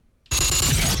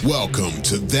Welcome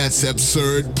to That's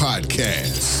Absurd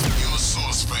Podcast, your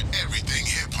source for everything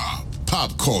hip-hop,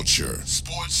 pop culture,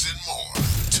 sports, and more.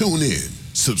 Tune in,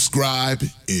 subscribe,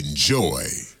 enjoy.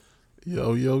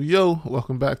 Yo.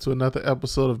 Welcome back to another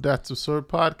episode of That's Absurd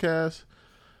Podcast,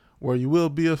 where you will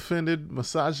be offended,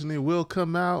 misogyny will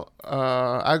come out.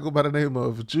 I go by the name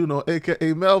of Juno,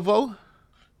 a.k.a. Melvo.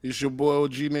 It's your boy,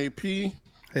 OG Nate P.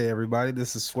 Hey, everybody,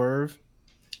 this is Swerve.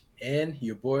 And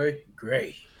your boy,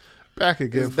 Gray. Back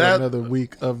again for another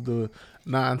week of the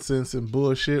nonsense and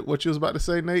bullshit. What you was about to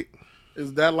say, Nate?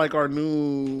 Is that like our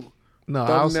new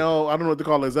thumbnail? I don't know what to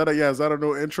call it. Is that a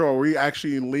new intro? Are we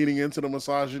actually leaning into the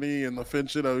misogyny and the fin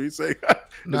shit? Are we saying?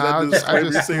 I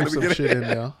just threw some shit in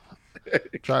there.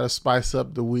 Try to spice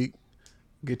up the week.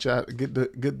 Get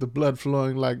the blood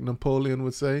flowing, like Napoleon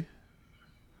would say.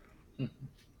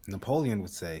 Napoleon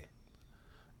would say.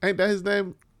 Ain't that his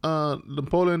name?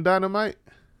 Napoleon Dynamite?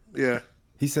 Yeah.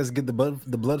 He says get the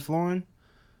blood flowing?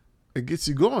 It gets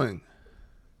you going.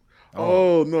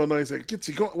 Oh, no, he said gets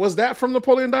you going. Was that from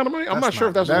Napoleon Dynamite? I'm not sure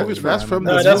if that's the movie. That's from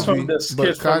the movie. That's from the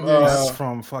skit That's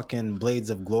from fucking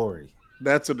Blades of Glory.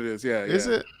 That's what it is, yeah. Is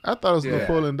it? I thought it was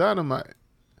Napoleon Dynamite.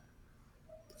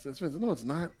 No, it's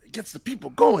not. It gets the people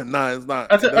going. Nah, it's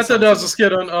not. I thought that was a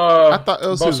skit on I thought it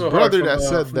was his brother that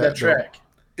said that track.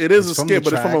 It is a skit,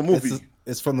 but it's from a movie.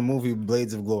 It's from the movie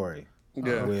Blades of Glory.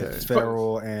 Yeah. With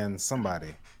Pharaoh and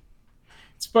somebody.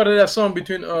 It's part of that song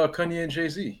between Kanye and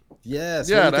Jay-Z. Yes.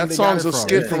 Yeah, that song's a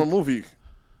skit from a movie.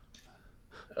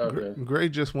 Okay. Gray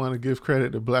just want to give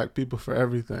credit to black people for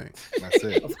everything. That's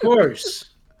it. Of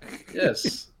course.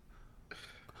 Yes.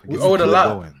 We owe it a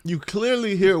lot. You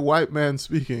clearly hear white man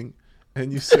speaking,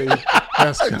 and you say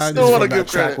that's Kanye. still want to That give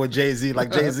track credit. with Jay-Z,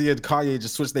 like Jay-Z and Kanye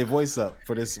just switched their voice up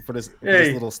for this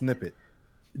little snippet.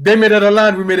 They made it a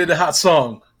line, we made it a hot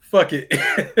song. Fuck it.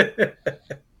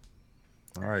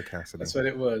 All right, Cassidy. That's what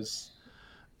it was.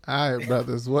 All right,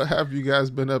 brothers. What have you guys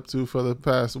been up to for the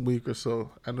past week or so?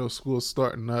 I know school's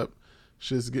starting up.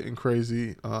 Shit's getting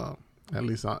crazy, at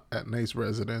least at Nate's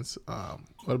residence.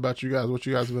 What about you guys? What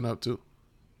you guys been up to?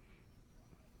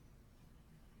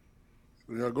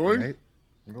 Y'all going? Right?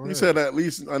 He said at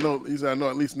least, I know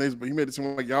at least Nate's, but he made it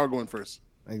seem like y'all are going first.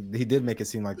 He did make it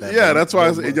seem like that. Yeah, that's why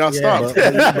y'all stopped.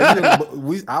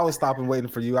 I was stopping waiting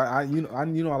for you. I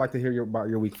like to hear about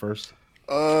your week first.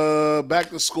 Back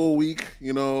to school week.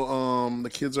 The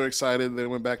kids are excited. They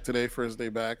went back today, first day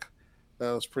back.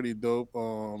 That was pretty dope.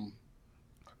 I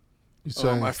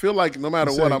feel like no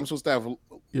matter what, I'm supposed to have.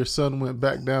 Your son went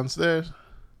back downstairs.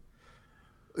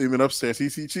 Even upstairs, he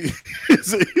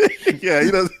yeah,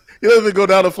 he doesn't even go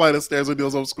down a flight of stairs when he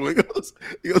goes homeschool.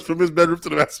 He goes from his bedroom to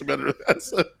the master bedroom.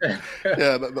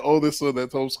 The oldest one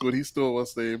that's homeschooled, he still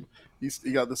wants to stay.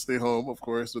 He got to stay home, of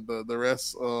course. But the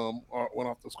rest went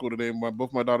off to school today.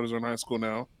 Both my daughters are in high school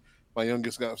now. My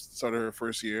youngest started her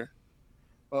first year.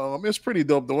 It's pretty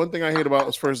dope. The one thing I hate about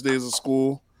those first days of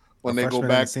school when they go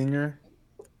back. Senior,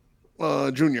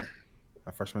 junior.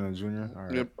 A freshman and junior. All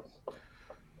right. Yep.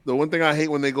 The one thing I hate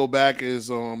when they go back is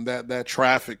that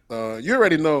traffic. You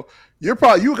already know you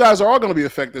guys are all going to be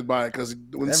affected by it because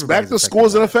when back to school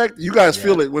is in effect, you guys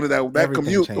feel it when that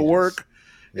commute to work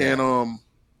and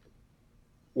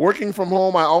working from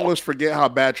home. I always forget how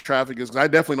bad traffic is because I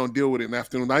definitely don't deal with it in the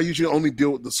afternoon. I usually only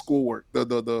deal with the schoolwork,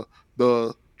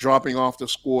 the dropping off to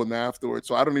school and afterwards.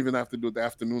 So I don't even have to do the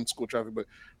afternoon school traffic, but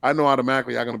I know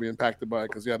automatically I'm going to be impacted by it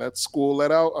because that school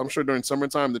let out. I'm sure during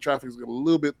summertime the traffic is a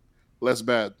little bit less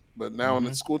bad, but now in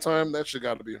the school time, that shit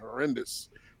got to be horrendous.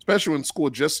 Especially when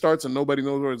school just starts and nobody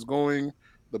knows where it's going.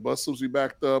 The bus will be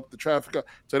backed up. The traffic.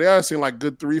 Today I've seen like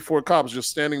good 3-4 cops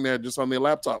just standing there just on their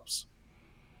laptops.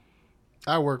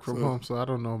 I work from home, so I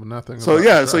don't know nothing. So you're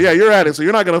at it. So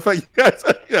you're not gonna affect you guys.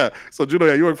 Yeah. So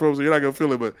Juno, you work from home, so you're not gonna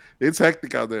feel it, but it's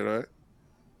hectic out there, right?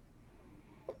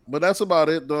 But that's about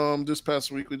it. This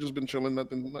past week we've just been chilling.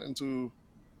 Nothing too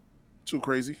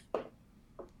crazy.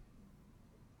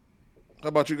 How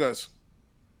about you guys?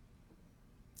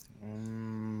 I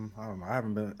don't know. I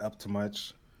haven't been up to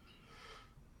much.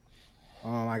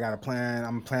 I got a plan.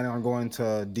 I'm planning on going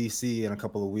to DC in a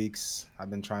couple of weeks.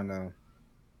 I've been trying to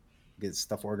get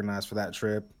stuff organized for that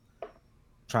trip.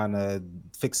 Trying to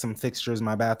fix some fixtures in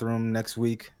my bathroom next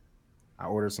week. I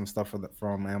ordered some stuff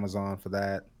from Amazon for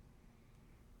that.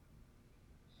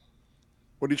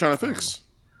 What are you trying to fix?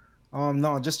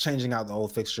 No, just changing out the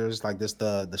old fixtures, like just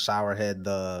the shower head,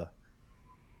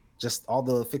 just all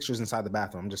the fixtures inside the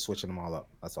bathroom. I'm just switching them all up.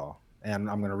 That's all. And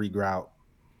I'm gonna regrout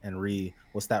and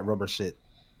what's that rubber shit?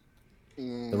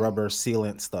 The rubber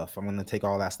sealant stuff. I'm gonna take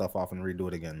all that stuff off and redo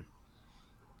it again.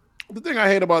 The thing I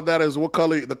hate about that is what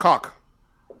color the caulk.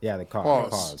 Yeah, the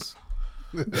cause.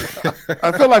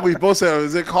 I feel like we both said,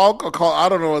 is it caulk or caulk? I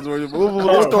don't know what's word.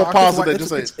 We'll throw a pause on that. Just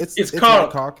say it's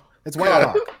caulk. It's white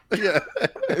caulk. Yeah,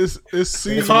 it's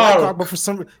white caulk, but for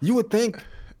some you would think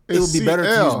it would be better to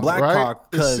use black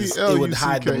caulk because it would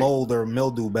hide the mold or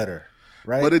mildew better,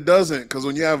 right? But it doesn't, because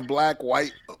when you have black,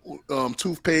 white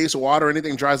toothpaste, water,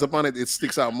 anything dries up on it, it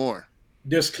sticks out more.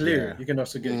 Just clear. Yeah. You can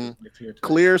also get clear.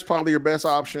 Clear is probably your best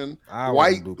option.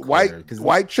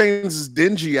 White chains is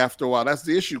dingy after a while. That's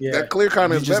the issue. Yeah. That clear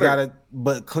kind of is better.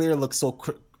 But clear looks so.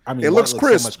 It looks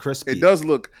crisp. So much crispy. It does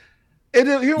look. White.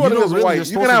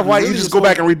 You can have white. You just go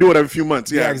back and redo it every few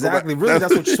months. Yeah, exactly. Really,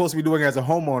 that's what you're supposed to be doing as a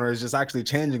homeowner. Is just actually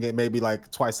changing it maybe like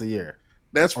twice a year.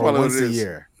 That's probably once what it a is.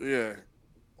 Year. Yeah.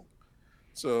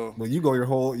 So. Well, you go your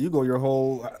whole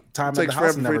time at the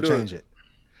house and never change it.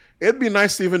 It'd be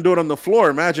nice to even do it on the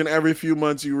floor. Imagine every few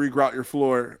months you regrout your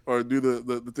floor or do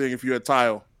the thing if you had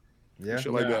tile. Yeah.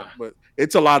 Shit like that. But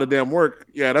it's a lot of damn work.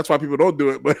 Yeah, that's why people don't do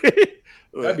it. But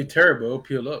that'd be terrible. It'll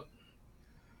peel up.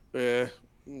 Yeah,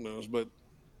 who knows? But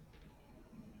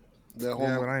but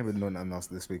I ain't been doing nothing else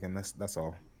this weekend. That's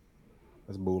all.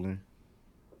 That's booling.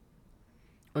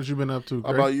 What you been up to,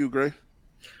 Gray? How about you, Gray?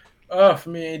 For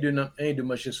me, I ain't do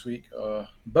much this week.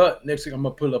 But next week I'm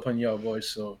gonna pull up on y'all boys,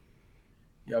 so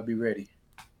y'all be ready.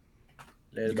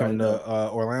 You coming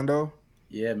to Orlando?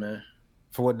 Yeah, man.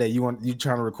 For what day? You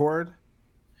trying to record?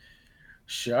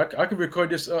 Sure, I can record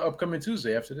this upcoming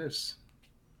Tuesday after this.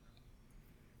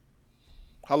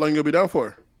 How long you gonna be down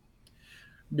for?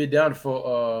 Be down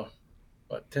for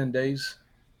 10 days.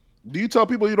 Do you tell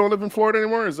people you don't live in Florida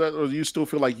anymore? Is that, or do you still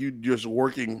feel like you just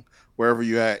working wherever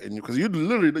you at? And because you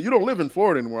don't live in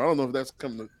Florida anymore. I don't know if that's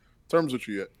come to terms with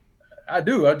you yet. I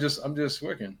do. I'm just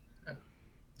working.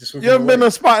 You haven't been in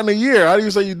a spot in a year. How do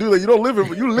you say you do that? You don't live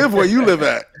you live where you live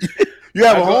at. You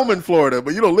have a home in Florida,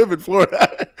 but you don't live in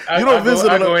Florida. You don't visit.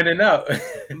 I go in and out.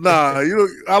 Nah, you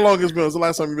don't. How long it's been? When's the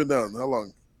last time you've been down? How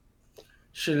long?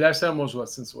 Shit, last time was what?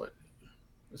 Since what?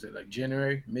 Was it like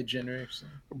January, mid-January?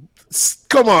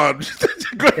 Come on.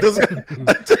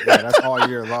 That's all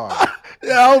year long.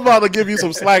 Yeah, I was about to give you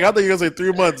some slack. I think you're going to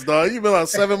say 3 months, dog. You've been like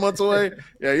 7 months away.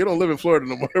 Yeah, you don't live in Florida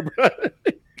no more, bro.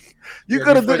 You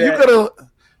could have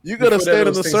stayed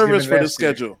in the service for the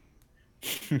schedule.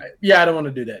 Yeah, I don't want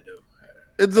to do that, though.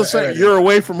 It's the same. You're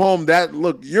away from home.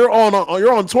 You're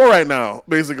on tour right now,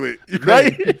 basically.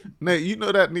 Right? Nate, you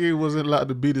know that nigga wasn't allowed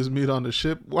to beat his meat on the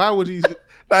ship. Why would he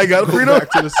I got go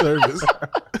back to the service?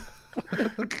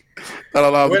 Not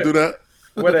allowed to do that.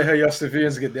 Where the hell y'all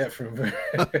civilians get that from?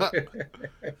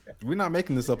 We're not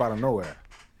making this up out of nowhere.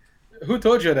 Who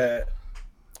told you that?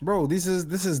 Bro, this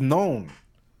is known.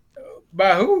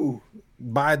 By who?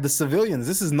 By the civilians.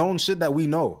 This is known shit that we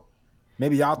know.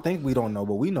 Maybe y'all think we don't know,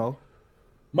 but we know.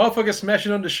 Motherfuckers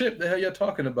smashing on the ship. The hell y'all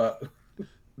talking about?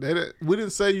 We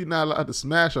didn't say you're not allowed to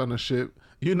smash on the ship.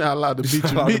 You're not allowed to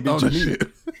beat your meat on the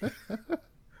ship.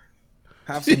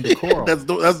 Have some decorum. That's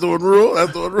the one rule.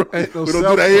 That's the one rule. Ain't no we don't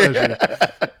do that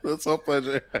here. That's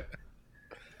self-pleasure.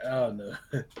 Oh no.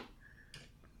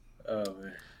 Oh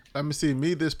man. Let me see.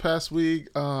 Me this past week,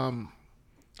 I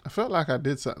felt like I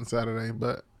did something Saturday,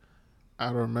 but I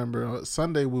don't remember.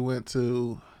 Sunday we went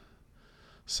to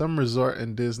some resort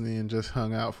in Disney and just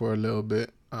hung out for a little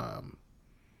bit.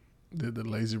 Did the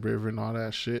lazy river and all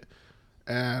that shit,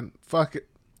 and fucked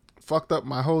up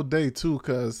my whole day too,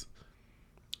 because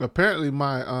apparently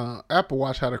my Apple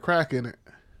Watch had a crack in it.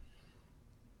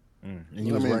 And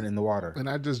you was running in the water. And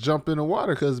I just jumped in the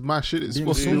water because my shit is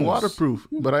supposed to be waterproof,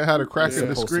 but I had a crack in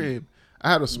the screen.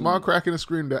 I had a small crack in the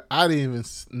screen that I didn't even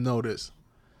notice.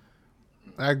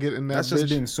 I get in that. That's just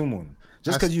being sumun.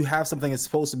 Just because you have something that's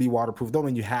supposed to be waterproof, don't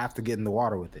mean you have to get in the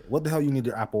water with it. What the hell you need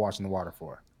your Apple Watch in the water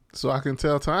for? So I can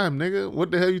tell time, nigga.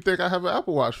 What the hell you think I have an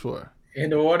Apple Watch for? In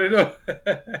the water, though.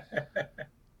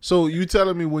 So you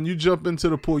telling me when you jump into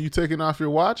the pool, you taking off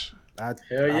your watch? Hell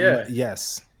yeah.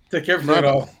 Yes. Take everything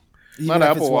off. Even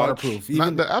if it's waterproof.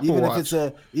 Not the Apple Watch.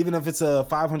 Even if it's a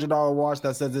 $500 watch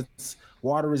that says it's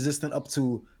water resistant up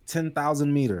to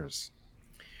 10,000 meters.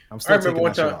 I'm still taking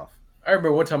my shit off. I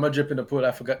remember one time I jumped in the pool.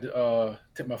 I forgot to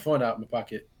take my phone out of my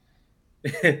pocket.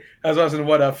 As I was in the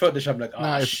water, I felt this. I'm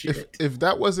like, shit. If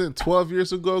that wasn't 12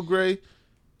 years ago, Gray,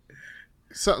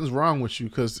 something's wrong with you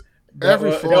because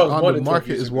every phone on the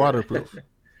market is waterproof.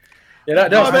 Yeah,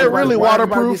 they're really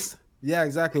waterproof. Yeah,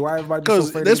 exactly. Why everybody?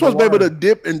 Because they're supposed to be able to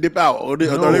dip and dip out. Are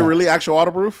they really actual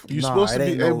waterproof? You're supposed to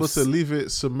be able to leave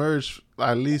it submerged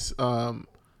at least, I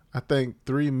think,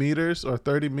 3 meters or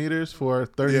 30 meters for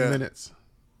 30 minutes.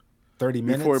 30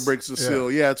 minutes before it breaks the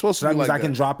seal. Yeah, it's supposed to be like that. I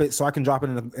can drop it, so I can drop it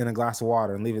in a glass of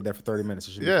water and leave it there for 30 minutes.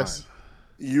 It should be fine.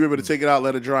 You're able to take it out,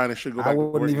 let it dry, and it should go back. I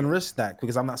wouldn't even risk that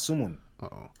because I'm not sumun.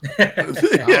 Uh-oh. Yeah, I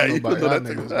don't know about y'all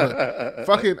niggas, but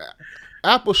fucking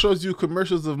Apple shows you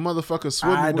commercials of motherfuckers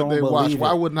swimming with their watch.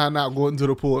 Why wouldn't I not go into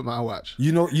the pool with my watch?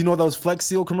 You know those Flex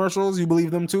Seal commercials? You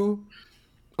believe them too?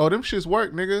 Oh, them shits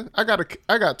work, nigga.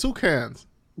 I got 2 cans.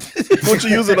 What you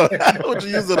use it on? What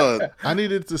you use it on? I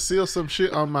needed to seal some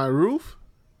shit on my roof.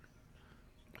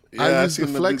 Yeah, I used the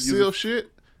Flex Seal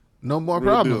shit. No more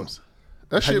problems.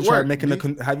 That shit worked.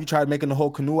 Have you tried making the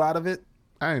whole canoe out of it?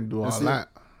 I ain't do all that.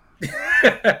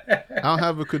 I don't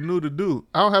have a canoe to do.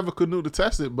 I don't have a canoe to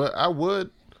test it, but I would.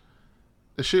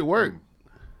 The shit worked.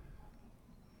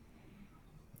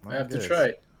 I have to try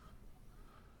it.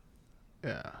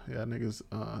 Yeah, niggas.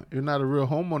 You're not a real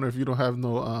homeowner if you don't have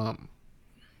no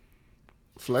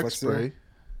Flex spray.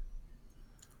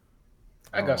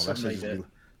 I got something like that.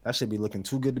 That should be looking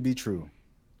too good to be true.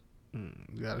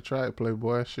 You gotta try it,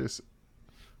 Playboy. That shit's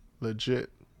legit.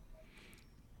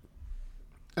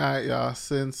 All right, y'all.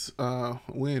 Since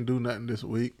we ain't do nothing this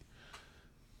week,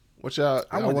 what y'all?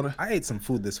 I ate some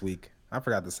food this week. I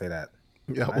forgot to say that.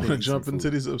 Y'all want to jump into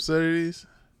these absurdities?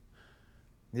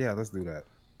 Yeah, let's do that.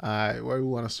 All right, where we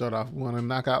want to start off? We want to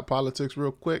knock out politics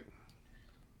real quick.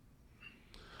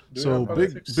 So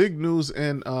big news,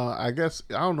 and I guess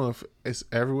I don't know if it's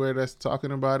everywhere that's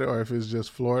talking about it or if it's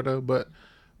just Florida, but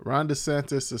Ron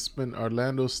DeSantis suspended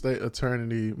Orlando State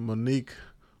Attorney Monique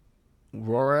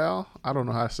Worrell. I don't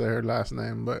know how to say her last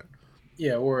name, but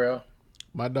yeah, Worrell.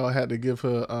 My dog had to give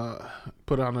her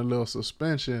put on a little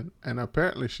suspension, and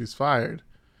apparently she's fired.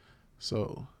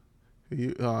 So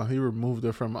he removed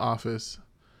her from office,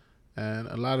 and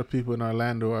a lot of people in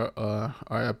Orlando are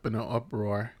up in an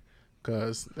uproar.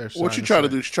 Cause what you try to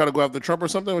do? She try to go after Trump or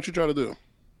something? What you try to do?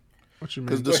 What you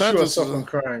mean? Because DeSantis is on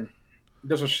crime.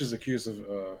 That's what she's accused of.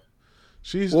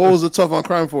 What was the tough on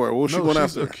crime for? What was she going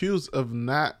after? She's accused of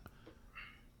not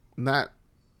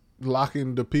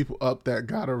locking the people up that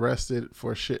got arrested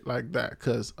for shit like that.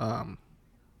 Cause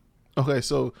okay,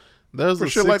 so there's for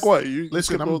shit like what?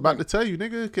 Listen, I'm about to tell you,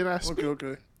 nigga. Can I speak?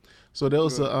 Okay. So there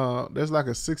was there's like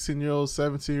a 16-year-old,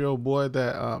 17-year-old boy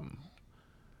that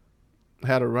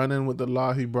had a run-in with the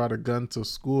law. He brought a gun to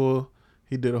school.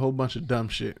 He did a whole bunch of dumb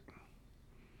shit.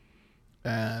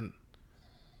 And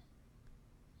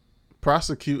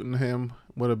prosecuting him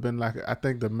would have been like, I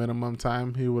think the minimum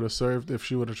time he would have served if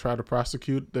she would have tried to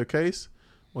prosecute the case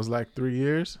was like 3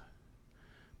 years.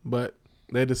 But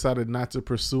they decided not to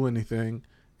pursue anything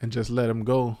and just let him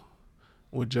go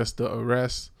with just the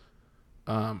arrest.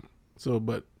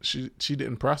 But she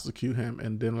didn't prosecute him,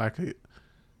 and then like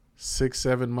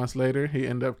 6-7 months later, he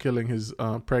ended up killing his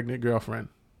pregnant girlfriend.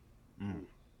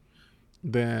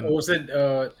 Then was it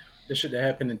the shit that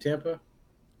happened in Tampa?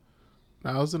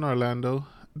 I was in Orlando.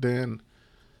 Then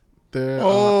there.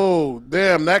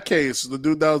 Damn, that case. The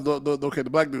dude that was the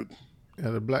black dude. Yeah,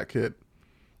 the black kid.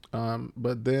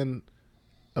 But then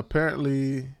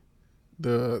apparently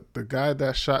the guy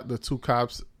that shot the 2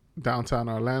 cops downtown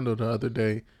Orlando the other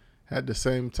day had the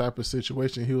same type of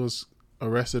situation. He was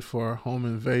arrested for home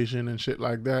invasion and shit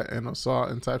like that, and assault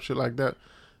and type shit like that,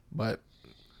 but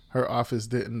her office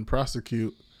didn't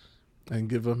prosecute and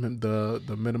give him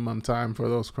the minimum time for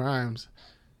those crimes,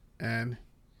 and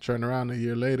turn around a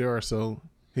year later or so,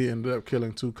 he ended up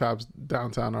killing 2 cops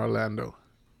downtown Orlando.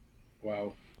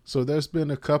 Wow. So there's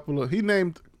been a couple of he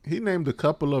named a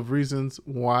couple of reasons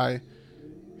why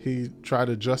he tried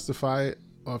to justify it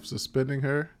of suspending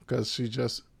her, because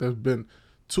there's been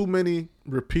too many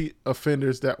repeat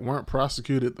offenders that weren't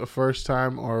prosecuted the first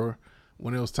time, or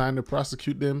when it was time to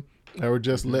prosecute them, that were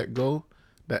just let go,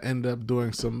 that end up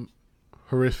doing some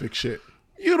horrific shit.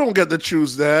 You don't get to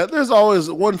choose that. There's always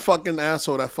one fucking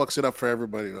asshole that fucks it up for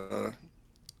everybody. You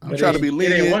try to be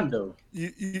lenient. It ain't one though.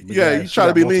 You try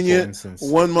to be lenient.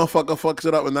 Instances. One motherfucker fucks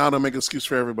it up, and now they make an excuse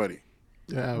for everybody.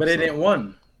 Yeah, but it ain't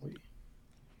one.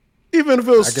 Even if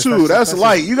it was 2, that's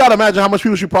light. You got to imagine how much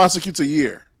people she prosecutes a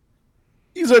year.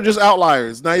 These are just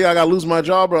outliers. Now, I got to lose my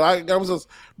job, bro.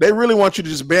 They really want you to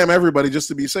just bam everybody just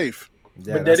to be safe.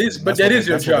 Yeah, but that is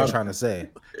your job. What I'm trying to say.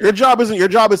 Your job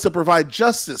is to provide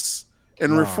justice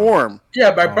and reform.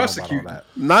 Yeah, by prosecuting.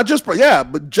 Not just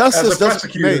but justice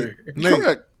doesn't.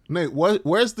 Nate,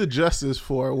 where's the justice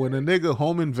for when a nigga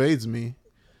home invades me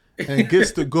and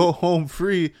gets to go home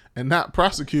free and not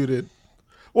prosecuted?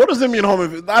 What does it mean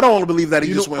home? I don't believe that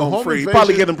he just went home free. He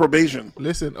probably get him probation.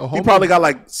 Listen, he probably got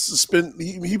like suspend.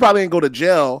 He probably didn't go to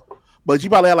jail, but he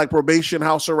probably had like probation,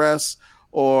 house arrest,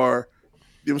 or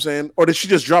you know what I'm saying? Or did she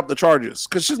just drop the charges?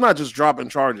 Because she's not just dropping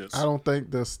charges. I don't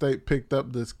think the state picked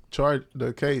up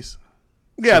the case.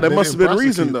 Yeah, there must have been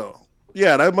reason though.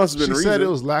 Yeah, that must have been She the reason. said it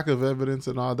was lack of evidence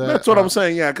and all that. That's what I'm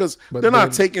saying. Yeah, because they're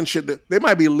not taking shit. They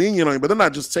might be lenient on you, but they're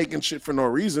not just taking shit for no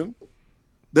reason.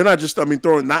 They're not just,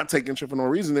 not taking shit for no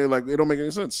reason. They're like, it don't make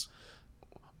any sense.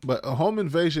 But a home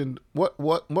invasion, what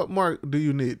more do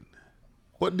you need?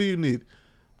 What do you need?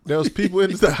 There was people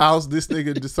in the house. This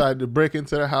nigga decided to break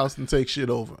into the house and take shit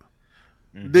over.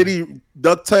 Did he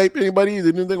duct tape anybody?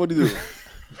 Didn't think what he do?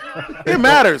 It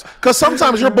matters because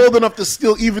sometimes you're bold enough to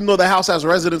steal, even though the house has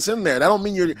residents in there. That don't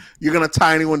mean you're gonna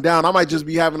tie anyone down. I might just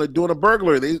be doing a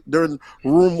burglar. They're in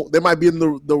room. They might be in the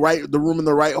room in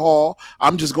the right hall.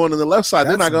 I'm just going to the left side.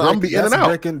 They're not gonna. I'm be in and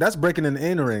out. That's breaking and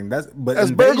entering. That's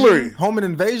burglary. Home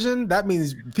invasion. That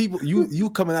means people. You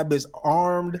coming at this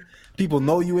armed. People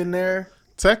know you in there.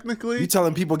 Technically, you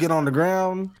telling people get on the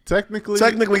ground. Technically,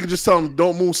 you can just tell them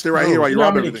don't move. Stay right here while you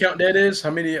rob everything. How many count that is?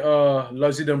 How many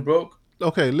laws you done broke?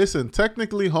 Okay, listen.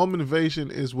 Technically, home invasion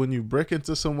is when you break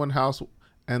into someone's house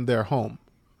and their home.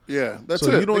 Yeah, that's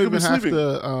so it. You don't even have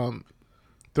to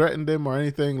threaten them or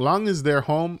anything. Long as they're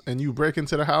home and you break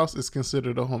into the house, it's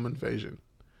considered a home invasion.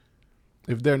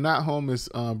 If they're not home, it's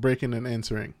breaking and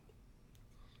entering.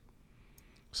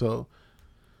 So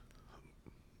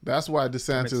that's why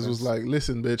DeSantis was like,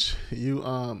 "Listen, bitch, you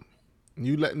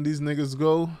letting these niggas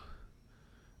go,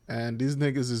 and these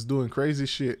niggas is doing crazy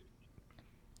shit."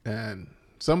 And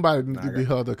somebody need to be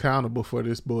held accountable for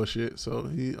this bullshit. So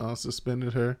he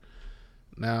suspended her.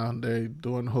 Now they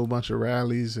doing a whole bunch of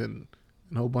rallies and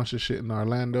a whole bunch of shit in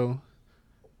Orlando.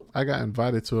 I got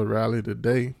invited to a rally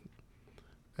today.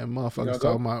 And motherfuckers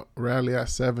talking about rally at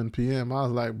 7 p.m. I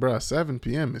was like, bruh, 7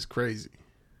 p.m. is crazy.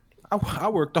 I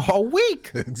worked the whole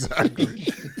week. Exactly.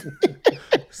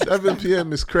 7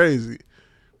 p.m. is crazy.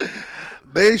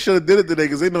 They should have did it today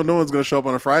because they know no one's going to show up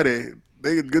on a Friday.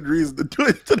 They had good reason to do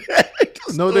it today.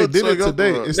 No, they did it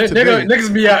today. It's today.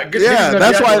 Niggas be out. Yeah,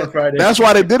 that's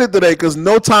why they did it today because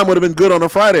no time would have been good on a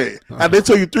Friday. And they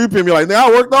tell you 3 p.m. You're like, I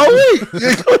worked all week.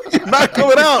 You're not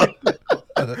coming out.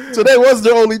 Today was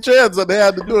their only chance that they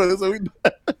had to do it. So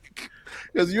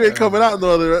because you ain't coming out no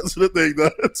other rest of the thing.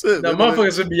 Though. That's it. Now,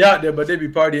 motherfuckers would be out there, but they be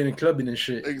partying and clubbing and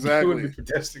shit. Exactly. They wouldn't be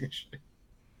protesting and shit.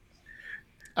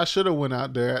 I should have went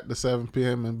out there at the 7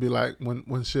 p.m. and be like,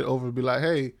 when shit over, be like,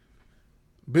 hey,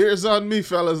 beer's on me,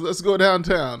 fellas. Let's go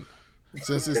downtown.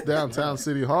 Since it's downtown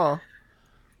City Hall,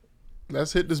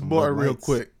 let's hit this boy real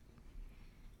quick.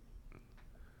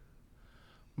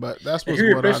 But that's what's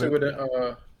going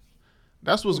on.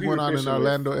 That's what's going on in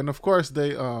Orlando, and of course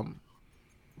because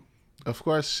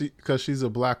she's a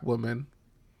black woman.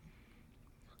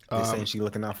 They saying she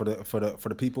looking out for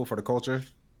the people, for the culture.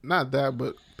 Not that,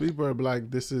 but people are like,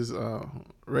 this is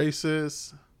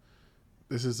racist.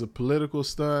 This is a political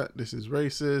stunt. This is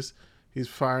racist. He's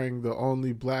firing the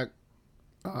only black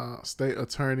state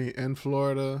attorney in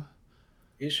Florida.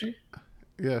 Is she?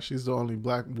 Yeah, she's the only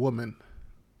black woman.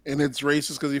 And it's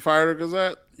racist because he fired her because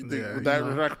that? You think with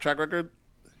that track record?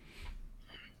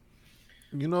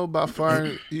 You know about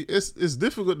firing? It's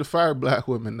difficult to fire black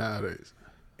women nowadays.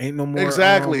 Ain't no more.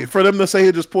 Exactly. For them to say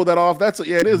he just pulled that off, it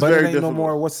is but very it ain't difficult. No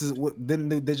more.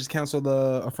 Didn't they just cancel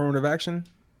the affirmative action?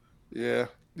 Yeah.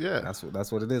 Yeah.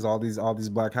 That's what it is. All these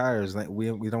black hires. Like,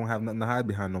 we don't have nothing to hide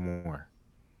behind no more.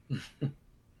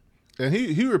 And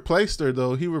he replaced her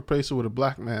though. He replaced her with a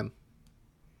black man.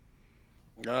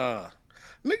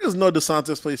 Niggas know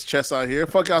DeSantis plays chess out here.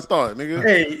 Fuck y'all thought, nigga.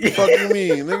 Hey. Fuck you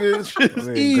mean, nigga? Shit's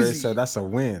easy. Greg said that's a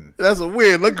win. That's a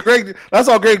win. Look, Greg. That's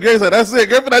all Greg said. That's it.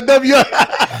 Greg for that W.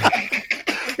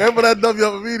 Greg for that W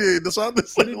up immediately. DeSantis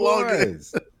said long game.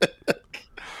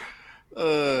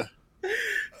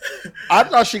 I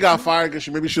thought she got fired because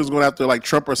maybe she was going after like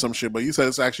Trump or some shit, but you said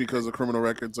it's actually because of criminal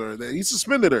records or that he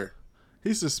suspended her.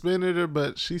 He suspended her,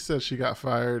 but she said she got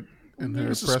fired in her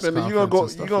press conference. You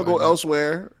gonna go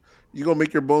elsewhere. You gonna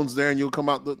make your bones there, and you'll come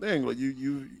out the thing. But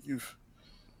you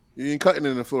ain't cutting it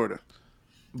in Florida.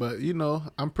 But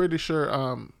I'm pretty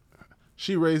sure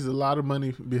she raised a lot of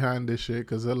money behind this shit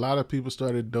because a lot of people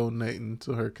started donating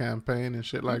to her campaign and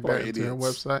shit like that to her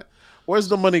website. Where's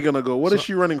the money gonna go? What is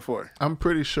she running for? I'm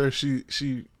pretty sure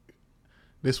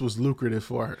this was lucrative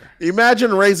for her.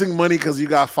 Imagine raising money because you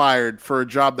got fired for a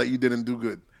job that you didn't do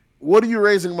good. What are you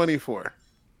raising money for?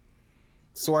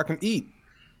 So I can eat.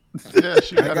 Yeah,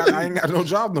 I ain't got no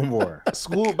job no more.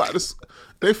 School about to.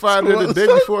 They fired her the day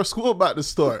before school about to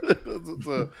start.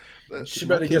 She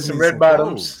better get some red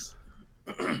bottoms.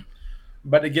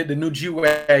 About to get the new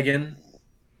G-Wagon.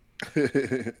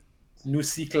 New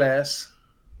C-Class.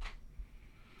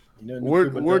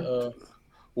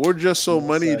 We're just so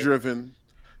money driven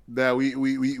that we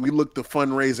look to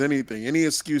fundraise anything, any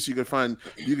excuse you could find.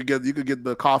 You could get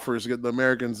the coffers, get the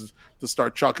Americans to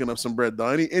start chalking up some bread,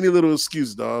 dog. Any little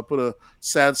excuse, dog. Put a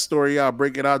sad story out,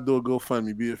 break it out, do a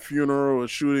GoFundMe, be it a funeral or a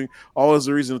shooting. Always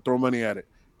a reason to throw money at it,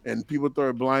 and people throw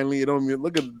it blindly. It don't mean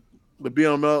look at the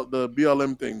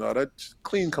BLM thing, dog. That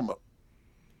clean come up.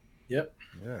 Yep.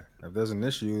 Yeah. If there's an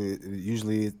issue,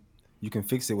 usually you can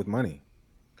fix it with money.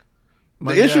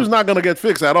 The issue's not going to get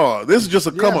fixed at all. This is just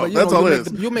a come up. That's all it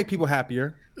is. You'll make people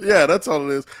happier. Yeah, that's all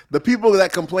it is. The people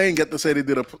that complain get to say they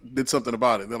did something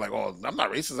about it. They're like, "Oh, I'm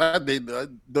not racist. I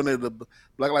donated to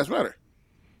Black Lives Matter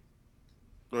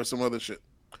or some other shit,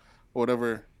 or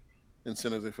whatever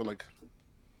incentives they feel like."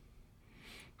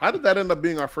 How did that end up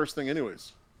being our first thing,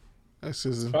 anyways? That's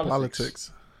just in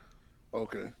politics.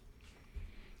 Okay.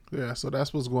 Yeah, so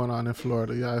that's what's going on in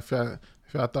Florida. Yeah, if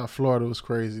I thought Florida was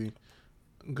crazy,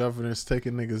 governors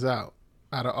taking niggas out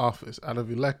of office, out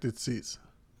of elected seats.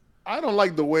 I don't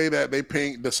like the way that they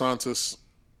paint DeSantis.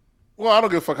 Well, I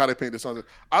don't give a fuck how they paint DeSantis.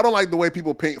 I don't like the way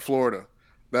people paint Florida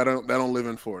that don't live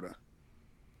in Florida.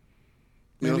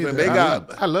 You know what I'm saying?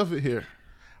 I love it here.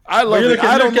 I love it.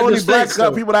 I don't know any black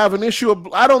people that have an issue.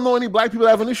 I don't know any black people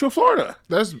that have an issue with Florida.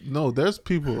 There's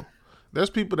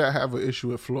people that have an issue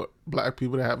with Florida. Black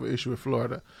people that have an issue with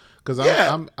Florida. Because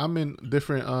I'm in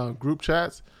different group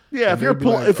chats. Yeah, if you're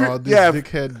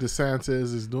dickhead DeSantis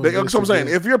is doing this. That's what I'm saying.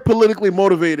 If you're politically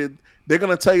motivated, they're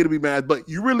gonna tell you to be mad, but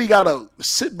you really gotta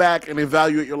sit back and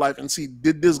evaluate your life and see,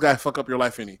 did this guy fuck up your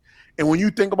life any? And when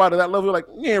you think about it at that level, you're like,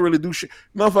 you ain't really do shit.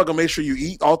 Motherfucker, make sure you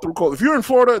eat all through COVID. If you're in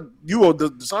Florida, you owe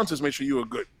DeSantis make sure you are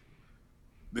good.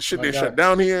 The shit they shut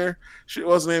down here, shit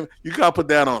wasn't him. You gotta put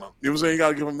that on them. You know what I'm saying? You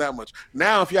gotta give them that much.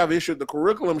 Now, if you have an issue with the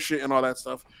curriculum shit and all that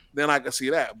stuff, then I can see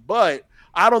that. But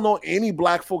I don't know any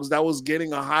black folks that was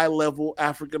getting a high level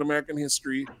African American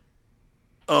history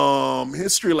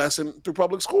lesson through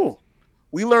public school.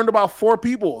 We learned about 4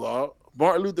 people: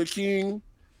 Martin Luther King,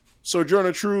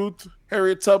 Sojourner Truth,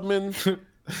 Harriet Tubman.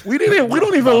 We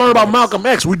don't even learn about Malcolm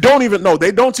X. We don't even know.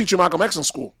 They don't teach you Malcolm X in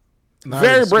school.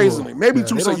 Very brazenly. Maybe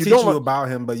too. They don't teach you about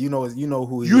him, but you know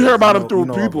who he is. You hear about him through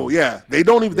people. Yeah, they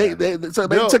don't even. They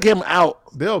took him out.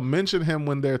 They'll mention him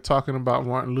when they're talking about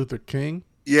Martin Luther King.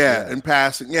 Yeah, in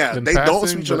passing. Yeah, they don't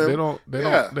speak on him.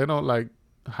 They don't like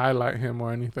highlight him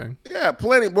or anything. Yeah,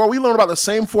 plenty. Bro, we learned about the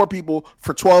same 4 people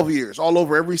for 12 years, all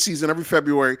over every season, every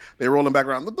February. They rolling back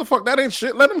around. What the fuck? That ain't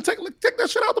shit. Let them take that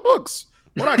shit out the books.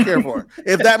 What I care for.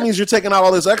 If that means you're taking out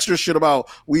all this extra shit about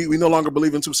we no longer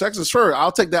believe in 2 sexes, sure,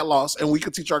 I'll take that loss, and we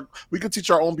could teach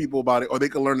our own people about it, or they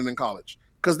could learn it in college,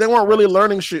 because they weren't really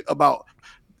learning shit about.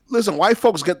 Listen, white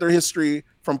folks get their history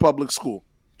from public school,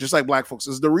 just like black folks.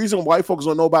 Is the reason white folks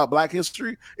don't know about black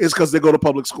history is because they go to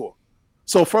public school.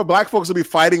 So for black folks to be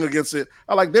fighting against it,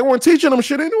 they weren't teaching them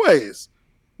shit anyways.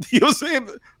 You know what I'm saying?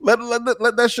 Let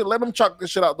that shit. Let them chuck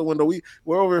this shit out the window.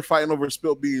 We're over here fighting over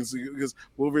spilled beans because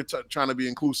we're over here trying to be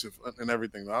inclusive and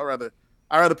everything. I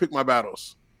rather pick my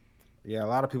battles. Yeah, a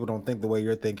lot of people don't think the way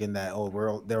you're thinking that.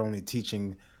 They're only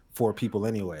teaching 4 people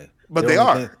anyway. But they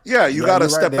are. You got to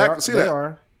step back and see that. They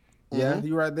are. Yeah,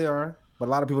 you're right. They are. But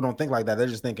a lot of people don't think like that. They're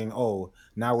just thinking,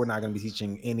 now we're not going to be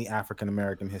teaching any African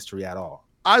American history at all.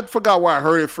 I forgot where I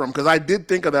heard it from, because I did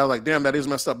think of that. I was like, damn, that is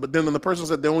messed up. But then when the person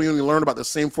said they only learn about the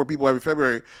same 4 people every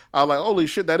February, I was like, holy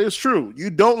shit, that is true.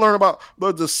 You don't learn about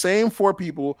the same 4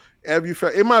 people every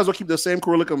February. It might as well keep the same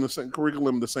curriculum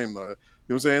the same though. You know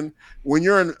what I'm saying? When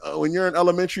you're in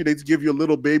elementary, they give you a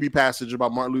little baby passage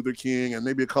about Martin Luther King and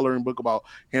maybe a coloring book about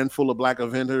handful of black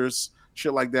inventors,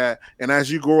 shit like that. And as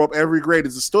you grow up, every grade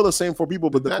is still the same 4 people,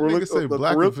 but Did that nigga say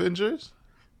black Avengers?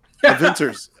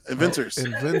 Inventors.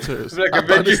 Inventors. Like I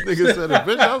thought this nigga said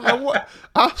inventors. I was like, what?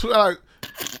 I was like,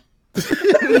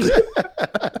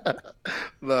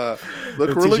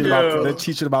 they're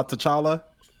teaching about T'Challa,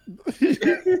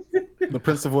 the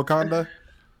Prince of Wakanda.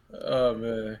 Oh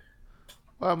man.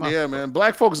 Yeah, man.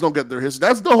 Black folks don't get their history.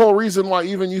 That's the whole reason why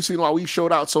why we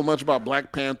showed out so much about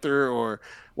Black Panther, or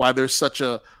why there's such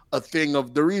a thing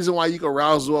of the reason why you can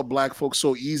rouse up black folks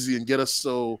so easy and get us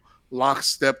so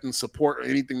lockstep and support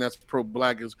anything that's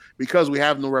pro-black, is because we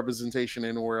have no representation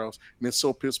anywhere else, and it's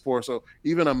so piss poor. So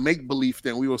even a make-believe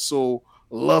thing, we were so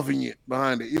loving it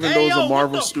behind it, even though it's a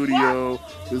Marvel studio,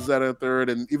 this, that, and third,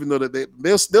 and even though they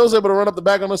was able to run up the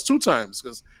back on us 2 times,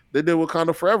 because they did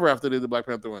Wakanda Forever after they did the Black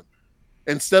Panther one.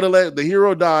 Instead of the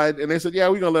hero died, and they said, yeah,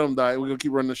 we're gonna let him die, we're gonna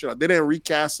keep running the shit out. They didn't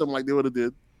recast him like they would have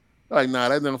did. Like, nah,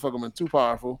 that didn't fuck him in, too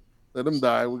powerful. Let him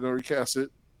die, we're gonna recast it.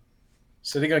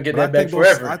 So they're gonna get that back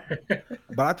forever.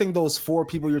 But I think those 4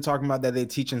 people you're talking about that they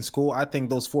teach in school, I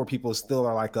think those 4 people still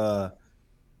are like a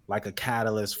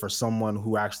catalyst for someone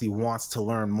who actually wants to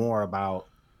learn more about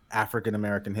African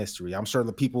American history. I'm sure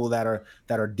the people that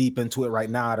are deep into it right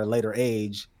now at a later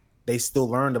age, they still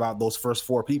learned about those first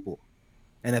 4 people.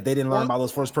 And if they didn't learn about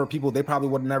those first 4 people, they probably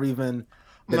would have never even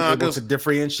been able to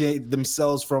differentiate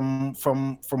themselves from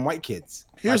white kids.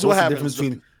 Here's what happens.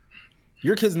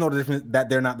 Your kids know the difference, that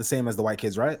they're not the same as the white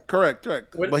kids, right? Correct.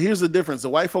 But here's the difference: the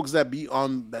white folks that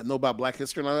know about Black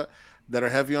history and all that are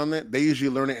heavy on it, they usually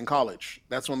learn it in college.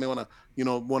 That's when they want to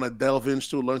delve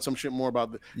into, learn some shit more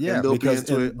about it. Yeah,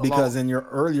 because in your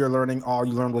earlier learning, all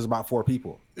you learned was about 4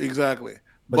 people. Exactly.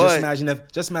 But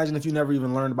just imagine if you never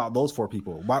even learned about those 4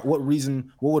 people. What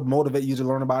would motivate you to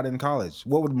learn about it in college?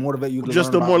 What would motivate you to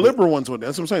just learn the more liberal ones would.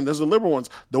 That's what I'm saying. There's the liberal ones.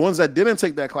 The ones that didn't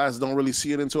take that class don't really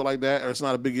see it into it like that, or it's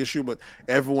not a big issue. But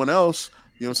everyone else,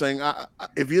 you know what I'm saying?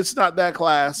 If it's not that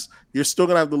class, you're still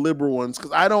gonna have the liberal ones,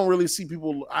 because I don't really see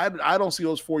people. I don't see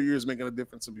those 4 years making a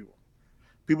difference to people.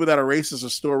 People that are racist are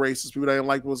still racist. People that don't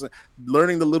like was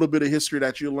learning the little bit of history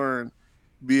that you learn,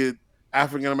 be it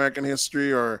African American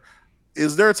history or.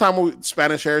 Is there a time with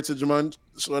Spanish Heritage Month,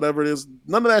 whatever it is?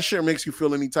 None of that shit makes you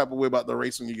feel any type of way about the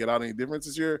race when you get out. Any difference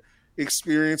is your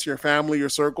experience, your family, your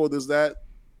circle. Does that?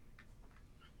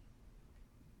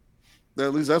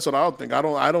 At least that's what I would think. I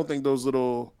don't think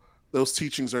those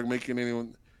teachings are making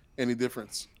anyone any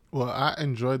difference. Well, I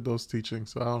enjoyed those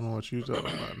teachings, so I don't know what you're talking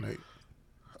about, Nate.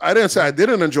 I didn't say I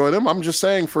didn't enjoy them. I'm just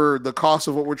saying for the cost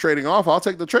of what we're trading off, I'll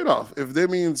take the trade-off. If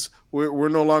that means we're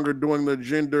no longer doing the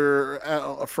gender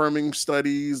affirming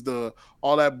studies,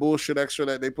 all that bullshit extra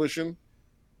that they pushing,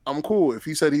 I'm cool. If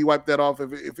he said he wiped that off,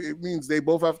 if it means they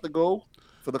both have to go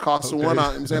for the cost of one,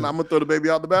 I'm saying I'm gonna throw the baby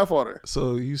out the bathwater.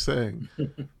 So you saying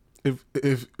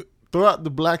if throw out the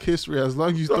Black history as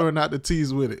long as you're throwing out the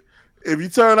T's with it. If you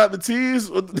turn out the T's,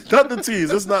 not the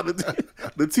T's, it's not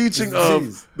the teaching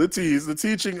of the T's, the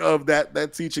teaching of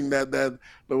that teaching that the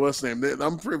what's name?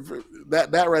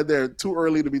 That right there, too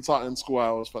early to be taught in school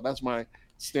hours, but that's my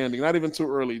standing. Not even too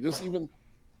early, just in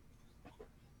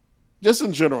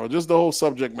general, just the whole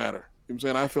subject matter. You know what I'm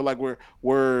saying? I feel like we're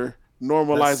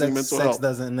normalizing mental health. Sex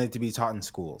doesn't need to be taught in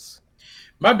schools.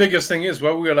 My biggest thing is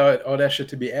why we allow all that shit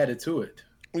to be added to it.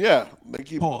 Yeah, they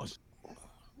keep pause.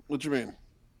 What you mean?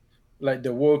 Like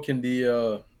the woke and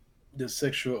the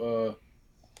sexual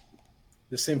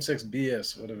the same-sex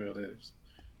BS, whatever it is.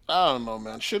 I don't know,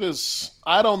 man. Shit is.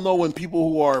 I don't know when people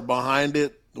who are behind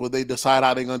it, when they decide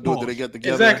how they're gonna do it, do they get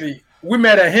together? Exactly. We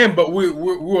mad at him, but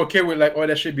we're okay with like all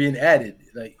that shit being added.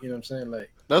 Like, you know what I'm saying? Like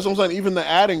that's what I'm saying. Even the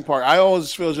adding part, I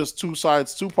always feel just 2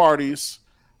 sides, 2 parties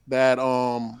that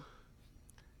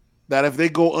if they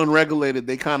go unregulated,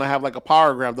 they kind of have like a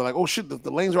power grab. They're like, oh shit,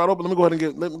 the lane's right open. Let me go ahead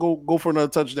and let me go for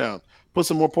another touchdown. Put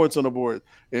some more points on the board.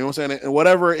 You know what I'm saying? And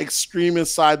whatever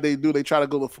extremist side they do, they try to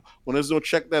go when there's no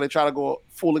check there, they try to go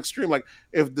full extreme. Like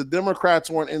if the Democrats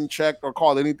weren't in check or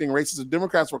called anything racist, if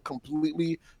Democrats were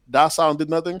completely docile and did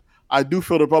nothing, I do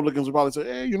feel the Republicans would probably say,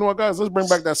 hey, you know what, guys, let's bring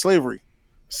back that slavery.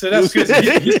 So that's good.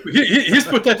 He's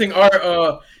protecting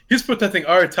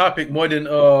our topic more than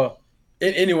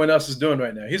anyone else is doing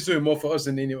right now. He's doing more for us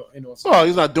than anyone else. Oh,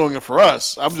 he's not doing it for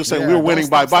us. I'm just saying we're winning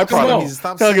by byproduct. He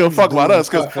doesn't give a fuck about us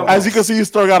because, as you can see, he's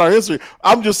throwing out our history.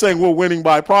 I'm just saying we're winning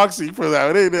by proxy for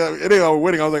that. It ain't how we're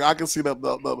winning. I was like, I can see the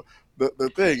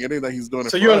thing. It ain't that he's doing it.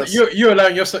 So for us. you're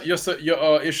allowing your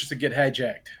issues to get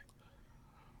hijacked.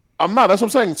 I'm not. That's what I'm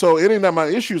saying. So it ain't that my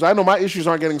issues. I know my issues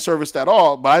aren't getting serviced at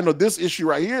all, but I know this issue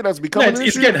right here that's becoming an issue.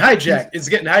 It's getting hijacked. It's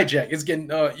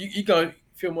getting you gonna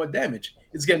feel more damage.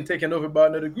 It's getting taken over by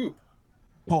another group.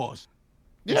 Pause.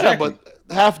 Yeah, Exactly. but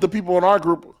half the people in our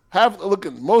group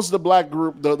most of the black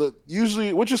group, the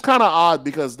usually, which is kind of odd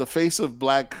because the face of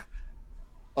black,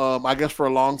 I guess for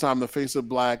a long time, the face of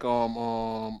black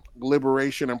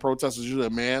liberation and protest is usually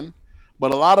a man,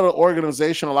 but a lot of the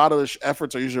organization, a lot of the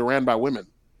efforts are usually ran by women.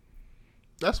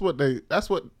 That's what the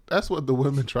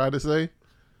women try to say.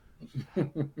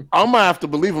 I'm gonna have to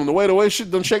believe them. The way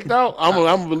shit done shaked out, I'm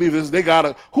gonna believe this. They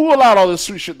gotta. Who allowed all this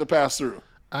sweet shit to pass through?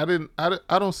 I don't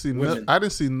see I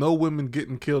didn't see no women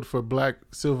getting killed for black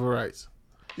civil rights.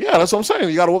 Yeah, that's what I'm saying.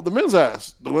 You gotta whoop the men's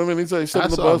ass. The women need to sit I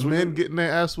in the saw bus. men getting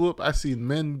their ass whooped. I see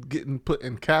men getting put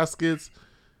in caskets,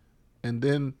 and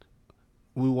then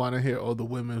we want to hear, oh, the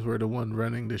women were the one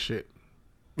running the shit.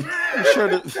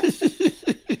 Sure.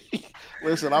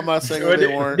 Listen, I'm not saying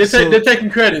they weren't. They're taking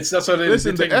credits. That's what it is.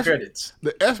 They're taking credits.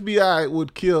 The FBI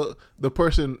would kill the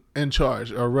person in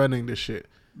charge or running the shit.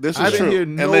 This is I didn't true. hear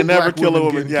And no they never black kill a women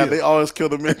woman. getting Yeah, killed. they always kill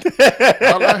the men.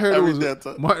 All I heard Every was damn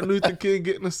time. Martin Luther King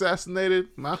getting assassinated,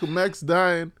 Malcolm X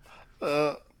dying.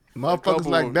 Motherfuckers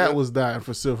like them, that yeah. was dying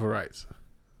for civil rights.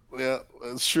 Yeah,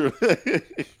 that's true.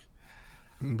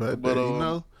 But you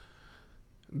know,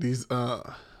 these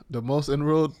The most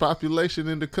enrolled population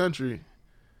in the country.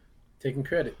 Taking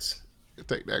credits.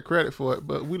 Take that credit for it,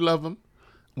 but we love them.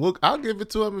 I'll give it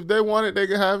to them. If they want it, they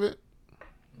can have it.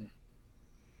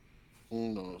 Who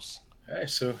knows? All right,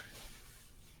 so.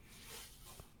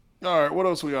 All right, what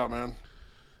else we got, man?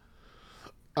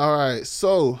 All right,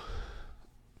 so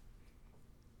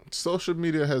social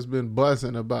media has been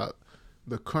buzzing about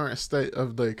the current state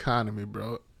of the economy,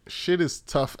 bro. Shit is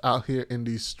tough out here in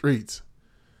these streets.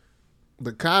 The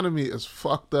economy is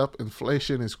fucked up.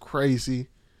 Inflation is crazy.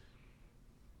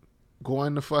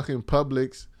 Going to fucking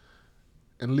Publix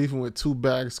and leaving with 2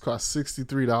 bags costs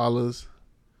 $63.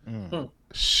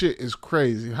 Shit is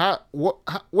crazy.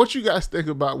 What you guys think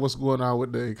about what's going on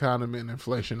with the economy and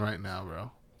inflation right now,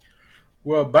 bro?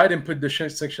 Well, Biden put the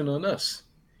section on us.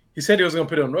 He said he was going to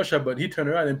put it on Russia, but he turned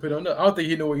around and put it on us. I don't think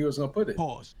he knew where he was going to put it.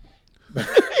 Pause.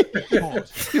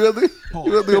 He really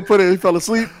gonna put it. He fell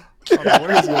asleep.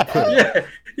 Where is he gonna put it?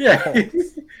 Yeah.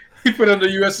 He put it on the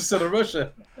U.S. instead of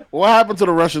Russia. What happened to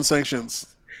the Russian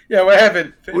sanctions? Yeah, what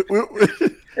happened? As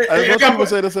much people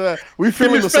say this and that. We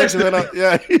feeling the sanctions.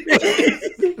 Yeah.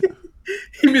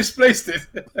 He misplaced it.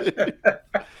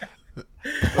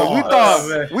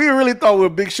 We really thought we were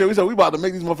big shit. We said we about to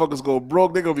make these motherfuckers go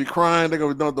broke. They're gonna be crying. They're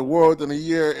gonna be done with the world within a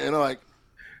year. And like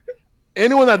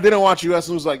anyone that didn't watch U.S.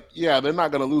 News, like, yeah, they're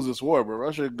not gonna lose this war, but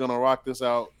Russia gonna rock this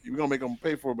out. You're gonna make them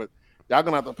pay for it, but y'all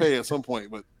gonna have to pay at some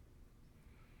point. But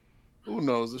who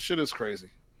knows? This shit is crazy.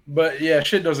 But yeah,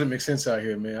 shit doesn't make sense out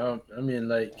here, man. I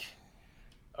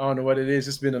don't know what it is.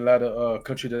 It's been a lot of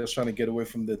country that's trying to get away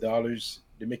from the dollars.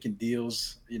 They're making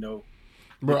deals,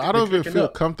 Bro, I don't even feel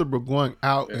comfortable going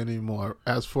out anymore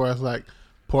as far as like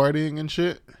partying and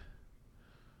shit.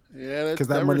 Yeah, because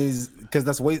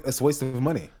that's a waste of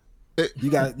money. You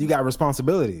got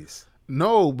responsibilities.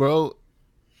 No, bro.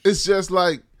 It's just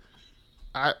like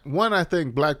I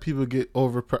think black people get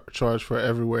overcharged for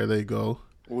everywhere they go.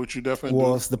 Which you definitely do.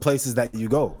 Well, it's the places that you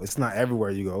go. It's not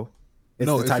everywhere you go. It's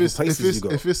no, the type of places you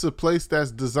go. If it's a place that's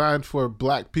designed for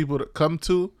black people to come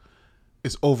to,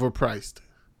 it's overpriced.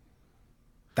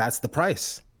 That's the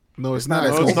price. No, it's not.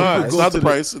 No, it's not. It's not the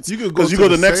price. You could go because you go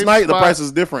the next night, spot, the price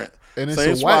is different. And it's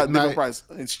same a spot, white night. different price.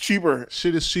 It's cheaper.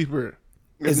 Shit is cheaper.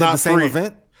 It's is not it the same free.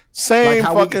 event? Same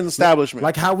like fucking establishment.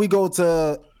 Like how we go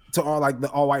to all like the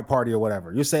all white party or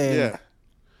whatever. You're saying yeah.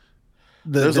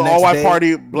 There's an all white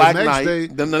party black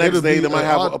night. Then the next day they might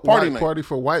have a party night. Party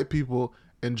for white people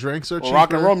and drinks are cheaper.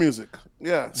 Rock and roll music.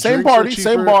 Yeah, same party,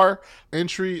 same bar.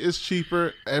 Entry is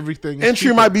cheaper. Everything. Is Entry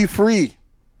cheaper. might be free.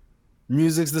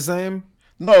 Music's the same.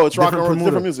 No, it's rock and roll.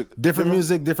 Different music. Different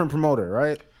music, different promoter,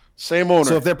 right? Same owner.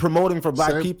 So if they're promoting for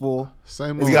black people,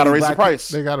 you got to raise the price.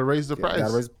 They got to raise the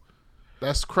price.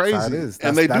 That's crazy. That's it is.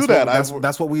 And they do that.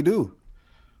 That's what we do.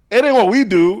 It ain't what we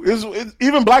do.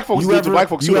 Even black folks do it to black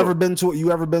folks. You ever been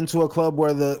to a club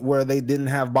where they didn't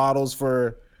have bottles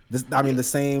for this? I mean, the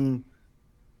same.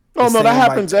 Oh no, that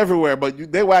happens everywhere.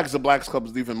 But they wax the black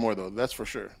clubs even more though. That's for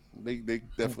sure. They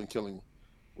definitely killing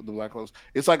with the black clubs.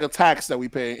 It's like a tax that we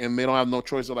pay, and they don't have no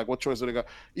choice. They're like, what choice do they got?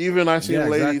 Even I seen a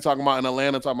lady talking about in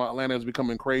Atlanta, Atlanta is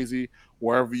becoming crazy.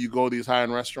 Wherever you go, these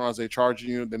high-end restaurants, they charge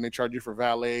you. Then they charge you for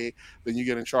valet. Then you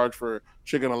get in charge for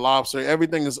chicken and lobster.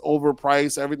 Everything is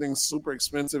overpriced. Everything's super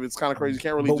expensive. It's kind of crazy. You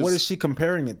can't really. But what is she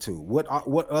comparing it to? What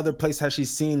other place has she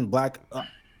seen black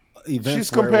events? She's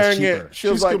comparing it.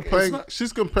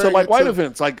 She's comparing to like white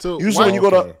events. Like usually when you go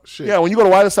to when you go to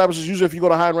white establishments, usually if you go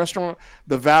to a high-end restaurant,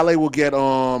 the valet will get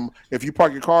if you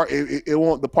park your car, it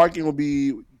won't. The parking will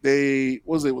be they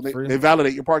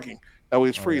validate your parking. That way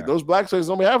it's free. Yeah. Those black places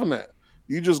don't be having that.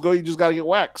 You just go. You just got to get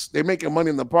waxed. They're making money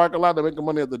in the parking lot. They're making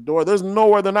money at the door. There's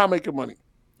nowhere they're not making money.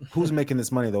 Who's making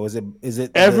this money though? Is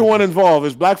it everyone involved?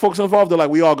 Is black folks involved? They're like,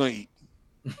 we all gonna eat.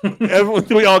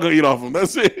 We all gonna eat off them.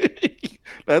 That's it.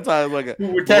 That's how it's like.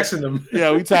 We're taxing them.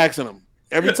 Yeah, we taxing them.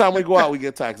 Every time we go out, we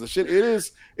get taxed. The shit. It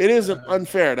is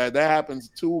unfair that happens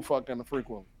too fucking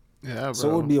frequently. Yeah, bro.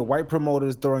 So it would be a white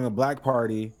promoter throwing a black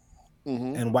party.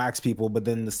 And wax people, but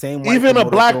then the same even a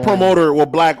black promoter will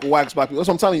wax black people. That's what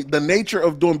I'm telling you. The nature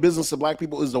of doing business to black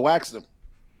people is to wax them.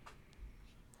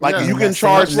 Like you can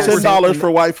charge $10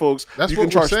 for white folks. You can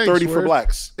charge $30 for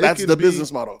blacks. That's the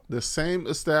business model. The same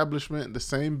establishment, the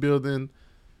same building.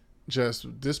 Just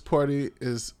this party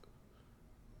is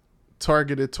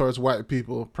targeted towards white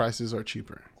people. Prices are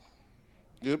cheaper.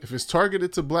 Yep. If it's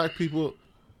targeted to black people,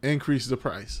 increase the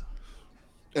price,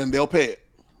 and they'll pay it.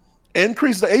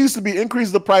 It used to be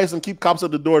increase the price and keep cops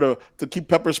at the door to keep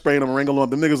pepper spraying them and ringing them.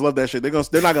 The niggas love that shit. They're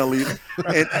not gonna leave.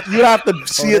 And you have to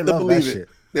see it to believe it.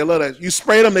 They love that. You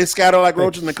spray them, they scatter like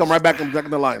roaches, and they come right back in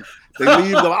the line. They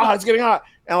leave. They're like, it's getting hot.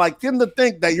 and like them to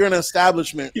think that you're an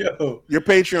establishment, your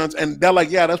Patreons, and they're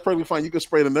like, yeah, that's perfectly fine. You can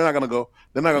spray them. They're not gonna go.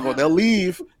 They'll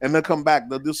leave and they'll come back.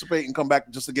 They'll dissipate and come back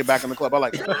just to get back in the club. I'm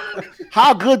like,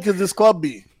 how good could this club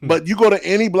be? But you go to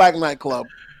any black nightclub,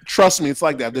 trust me, it's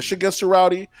like that. If the shit gets too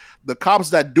rowdy, the cops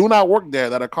that do not work there,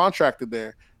 that are contracted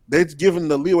there, they're given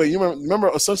the leeway. You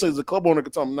remember essentially the club owner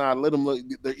could tell them, nah, let them look,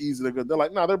 they're easy, they're good. They're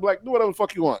like, nah, they're black, do whatever the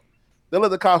fuck you want. They let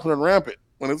the cops run rampant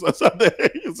when it's out there.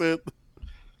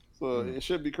 So it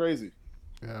should be crazy.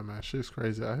 Yeah, man, shit's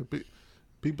crazy out here.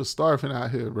 People starving out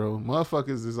here, bro.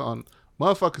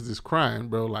 Motherfuckers is crying,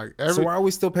 bro. Like So why are we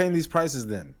still paying these prices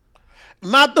then?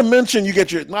 Not to mention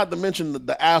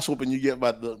the ass whooping you get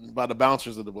by the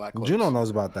bouncers of the black clubs. Juno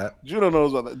knows about that. Juno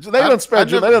knows about that. They don't spare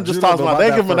Juno. They don't just toss him out. They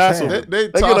give him an ass whooping. They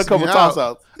get a couple toss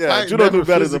outs. Yeah, Juno do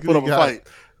better than put up a fight.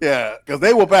 Yeah, because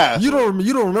they will pass. You don't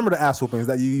remember the ass whoopings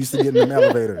that you used to get in the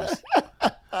elevators.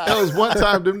 There was one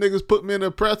time them niggas put me in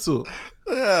a pretzel.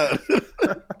 Yeah.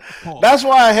 That's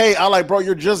why I like, bro,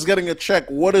 you're just getting a check.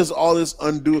 What is all this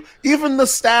undue? Even the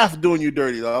staff doing you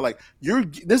dirty, though. Like,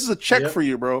 this is a check for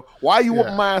you, bro. Why are you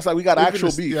whooping my ass like we got even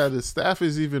actual beef? Yeah, the staff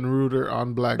is even ruder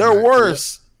on black. They're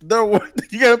worse. They're worse.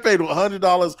 You get paid $100,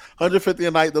 $150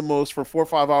 a night the most for 4 or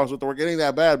 5 hours with the work. It ain't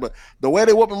that bad, but the way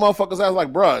they whooping motherfuckers ass,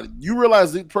 like, bro, you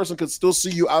realize the person could still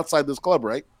see you outside this club,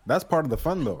 right? That's part of the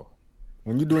fun, though.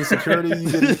 When you're doing security,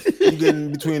 you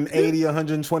getting between 80 and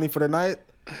 120 for the night.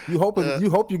 You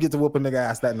hope you get to whoop a nigga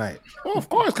ass that night. Well, of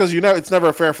course, because it's never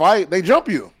a fair fight. They jump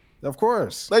you. Of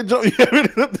course. They jump you.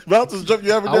 The bouncers jump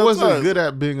you every day. I wasn't good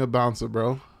at being a bouncer,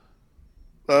 bro.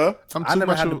 I'm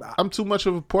too much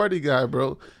of a party guy,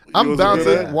 bro. I'm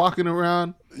bouncing, walking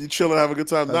around. You chilling, have a good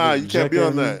time. Nah, you can't be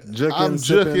on that. I'm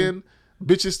juking.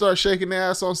 Bitches start shaking their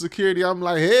ass on security. I'm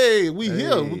like, hey, we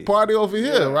here. We party over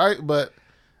here, right? But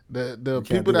the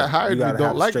people that hired me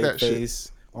don't like that face,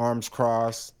 shit. Arms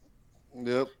crossed.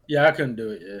 Yep. Yeah, I couldn't do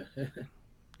it. Yeah.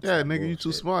 Yeah, nigga, you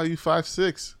too small. You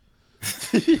 5'6".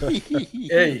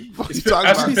 Hey,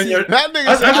 that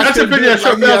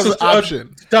nigga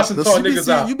option.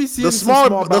 You be seeing the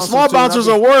small bouncers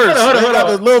are worse. Hold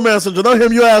on. The little man syndrome. Don't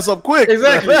him your ass up quick.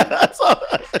 Exactly.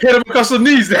 Hit him across the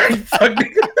knees. There. Bring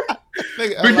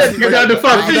that nigga down to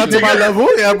 5 feet. To my level.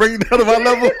 Yeah, bring it down to my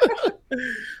level.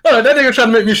 Oh, that nigga trying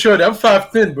to make me sure that I'm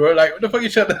 5'10", bro. Like, what the fuck you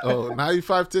trying to? Oh, now you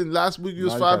 5'10". Last week you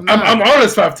was 5'9". I'm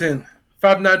always 5'10".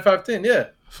 5'9", 5'10", yeah.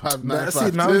 5'9", 5'10".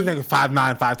 See, now you thinking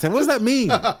 5'9", 5'10". What does that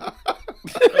mean?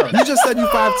 You just said you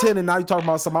 5'10", and now you're talking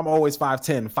about something. I'm always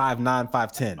 5'10", 5'9",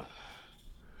 5'10".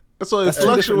 So it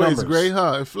fluctuates, Gray,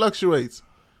 huh? It fluctuates.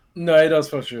 No, it does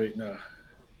fluctuate. No.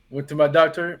 Went to my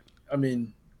doctor. I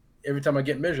mean, every time I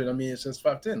get measured, I mean, it says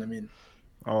 5'10". I mean.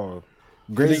 Oh.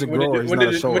 Gray's a grower. He's not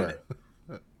a shower.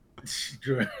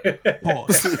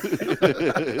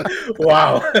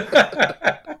 Wow.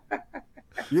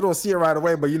 You don't see it right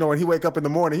away, but you know when he wake up in the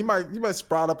morning, he might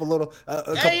sprout up a little,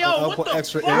 couple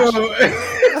extra inch.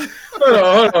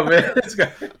 Hold on, man. This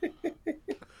guy.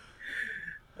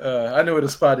 I know where the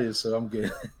spot is, so I'm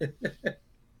good.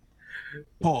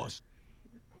 Pause.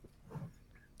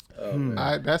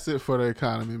 That's it for the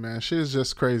economy, man. Shit's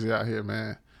just crazy out here,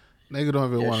 man. Nigga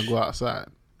don't even want to go outside.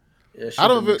 Yeah, I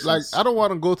don't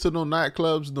want to go to no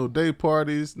nightclubs, no day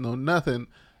parties, no nothing.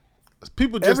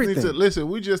 People just need to listen.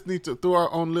 We just need to throw our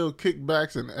own little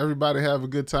kickbacks and everybody have a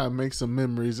good time, make some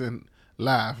memories, and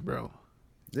laugh, bro.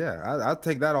 Yeah, I'll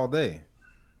take that all day.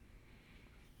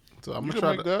 So I'm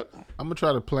gonna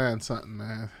try to plan something,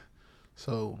 man.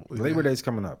 So Labor Day's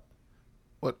coming up.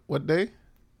 What day?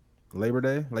 Labor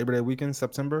Day weekend,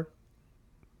 September.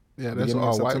 Yeah, that's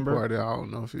all white party. I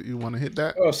don't know if you want to hit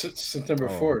that. Oh, September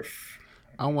 4th.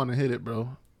 I want to hit it,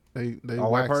 bro. They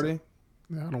all white party.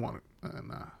 Yeah, I don't want to.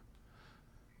 Nah,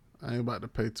 I ain't about to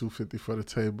pay $250 for the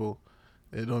table.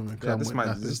 It don't even come with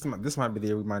nothing. This might be the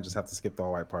year we might just have to skip the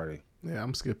all white party. Yeah,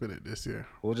 I'm skipping it this year.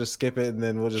 We'll just skip it and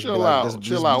then we'll just chill out.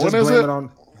 When is it?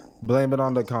 Blame it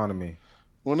on the economy.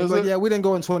 When is it? Yeah, we didn't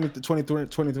go in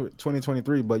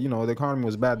 2023, but you know the economy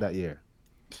was bad that year.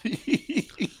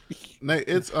 Nate,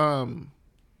 it's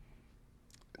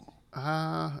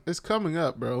coming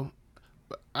up, bro.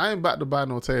 But I ain't about to buy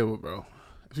no table, bro.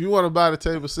 If you want to buy the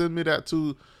table, send me that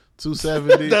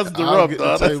 $270. That's the I'll rub, get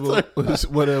dog. the table,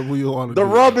 whatever you want to do. The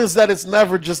rub is that it's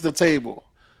never just the table.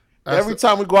 Every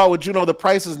time we go out with the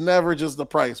price is never just the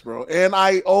price, bro. And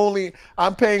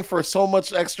I'm paying for so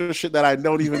much extra shit that I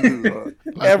don't even do, bro.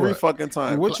 Like every what? fucking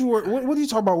time. What are you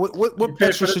talking about? What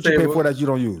extra shit you pay for that you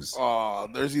don't use?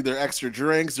 There's either extra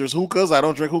drinks, there's hookahs. I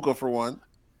don't drink hookah for one.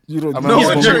 You don't. I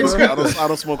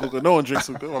don't smoke hookah. No one drinks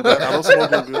hookah. My bad. I don't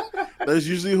smoke hookah. There's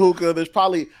usually hookah. There's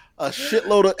probably a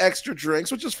shitload of extra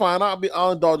drinks, which is fine.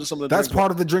 I'll indulge in some of the. That's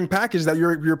part of the drink package that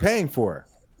you're paying for.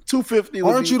 $250.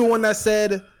 Aren't you the one that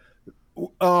said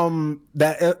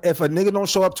that if a nigga don't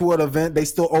show up to an event, they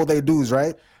still owe their dues,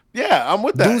 right? Yeah, I'm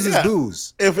with that. Dues is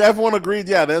dues. If everyone agreed,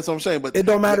 yeah, that's what I'm saying. But it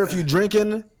don't matter if you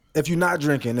drinking, if you're not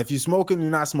drinking, if you smoking, you're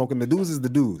not smoking. The dues is the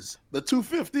dues. The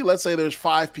 $250. Let's say there's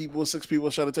 5 people, 6 people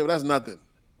at the table. That's nothing.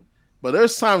 But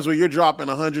there's times where you're dropping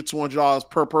 $100, $200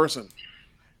 per person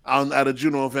at a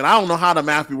Juno event. I don't know how the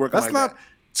math be working. That's like not that.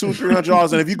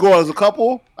 $200-$300. And if you go as a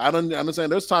couple, I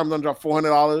understand. There's times I drop $400. You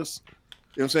know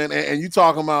what I'm saying? And you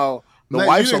talking about the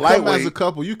wife's a lightweight. As a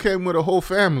couple, you came with a whole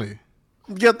family.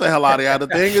 Get the hell out of here. The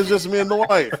thing is just me and the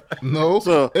wife. No,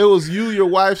 so it was you, your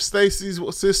wife, Stacy's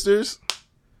sisters.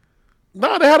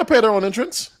 No, they had to pay their own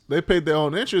entrance. They paid their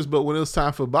own entrance, but when it was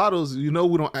time for bottles, we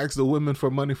don't ask the women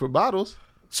for money for bottles.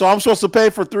 So I'm supposed to pay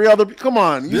for 3 other. Come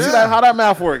on, you see how that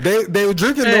math works? They were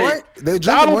drinking, right? They drinking.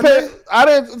 I don't pay. I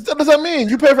didn't. What does that mean?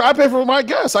 You pay for? I pay for my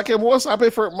guests. I came with. I pay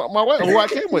for my wife, who I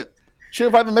came with. She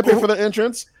invited them. They pay for the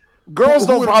entrance. Girls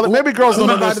don't bother. Maybe girls don't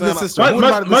understand.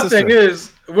 My thing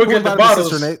is, we're getting the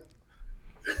bottles.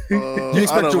 You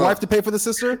expect your wife to pay for the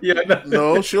sister? Yeah,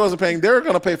 no, she wasn't paying. They're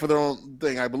gonna pay for their own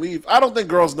thing, I believe. I don't think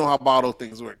girls know how bottle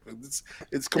things work.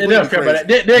 It's completely crazy.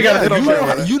 They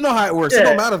gotta you know how it works. It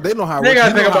don't matter if they know how it works. They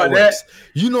gotta think about that.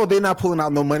 You know they're not pulling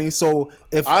out no money. So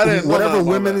if whatever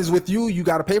women is with you, you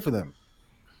gotta pay for them.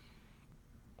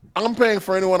 I'm paying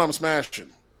for anyone I'm smashing.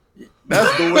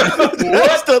 That's the way.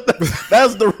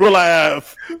 That's the rule I have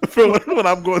for when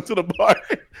I'm going to the bar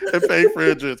and paying for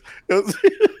entrance.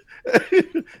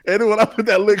 Anyone I put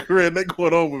that liquor in, they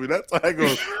going home with me. That's how I go.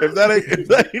 If that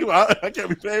ain't, I can't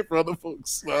be paying for other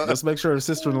folks. Let's make sure the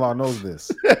sister-in-law knows this.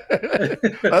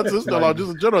 That's sister-in-law,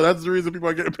 just in general. That's the reason people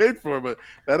are getting paid for it. But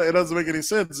it doesn't make any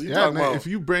sense. If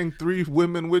you bring 3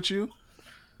 women with you,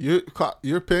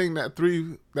 you're paying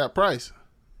that price.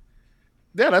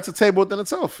 Yeah, that's a table within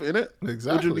itself, isn't it?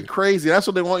 Exactly. Which would be crazy. That's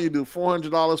what they want you to do.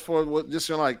 $400 for what? Just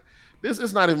you're like, this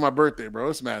is not even my birthday, bro.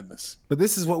 It's madness. But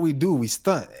this is what we do. We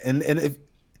stunt, and if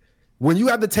when you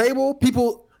at the table,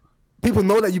 people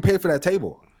know that you paid for that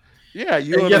table. Yeah,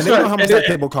 they know how much that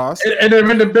table costs. And then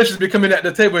random bitches be coming at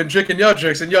the table and drinking your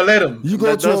drinks, and y'all let them. You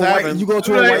go to a white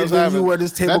venue where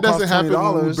this table costs $20. That doesn't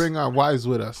happen when we bring our wives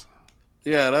with us.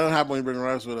 Yeah, that doesn't happen when you bring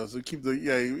wives with us. We keep the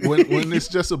when it's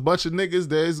just a bunch of niggas,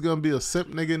 there's gonna be a simp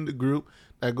nigga in the group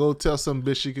that go tell some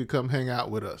bitch she could come hang out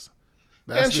with us.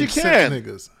 That's and she can.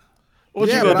 Niggas. What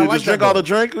you gonna do? Just drink all the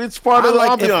drink? It's part of the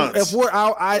ambiance. If we're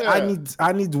out,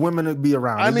 I need women to be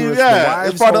around.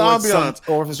 It's part of the ambiance.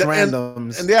 Or if it's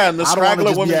randoms. And the I don't want to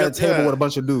just be at a table with a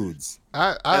bunch of dudes.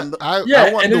 I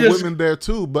want the women there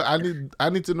too, but I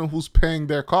need to know who's paying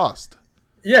their cost.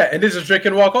 Yeah, and they just drink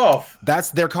and walk off.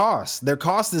 That's their cost. Their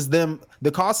cost is them.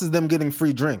 The cost is them getting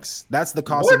free drinks. That's the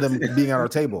cost of them being at our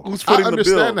table. Who's footing the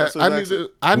bill? I understand that.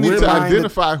 I need to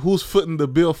identify who's footing the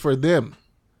bill for them.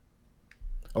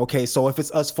 Okay, so if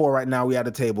it's us 4 right now, we at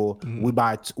a table. Mm-hmm.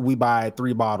 We buy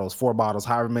 3 bottles, 4 bottles,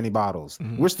 however many bottles.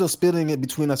 Mm-hmm. We're still splitting it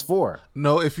between us 4.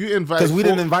 No, if you invite, because we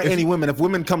didn't invite any women. If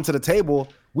women come to the table,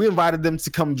 we invited them to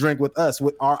come drink with us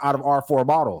out of our 4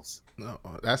 bottles. No,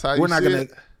 that's how we're not gonna.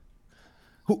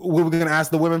 We're gonna ask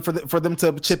the women for them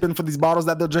to chip in for these bottles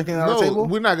that they're drinking at our table.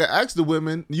 We're not gonna ask the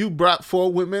women. You brought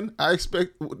 4 women. I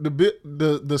expect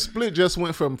the split just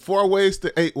went from 4 ways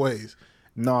to 8 ways.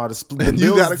 No, the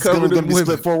you got to cover them. Gonna be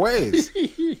split 4 ways.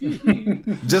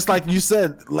 Just like you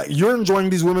said, like you're enjoying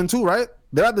these women too, right?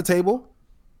 They're at the table.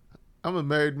 I'm a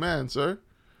married man, sir.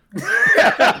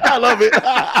 I love it.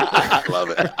 I love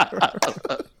it.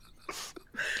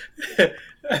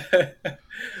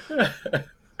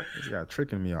 This guy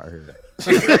tricking me out here.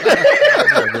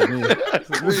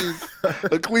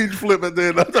 A clean flip at the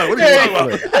end. What are you talking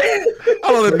about?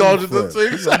 I don't indulge in those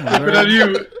things. I'm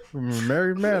a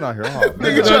married man out here. Oh,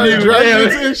 nigga trying to drag me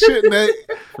into shit, Nate.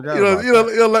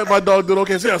 You let my dog do it.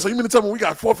 Okay, so you mean to tell me we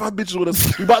got 4 or 5 bitches with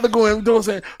us? We about to go in. You know what I'm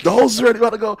saying? The host is ready,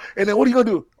 about to go. And then what are you gonna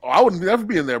do? Oh, I wouldn't ever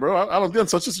be in there, bro. I don't do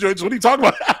such a situation. What are you talking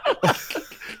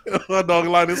about? My dog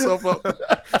lined himself up.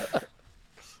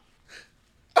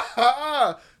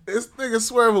 This nigga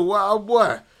swerve a wild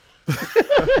boy.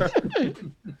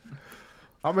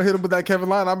 I'm gonna hit him with that Kevin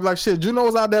line. I'm like, shit, Juno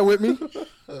was out there with me.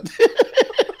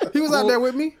 He was out there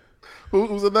with me.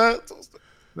 Who's in that?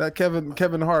 That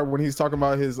Kevin Hart when he's talking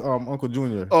about his Uncle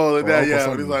Junior. Oh, that yeah.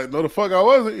 When he's like, no, the fuck I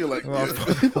wasn't. You're like, all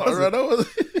right, I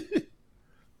wasn't.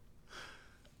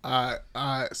 All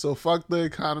right. So fuck the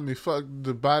economy. Fuck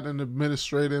the Biden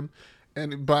administration.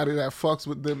 Anybody that fucks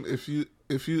with them. If you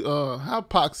how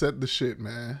Pac said the shit,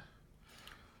 man.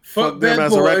 Fuck them bad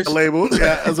as a record boys. label.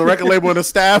 Yeah, as a record label and a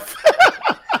staff.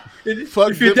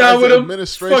 Fuck If you're them down as with an them,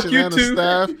 administration fuck you and the too.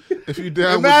 staff. If you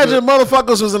down Imagine with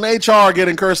motherfuckers was in HR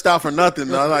getting cursed out for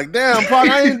nothing. I was like, damn, Pac,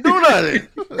 I ain't do nothing.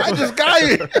 I just got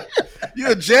here.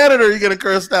 You a janitor, you getting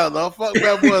cursed out, dog. Fuck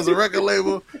bad boy as a record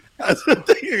label. I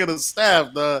think you're gonna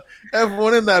staff, dog.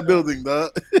 Everyone in that building,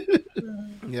 dog.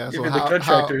 yeah, so Even the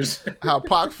contractors. how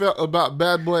Pac felt about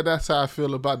Bad Boy, that's how I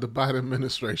feel about the Biden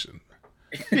administration.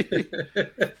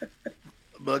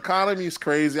 The economy's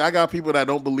crazy. I got people that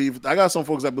don't believe. I got some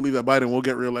folks that believe that Biden will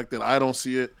get reelected. I don't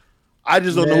see it. I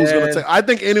just don't know who's going to take. I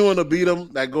think anyone will beat him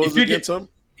that goes against him.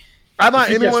 I'm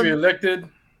not if he gets anyone. reelected.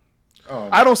 Oh,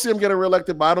 I don't see him getting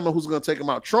reelected, but I don't know who's going to take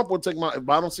him out. Trump will take him out,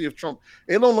 but I don't see if Trump.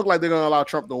 It don't look like they're going to allow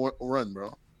Trump to run,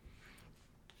 bro.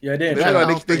 yeah,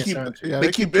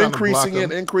 They keep increasing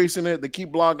it. They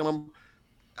keep blocking him.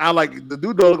 I like the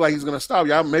dude don't look like he's gonna stop.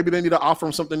 Yeah, maybe they need to offer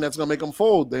him something that's gonna make him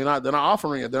fold. They're not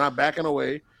offering it. They're not backing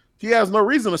away. He has no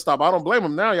reason to stop. I don't blame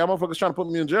him now. Y'all motherfuckers trying to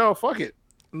put me in jail. Fuck it.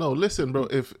 No, listen, bro.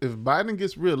 If Biden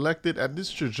gets reelected at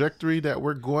this trajectory that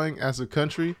we're going as a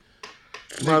country,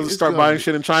 might start buying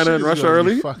shit in China and Russia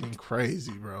early. Fucking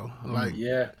crazy, bro. Like,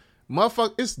 yeah,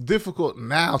 motherfucker, it's difficult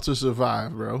now to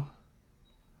survive, bro.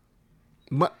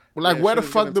 Where the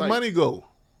fuck the money go?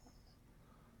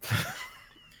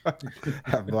 I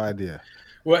have no idea.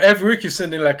 Well, every week you're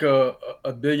sending like a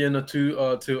billion or two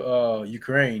to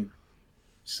Ukraine.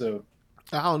 So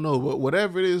I don't know, but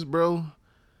whatever it is, bro,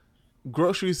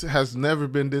 groceries has never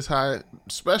been this high,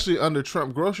 especially under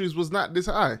Trump. Groceries was not this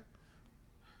high.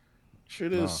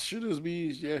 Shit does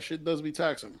be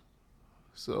taxing.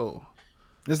 So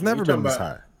it's never been this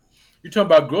high. You're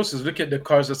talking about groceries. Look at the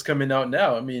cars that's coming out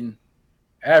now. I mean,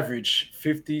 average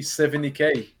 50,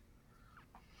 70K.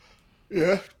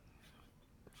 Yeah.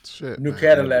 Shit. New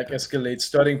Cadillac Escalade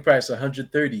starting price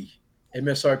 130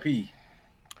 MSRP.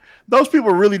 Those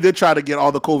people really did try to get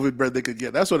all the COVID bread they could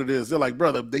get. That's what it is. They're like,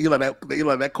 brother, they like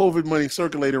that COVID money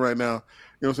circulating right now.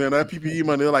 You know what I'm saying? That PPE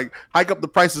money, they're like, hike up the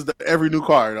prices to every new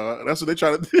car. That's what they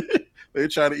try to do. They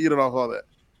try to eat it off all that.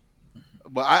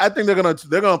 But I think they're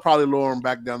gonna probably lower them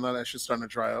back down now that shit's starting to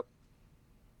dry up.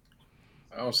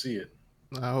 I don't see it.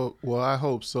 I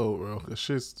hope so, bro. Cause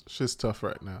shit's tough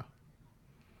right now.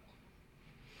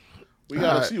 We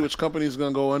gotta see which company's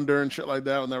gonna go under and shit like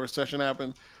that when that recession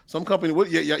happens. Some company,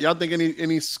 y'all think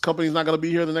any company's not gonna be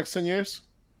here the next 10 years?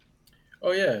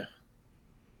 Oh yeah.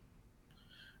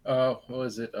 What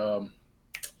was it?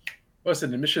 What's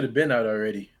it? It should have been out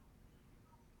already.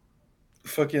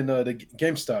 Fucking the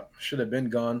GameStop should have been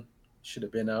gone. Should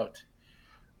have been out.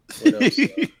 What else?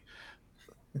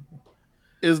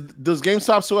 Does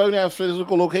GameStop still even have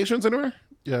physical locations anywhere?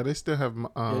 Yeah, they still have.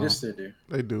 Yeah, they still do.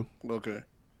 They do. Okay.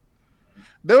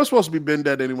 They were supposed to be been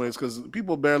dead anyways because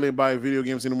people barely buy video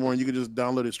games anymore, and you can just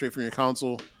download it straight from your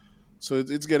console. So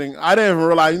it's getting. I didn't even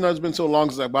realize. It's been so long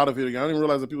since I bought a video game. I didn't even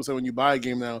realize that people say when you buy a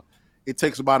game now, it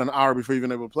takes about an hour before you're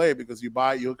even able to play it because you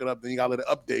buy it, you hook it up, then you got to let it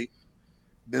update,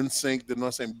 then sync, then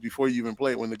nothing before you even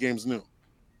play it when the game's new.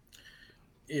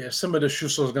 Yeah, some of the shoe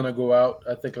stores gonna go out.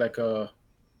 I think like I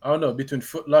don't know, between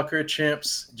Foot Locker,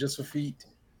 Champs, Just for Feet.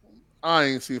 I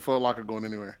ain't seen Foot Locker going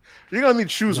anywhere. You're gonna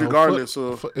need shoes regardless.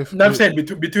 I'm saying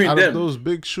between out them, of those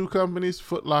big shoe companies,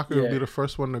 Foot Locker will be the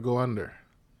first one to go under.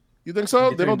 You think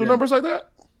so? They don't do numbers like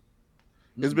that.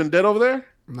 It's been dead over there.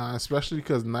 Nah, especially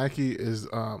because Nike is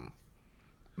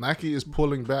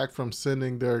pulling back from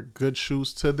sending their good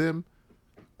shoes to them,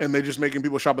 and they're just making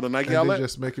people shop at the Nike outlet. They're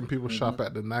just making people shop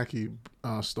at the Nike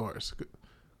stores.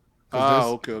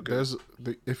 Okay.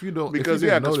 If you don't, because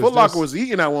Foot Locker was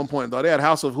eating at one point though. They had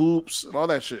House of Hoops and all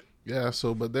that shit. Yeah.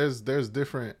 So, but there's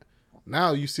different.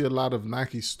 Now you see a lot of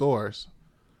Nike stores.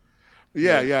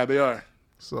 Yeah, they are.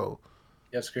 So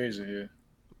that's crazy. Yeah.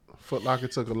 Foot Locker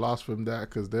took a loss from that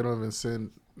because they don't even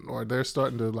send, or they're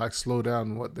starting to like slow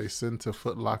down what they send to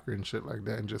Foot Locker and shit like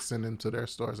that, and just send them to their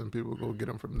stores and people go get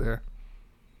them from there.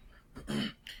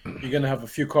 You're gonna have a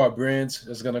few car brands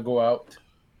that's gonna go out.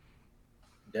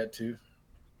 That too.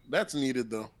 That's needed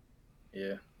though.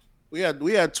 Yeah. We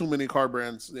had too many car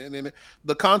brands, and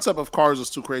the concept of cars is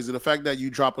too crazy. The fact that you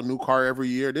drop a new car every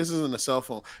year, this isn't a cell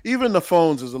phone. Even the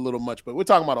phones is a little much, but we're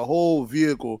talking about a whole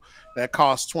vehicle that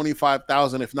costs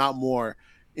 $25,000, if not more,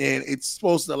 and it's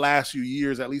supposed to last you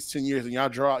years, at least 10 years. And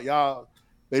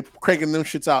they cranking them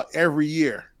shits out every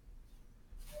year,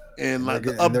 and like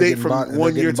the update from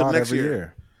 1 year to next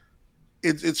year.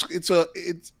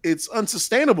 It's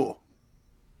unsustainable.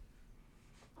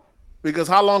 Because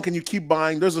how long can you keep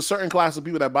buying? There's a certain class of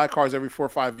people that buy cars every 4 or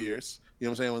 5 years. You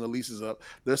know what I'm saying? When the lease is up.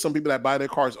 There's some people that buy their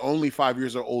cars only 5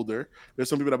 years or older. There's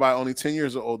some people that buy only 10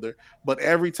 years or older. But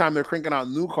every time they're cranking out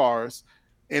new cars,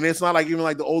 And it's not like even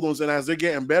like the old ones. And as they're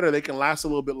getting better, they can last a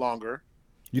little bit longer.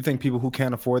 You think people who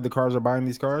can't afford the cars are buying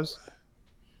these cars?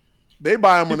 They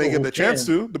buy them when they People get who the chance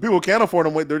can. to. The people who can't afford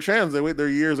them wait their chance. They wait their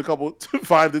years,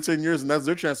 5 to 10 years, and that's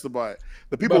their chance to buy it.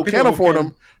 The people who can't afford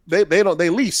them, they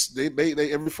lease. They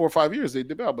every 4 or 5 years they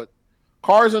dip out. But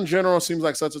cars in general seems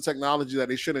like such a technology that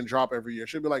they shouldn't drop every year. It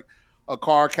should be like a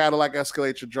Cadillac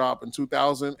Escalade should drop in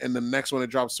 2000, and the next one it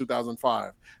drops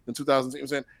 2005. In 2000, I'm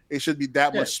saying it should be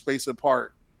that much space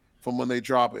apart from when they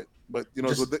drop it. But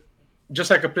just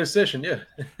like a PlayStation, yeah.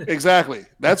 Exactly.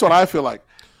 That's what I feel like.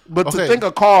 But to think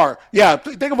a car,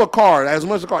 think of a car as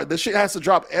much as a car. This shit has to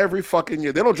drop every fucking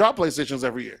year. They don't drop PlayStations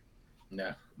every year.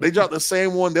 No. They drop the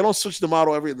same one. They don't switch the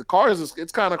model every year. The cars,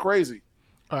 it's kind of crazy.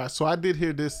 All right, so I did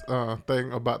hear this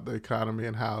thing about the economy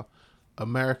and how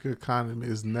American economy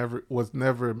was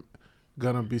never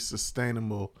gonna be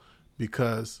sustainable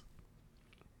because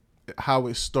how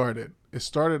it started. It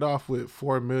started off with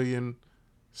 4 million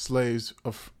slaves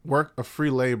of free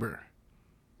labor.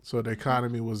 So the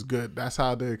economy was good. That's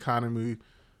how the economy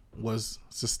was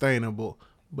sustainable.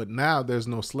 But now there's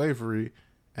no slavery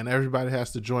and everybody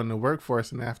has to join the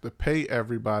workforce and they have to pay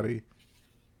everybody.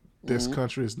 This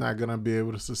country is not going to be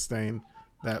able to sustain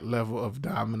that level of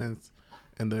dominance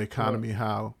in the economy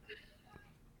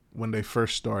when they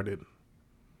first started.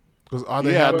 Because all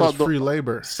they had was free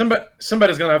labor.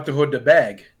 Somebody's going to have to hold the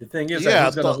bag. The thing is, who's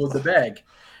going to hold the bag?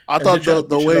 I thought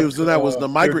the way it was doing that was the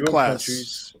migrant class.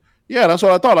 Countries. Yeah, that's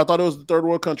what I thought. I thought it was the third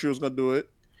world country was going to do it.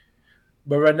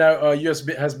 But right now, U.S.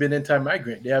 has been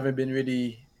anti-migrant. They haven't been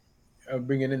really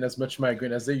bringing in as much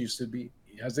migrant as they used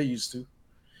to.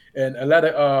 And a lot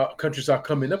of countries are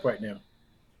coming up right now.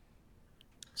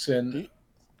 So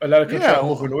a lot of countries are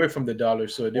moving away from the dollar.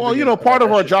 So part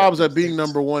of our jobs at being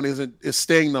number one is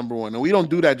staying number one. And we don't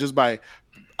do that just by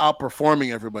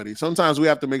outperforming everybody. Sometimes we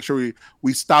have to make sure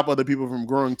we stop other people from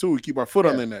growing too. We keep our foot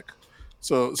on their neck.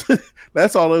 So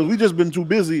that's all it is. We've just been too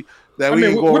busy that we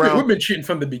didn't go around. We've been cheating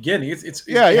from the beginning. It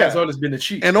has always been a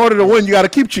cheat. In order to win, you got to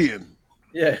keep cheating.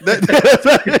 Yeah.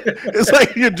 It's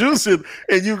like you're juicing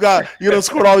and you done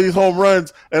scored all these home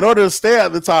runs. In order to stay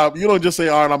at the top, you don't just say,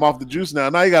 all right, I'm off the juice now.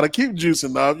 Now you got to keep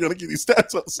juicing now. You got to keep these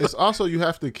stats up. It's also you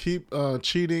have to keep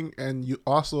cheating and you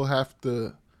also have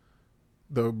to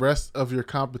the rest of your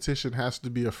competition has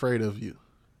to be afraid of you.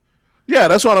 Yeah,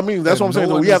 that's what I mean. That's what I'm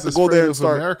saying. We have to go there and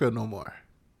start. America no more.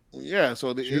 Yeah,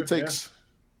 so it takes.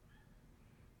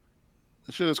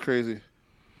 That shit is crazy.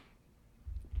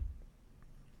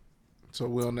 So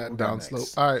we're on that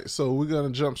downslope. All right, so we're gonna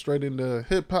jump straight into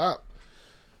hip hop.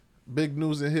 Big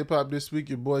news in hip hop this week.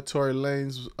 Your boy Tory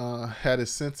Lanez had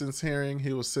his sentence hearing.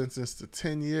 He was sentenced to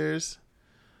 10 years.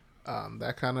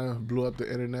 That kind of blew up the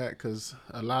internet because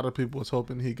a lot of people was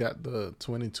hoping he got the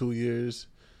 22 years.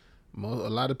 A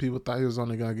lot of people thought he was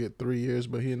only going to get 3 years,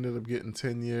 but he ended up getting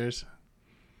 10 years.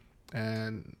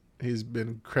 And he's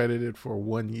been credited for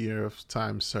 1 year of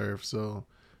time served. So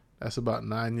that's about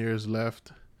 9 years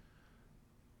left.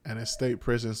 And it's state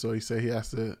prison, so he said he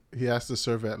has to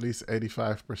serve at least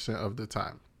 85% of the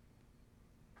time.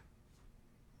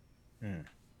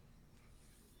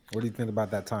 What do you think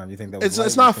about that time? You think that was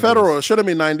it's not federal? It should have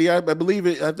been 90. I believe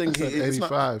it. I think it's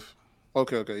 85. Not...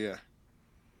 Okay, yeah.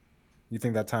 You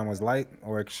think that time was light,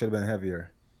 or it should have been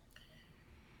heavier?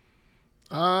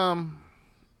 I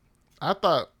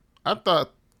thought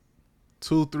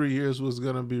 2-3 years was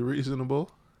gonna be reasonable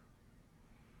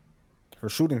for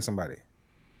shooting somebody.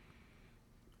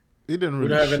 He didn't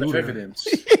really have enough evidence.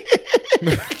 He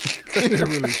didn't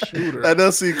really shoot her. That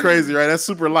does seem crazy, right? That's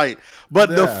super light. But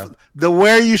the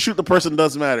where you shoot the person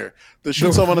does matter. To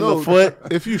shoot someone in the foot,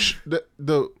 if you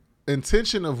the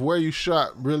intention of where you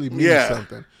shot really means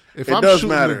something. If it I'm does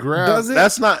shooting matter. the ground, does it?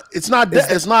 That's not. It's not.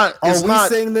 It's not. It's not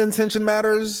saying the intention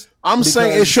matters. I'm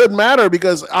saying it should matter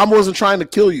because I wasn't trying to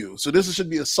kill you. So this should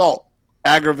be assault,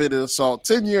 aggravated assault.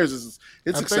 10 years is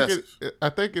excessive. I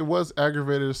think it was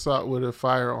aggravated assault with a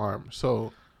firearm.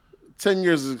 So 10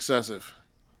 years is excessive.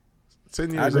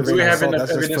 10 years. Do we have enough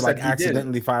that's just evidence for like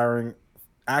that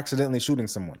accidentally shooting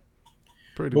someone.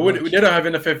 But they don't have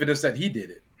enough evidence that he did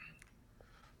it.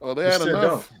 Oh, they had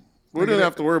enough. We didn't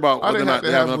have to worry about whether or not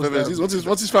they have enough evidence.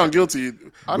 Once he's found guilty,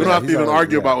 we don't have to even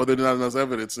argue about whether they have enough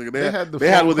evidence. They had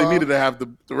what they needed to have the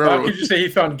railroad. How could you say he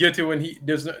found guilty when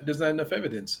there's not enough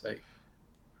evidence? Like,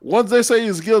 once they say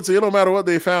he's guilty, it don't matter what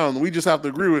they found. We just have to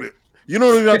agree with it. You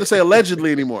don't even have to say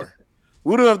allegedly anymore.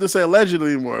 We don't have to say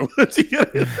allegedly anymore.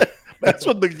 That's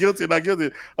what the guilty and not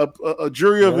guilty. A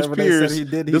jury of his peers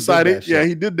decided,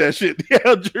 he did that shit. Yeah,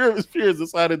 a jury of his peers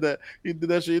decided that he did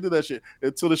that shit.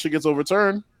 Until the shit gets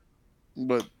overturned.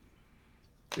 But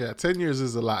 10 years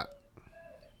is a lot.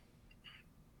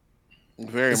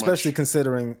 Very especially much.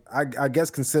 considering, I guess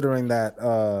considering that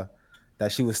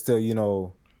that she was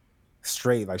still,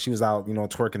 straight, like she was out,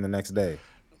 twerking the next day.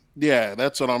 Yeah,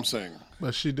 that's what I'm saying.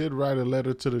 But she did write a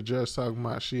letter to the judge talking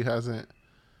about she hasn't,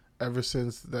 ever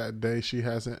since that day, she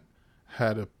hasn't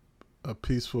had a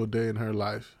peaceful day in her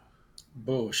life.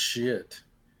 Bullshit.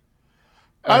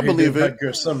 I Out here believe doing it. hot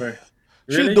girl summer.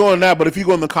 She's Really? doing that, but if you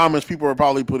go in the comments, people are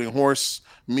probably putting horse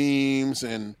memes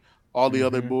and all the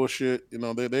other Mhm. bullshit.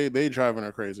 They driving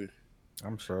her crazy.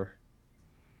 I'm sure.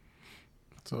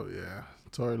 So yeah,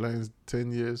 Tory Lanez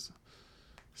 10 years.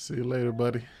 See you later,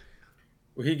 buddy.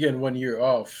 Well, he getting 1 year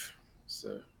off,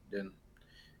 so then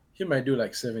he might do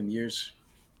like 7 years.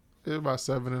 It's about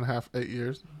 7.5, 8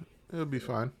 years. It'll be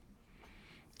fine.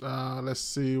 Let's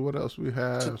see what else we To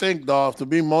have. think, dog, to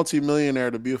be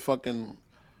multimillionaire, to be a fucking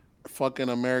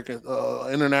American,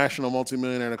 international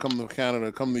multimillionaire, to come to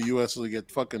Canada, come to the U.S. to get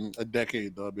fucking a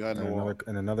decade, dog, behind the wall.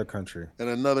 In another country. In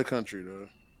another country, dog.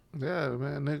 Yeah,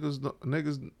 man,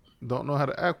 niggas don't know how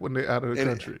to act when they out of the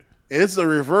country. It's the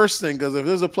reverse thing, because if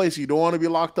there's a place you don't want to be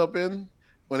locked up in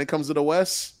when it comes to the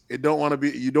West, you don't want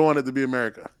it to be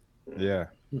America. Yeah.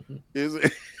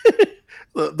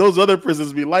 Those other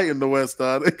prisons be light in the West,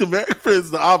 dog. The American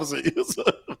prison's the opposite.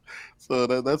 So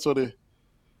that's what it.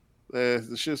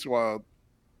 The shit's wild.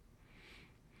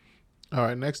 All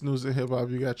right, next news in hip hop,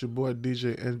 you got your boy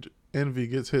DJ Envy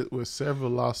gets hit with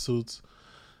several lawsuits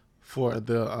for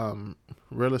the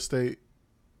real estate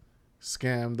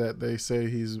scam that they say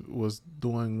was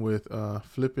doing with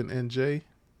Flippin' NJ.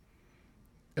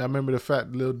 I remember the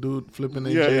fat little dude Flippin'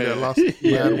 NJ that lost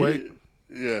mad weight.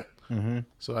 Yeah. Mm-hmm.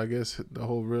 So I guess the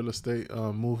whole real estate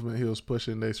movement he was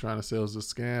pushing, they trying to say was a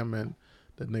scam, and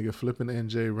the nigga Flippin'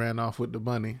 NJ ran off with the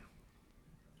money.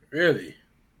 Really?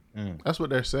 That's what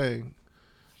they're saying.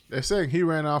 They're saying he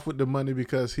ran off with the money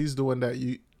because he's the one that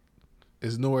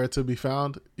is nowhere to be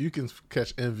found. You can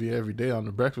catch Envy every day on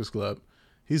the Breakfast Club.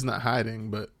 He's not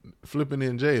hiding, but Flippin'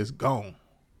 NJ is gone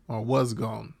or was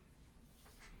gone.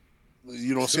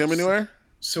 You don't see him anywhere?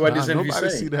 So what does Envy nobody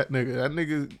say? see that nigga. That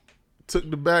nigga took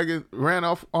the bag and ran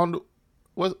off on the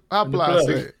what On the Apple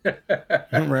plug.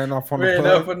 said. Ran off on Ran the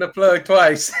plug. off on the plug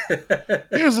twice.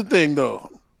 Here's the thing, though.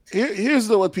 Here's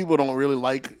what people don't really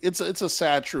like. It's a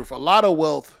sad truth. A lot of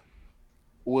wealth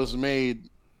was made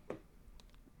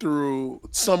through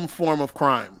some form of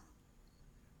crime.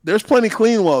 There's plenty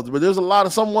clean wealth, but there's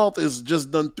some wealth is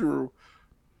just done through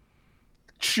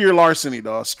sheer larceny,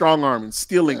 dog, strong arming,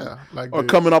 stealing, like or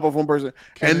coming up with one person.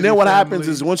 Kennedy and then what happens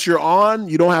family. is once you're on,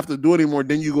 you don't have to do it anymore.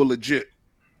 Then you go legit.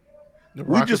 The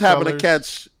We just happen to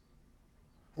Rockefellers,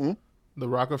 catch. the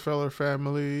Rockefeller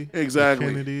family, Exactly.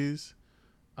 the Kennedys.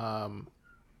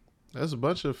 There's a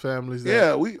bunch of families. That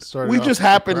Yeah, we started off just with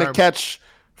happen to crime. catch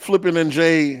Flippin' and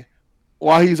Jay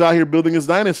while he's out here building his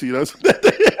dynasty. That's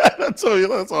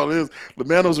all it is. The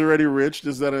man was already rich.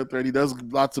 This, that, and third. He does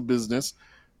lots of business.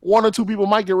 One or two people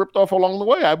might get ripped off along the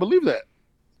way. I believe that.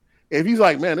 If he's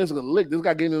like, man, this is a lick. This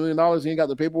guy gave me $1 million. He ain't got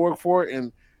the paperwork for it,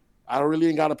 and I really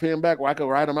ain't got to pay him back. Or I could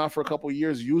ride him out for a couple of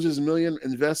years, use his $1 million,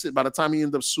 invest it. By the time he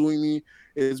ends up suing me,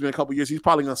 it's been a couple of years. He's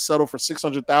probably gonna settle for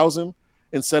 $600,000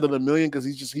 instead of the $1 million because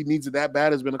he needs it that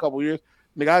bad. It's been a couple of years.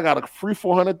 Nigga, I got a free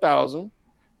 $400,000.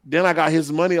 Then I got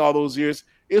his money all those years.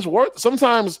 It's worth.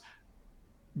 Sometimes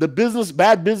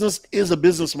bad business is a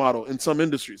business model in some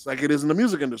industries, like it is in the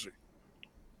music industry.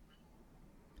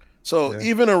 So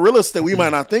even in real estate, we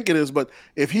might not think it is, but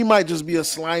if he might just be a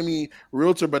slimy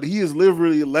realtor, but he is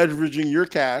literally leveraging your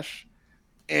cash,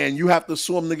 and you have to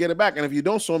sue him to get it back. And if you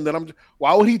don't sue him, then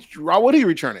why would he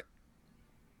return it?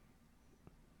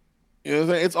 You know what I'm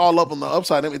saying? It's all up on the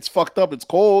upside. It's fucked up. It's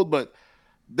cold, but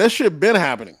that shit been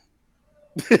happening.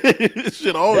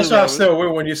 Shit always. That's why I stay away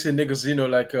when you see niggas,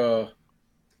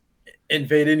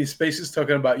 invade any spaces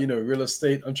talking about, real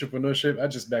estate, entrepreneurship. I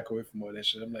just back away from all that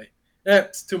shit. I'm like,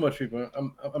 it's too much people.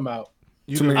 I'm out.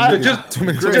 Too many niggas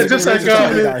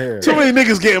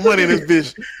getting money in this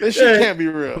bitch. This shit can't be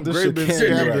real. This shit been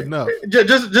scammed enough.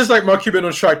 Just like Mark Cuban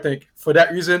on Shark Tank. For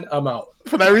that reason, I'm out.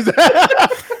 For that reason,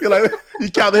 you're like,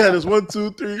 you count the head as 1,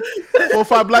 2, 3, 4,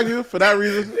 5 black people. For that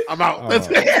reason, I'm out. That's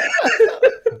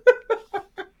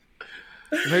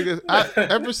Niggas,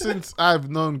 ever since I've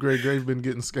known Gray's been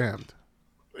getting scammed.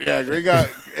 Yeah, Gray got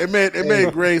it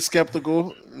made Gray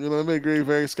skeptical. It made Gray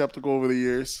very skeptical over the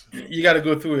years. You got to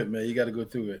go through it, man. You got to go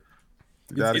through it.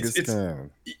 You gotta get scammed.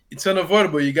 It's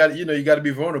unavoidable. You got to be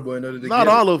vulnerable in order to Not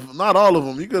get all it. of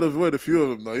them. You could avoid a few of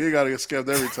them though. You gotta get scammed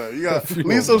every time. You got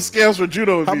leave some scams for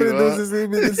judo. How many dudes is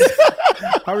he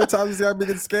how many times is he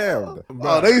getting scammed?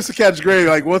 Oh, they used to catch Gray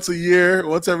like once every year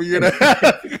and a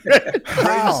half.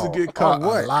 Gray used to get caught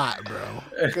what? a lot, bro.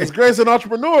 Because Gray's an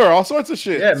entrepreneur, all sorts of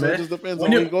shit. Yeah, so man. it just depends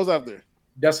on who he goes after.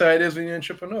 That's how it is when you're an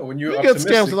entrepreneur. When you're You get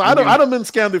optimistic, scammed. I done been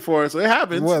scammed before, so it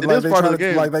happens. What, It like is they part of trying the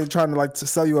game. like they trying to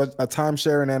sell you a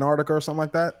timeshare in Antarctica or something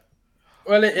like that?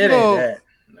 Well, it ain't that.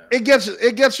 No.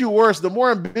 It gets you worse. The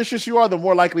more ambitious you are, the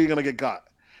more likely you're gonna get caught.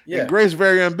 Yeah. And Gray's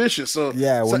very ambitious. So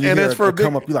Yeah, when so, you and hear it's for it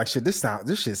come up, you're like, shit, this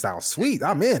shit sounds sweet.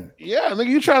 I'm in. Yeah, nigga,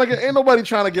 you trying to get ain't nobody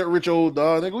trying to get rich old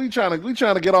dog. Nigga, we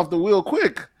trying to get off the wheel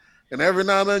quick. And every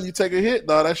now and then you take a hit,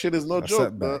 dog. That shit is no joke.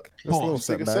 Setback. Just a little You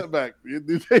take a setback. setback. You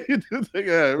do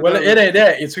take Well, it ain't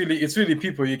that. It's really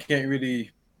people. You can't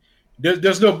really.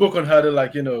 There's no book on how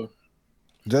to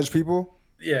Judge people.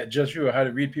 Yeah, judge people, how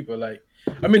to read people. Like,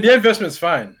 I mean, the investment's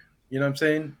fine. You know what I'm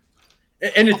saying?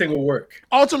 Anything will work.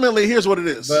 Ultimately, here's what it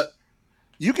is. But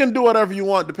you can do whatever you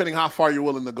want depending how far you're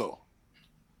willing to go.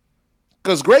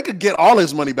 Because Gray could get all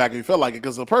his money back if he felt like it.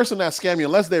 Because the person that scam you,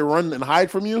 unless they run and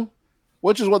hide from you,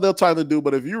 which is what they'll try to do.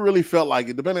 But if you really felt like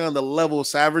it, depending on the level of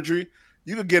savagery,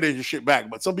 you could get your shit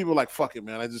back. But some people are like, fuck it,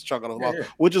 man. I just chuck it off,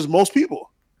 which is most people.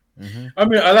 Mm-hmm. I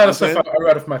mean, a lot of stuff I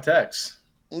write off my tax.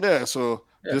 Yeah, so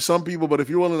there's some people, but if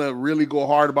you're willing to really go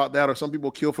hard about that, or some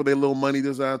people kill for their little money,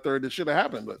 this, that, and third, this should have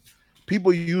happened. But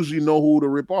people usually know who to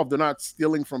rip off. They're not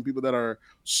stealing from people that are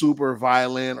super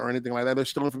violent or anything like that. They're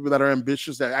stealing from people that are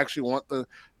ambitious, that actually want to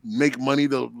make money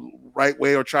the right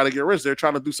way or try to get rich. They're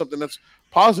trying to do something that's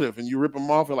positive, and you rip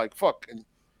them off, you're like, fuck. And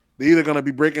they're either going to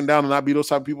be breaking down and not be those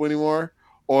type of people anymore,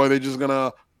 or they're just going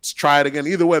to try it again.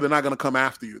 Either way, they're not going to come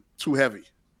after you too heavy.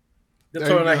 That's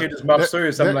when I hear this mob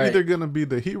stories. I'm like, either going to be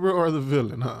the hero or the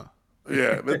villain, huh?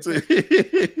 Yeah, that's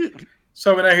it.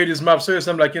 So when I hear this mob stories,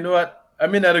 I'm like, you know what? I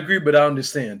may not agree, but I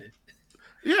understand it.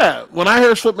 Yeah, when I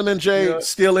hear Flipping and Jay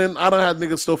stealing, I don't have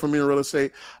niggas steal from me in real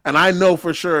estate, and I know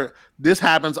for sure this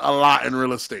happens a lot in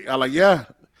real estate. I'm like, yeah,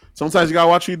 sometimes you gotta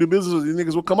watch who you do business with. These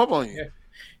niggas will come up on you. Yeah.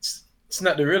 It's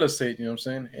not the real estate, you know what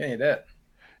I'm saying? It ain't that.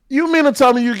 You mean to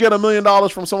tell me you get $1 million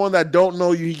from someone that don't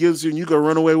know you, he gives you, and you can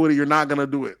run away with it? You're not gonna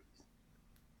do it.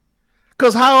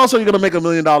 Because how else are you gonna make $1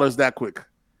 million that quick?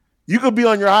 You could be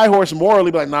on your high horse morally,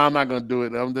 be like, nah, I'm not gonna do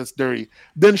it. I'm just dirty.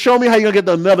 Then show me how you're gonna get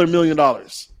another $1 million.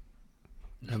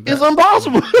 It's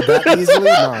impossible. That easily?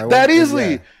 No, that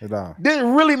easily. Yeah, It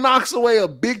really knocks away a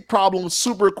big problem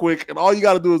super quick, and all you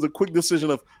got to do is a quick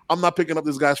decision of, I'm not picking up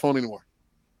this guy's phone anymore.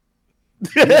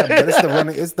 Yeah, but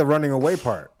it's the running away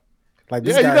part. Like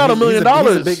this guy, you got $1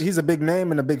 million. He's a big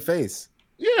name and a big face.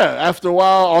 Yeah, after a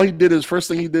while, all he did is first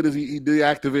thing he did is he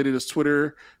deactivated his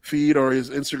Twitter feed or his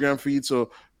Instagram feed.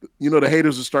 So, the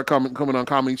haters will start coming on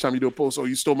comment each time you do a post. Oh,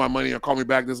 you stole my money or call me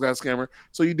back, this guy's scammer.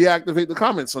 So you deactivate the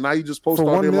comments. So now you just post for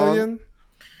all day 1 million? long.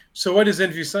 So what is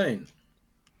Envy saying?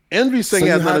 Envy's saying he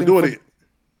has nothing to do with it.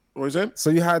 What is that?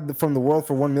 So you hide from the world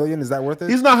for 1 million? Is that worth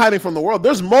it? He's not hiding from the world.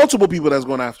 There's multiple people that's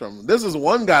going after him. This is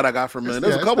one guy that got for $1 million.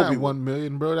 There's a couple people. 1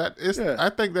 million, bro. I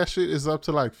think that shit is up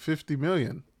to like 50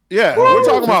 million. Yeah, we're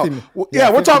talking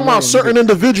we're talking about certain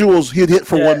individuals he'd hit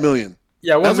for 1 million.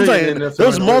 Yeah, that's what I'm saying.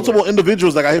 There's multiple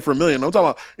individuals that got hit for $1 million. I'm talking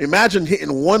about, imagine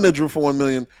hitting one that drew for 1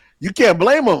 million. You can't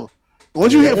blame them.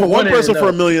 Once you hit for one person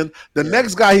for $1 million, the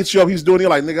next guy hits you up, he's doing it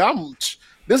like, nigga,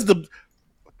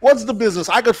 what's the business?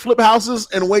 I could flip houses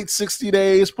and wait 60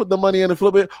 days, put the money in and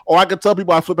flip it, or I could tell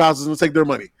people I flip houses and take their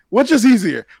money. Which is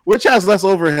easier? Which has less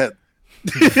overhead?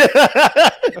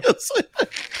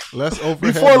 Less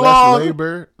overhead, less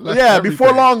labor.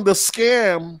 Before long, the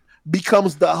scam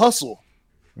becomes the hustle.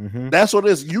 Mm-hmm. That's what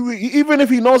it is. Even if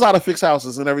he knows how to fix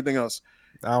houses and everything else,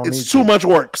 it's too much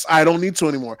work. I don't need to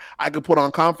anymore. I could put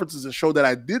on conferences and show that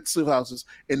I did flip houses,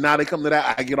 and now they come to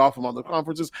that. I get off them on the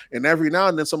conferences, and every now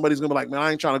and then somebody's gonna be like, "Man,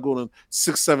 I ain't trying to go to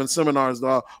 6-7 seminars.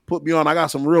 Dog. Put me on. I got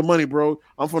some real money, bro.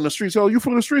 I'm from the streets. Oh, you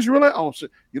from the streets? You really? Oh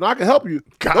shit. I can help you.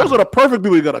 Those are the perfect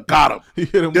people. You gotta got him. You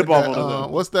hit him dip off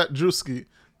on what's that, Drewski?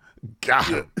 Got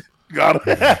him. Got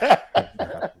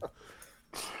him.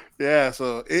 Yeah,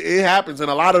 so it happens,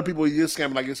 and a lot of people you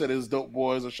scamming, like you said, is dope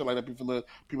boys or shit like that.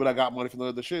 People that got money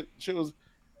from the shit. Shit was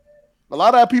a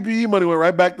lot of that PPE money went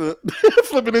right back to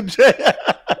Flipping in jail.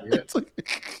 Yeah.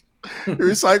 He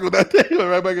recycled that thing,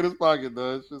 went right back in his pocket,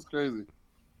 though. It's just crazy.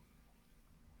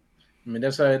 I mean,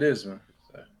 that's how it is, man.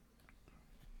 So,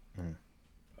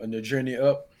 on the journey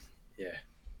up, yeah.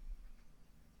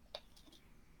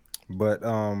 But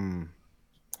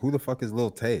who the fuck is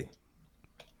Lil Tay?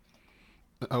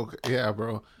 Okay, yeah,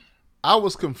 bro. I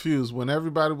was confused when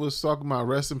everybody was talking about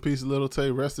rest in peace, Little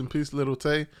Tay, rest in peace, Little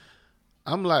Tay.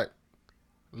 I'm like,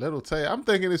 Little Tay. I'm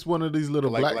thinking it's one of these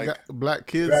little black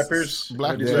kids, rappers,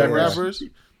 black rappers.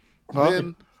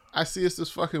 Then I see it's this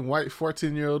fucking white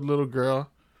 14-year-old little girl,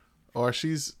 or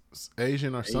she's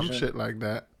Asian or some shit like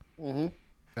that. Mm-hmm.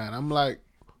 And I'm like,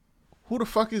 who the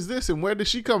fuck is this, and where did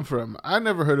she come from? I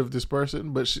never heard of this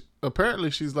person, but apparently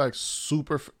she's like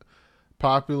super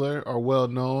popular or well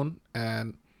known,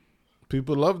 and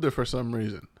people loved her for some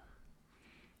reason.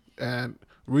 And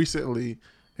recently,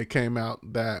 it came out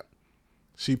that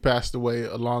she passed away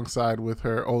alongside with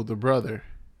her older brother.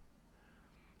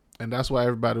 And that's why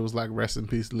everybody was like, rest in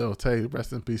peace, Lil Tay.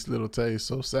 Rest in peace, Lil Tay.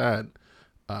 So sad.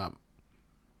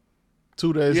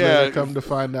 2 days later, come to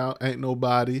find out, ain't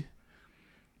nobody.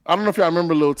 I don't know if y'all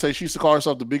remember Lil Tay. She used to call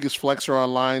herself the biggest flexer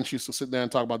online. She used to sit there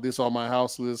and talk about this on my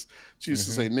house list. She used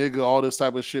to say nigga, all this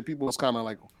type of shit. People was kind of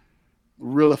like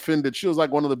real offended. She was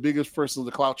like one of the biggest persons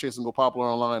to clout chase and go popular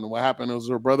online. And what happened was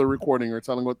her brother recording her,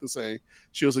 telling what to say.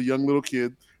 She was a young little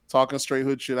kid talking straight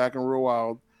hood shit, acting real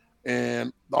wild.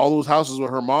 And all those houses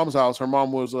were her mom's house. Her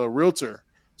mom was a realtor.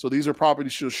 So these are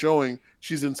properties she was showing.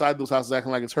 She's inside those houses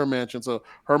acting like it's her mansion. So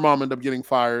her mom ended up getting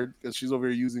fired because she's over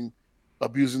here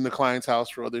abusing the client's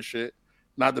house for other shit.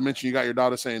 Not to mention you got your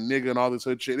daughter saying nigga and all this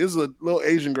hood shit. This is a little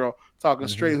Asian girl talking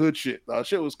straight hood shit.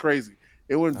 Shit was crazy.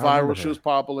 It went viral. She was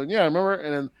popular. And yeah, I remember.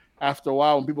 And then after a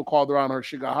while, when people called her on her,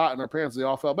 shit got hot, and her parents, they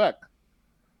all fell back.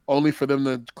 Only for them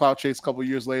to clout chase a couple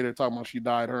years later, talking about she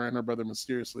died, her and her brother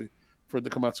mysteriously, for it to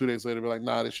come out 2 days later, be like,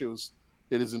 nah, this shit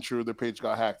it isn't true. Their page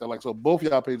got hacked. I'm like, so both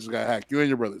y'all pages got hacked, you and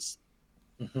your brothers.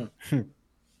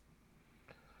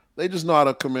 They just know how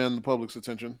to command the public's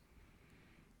attention.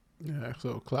 Yeah,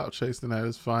 so clout chasing at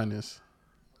its finest.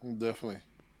 Definitely.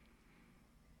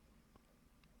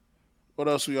 What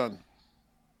else we on?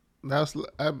 That's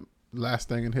last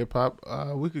thing in hip hop.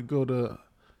 We could go to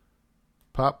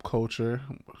pop culture.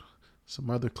 Some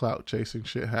other clout chasing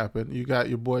shit happened. You got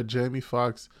your boy Jamie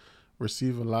Foxx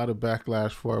receive a lot of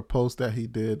backlash for a post that he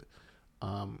did.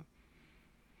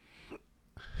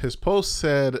 His post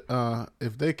said,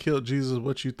 if they killed Jesus,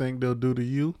 what you think they'll do to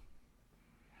you?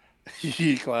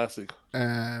 Classic.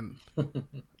 And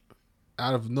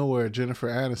out of nowhere, Jennifer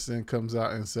Aniston comes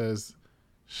out and says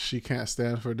she can't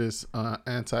stand for this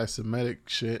anti-Semitic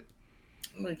shit.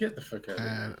 I'm like, get the fuck out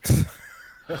and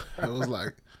it was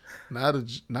like, now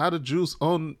the Jews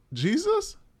own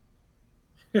Jesus?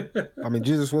 I mean,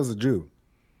 Jesus was a Jew.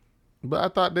 But I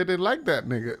thought they didn't like that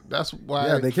nigga. That's why.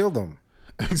 Yeah, they killed him.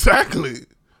 Exactly.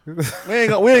 We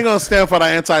ain't gonna stand for the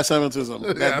anti-Semitism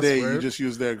that day. You just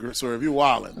used their sort of you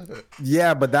wildin'.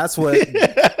 Yeah, but that's what.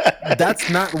 That's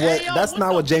not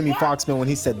what Jamie Foxx meant when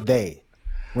he said they.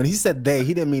 When he said they,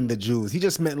 he didn't mean the Jews. He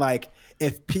just meant like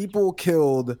if people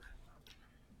killed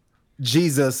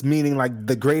Jesus, meaning like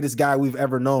the greatest guy we've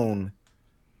ever known,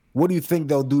 what do you think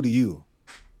they'll do to you?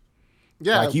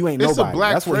 Yeah, like you ain't it's nobody. A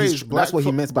black that's phrase. That's what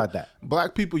he meant by that.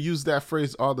 Black people use that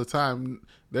phrase all the time.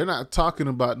 They're not talking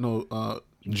about no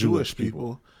Jewish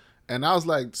people. And I was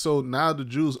like, so now the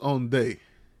Jews own they.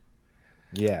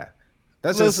 Yeah.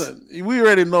 Listen, we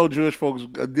already know Jewish folks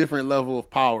a different level of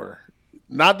power.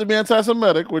 Not to be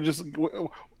anti-Semitic, we're just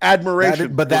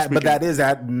admiration.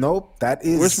 That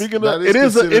is we're speaking of it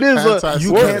is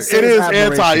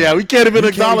anti. Yeah, we can't even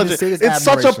acknowledge it. It's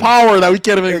such a power that we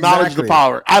can't even acknowledge the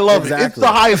power. I love it. It's the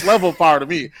highest level power to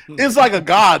me. It's like a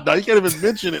god, though. You can't even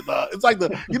mention it, though. It's like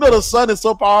the sun is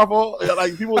so powerful.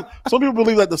 Like some people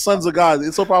believe that the sun's a god.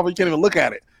 It's so powerful you can't even look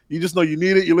at it. You just know you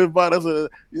need it. You live by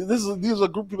it. These are a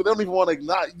group of people that don't even want to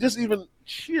acknowledge. Just even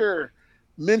sheer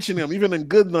mention them, even in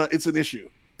good, it's an issue.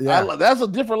 Yeah. That's a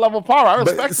different level of power. I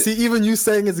respect it. See, even you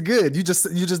saying it's good, you just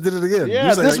did it again.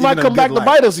 Yeah, this might come back to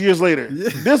bite us years later. Yeah.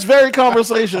 This very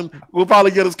conversation will probably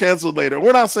get us canceled later.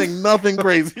 We're not saying nothing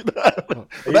crazy.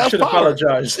 You should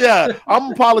apologize. Yeah,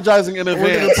 I'm apologizing in advance.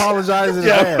 We're going to apologize in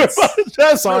advance.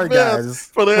 Sorry, guys.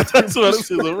 For the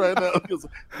anti-Semitism right now. Because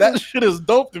that shit is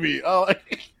dope to me.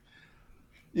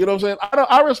 You know what I'm saying?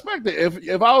 I respect it.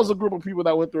 If I was a group of people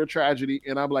that went through a tragedy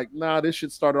and I'm like, nah, this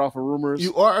shit started off of rumors.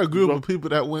 You are a group of people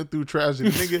that went through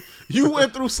tragedy, nigga. You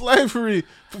went through slavery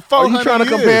for 400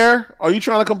 years. Are you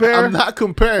trying to compare? I'm not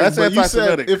comparing. That's but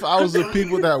anti-Semitic. You said if I was the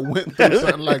people that went through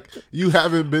something like you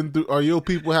haven't been through, or your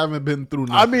people haven't been through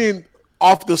nothing. I mean,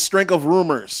 off the strength of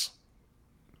rumors.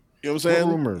 You know what I'm saying?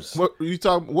 What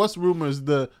rumors? What's rumors?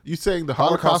 You saying the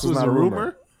Holocaust was a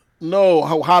rumor? No,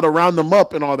 how to round them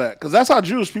up and all that, because that's how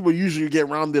Jewish people usually get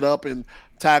rounded up and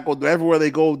tackled everywhere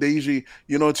they go. They usually,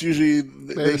 it's usually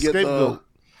they get the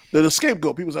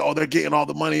scapegoat. People say, "Oh, they're getting all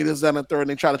the money, this, that, and the third,"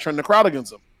 and they try to turn the crowd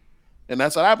against them, and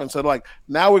that's what happens. So, like,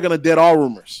 now we're gonna dead all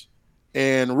rumors.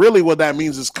 And really, what that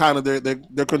means is kind of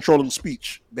they're controlling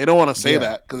speech. They don't want to say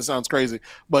that because it sounds crazy,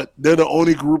 but they're the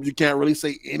only group you can't really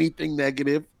say anything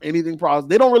negative, anything positive.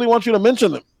 They don't really want you to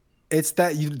mention them. It's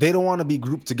that they don't want to be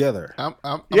grouped together.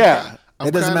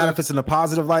 It doesn't matter if it's in a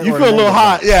positive light. You or feel a little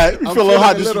hot. Yeah, you feel a little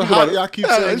hot. Just hot. Y'all keep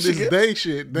saying this they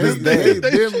shit. They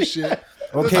them shit.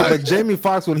 Okay, but Jamie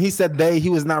Foxx, when he said they, he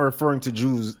was not referring to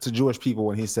Jewish people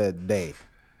when he said they.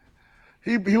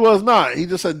 He was not. He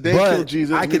just said they killed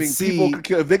Jesus. I could see people could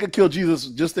kill, if they could kill Jesus,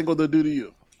 just think what they'll do to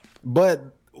you. But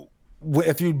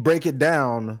if you break it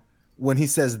down, when he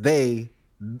says they,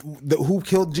 who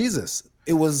killed Jesus?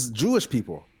 It was Jewish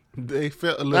people. They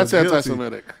felt a little That's guilty.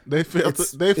 anti-Semitic. They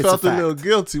felt a little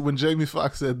guilty when Jamie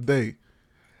Foxx said they.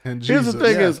 And Jesus. Here's the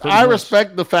thing is, I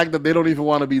respect the fact that they don't even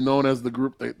want to be known as the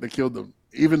group that killed them,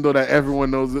 even though that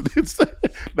everyone knows that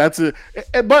that's it.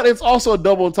 But it's also a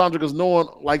double entendre because no one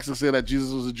likes to say that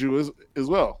Jesus was a Jew as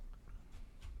well.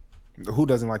 Who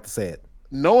doesn't like to say it?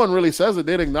 No one really says it.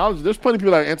 They acknowledge it. There's plenty of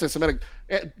people that are anti-Semitic.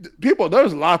 People,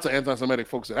 there's lots of anti-Semitic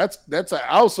folks there.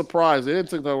 I was surprised. They didn't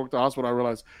think that I worked at the hospital. I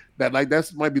realized that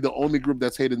that might be the only group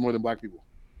that's hated more than black people.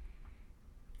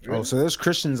 Oh, so there's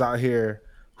Christians out here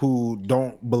who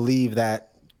don't believe that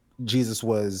Jesus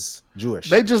was Jewish.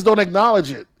 They just don't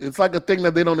acknowledge it. It's like a thing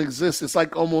that they don't exist. It's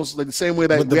like almost like the same way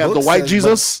that we have the white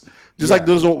Jesus. Like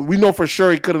we know for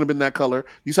sure he couldn't have been that color.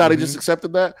 You saw how they just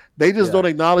accepted that? They just don't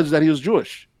acknowledge that he was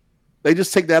Jewish. They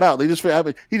just take that out. They just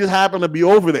he just happened to be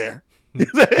over there.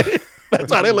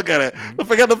 That's how they look at it. They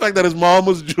forget the fact that his mom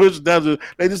was Jewish. They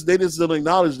just don't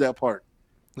acknowledge that part.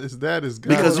 His dad is God.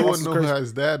 Because no one knows how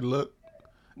his dad looked.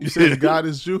 You said God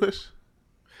is Jewish?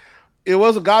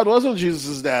 God wasn't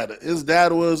Jesus' dad. His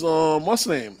dad was what's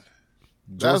his name?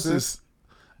 That was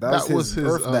his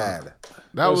birth dad.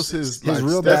 That was his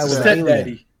real dad was an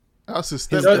alien. That was his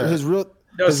stepdad. His real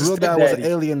dad was an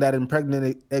alien that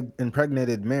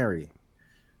impregnated Mary.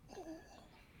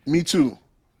 Me too.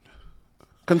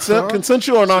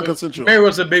 Consensual or non-consensual? Mary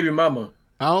was a baby mama.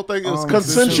 I don't think it was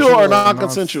consensual or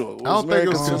non-consensual. I don't think it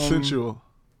was consensual.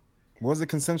 Was it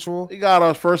consensual? He got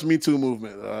our first Me Too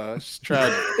movement. It's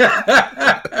tragic.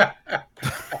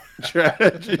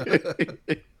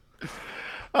 Tragic.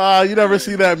 You never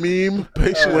see that meme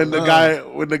when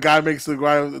the guy makes the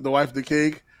wife the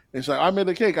cake, and she's like, "I made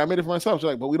the cake. I made it for myself." She's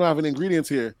like, "But we don't have any ingredients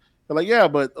here." They're like, "Yeah,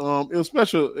 but it was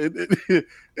special." And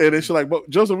then she's like, "But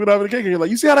Joseph, we don't have any cake." And you're like,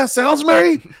 "You see how that sounds,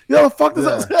 Mary? You know what the fuck this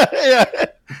is?" Yeah.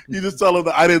 You just tell her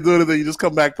that I didn't do anything. You just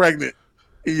come back pregnant.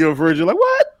 And you're a virgin. Like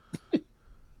what?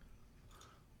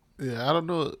 Yeah, I don't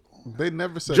know. They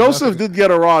never said Joseph did get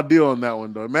a raw deal on that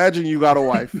one though. Imagine you got a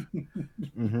wife.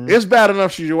 It's bad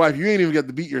enough she's your wife. You ain't even get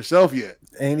to beat yourself yet.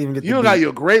 You don't got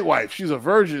your great wife. She's a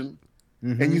virgin,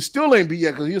 and you still ain't beat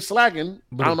yet because you're slacking.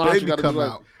 But I don't know how she got to come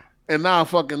out. And now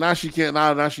she can't.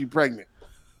 Now she pregnant.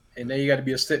 And then you got to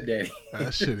be a stepdaddy.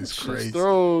 That shit is crazy.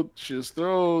 She's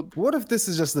throwed. What if this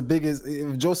is just the biggest?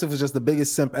 If Joseph is just the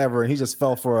biggest simp ever, and he just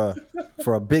fell for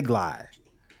a big lie.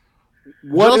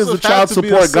 What Joseph is the child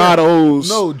support God owes?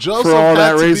 No, Joseph for all had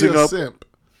that to raising be a up? simp.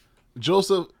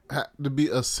 Joseph had to be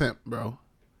a simp, bro.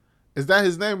 Is that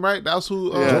his name, right? That's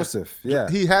who. Joseph. Yeah,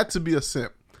 he had to be a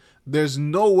simp. There's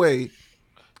no way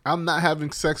I'm not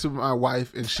having sex with my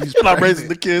wife and she's not raising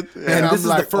the kid. And this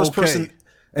is the first person.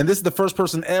 And this is the first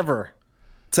person ever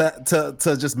to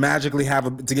just magically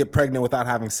to get pregnant without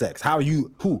having sex.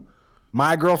 Who?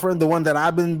 My girlfriend, the one that I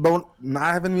haven't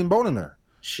been boning her.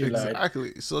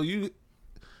 Exactly. So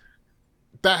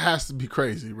that has to be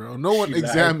crazy, bro. No one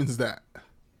examines that.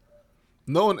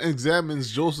 No one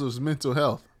examines Joseph's mental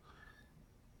health.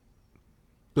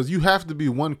 Because you have to be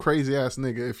one crazy ass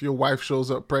nigga if your wife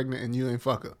shows up pregnant and you ain't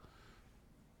fuck her.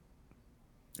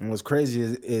 And what's crazy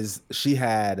is she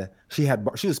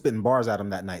was spitting bars at him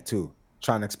that night too,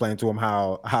 trying to explain to him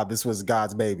how this was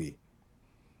God's baby,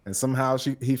 and somehow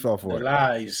he fell for it.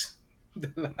 Lies.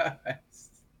 The lies.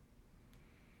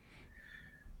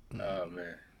 Oh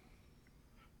man.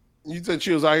 You said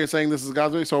she was out here saying this is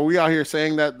God's baby. So are we out here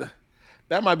saying that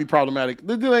might be problematic?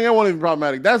 The thing that won't even be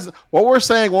problematic. That's what we're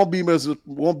saying won't be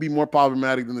more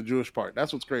problematic than the Jewish part.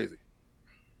 That's what's crazy.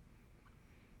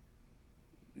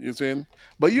 You know what I'm saying?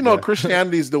 But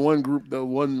Christianity is the one group, the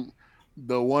one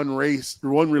race, the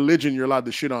one religion you're allowed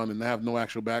to shit on and have no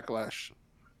actual backlash.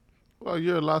 Well,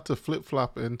 you're allowed to flip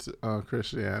flop into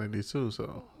Christianity too,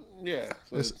 so yeah,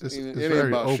 so it's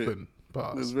very open.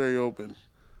 It's very open.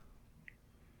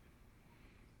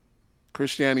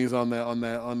 Christianity is on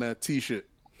that T-shit.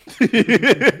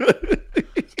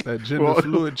 That gender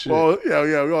fluid shit. Well, yeah,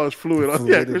 we always fluid.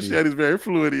 Yeah, Christianity is very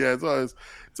fluid. Yeah, it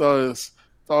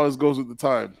always goes with the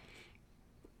time.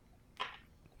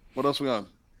 What else we on?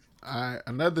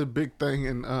 Another big thing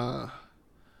in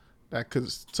that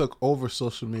took over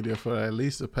social media for at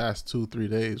least the past 2-3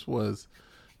 days was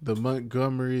the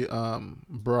Montgomery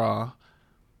bra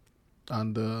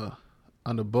on the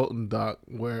boating dock,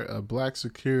 where a black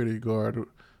security guard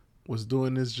was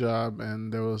doing his job,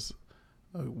 and there was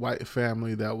a white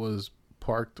family that was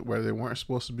parked where they weren't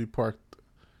supposed to be parked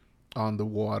on the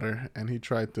water, and he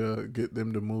tried to get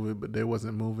them to move it, but they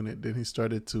wasn't moving it. Then he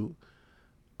started to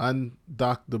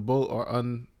undock the boat or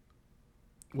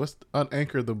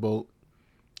unanchor the boat,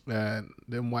 and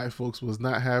them white folks was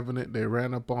not having it. They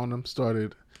ran up on him,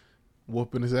 started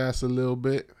whooping his ass a little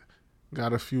bit,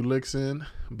 got a few licks in,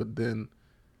 but then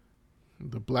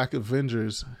the Black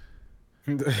Avengers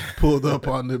pulled up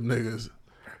on them niggas,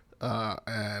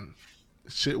 and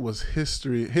shit was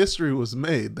history. History was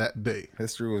made that day.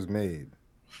 History was made.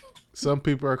 Some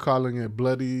people are calling it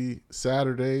Bloody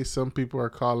Saturday. Some people are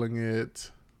calling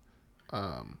it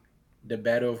the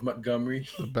Battle of Montgomery.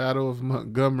 The Battle of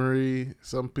Montgomery.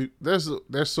 Some people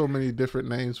there's so many different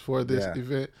names for this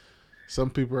event. Some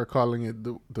people are calling it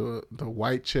the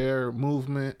white chair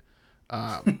movement.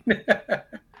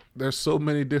 There's so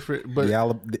many different, but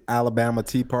the Alabama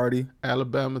Tea Party.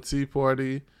 Alabama Tea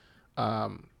Party.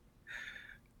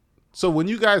 So when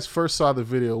you guys first saw the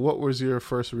video, what was your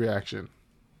first reaction?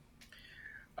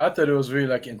 I thought it was really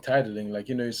like entitling. Like,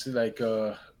 you see like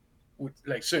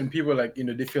certain people, like,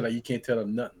 they feel like you can't tell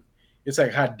them nothing. It's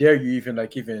like, how dare you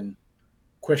even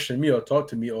question me or talk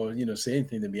to me or, say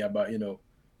anything to me about,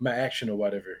 my action or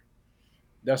whatever.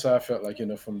 That's how I felt like,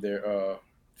 from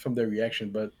their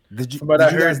reaction. But from what I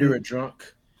heard, they were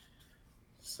drunk.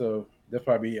 So they're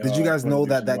probably. Did you guys know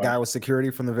that guy was security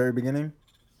from the very beginning?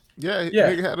 Yeah.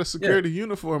 Nigga had a security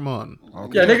uniform on.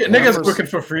 Okay. Yeah, niggas working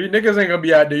for free. Niggas ain't gonna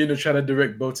be out there, trying to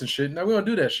direct boats and shit. Now we don't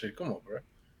do that shit. Come on, bro.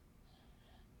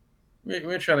 We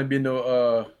ain't trying to be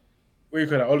no always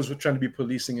trying to be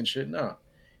policing and shit. Nah,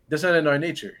 that's not in our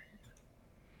nature.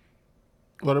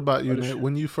 What about you, Nate?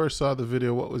 When you first saw the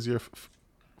video, what was your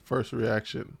first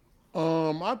reaction?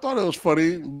 I thought it was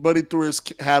funny. Buddy threw his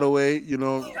hat away,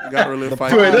 got really a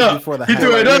fight. He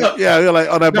threw it up. Yeah, you're like,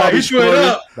 on that Bobby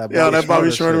Shmurda. That Bobby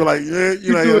Shmurda, we're like, he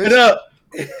threw it up.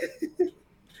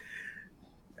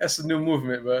 That's a new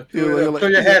movement, bro. Throw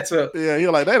your hats up. Yeah,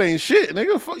 you're like, that ain't shit,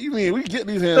 nigga. Fuck you mean? We get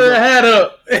these hands Throw your hat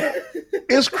up.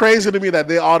 It's crazy to me that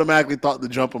they automatically thought to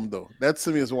jump him, though. That to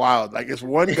me is wild. Like, it's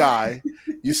one guy.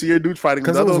 You see your dude fighting,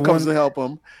 the other one comes to help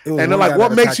him. And they're like,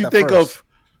 what makes you think of...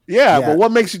 Yeah, but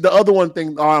what makes you the other one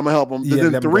think, I'm going to help him?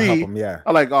 Then three,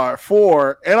 are like, all right,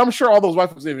 four. And I'm sure all those white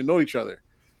folks didn't even know each other.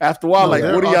 After a while, what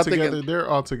are y'all thinking? They're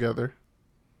all together.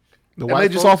 They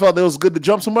just all felt it was good to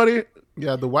jump somebody?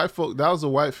 Yeah, the white folk, that was a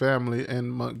white family in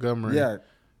Montgomery. Yeah,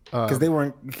 because they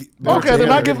weren't. Okay,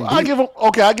 then I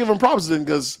give them props then,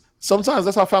 because sometimes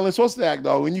that's how family's supposed to act,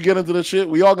 dog. When you get into the shit,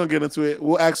 we all going to get into it.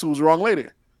 We'll ask who's wrong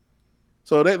later.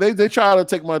 So they try to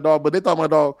take my dog, but they thought my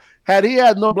dog, had he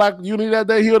had no black unity that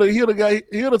day, he would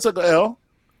have took an L.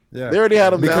 Yeah, they already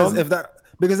had him down.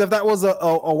 Because if that was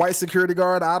a white security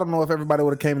guard, I don't know if everybody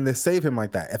would have came in to save him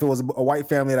like that. If it was a white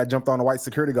family that jumped on a white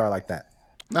security guard like that.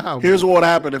 No, here's what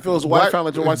happened. If it was a white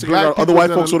family to a white security guard, other white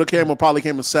folks would have came and probably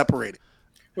came and separated.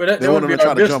 Well, they wouldn't be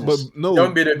trying to jump us. No, that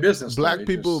wouldn't be their business. Black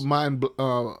people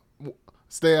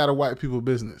stay out of white people's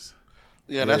business.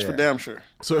 Yeah, that's for damn sure.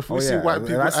 So if we see white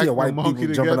people, I see a white people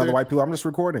jumping on the white people, I'm just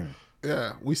recording.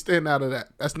 Yeah, we staying out of that.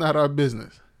 That's not our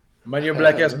business. Mind your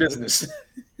black ass business.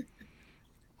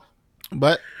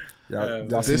 But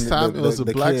this time it was a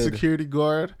black security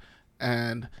guard,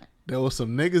 and there was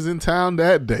some niggas in town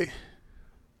that day.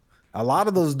 A lot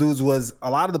of those dudes a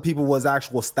lot of the people was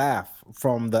actual staff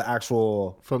from the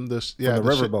riverboat.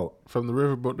 From the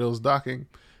riverboat that was docking.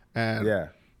 And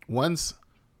once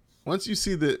you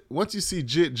see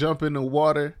Jit jump in the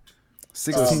water,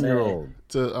 16-year-old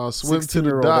to swim to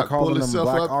the dock, pull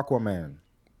himself Black up, Aquaman.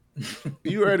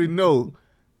 You already know,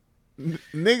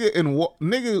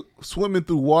 nigga swimming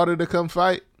through water to come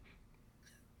fight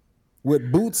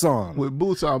with boots on. With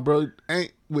boots on, bro.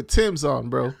 Ain't with Tim's on,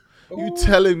 bro. You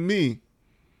telling me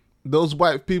those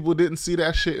white people didn't see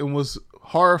that shit and was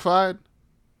horrified?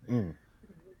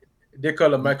 They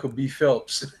call him Michael B.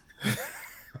 Phelps.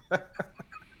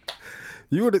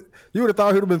 You would have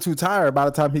thought he'd have been too tired by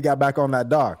the time he got back on that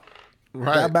dock.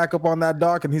 Right. Got back up on that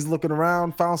dock and he's looking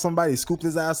around, found somebody, scooped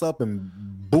his ass up and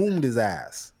boomed his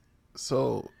ass.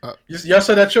 So y'all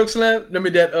saw that choke slam? Remember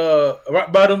that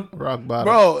rock bottom? Rock bottom.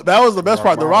 Bro, that was the best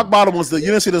part. The rock bottom was you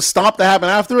didn't see the stomp that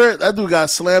happened after it? That dude got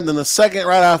slammed in the second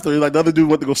right after. Like the other dude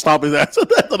went to go stomp his ass.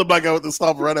 That other black guy went to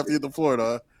stomp right after he hit the floor,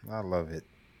 though. I love it.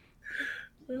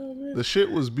 The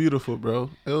shit was beautiful, bro.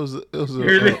 It was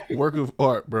Really? a work of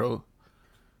art, bro.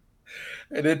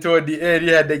 And then toward the end,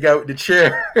 you had the guy with the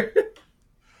chair.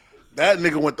 That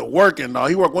nigga went to working, though.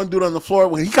 He worked one dude on the floor.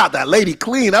 When he got that lady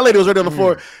clean, that lady was already on the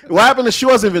floor. What happened is she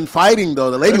wasn't even fighting,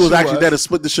 though. The lady was actually there to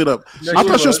split the shit up. Yeah, I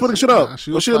thought she was splitting shit up.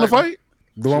 Nah, was she in the fight?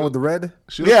 The one with the red?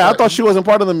 Yeah, I thought she wasn't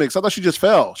part of the mix. I thought she just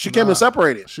fell. She came to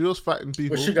separate it. She was fighting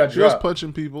people. Well, she was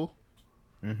punching people.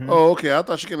 Mm-hmm. Oh, okay. I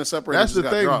thought she came to separate That's it. the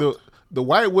thing. The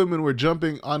white women were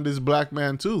jumping on this black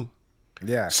man, too.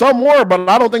 Yeah. Some were, but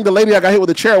I don't think the lady that got hit with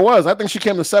the chair was. I think she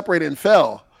came to separate it and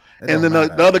fell. And then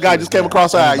the other guy just came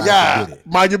across her. Yeah,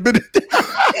 mind your business.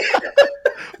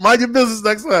 Mind your business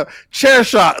next time. Chair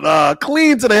shot,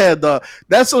 clean to the head.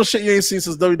 That's some shit you ain't seen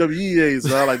since WWE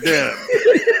days. Like, damn.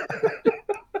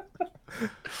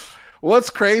 What's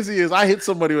crazy is I hit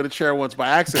somebody with a chair once by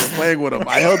accident playing with them.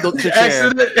 I held up the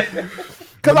chair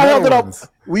because I held it up.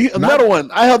 Another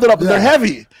one. I held it up. And they're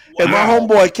heavy, and my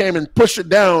homeboy came and pushed it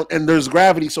down, and there's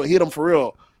gravity, so it hit him for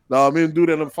real. No, me and dude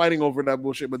ended up fighting over that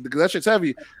bullshit, but because that shit's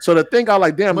heavy. So the thing I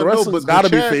like, damn, the rest of it's gotta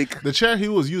be fake. The chair he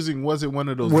was using wasn't one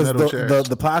of those metal chairs.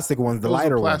 The plastic ones, the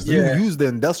lighter ones. Yeah. You used the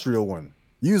industrial one.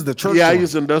 Use the church. Yeah, one. I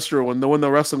used the industrial one, the one the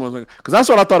wrestling one, because that's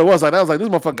what I thought it was. Like I was like, this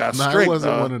motherfucker got strength. It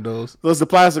wasn't one of those. Those the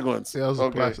plastic ones. Yeah, it was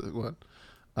a plastic one.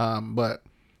 But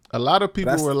a lot of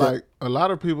people were like,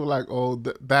 oh,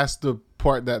 that's the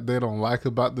part that they don't like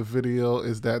about the video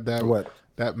is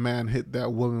that man hit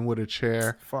that woman with a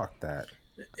chair. Fuck that.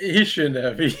 He shouldn't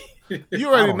have. You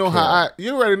already know how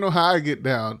I get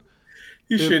down.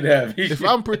 He shouldn't have. If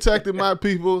I'm protecting my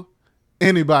people,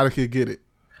 anybody could get it.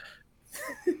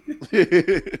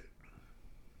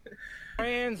 On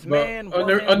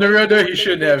the real though, he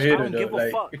shouldn't have hit her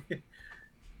though.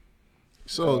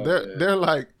 So they're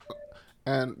like,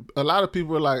 and a lot of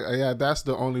people are like, yeah, that's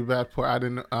the only bad part. I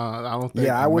don't think.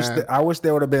 Yeah, I wish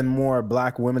there would have been more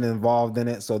black women involved in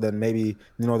it, so that maybe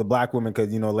the black women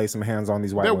could lay some hands on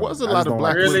these white women. There was a lot of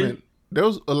black women. There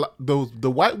was a lot.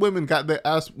 The white women got their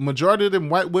ass. Majority of them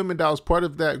white women that was part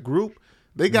of that group,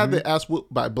 they got their ass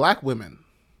whooped by black women.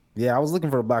 Yeah, I was looking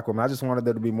for a black woman. I just wanted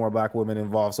there to be more black women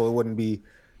involved, so it wouldn't be.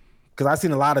 Because I've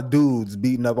seen a lot of dudes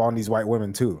beating up on these white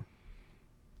women too.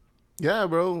 Yeah,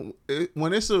 bro.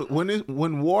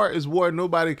 When war is war,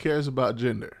 nobody cares about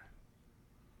gender.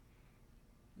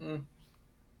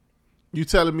 You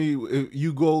telling me if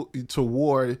you go to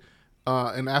war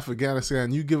in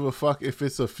Afghanistan, you give a fuck if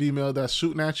it's a female that's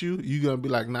shooting at you? You gonna be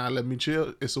like, nah, let me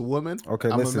chill. It's a woman. Okay,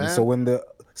 I'm listen. A man. So when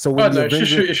the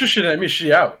Avengers, if she shooting at me,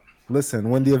 she out. Listen,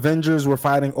 when the Avengers were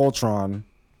fighting Ultron,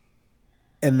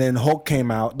 and then Hulk came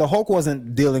out, the Hulk's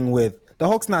not dealing with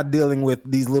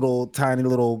these little tiny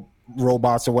little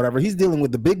robots or whatever. He's dealing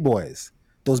with the big boys,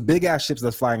 those big ass ships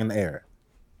that's flying in the air.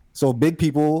 So big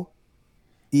people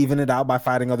even it out by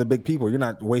fighting other big people. You're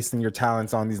not wasting your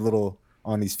talents on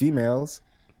these females.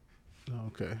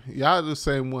 Okay, y'all the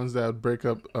same ones that break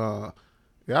up.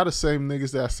 Y'all the same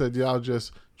niggas that said y'all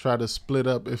just try to split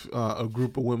up if a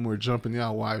group of women were jumping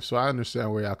y'all wives. So I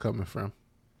understand where y'all coming from.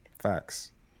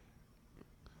 Facts.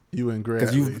 You and Gray,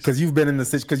 because you've been in the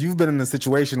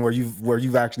situation where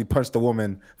you've actually punched a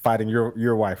woman fighting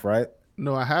your wife, right?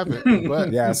 No, I haven't.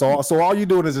 But yeah, so all you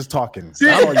doing is just talking. See,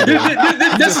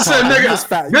 this is a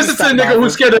nigga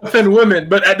who's scared to offend women,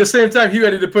 but at the same time he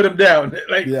ready to put him down.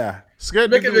 Like, yeah,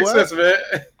 scared make to it make sense, man.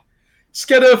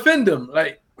 Scared to offend them.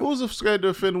 Like, who's scared to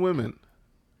offend women?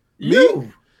 You.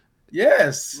 Me?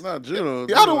 Yes. Not Juno.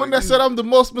 Y'all the one that said I'm the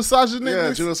most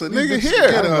misogynistic nigga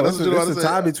here.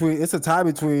 It's a tie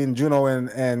between Juno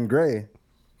and Gray.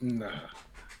 Nah.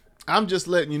 I'm just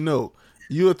letting you know.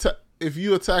 If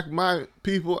you attack my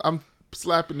people, I'm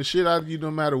slapping the shit out of you no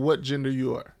matter what gender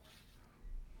you are.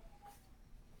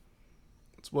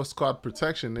 It's what's called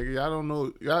protection, nigga. Y'all don't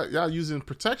know. Y'all using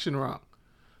protection wrong.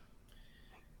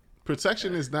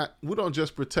 Protection is not. We don't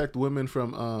just protect women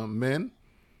from men.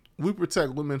 We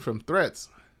protect women from threats.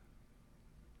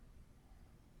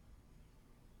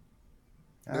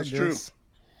 That's true.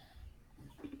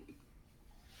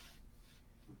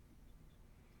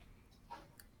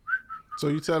 So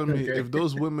you telling me if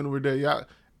those women were there, y'all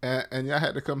and y'all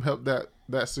had to come help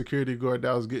that security guard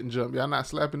that was getting jumped, y'all not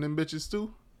slapping them bitches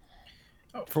too?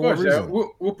 For what reason?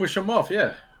 We'll push them off.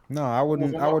 Yeah. No, I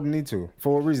wouldn't. I wouldn't need to.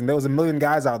 For what reason? There was a million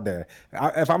guys out there.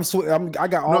 I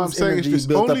got all this energy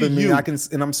built up in me.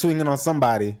 I'm swinging on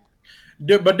somebody.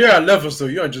 But there are levels, so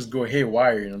you don't just go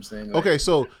haywire. You know what I'm saying? Okay,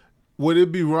 so would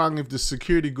it be wrong if the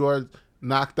security guard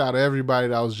knocked out everybody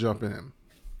that was jumping him?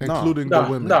 including the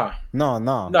women. No.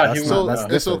 He So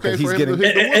wouldn't. it's okay for him to hit the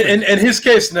women. In his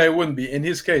case, no, it wouldn't be. In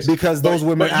his case, because those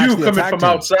women but you actually coming attacked from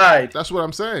him. outside. That's what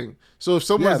I'm saying. So if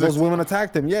someone, those women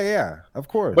attacked him. Yeah, of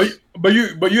course. But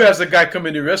you as a guy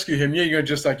coming to rescue him, you're gonna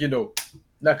just like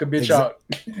knock a bitch out.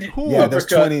 Yeah,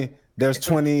 there's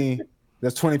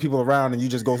 20 people around, and you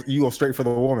go straight for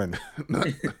the woman.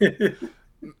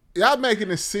 Y'all making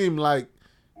it seem like.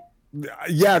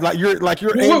 Yeah, like you're. You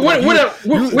sound like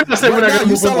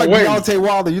Deontay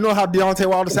Wilder. You know how Deontay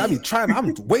Wilder said,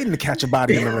 I'm waiting to catch a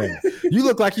body in the ring. You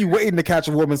look like you waiting to catch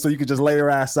a woman so you could just lay her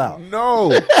ass out. No,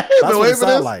 that's what it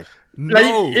sounds like.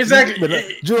 No,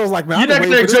 exactly. Jules like, man, you're not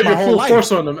gonna exert your full life.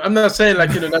 force on them. I'm not saying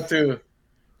like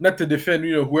not to defend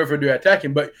whoever they're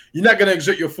attacking, but you're not gonna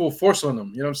exert your full force on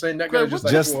them. You know what I'm saying? Not gonna what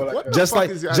is y'all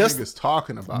niggas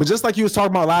talking about? But just like you was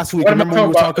talking about last week. Remember we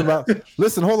were talking about?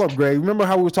 Listen, hold up, Greg. Remember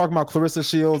how we were talking about Clarissa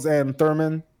Shields and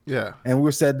Thurman? Yeah. And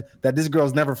we said that this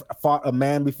girl's never fought a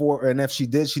man before, and if she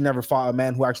did, she never fought a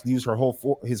man who actually used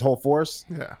his whole force.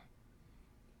 Yeah.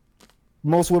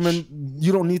 Most women,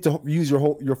 you don't need to use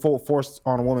your full force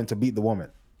on a woman to beat the woman.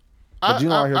 But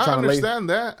I understand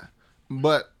that,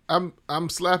 but I'm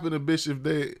slapping a bitch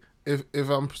if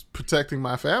I'm protecting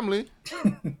my family.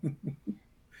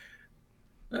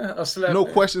 No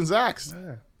questions asked.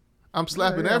 I'm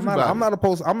slapping everybody. I'm not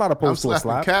opposed to a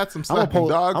slap. Cats. I'm slapping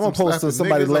dogs. I'm opposed to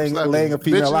somebody laying a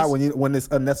female out when it's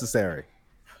unnecessary.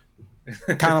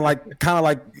 kind of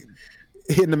like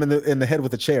hitting them in the head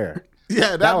with a chair.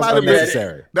 Yeah, that might have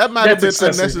been That might have been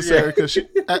unnecessary because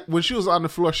when she was on the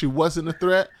floor, she wasn't a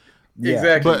threat. Yeah.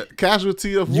 Exactly. But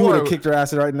casualty of war. You would have kicked her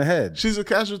ass right in the head. She's a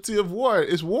casualty of war.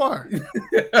 It's war.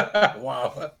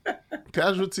 Wow.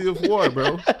 Casualty of war,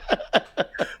 bro.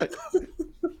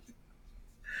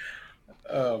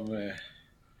 Oh man.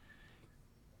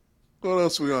 What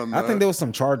else we on? I think there was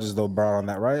some charges though brought on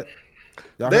that, right?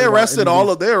 They arrested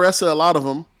they arrested a lot of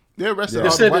them. They arrested. They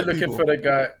all said the they're white looking people. for the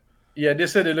guy. Yeah, they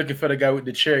said they're looking for the guy with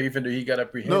the chair, even though he got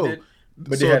apprehended. No,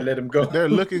 but they had let him go. They're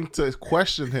looking to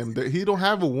question him. He don't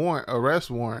have a arrest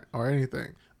warrant or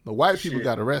anything. The white people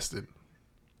got arrested.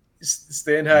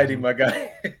 Stay in hiding, my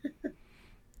guy.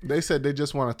 They said they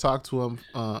just want to talk to him.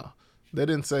 They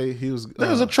didn't say he was.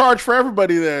 There's a charge for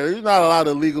everybody there. You're not allowed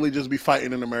to legally just be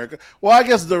fighting in America. Well, I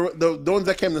guess the ones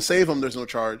that came to save him, there's no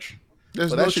charge.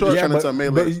 There's no charge. Yeah,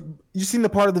 but you seen the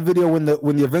part of the video when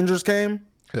the Avengers came?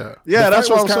 Yeah, that's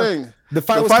what I'm saying. The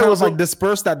fight was like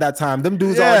dispersed at that time. Them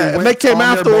dudes already went, and they came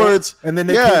afterwards, and then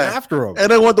they came after him.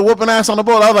 And they went to whooping ass on the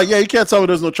boat. I was like, yeah, you can't tell me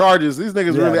there's no charges. These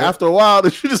niggas really, after a while,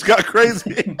 she just got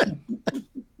crazy.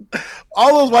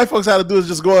 All those white folks had to do is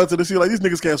just go out to the sea like, these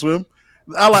niggas can't swim.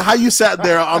 I like how you sat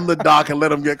there on the dock and let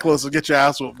them get closer, get your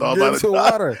ass whooped. Get into the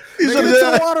water. They know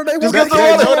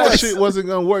that shit wasn't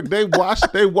gonna work. They watched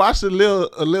a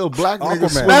little black nigga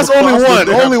swim. That's only one.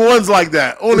 Only one's like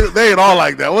that. They ain't all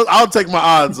like that. I'll take my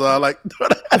odds. Like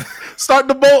start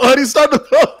the boat, honey. Start the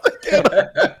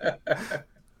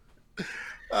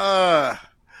boat.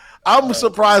 I'm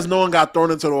surprised no one got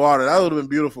thrown into the water. That would have been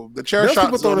beautiful. The chair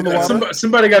shot thrown in the water.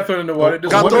 Somebody got thrown in the water.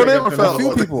 Got thrown in or fell? A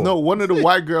few people. No, one of the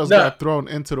white girls got thrown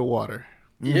into the water.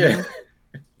 Yeah.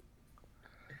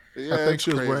 I think she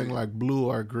was wearing like blue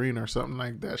or green or something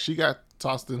like that. She got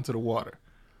tossed into the water.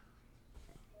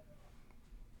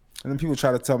 And then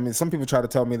some people try to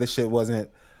tell me this shit wasn't,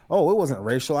 it wasn't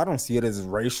racial. I don't see it as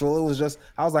racial. It was just,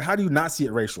 I was like, how do you not see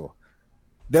it racial?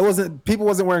 People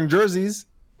wasn't wearing jerseys.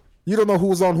 You don't know who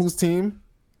was on whose team.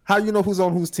 How you know who's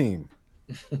on whose team?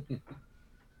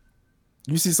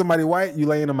 You see somebody white, you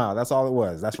laying them out. That's all it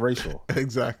was. That's racial.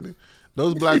 Exactly.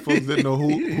 Those black folks didn't know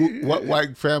what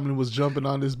white family was jumping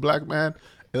on this black man.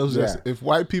 It was just, if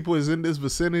white people is in this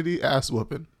vicinity, ass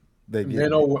whooping.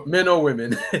 Men or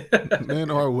women.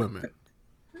 Men or women.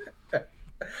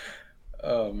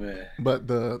 Oh man. But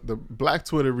the black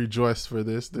Twitter rejoiced for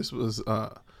this.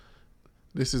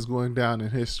 This is going down in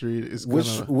history.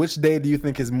 Which day do you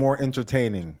think is more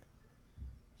entertaining?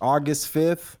 August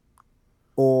 5th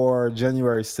or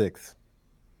January 6th?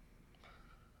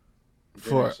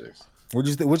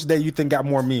 Which day you think got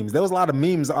more memes? There was a lot of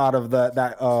memes out of that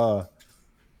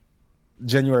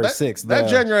January 6th. That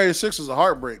January 6th was a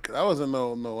heartbreak. That wasn't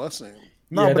no us thing.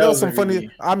 No, but that was some funny.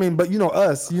 I mean, but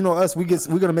us,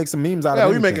 we're gonna make some memes out of it.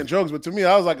 Yeah, we making jokes, but to me,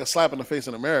 that was like a slap in the face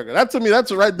in America. That's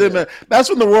right there, man. That's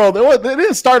when the world. It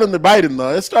didn't start on the Biden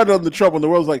though. It started on the Trump when the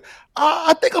world was like,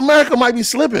 I think America might be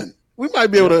slipping. We might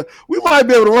be able to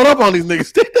run up on these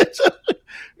niggas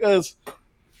because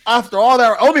after all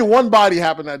that, only one body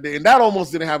happened that day, and that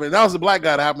almost didn't happen. That was the black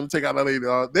guy that happened to take out that lady.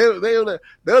 They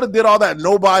would have did all that.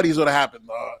 No bodies would have happened.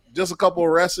 Just a couple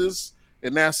arrests.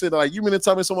 and that's it. Like, you mean to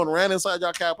tell me someone ran inside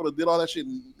your capital, did all that shit,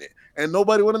 and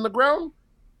nobody went in the ground?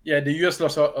 Yeah, the U.S.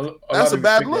 lost a lot That's a of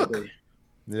bad respect look. that day.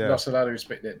 Yeah. Lost a lot of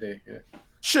respect that day. Yeah.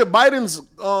 Shit, Biden's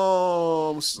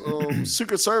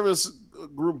Secret Service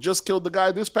group just killed the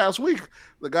guy this past week.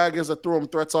 The guy, I guess, that threw him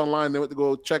threats online. They went to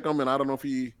go check him, and I don't know if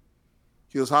he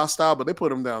was hostile, but they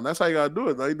put him down. That's how you gotta do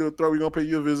it. Now you do a threat, we're gonna pay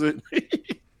you a visit.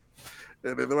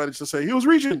 And then somebody just say he was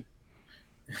reaching.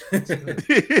 That's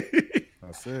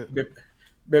it. But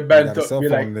He got a Biden cell be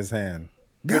phone like, in his hand.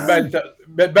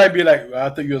 Biden be like, I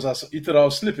thought you thought I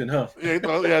was slipping, huh? Yeah, he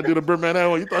thought, yeah, do the Birdman that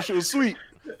one. You thought she was sweet.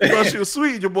 You thought she was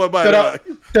sweet, your boy Biden.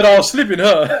 Thought I was sleeping,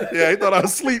 huh? Yeah, he thought I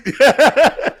was asleep.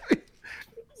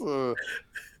 So,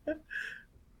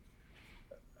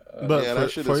 But yeah,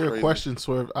 that shit for is your crazy. question,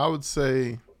 Swerve, I would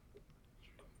say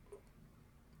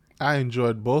I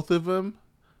enjoyed both of them,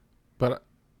 but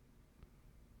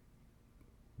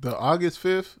the August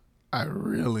 5th, I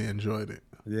really enjoyed it.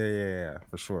 Yeah,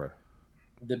 for sure.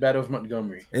 The Battle of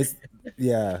Montgomery. It's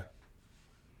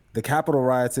the Capitol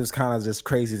riots. It was kind of just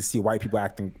crazy to see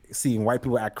seeing white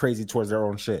people act crazy towards their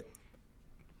own shit.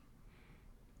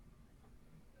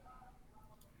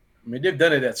 I mean, they've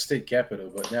done it at state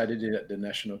capitol, but now they did it at the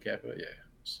national capitol. Yeah.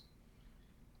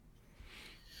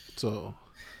 So,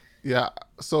 yeah.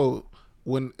 So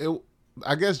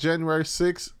I guess January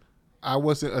 6th, I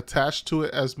wasn't attached to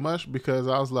it as much because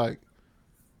I was like,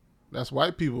 that's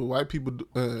white people.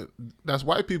 That's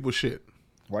white people shit.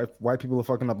 White people are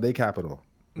fucking up their capital.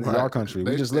 This is Right. our country.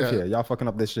 We just live here. Y'all fucking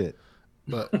up this shit.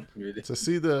 But Really? to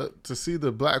see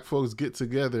the black folks get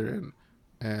together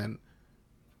and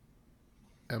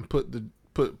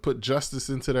put justice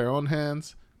into their own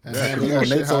hands. And handle that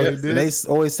shit how they did. They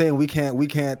always saying we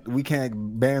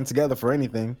can't band together for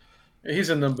anything. He's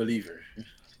a non-believer.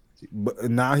 But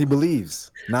now he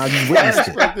believes. Now he's witnessed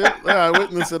it. Yeah, I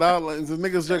witnessed it. The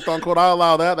niggas jet on code. I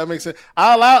allow that. That makes sense.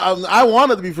 I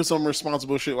want it to be for some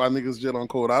responsible shit. Why niggas jet on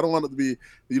code? I don't want it to be,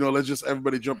 let's just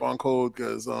everybody jump on code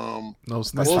because No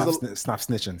Stop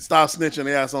snitching. stop snitching.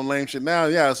 Yeah, some lame shit. Now,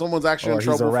 yeah, someone's actually in He's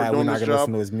a trouble for rat. We're doing not this gonna job.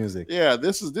 listen to his music. Yeah,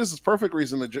 this is perfect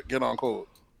reason to get on code.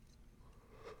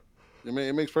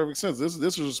 It makes perfect sense. This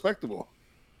is respectable.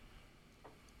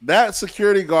 That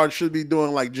security guard should be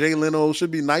doing like Jay Leno,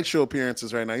 should be night show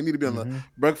appearances right now. You need to be on the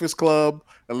Breakfast Club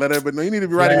and let everybody know. You need to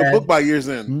be writing a book by year's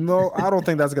end. No, I don't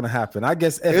think that's gonna happen. I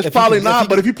guess It's probably not,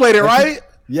 but if you played it right,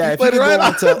 if played you it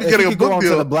right, go getting a book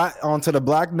deal. onto the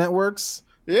black networks,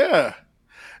 yeah.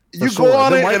 You sure. go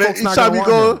on Them it, white and folks each not time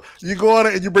gonna you go on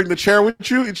it, and you bring the chair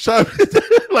with you each time,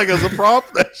 like as a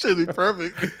prop. That should be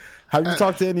perfect. have you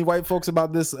talked to any white folks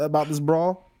about this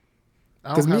brawl?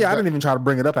 Because I didn't even try to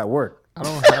bring it up at work. I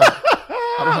don't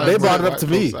have. They brought it up to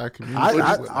me.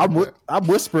 I'm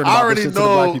whispering. I About already this shit to the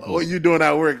black know people. what you're doing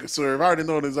at work, sir. I already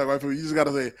know this. Like, white people, you just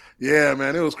gotta say, "Yeah,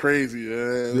 man, it was crazy."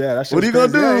 Yeah, that shit. What are you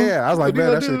gonna do? Yeah. I was like,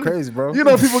 man, that shit crazy, bro. You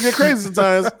know, people get crazy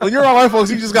sometimes. When you're all white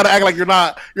folks, you just gotta act like you're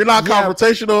not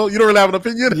confrontational. You don't really have an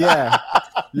opinion. Yeah,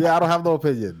 I don't have no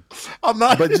opinion. I'm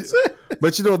not. But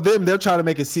they're trying to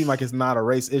make it seem like it's not a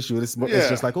race issue. It's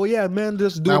just like, oh yeah, man,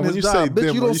 just doing his job.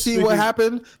 Bitch, you don't see what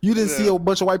happened. You didn't see a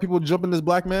bunch of white people jumping this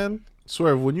black man.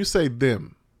 Swerve, when you say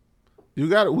them, we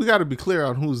got to be clear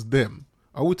on who's them.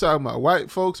 Are we talking about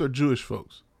white folks or Jewish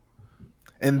folks?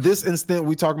 In this instant,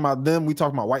 we talking about them. We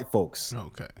talking about white folks.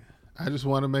 Okay, I just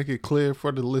want to make it clear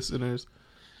for the listeners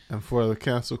and for the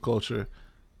cancel culture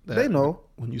that they know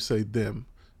when you say them,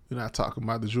 you're not talking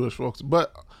about the Jewish folks.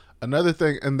 But another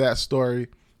thing in that story,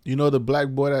 the black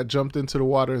boy that jumped into the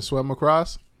water and swam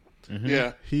across. Mm-hmm.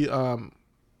 Yeah,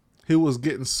 he was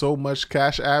getting so much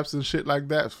Cash Apps and shit like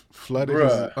that flooded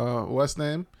his what's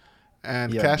name,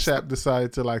 and Cash App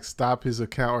decided to like stop his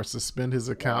account or suspend his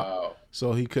account,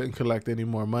 so he couldn't collect any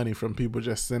more money from people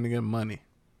just sending him money.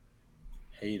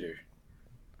 Hater.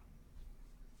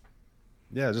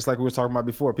 Yeah, just like we were talking about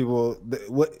before.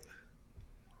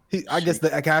 I guess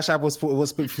the Cash App was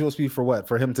supposed to be for what?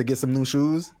 For him to get some new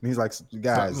shoes. And he's like,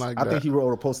 guys, I think he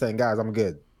wrote a post saying, guys, I'm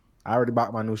good. I already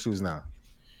bought my new shoes now.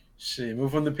 Shit,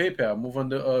 move on to PayPal, move on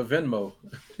to Venmo.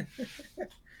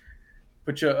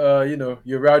 Put your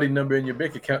your routing number and your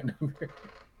bank account number.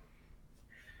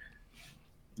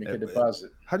 Make a deposit.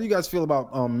 How do you guys feel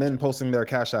about men posting their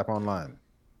Cash App online?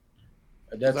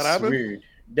 That's weird.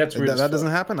 That's weird. That doesn't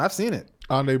happen. I've seen it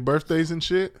on their birthdays and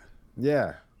shit.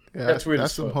 Yeah, that's weird.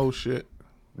 That's some whole shit.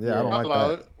 Yeah, I don't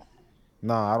like that.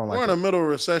 No, I don't like We're in the middle of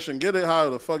recession. Get it how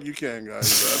the fuck you can,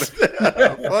 guys.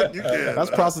 Fuck you can.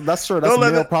 That's process. That's true. Don't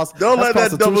let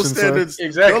that double standards.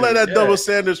 Exactly. Don't let that double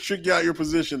standards trick you out your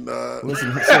position.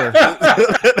 Listen, sir.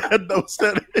 That double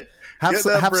standard.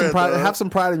 Have some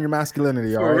pride in your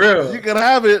masculinity, all For right? real. You can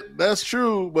have it. That's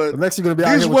true. But Next, you're gonna be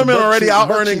out these here with women the are already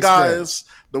out earning cheeks guys.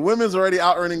 The women's already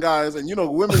out earning guys, and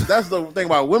women. That's the thing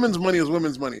about women's money is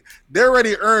women's money. They're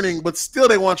already earning, but still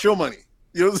they want your money.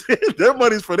 You know what I'm saying? Their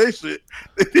money's for their shit.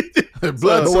 Blood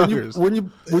But suckers. when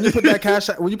you put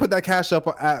that cash up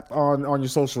app on your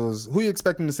socials, who are you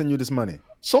expecting to send you this money?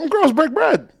 Some girls break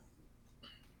bread.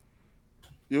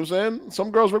 You know what I'm saying?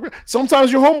 Some girls break bread.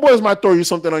 Sometimes your homeboys might throw you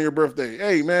something on your birthday.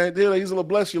 Hey man, he's a little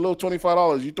bless you, a little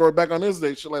 $25. You throw it back on his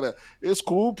day, shit like that. It's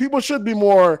cool. People should be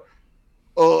more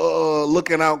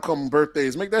looking out come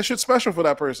birthdays. Make that shit special for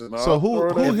that person. So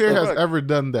who here has ever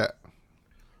done that?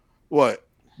 What?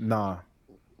 Nah.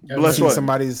 Bless Seen what?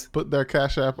 Somebody's Put their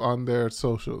Cash App on their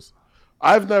socials.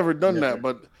 I've never done that,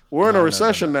 but we're in a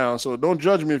recession now, so don't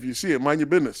judge me if you see it. Mind your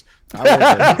business.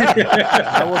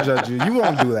 I will judge you. You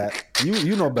won't do that.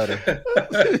 You know better.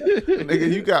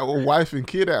 Nigga, you got a wife and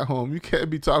kid at home. You can't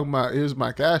be talking about here's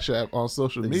my Cash App on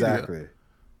social media. Exactly.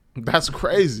 That's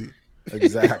crazy.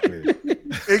 Exactly.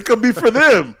 It could be for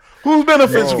them. Who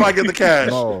benefits if I get the cash?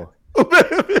 No.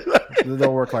 It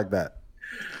don't work like that.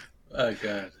 Oh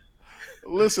God.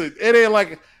 Listen, it ain't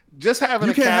like just having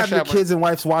You a can't cash have your app. kids and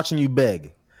wives watching you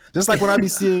beg. Just like when I be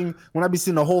seeing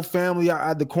the whole family out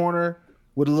at the corner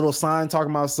with a little sign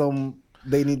talking about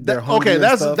they need their hungry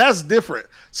and stuff. That's different.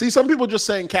 See, some people just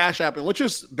saying cash apping, which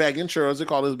is begging, sure, as they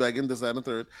call this begging, this, that, and the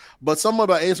third. But someone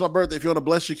about, hey, it's my birthday. If you want to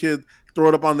bless your kid, throw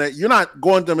it up on that. You're not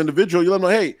going to them individual. You let them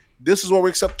know, hey, this is what we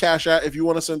accept cash at. If you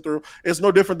want to send through, it's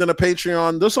no different than a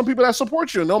Patreon. There's some people that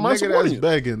support you and don't mind supporting you.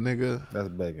 Begging, nigga. That's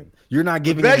begging. You're not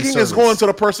giving begging is going to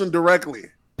the person directly.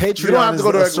 Patreon you don't have to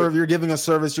go directly. You're giving a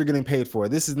service. You're getting paid for.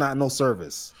 This is not no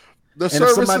service. The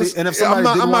service is, I'm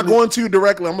not going to you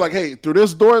directly. I'm like, hey, through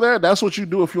this door there, that's what you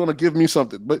do if you want to give me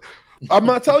something. But I'm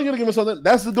not telling you to give me something.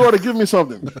 That's the door to give me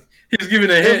something. He's giving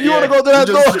a hint. If you want to go to that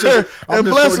door and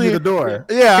bless me, the door.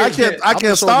 Yeah, I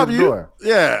can't stop you. Door.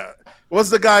 Yeah. What's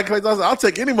the guy? I'll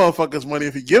take any motherfucker's money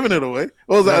if he's giving it away.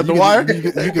 What was that? The Wire?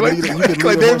 You can lead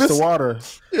a horse to water.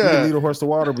 Yeah. You can lead a horse to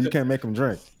water, but you can't make him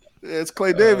drink. It's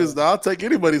Clay Davis. I'll take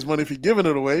anybody's money if you're giving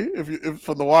it away. If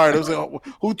from the Wire, they're saying,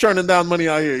 who turning down money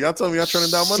out here? Y'all telling me y'all turning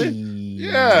down money?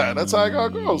 Yeah, that's how it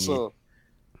gotta go. So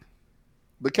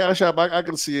the Cash App, I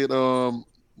can see it.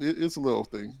 It's a little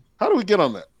thing. How do we get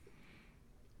on that?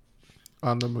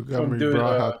 On the Montgomery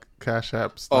Brown Cash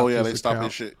App. Oh yeah, they stopped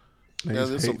this shit. Yeah,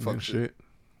 that's some fuck shit.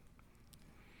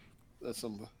 That's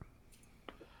some.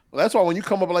 Well, that's why when you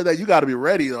come up like that, you got to be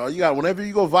ready. Though. You got whenever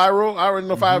you go viral. I already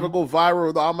know if I ever go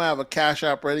viral, though, I'm gonna have a Cash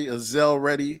App ready, a Zelle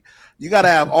ready. You got to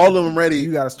have all of them ready.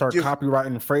 You got to start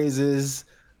copywriting phrases.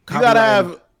 You got to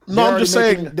have. No, I'm just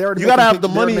saying. You got to have the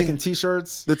money. Making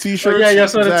t-shirts. The t-shirts. Oh, yeah,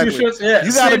 so exactly. The t-shirts. Yeah,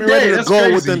 you got to be ready to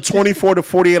go within 24 to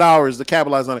 48 hours to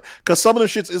capitalize on it. Because some of the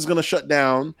shits is gonna shut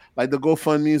down. Like the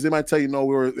GoFundMe's, they might tell you, no,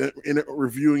 we were in it,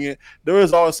 reviewing it. There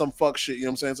is always some fuck shit. You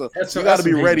know what I'm saying? So you got to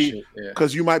be ready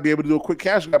because you might be able to do a quick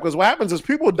cash grab. Because what happens is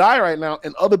people die right now,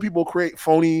 and other people create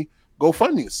phony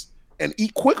GoFundMe's and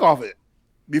eat quick off it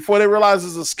before they realize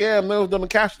it's a scam. They're gonna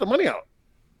cash the money out.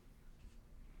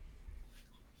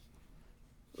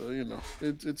 You know,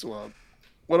 it's wild.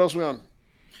 What else we on?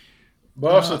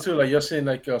 But also too, like you're saying,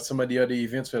 like some of the other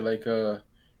events where like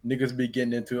niggas be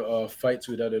getting into fights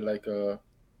with other like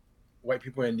white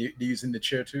people and they using the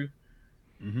chair too.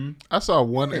 Mm-hmm. I saw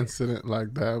one incident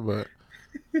like that, but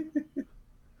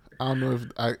I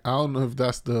don't know if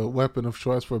that's the weapon of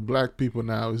choice for black people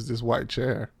now. Is this white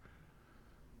chair?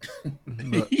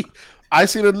 I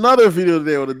seen another video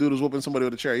today where the dude was whooping somebody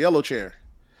with a chair, yellow chair.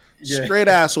 Yeah. Straight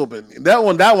ass whooping. That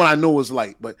one I know was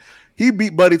light, but he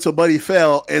beat Buddy till Buddy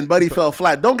fell, and Buddy fell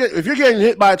flat. If you're getting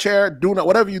hit by a chair,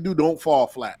 whatever you do, don't fall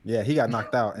flat. Yeah, he got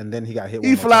knocked out, and then he got hit.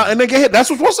 He fell out and then get hit.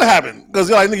 That's what's supposed to happen because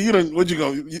you're like, nigga, you didn't. Where'd you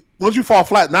go? Once you fall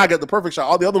flat, now I get the perfect shot.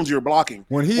 All the other ones you're blocking.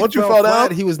 When he once you fell flat,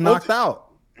 down, he was knocked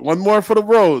out. One more for the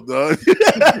road, dog.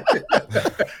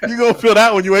 You gonna feel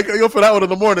that when you wake up. You'll feel that one in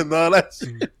the morning, dog. That's.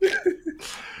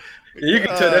 You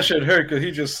can tell that shit hurt because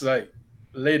he just like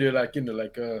later, like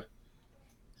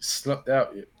slumped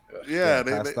out. Yeah,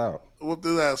 they whooped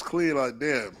his ass clean. Like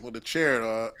damn, with the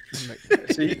chair.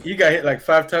 So he got hit like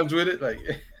 5 times with it. Like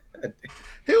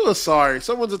he was sorry.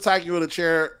 Someone's attacking you with a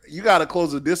chair. You got to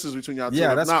close the distance between y'all two.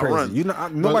 Yeah, that's not crazy.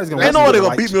 Run. Nobody's gonna. They know they're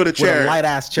gonna beat me with a chair. With a light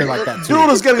ass chair like that. Dude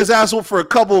was getting his ass whooped for a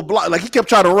couple of blocks. Like he kept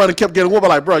trying to run and kept getting whooped.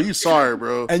 Like, bro, you sorry,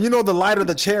 bro. And you know, the lighter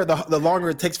the chair, the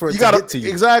longer it takes for it to get to you.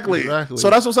 Exactly.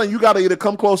 So that's what I'm saying. You got to either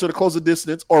come closer to close the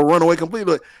distance or run away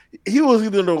completely. He was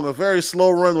either doing a very slow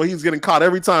run where he was getting caught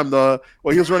every time. Where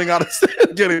he was running out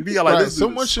of getting beat. Like this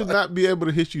someone should not be able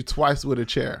to hit you twice with a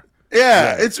chair.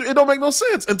 Yeah, it don't make no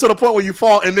sense. And to the point where you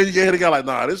fall and then you get hit again like,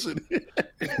 nah, this shit.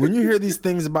 When you hear these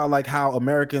things about like how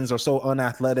Americans are so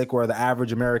unathletic or the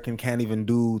average American can't even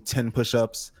do 10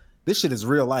 push-ups, this shit is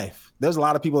real life. There's a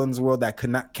lot of people in this world that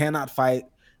cannot fight.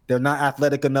 They're not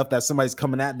athletic enough that somebody's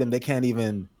coming at them. They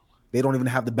don't even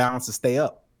have the balance to stay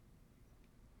up.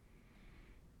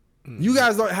 You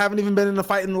guys haven't even been in a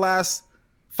fight in the last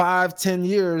 5-10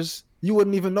 years. You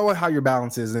wouldn't even know how your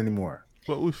balance is anymore.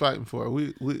 What we fighting for?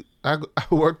 I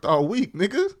worked all week,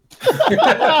 nigga.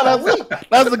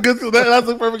 That's a good. That's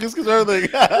a perfect excuse for everything.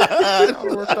 I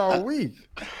worked all week.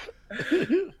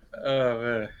 Oh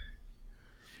man.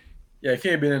 Yeah, if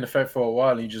you ain't been in the fight for a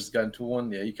while and you just got into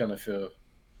one, yeah, you kind of feel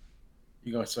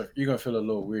you're gonna feel a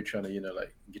little weird trying to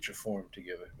like get your form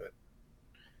together. But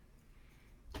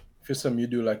if it's something you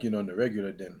do like on the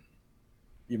regular, then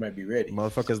you might be ready.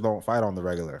 Motherfuckers don't fight on the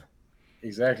regular.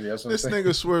 Exactly. That's what This I'm saying.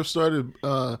 nigga Swerve started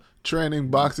training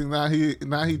boxing. Now he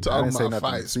talking about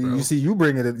fights, See, bro. you see, you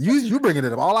bringing it. You bringing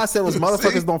it up. All I said was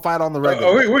motherfuckers don't fight on the regular.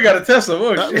 Oh, we got to test him.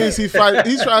 Oh, That shit. means he fight.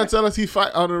 He's trying to tell us he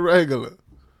fight on the regular.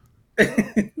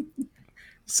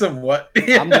 Somewhat.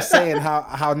 I'm just saying how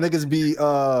niggas be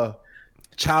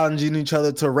challenging each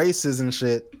other to races and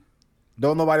shit.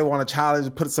 Don't nobody want to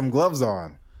challenge? Put some gloves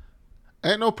on.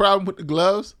 Ain't no problem with the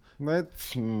gloves, nigga.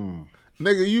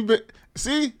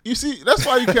 You see. That's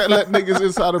why you can't let niggas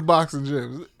inside of boxing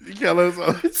gyms. You can't let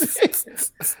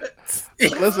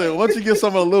Listen, once you give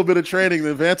someone a little bit of training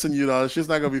advancing you, though, it's just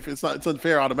not gonna be. It's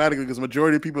unfair automatically because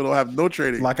majority of people don't have no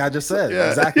training. Like I just said,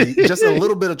 exactly. Just a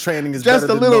little bit of training is just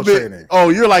better a little than no bit. training. Oh,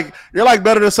 you're like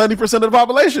better than 70% of the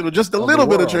population with just a little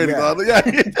bit of training. Yeah.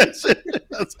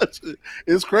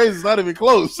 It's crazy. It's not even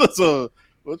close. So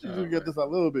once you get this a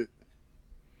little bit.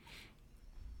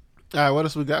 All right, what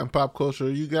else we got in pop culture?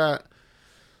 You got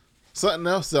something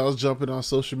else that was jumping on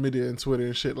social media and Twitter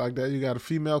and shit like that. You got a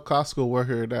female Costco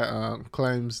worker that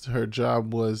claims her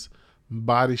job was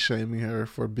body shaming her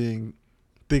for being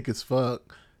thick as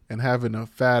fuck and having a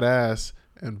fat ass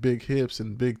and big hips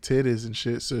and big titties and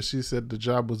shit. So she said the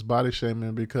job was body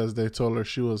shaming because they told her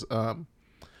she was out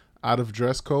of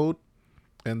dress code,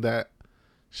 and that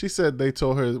she said they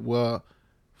told her, well,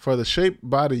 for the shaped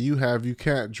body you have, you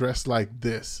can't dress like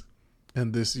this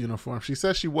in this uniform. She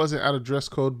said she wasn't out of dress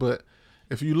code, but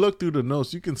if you look through the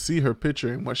notes, you can see her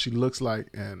picture and what she looks like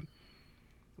and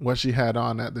what she had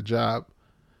on at the job.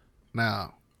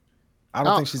 Now, I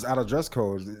don't think she's out of dress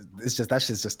code. It's just that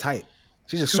shit's just tight.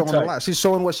 She's just Too showing tight. a lot. She's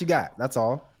showing what she got. That's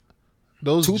all.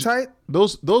 those Too tight?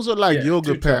 Those are like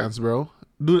yoga too tight. pants, bro.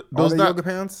 Those Are they not yoga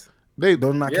pants? they.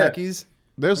 Those not Yeah. khakis?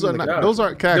 Those are not. Yeah. Those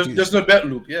aren't khakis. There's no belt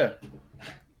loop. Yeah.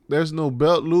 There's no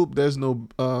belt loop. There's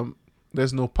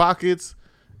no pockets.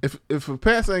 If a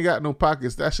pants ain't got no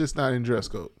pockets, that's just not in dress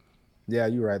code. Yeah,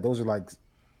 you're right. Those are like,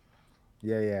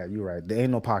 yeah, you're right. There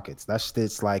ain't no pockets. That's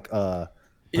it's like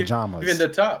pajamas. Even the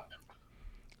top.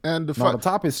 And the No, the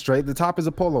top is straight. The top is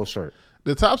a polo shirt.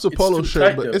 the top's a It's polo too shirt,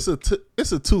 tight, but though.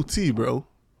 it's a 2T, bro.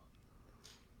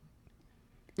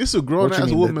 It's a grown What you ass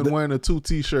mean, woman the- wearing a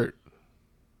 2T shirt.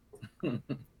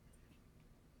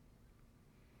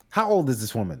 How old is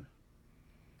this woman?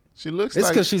 She looks It's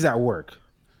like because she's at work.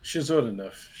 She's old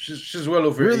enough. She's well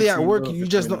over. Really 18, at work, well you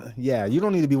over just 20. don't. Yeah, you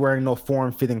don't need to be wearing no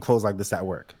form-fitting clothes like this at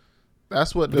work.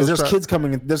 that's what Because they're there's kids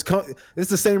coming in. It's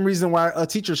the same reason why a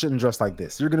teacher shouldn't dress like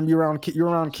this. You're gonna be around. You're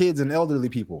around kids and elderly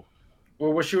people.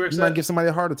 Well, what she works You might at? give somebody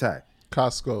a heart attack.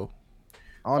 Costco.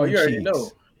 On Oh, the you already cheeks.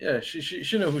 know. Yeah,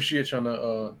 she know who she's trying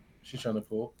to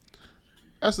pull.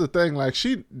 That's the thing. Like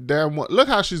she damn well, look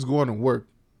how she's going to work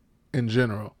in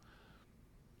general.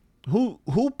 Who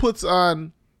puts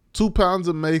on 2 pounds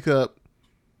of makeup,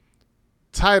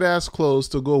 tight ass clothes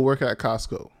to go work at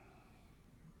Costco?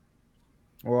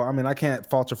 Well, I mean, I can't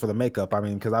fault her for the makeup. I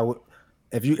mean, because I would,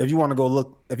 if you want to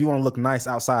look nice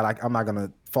outside, I'm not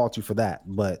gonna fault you for that.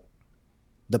 But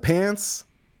the pants,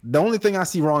 the only thing I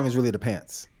see wrong is really the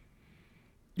pants.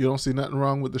 You don't see nothing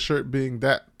wrong with the shirt being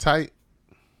that tight.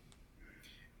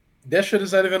 That shit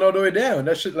is not even all the way down.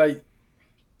 That shit like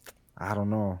I don't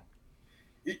know.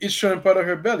 it's showing part of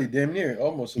her belly, damn near,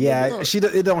 almost. Yeah, she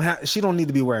don't need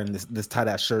to be wearing this tight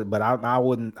ass shirt. But I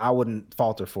wouldn't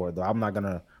fault her for it though. I'm not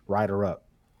gonna write her up.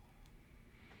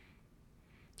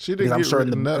 She Because didn't I'm get sure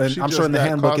written up. She I'm just sure in the got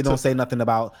handbook caught it don't to- say nothing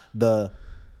about the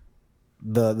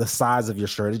size of your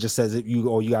shirt. It just says that you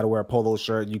got to wear a polo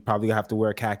shirt. You probably have to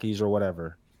wear khakis or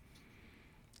whatever.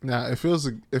 Now, if it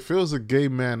was a gay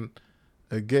man,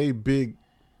 a gay big,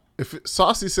 if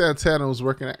Saucy Santana was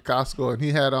working at Costco and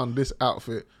he had on this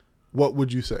outfit, what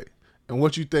would you say? And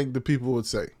what you think the people would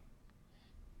say?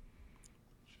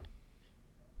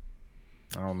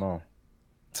 I don't know.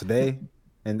 Today,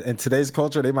 And in today's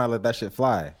culture, they might let that shit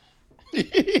fly.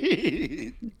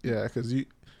 Yeah, because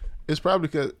it's probably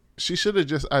because she should have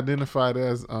just identified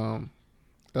as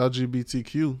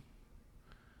LGBTQ,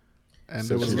 and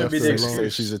So they would she's have gonna left be her the alone. So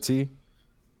she's a T.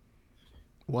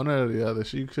 One or the other.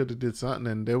 She could have did something,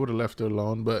 and they would have left her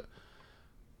alone. But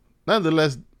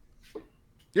nonetheless,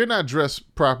 you're not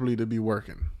dressed properly to be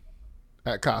working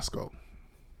at Costco.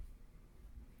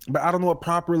 But I don't know what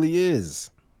properly is.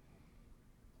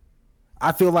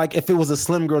 I feel like if it was a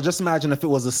slim girl, just imagine if it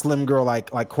was a slim girl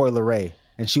like Coi Leray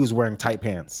and she was wearing tight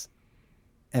pants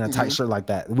and a tight shirt like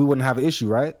that, we wouldn't have an issue,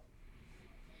 right?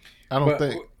 I don't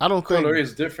think. Color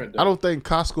is different. Though. I don't think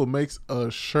Costco makes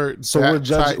a shirt So that we're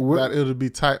judging- tight we're- that it'll be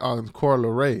tight on Coi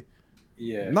Leray.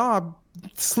 Yeah. Nah,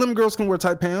 slim girls can wear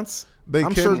tight pants. They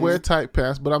I'm can sure- wear tight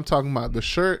pants, but I'm talking about the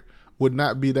shirt would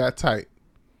not be that tight.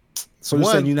 So you're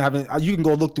One- saying you can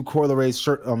go look through Coi Leray's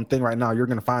shirt thing right now. You're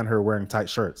gonna find her wearing tight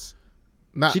shirts.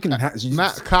 Not She can not she'll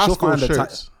Costco find a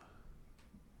shirts.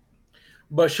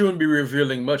 But she wouldn't be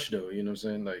revealing much though. You know what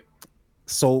I'm saying? Like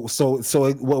So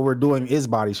what we're doing is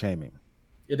body shaming.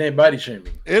 it ain't body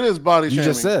shaming. It is body You shaming.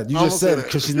 just said I almost said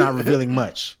because she's not revealing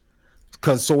much.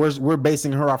 Because we're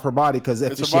basing her off her body. Because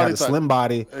if It's a she had body a type. slim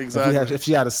body, Exactly. if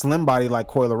she had a slim body like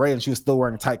Coi Leray and she was still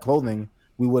wearing tight clothing,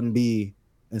 we wouldn't be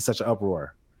in such an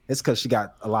uproar. It's because she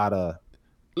got a lot of.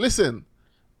 Listen,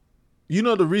 you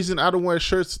know the reason I don't wear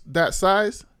shirts that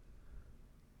size?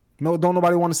 No, don't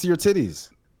nobody want to see your titties.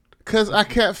 Because I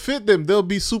can't fit them. They'll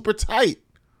be super tight.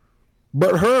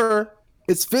 But her,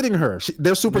 it's fitting her.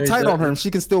 They're super Yeah, tight on her, exactly. and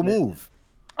she can still move.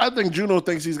 I think Juno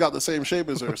thinks he's got the same shape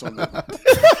as her or something.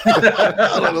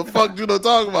 I don't know the fuck Juno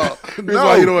talking about. Here's No.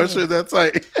 why you don't wear shit that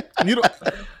tight. You don't.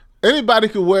 Anybody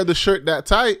could wear the shirt that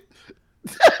tight.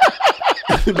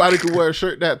 Anybody could wear a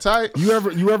shirt that tight. You ever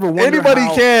wonder Anybody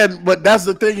how- can, but that's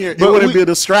the thing here. It But wouldn't be a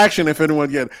distraction if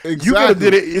anyone can. You could have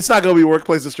Exactly. did it. It's not going to be a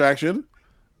workplace distraction.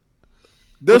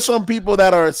 There's some people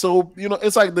that are so,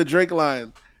 it's like the Drake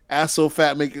line, ass so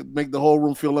fat, make the whole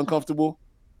room feel uncomfortable.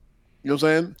 You know what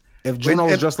I'm saying? If Juno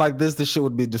was and- dressed like this shit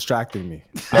would be distracting me.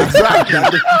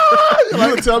 Exactly. You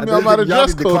would tell me I'm out of Y'all dress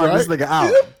need to cloth, clock right? this nigga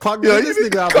out. Clock Yeah, this you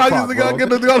nigga out. clock the this clock, nigga out, bro.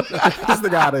 get the- This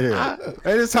nigga out of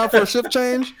here. Ain't it time for a shift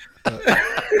change?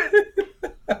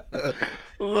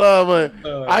 No, but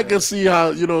I can see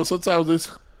how, sometimes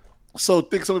it's so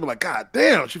thick. Some people are like, God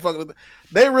damn, she fucking.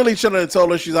 They really shouldn't have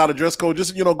told her she's out of dress code.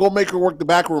 Just, go make her work the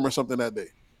back room or something that day.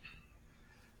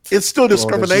 It's still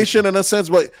discrimination in a sense,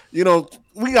 but,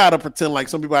 we got to pretend like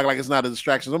some people act like it's not a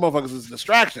distraction. Some motherfuckers is a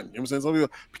distraction. You know what I'm saying? Some people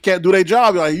can't do their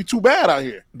job. You're like, you too bad out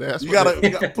here. That's You what got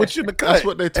they- to put you in the cut. That's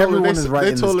what they told Everyone her. is right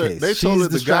They in told this her. case. They told She's her the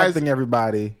guys. distracting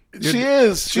everybody. She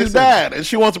is. She's Listen. bad. And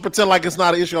she wants to pretend like it's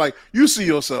not an issue. Like, you see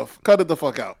yourself. Cut it the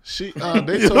fuck out. They You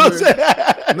know told what I'm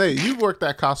her. saying? Nate, you've worked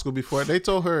at Costco before. They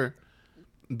told her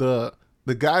the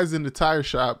guys in the tire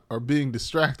shop are being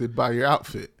distracted by your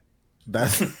outfit.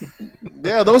 That's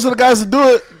Yeah, those are the guys that do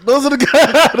it. Those are the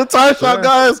guys, the tire shop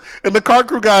guys and the car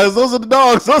crew guys. Those are the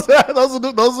dogs. Those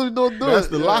are who do That's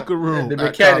it. the locker room. The at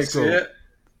mechanics. Costco.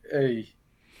 Yeah. Hey.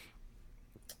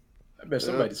 I bet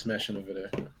somebody's smashing over there.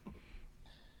 Come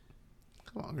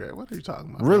on, Greg. What are you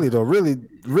talking about? really though. Really,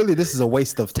 this is a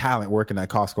waste of talent working at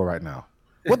Costco right now.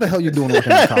 What the hell you doing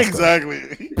working at Costco?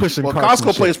 Exactly. Pushing Well, carts and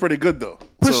Costco shit. plays pretty good though.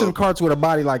 Pushing So, carts with a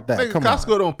body like that. Nigga, Come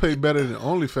Costco on. don't pay better than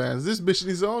OnlyFans. This bitch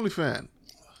needs an OnlyFans.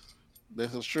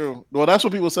 this is true. Well, that's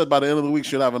what people said by the end of the week.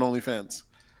 She'll have an OnlyFans.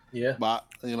 Yeah. But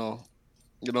she's Or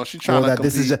trying to that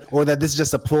compete. this is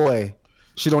just a ploy.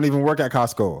 She don't even work at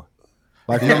Costco.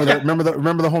 Like remember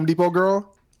the Home Depot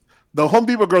girl The Home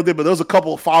Depot girl did, but there was a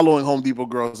couple following Home Depot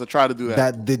girls that tried to do that.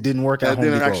 that didn't work That at Home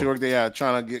didn't Depot. actually work there. Yeah,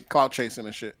 trying to get clout chasing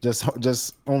and shit. Just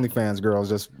OnlyFans girls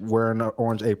just wearing an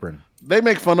orange apron. They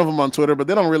make fun of them on Twitter, but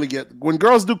they don't really get. When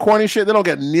girls do corny shit, they don't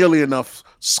get nearly enough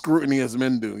scrutiny as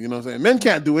men do. You know what I'm saying? Men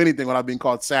can't do anything without being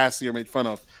called sassy or made fun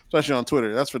of, especially on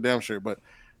Twitter. That's for damn sure. But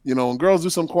when girls do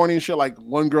some corny shit, like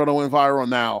one girl that went viral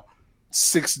now,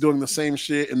 6 doing the same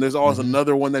shit, and there's always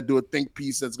another one that do a think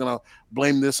piece that's gonna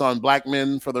blame this on black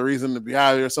men for the reason to be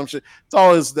out or some shit. It's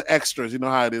always the extras. You know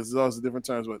how it is. It's always the different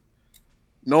terms, but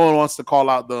no one wants to call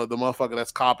out the motherfucker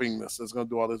that's copying this. That's gonna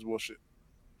do all this bullshit.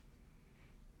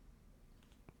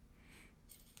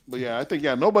 But yeah, I think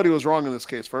nobody was wrong in this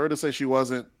case. For her to say she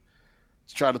wasn't,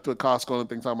 she tried to put Costco and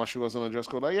things talking about she wasn't on the dress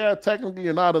code. Like, yeah, technically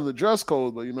you're not on the dress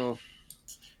code, but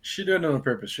She doing it on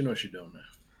purpose. She knows she doing that.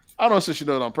 I don't say she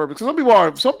did it on purpose.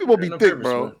 'Cause some people be On thick, purpose,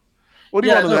 bro. man. What do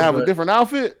you Yeah, want them I to know, have a but- different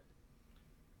outfit?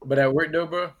 But at work though,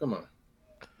 bro, come on.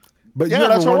 But Yeah,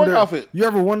 that's her work outfit. You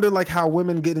ever wonder like how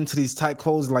women get into these tight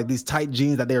clothes, like these tight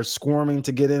jeans that they're squirming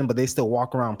to get in, but they still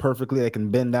walk around perfectly. They can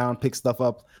bend down, pick stuff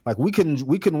up. Like we couldn't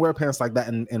wear pants like that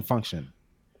and function.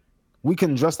 We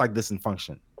couldn't dress like this and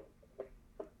function.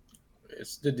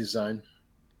 It's the design.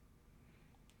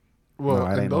 Well,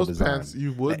 No, in those pants,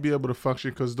 you would be able to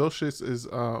function because those shits is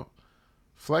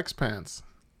flex pants.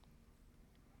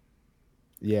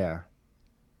 Yeah.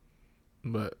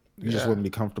 But you just wouldn't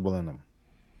be comfortable in them.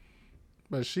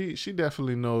 But she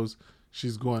definitely knows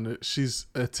she's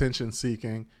attention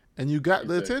seeking, and you got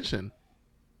the attention.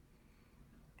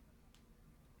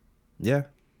 Yeah.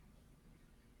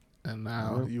 And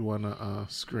now you want to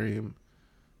scream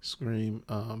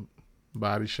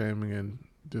body shaming and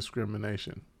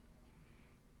discrimination.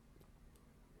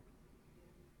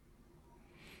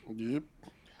 Yep.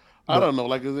 I don't know.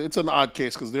 Like, it's an odd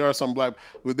case because there are some black,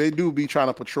 they do be trying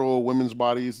to patrol women's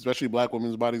bodies, especially black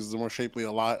women's bodies is more shapely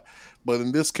a lot. But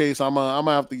in this case, I'm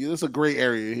gonna have to. It's a gray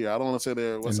area here. I don't want to say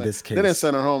there. This case, they didn't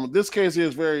send her home. This case here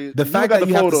is very. The fact that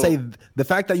the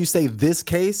fact that you say this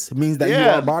case means that you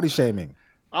are body shaming.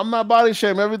 I'm not body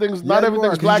shaming. Not everything's black and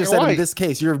white. In this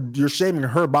case, you're shaming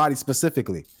her body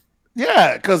specifically.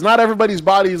 Yeah, because not everybody's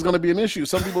body is going to be an issue.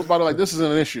 Some people's body like this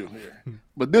isn't an issue here,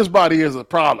 but this body is a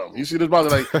problem. You see this body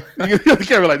like you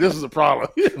can't be like this is a problem.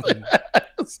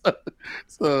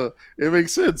 so it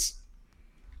makes sense.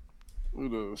 Who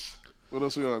knows? What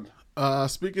else we on?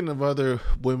 Speaking of other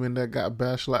women that got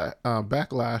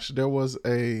backlash, there was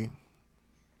a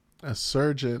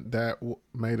surgeon that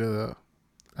made I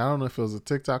don't know if it was a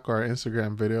TikTok or an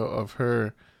Instagram video of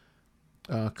her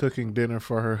cooking dinner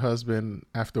for her husband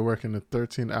after working a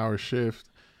 13-hour shift,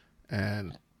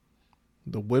 and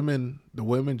the women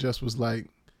just was like,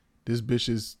 "This bitch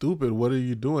is stupid. What are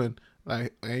you doing?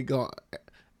 Like,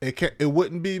 it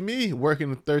wouldn't be me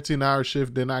working a 13-hour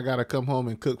shift. Then I gotta come home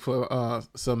and cook for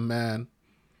some man."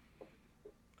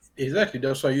 Exactly.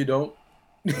 That's why you don't.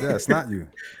 Yeah, it's not you.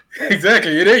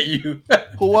 Exactly, it ain't you.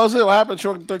 Who was it? What happened? She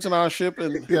worked a 13-hour shift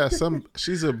and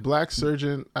she's a black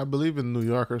surgeon, I believe in New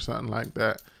York or something like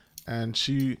that, and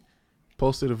she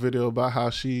posted a video about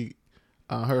how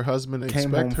her husband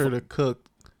expect her to cook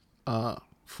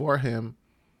for him,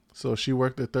 so she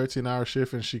worked a 13-hour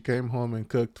shift and she came home and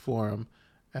cooked for him.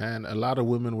 And a lot of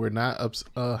women were not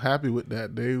happy with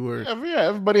that. They were. Yeah,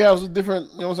 everybody has a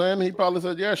different. You know what I'm saying? He probably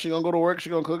said, "Yeah, she gonna go to work. She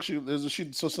gonna cook. She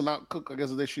supposed to not cook. I guess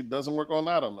the day she doesn't work on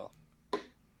that. I don't know."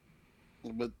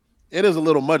 But it is a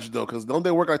little much though, because don't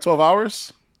they work like 12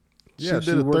 hours? Yeah,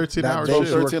 she did a 13-hour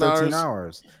shift. 13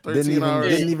 hours.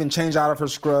 Didn't even change out of her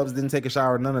scrubs. Didn't take a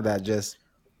shower. None of that. Just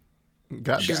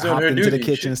hopped into the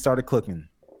kitchen and started cooking.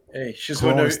 Hey, she's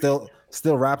still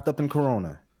wrapped up in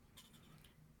Corona.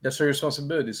 That's her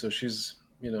responsibility. So she's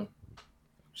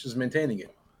maintaining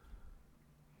it.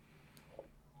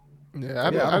 Yeah,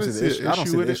 I don't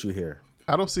see the issue here.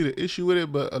 I don't see the issue with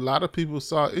it, but a lot of people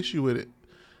saw issue with it.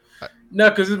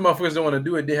 No, because these motherfuckers don't want to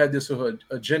do it. They have this whole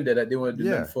agenda that they want to do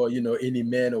nothing for, any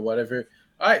man or whatever.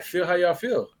 All right, feel how y'all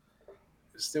feel.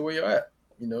 Stay where you're at,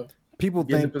 People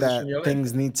think that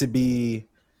things need to be,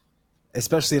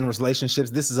 especially in relationships.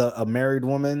 This is a married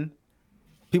woman.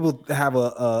 People have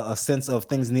a sense of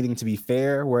things needing to be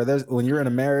fair, where when you're in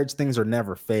a marriage, things are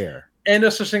never fair. Ain't no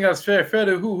such thing as fair. Fair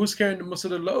to who? Who's carrying the most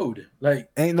of the load? Like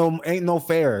ain't no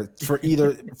fair for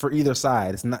either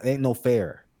side. Ain't no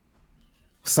fair.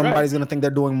 Somebody's gonna think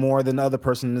they're doing more than the other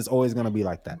person. It's always gonna be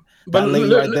like that. But that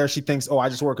lady there, she thinks, "Oh, I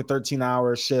just work a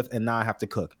 13-hour shift and now I have to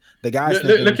cook." The guy's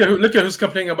look at who's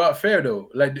complaining about fair though.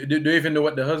 Like, do they even know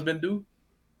what the husband do?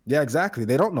 Yeah, exactly.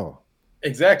 They don't know.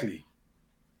 Exactly.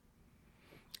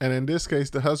 And in this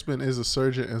case, the husband is a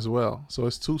surgeon as well. So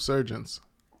it's two surgeons.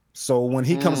 So when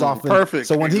he comes off, perfect.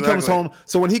 So when he comes home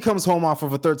off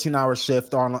of a 13-hour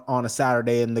shift on a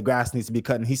Saturday and the grass needs to be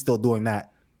cut, and he's still doing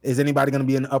that, is anybody going to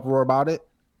be in an uproar about it?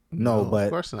 No, but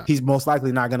of course not. He's most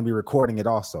likely not going to be recording it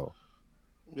also.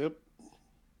 Yep.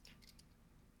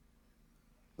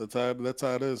 That's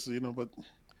how it is, But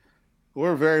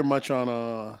we're very much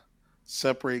on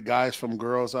separate guys from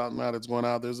girls out now that's going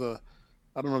out.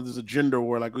 I don't know if there's a gender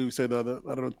war, like we said. I don't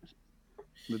know.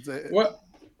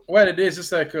 What it is,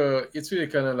 it's like it's really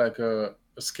kind of like a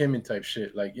scamming type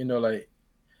shit. Like like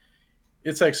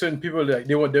it's like certain people like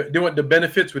they want the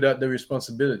benefits without the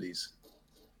responsibilities.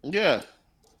 Yeah.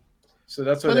 So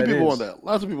that's what people want that.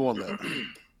 Lots of people want that.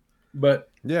 But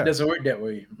it doesn't work that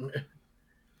way.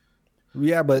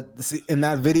 Yeah, but see, in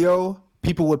that video,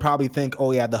 people would probably think,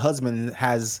 "Oh yeah, the husband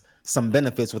has some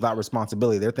benefits without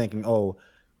responsibility." They're thinking, "Oh,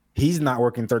 he's not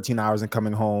working 13 hours and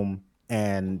coming home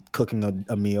and cooking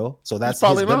a meal, so that's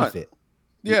his benefit."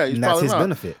 Yeah, he's and that's probably his not.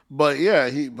 benefit. But yeah,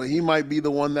 he might be the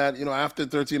one that, after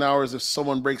 13 hours, if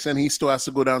someone breaks in, he still has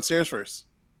to go downstairs first.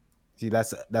 See,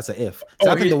 that's an if. So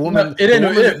I think the woman. woman. It ain't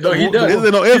no if. No, he does. It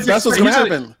isn't no if. He's That's what's gonna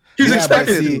happen. He's Yeah,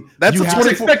 expected. see, That's you a have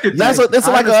 24. to-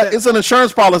 expected. It's an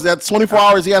insurance policy. That's 24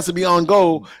 hours. He has to be on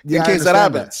go in case that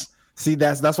happens. See,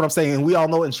 that's what I'm saying. And we all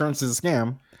know insurance is a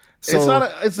scam. So It's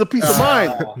not. It's the peace of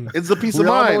mind. It's the peace of We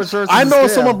all know mind. insurance I is a know scam.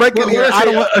 someone breaking here. I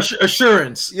don't want.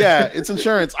 Assurance. Yeah, it's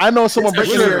insurance. I know someone It's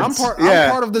breaking here. I'm Yeah.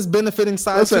 part of this benefiting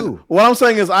side Listen, too. what I'm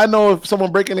saying is, I know if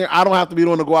someone breaking here, I don't have to be the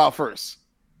one to go out first.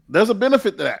 There's a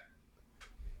benefit to that.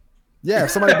 Yeah,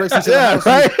 if somebody breaks into the Yeah, house,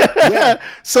 right.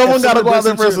 Someone If got to somebody go out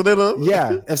there breaks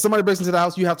first. if somebody breaks into the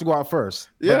house, you have to go out first.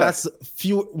 Yeah. But that's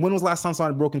few. When was the last time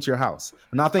somebody broke into your house?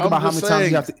 Now think I'm about how just many times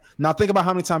saying. you have to. Now think about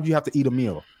how many times you have to eat a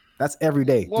meal. That's every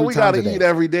day. Well, 3 we got times to a day. eat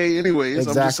every day anyways.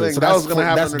 I'm just Exactly. saying So that was that's going to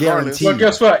happen that's regardless. guaranteed. But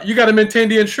guess what? You got to maintain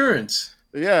the insurance.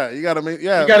 Yeah, you got to make.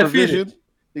 Yeah, You gotta feed provision. it.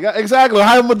 You got exactly.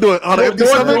 How am I doing on an empty The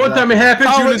stomach? one time it happens,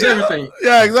 How you am- lose everything.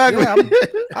 Yeah, exactly. Yeah,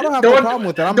 I don't have The no one- problem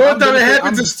with that. The one time it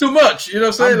happens, it's too much. You know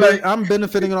what I'm saying? I'm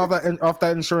benefiting off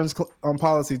that insurance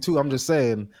policy too. I'm just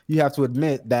saying you have to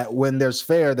admit that when there's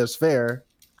fair, there's fair.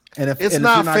 And if It's and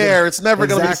not if you're fair. gonna- It's never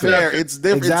going to be Exactly. fair. It's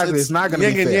different. Exactly. It's not gonna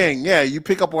yin be and fair. yang. Yeah, you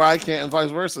pick up where I can't, and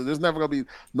vice versa. There's never going to be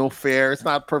no fair. It's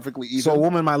not perfectly even. So a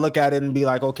woman might look at it and be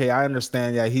like, "Okay, I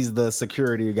understand. Yeah, he's the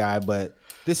security guy, but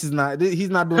this is not. He's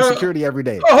not doing security every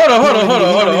day. Oh,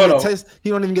 hold on. He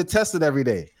don't even get tested every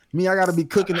day. Me, I got to be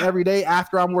cooking every day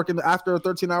after I'm working after a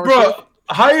 13-hour Bro, shift.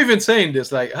 how are you even saying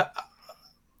this? Like,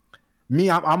 Me,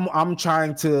 I'm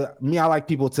trying to. Me, I like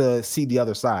people to see the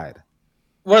other side.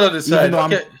 what other side? though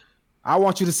Okay. I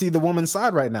want you to see the woman's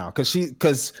side right now because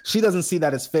she doesn't see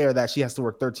that it's fair that she has to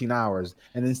work 13 hours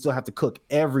and then still have to cook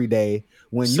every day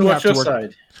when So you what's have your to work.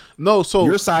 side? No, so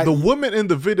Your side- the woman in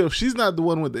the video, she's not the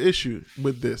one with the issue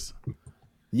with this.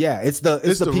 Yeah, it's the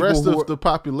people rest who of the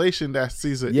population that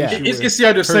sees an Yeah. issue. It's the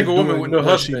other her single woman doing with no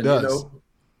what she husband. does. You know?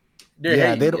 They're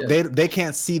yeah, hating, they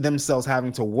can't see themselves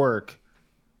having to work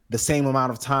the same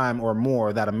amount of time or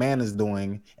more that a man is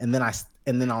doing, and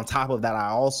then on top of that, I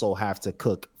also have to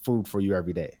cook food for you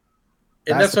every day.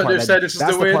 And that's the what part they said. This is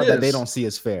that's the way part it that they is. don't see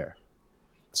as fair.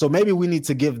 So maybe we need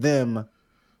to give them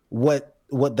what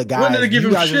the guys. When did they give you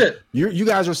him guys shit? You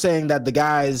guys are saying that the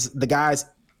guys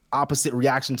opposite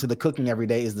reaction to the cooking every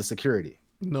day is the security.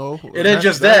 No, It ain't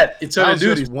just that. It's other was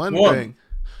just duties. one One. thing.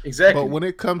 Exactly. But when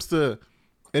it comes to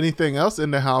anything else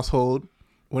in the household,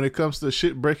 when it comes to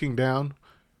shit breaking down,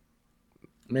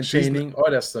 Maintaining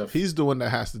all that stuff. he's the one that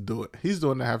has to do it. He's the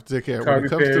one that has to take care of it. Car When it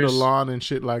comes to the repairs. lawn and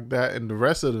shit like that and the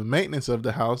rest of the maintenance of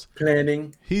the house,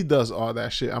 Planning he does all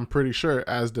that shit. I'm pretty sure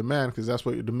as the man, because that's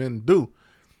what the men do.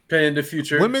 the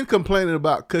future. Women complaining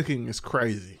about cooking is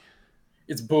crazy.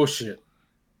 It's bullshit.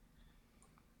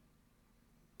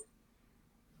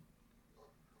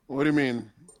 What do you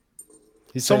mean?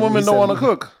 Some Some women don't want to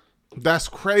cook. That's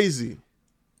crazy.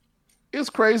 It's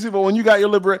crazy, but when you got your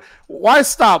liberation, why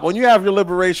stop? When you have your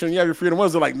liberation, you have your freedom.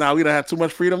 Was it like, nah, we don't have too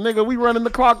much freedom, nigga? We running the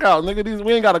clock out, nigga.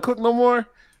 We ain't got to cook no more.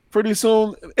 Pretty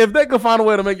soon, if they could find a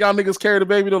way to make y'all niggas carry the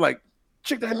baby, they're like,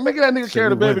 make that nigga carry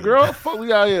the baby, girl. Fuck,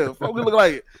 we out here. Fuck, we look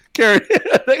like carry.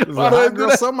 They can find a way to do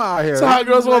that. Some out here. So hot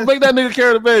girls want to make that nigga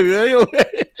carry the baby.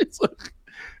 So,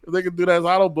 if they can do that, so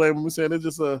I don't blame them. I'm saying it's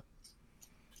just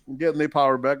getting their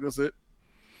power back. That's it.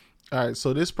 All right,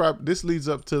 so this leads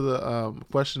up to the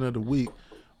question of the week,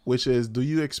 which is: do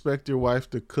you expect your wife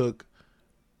to cook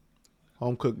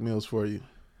home cooked meals for you?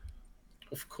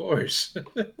 Of course.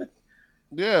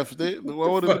 Yeah,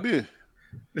 what would it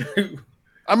be?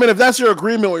 I mean, if that's your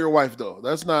agreement with your wife, though,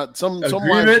 that's not some wives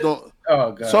Agreement? don't.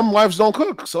 Oh god. Some wives don't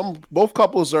cook. Both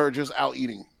couples are just out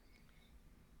eating.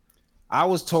 I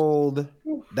was told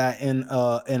that in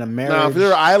a marriage. Now, if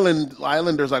they're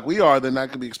islanders like we are, then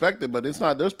that could be expected. But it's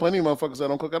not. There's plenty of motherfuckers that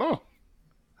don't cook at all.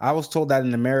 I was told that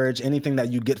in a marriage, anything that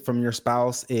you get from your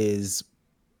spouse is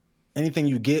anything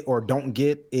you get or don't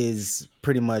get is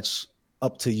pretty much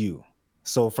up to you.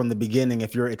 So from the beginning,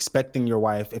 if you're expecting your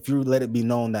wife, if you let it be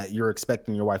known that you're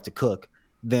expecting your wife to cook,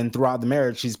 then throughout the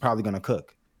marriage, she's probably going to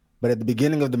cook. But at the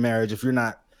beginning of the marriage, if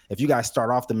you guys start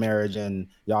off the marriage and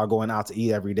y'all going out to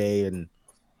eat every day and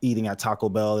eating at Taco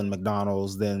Bell and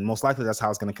McDonald's, then most likely that's how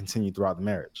it's going to continue throughout the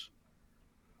marriage.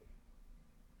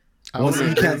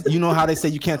 You know how they say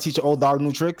you can't teach an old dog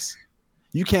new tricks?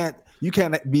 You can't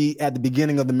be at the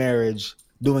beginning of the marriage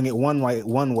doing it one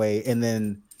way and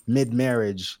then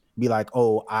mid-marriage be like,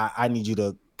 oh, I need you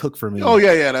to cook for me. Oh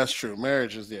yeah, that's true.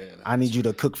 Marriage is I need you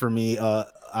to cook for me.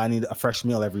 I need a fresh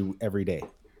meal every day.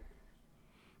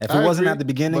 If it I wasn't agree, at the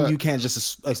beginning, but- you can't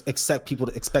just expect people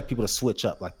to switch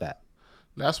up like that.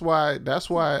 That's why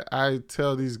I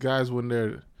tell these guys when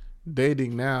they're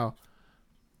dating now,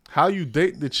 how you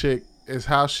date the chick is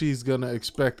how she's gonna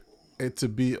expect it to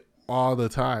be all the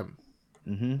time.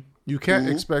 Mm-hmm. You can't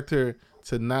expect her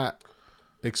to not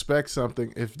expect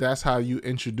something if that's how you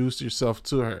introduce yourself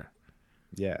to her.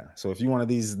 Yeah. So if you one of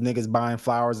these niggas buying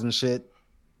flowers and shit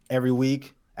every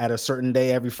week at a certain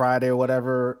day, every Friday or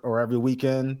whatever, or every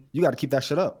weekend, you got to keep that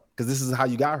shit up because this is how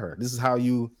you got her. This is how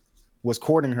you was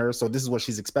courting her. So this is what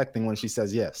she's expecting when she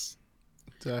says yes.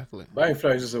 Exactly. Buying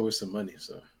flowers is a waste of money.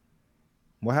 So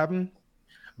What happened?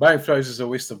 buying flowers is a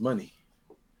waste of money.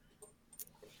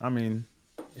 I mean,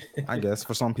 I guess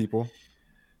for some people.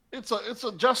 It's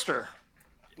a gesture.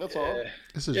 That's all.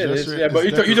 It's a Yeah, it is. gesture. Yeah, but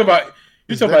It's you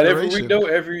talk about every decoration. week though.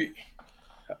 Every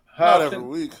Not how every often?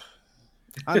 week.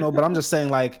 I know, but I'm just saying,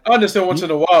 like, I understand once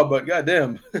in a while, but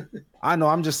goddamn. I know,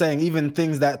 I'm just saying, even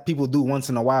things that people do once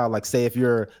in a while, like, say, if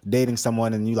you're dating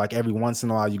someone and you, like, every once in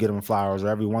a while you get them flowers, or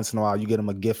every once in a while you get them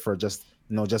a gift for just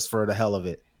for the hell of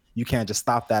it. You can't just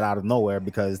stop that out of nowhere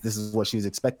because this is what she was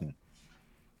expecting.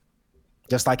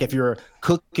 Just like if you're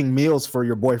cooking meals for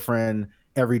your boyfriend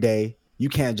every day, you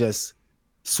can't just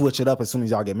switch it up as soon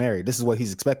as y'all get married. This is what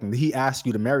he's expecting. He asked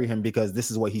you to marry him because this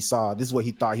is what he saw. This is what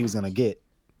he thought he was going to get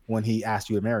when he asked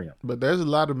you to marry him. But there's a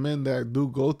lot of men that do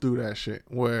go through that shit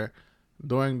where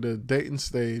during the dating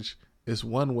stage it's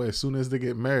one way. As soon as they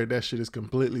get married, that shit is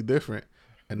completely different.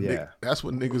 And that's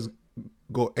when niggas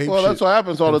go ape Well, shit that's what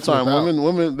happens all the and flip time. out.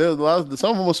 Women, there's a lot of,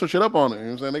 some of them will switch it up on it. You know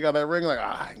what I'm saying? They got that ring, like,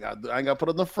 I ain't got to put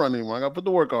it in the front anymore. I got to put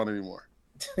the work on anymore.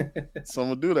 Some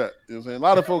will do that. You know what I'm saying? A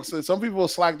lot of folks, some people will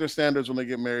slack their standards when they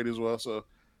get married as well. So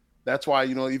that's why,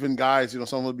 even guys,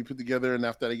 some will be put together, and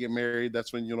after they get married,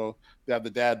 that's when, they have the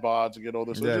dad bods and get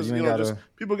older. So just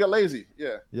people get lazy.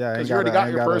 Yeah. Yeah. Because you already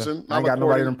got your person. I ain't got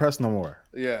nobody to impress no more.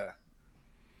 Yeah.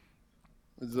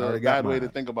 It's a bad way to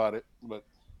think about it, but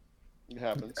it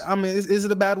happens. I mean, is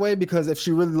it a bad way? Because if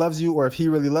she really loves you or if he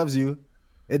really loves you,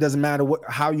 it doesn't matter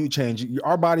how you change.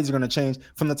 Our bodies are going to change.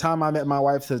 From the time I met my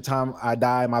wife to the time I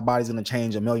die, my body's going to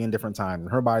change a million different times.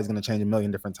 And her body's going to change a million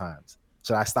different times.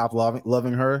 Should I stop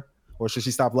loving her? Or should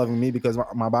she stop loving me because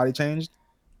my body changed?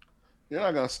 You're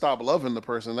not going to stop loving the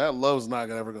person. That love's not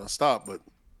ever going to stop, but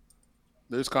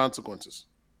there's consequences.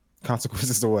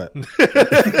 Consequences to what?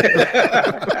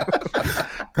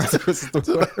 Consequences to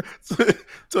what?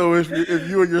 So if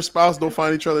you and your spouse don't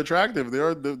find each other attractive,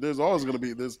 there's always going to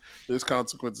be there's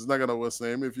consequences. It's not going to what's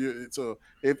the name.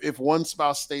 If one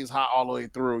spouse stays hot all the way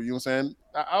through, you know what I'm saying?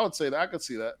 I would say that I could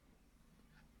see that.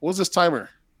 What's this timer?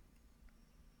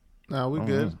 Nah, we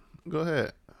good. Go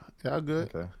ahead. Y'all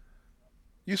good? Okay.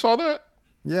 You saw that?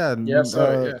 Yeah. Yes,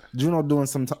 sir. Juno doing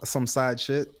some side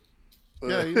shit.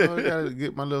 Yeah, I gotta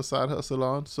get my little side hustle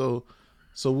on. So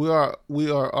we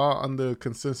are all under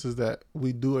consensus that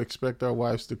we do expect our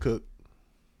wives to cook.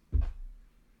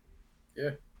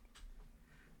 Yeah.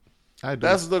 I do.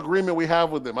 That's the agreement we have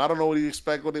with them. I don't know what you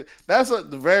expect with it. That's a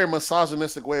very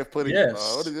misogynistic way of putting it.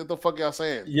 What the fuck y'all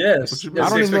saying? Yes. I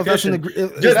don't even know if that's an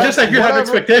just like you have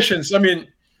expectations. I mean,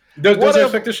 those are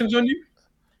expectations on you?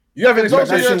 You have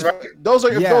expectations, right? Those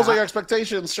are your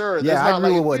expectations, sure. Yeah, I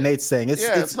agree with what Nate's saying.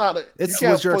 It's not. It's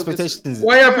what's your expectations.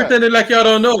 Why y'all pretending like y'all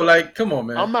don't know? Like, come on,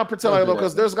 man. I'm not pretending I don't know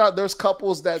because there's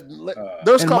couples that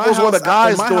there's couples where the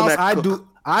guys doing that.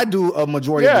 I do a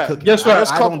majority of the cooking. Guess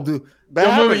what? I don't do. The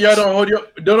moment y'all don't hold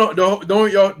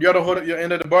y'all don't hold up your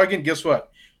end of the bargain. Guess what?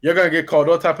 You're gonna get called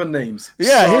all type of names.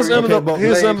 Yeah, here's end of the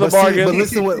bargain. But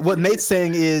listen, what Nate's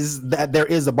saying is that there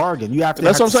is a bargain. You have to.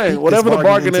 That's what I'm saying. Whatever the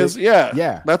bargain is,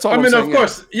 yeah. That's all. I mean, of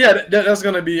course, yeah. That's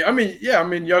gonna be. I mean,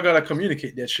 y'all gotta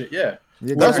communicate that shit. Yeah.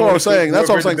 That's what I'm saying. That's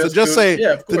what I'm saying.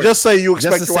 To just say you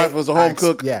expect your wife as a home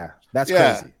cook. Yeah, that's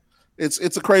crazy.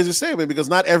 It's a crazy statement because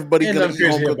not everybody can eat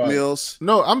home cooked meals.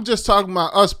 No, I'm just talking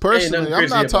about us personally. I'm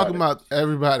not talking about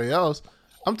everybody else.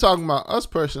 I'm talking about us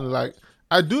personally. Like,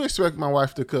 I do expect my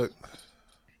wife to cook.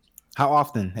 How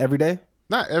often? Every day?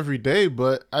 Not every day,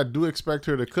 but I do expect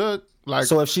her to cook. Like,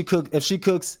 so if she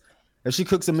cooks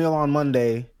a meal on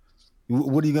Monday,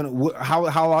 what are you gonna?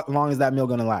 How long is that meal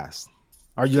gonna last?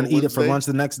 Are you gonna eat it for lunch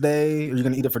the next day? Are you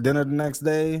gonna eat it for dinner the next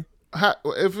day?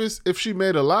 If she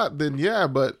made a lot, then yeah,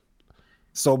 but.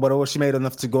 But what she made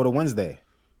enough to go to Wednesday?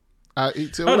 I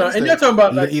eat till Wednesday. And you're talking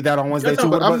about you eat that on Wednesday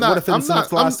too. I'm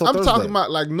talking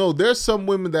about like no. There's some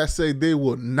women that say they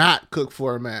will not cook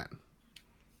for a man.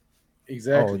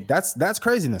 Exactly. Oh, that's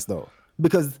craziness though,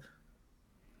 because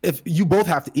if you both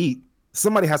have to eat,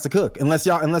 somebody has to cook. Unless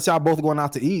y'all both going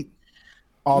out to eat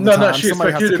all the time. No. She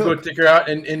expects you to go take her out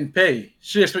and pay.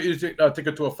 She expects you to take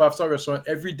her to a 5-star restaurant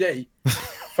every day,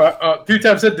 3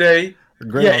 times a day.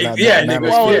 nigga.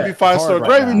 Why would it be 5-star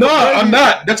gravy? No, I'm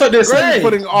not. That's what they're saying.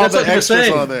 Putting all That's the what they're extras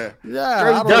saying. on there.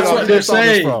 Yeah, that's what they're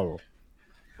saying.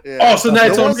 Yeah. Oh, so now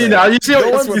it's on me now. You see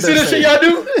the shit y'all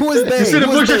do? Who is they? You see the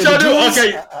bullshit y'all do?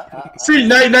 Okay. See,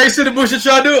 now you see the bullshit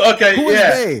y'all do? Okay, Who is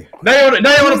they? Now you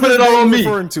want to put it all on me.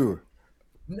 Referring to?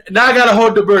 Now I gotta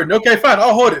hold the burden. Okay, fine.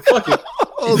 I'll hold it. Fuck it.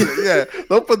 Hold it. Yeah,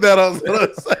 don't put that on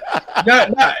us.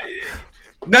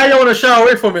 Now y'all want to shy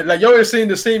away from it. Like y'all always saying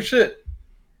the same shit.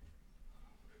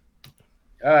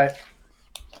 All right.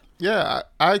 Yeah,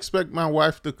 I expect my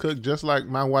wife to cook just like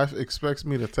my wife expects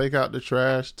me to take out the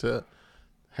trash, to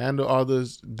handle all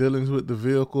those dealings with the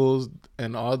vehicles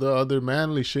and all the other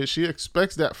manly shit. She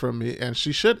expects that from me, and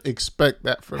she should expect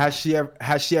that from me. Has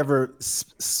she ever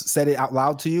said it out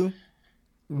loud to you?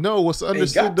 No, what's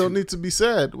understood don't need to be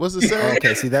said. What's it saying?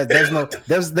 Okay, see that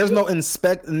there's no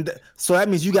inspect, so that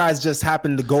means you guys just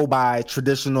happen to go by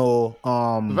traditional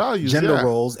values, gender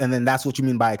roles, and then that's what you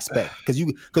mean by expect,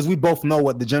 because we both know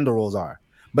what the gender roles are.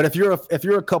 But if you're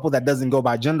a couple that doesn't go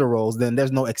by gender roles, then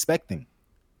there's no expecting.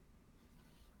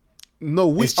 No,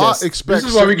 we all expect.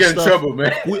 This is why we get in trouble,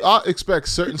 man. We all expect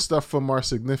certain stuff from our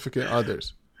significant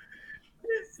others.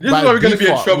 This is why we're going to be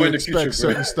in trouble in the future. Expect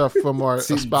certain stuff from our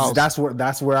spouse. That's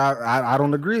where I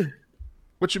don't agree.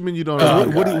 What you mean you don't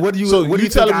agree? What do you? So what you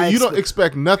telling me you don't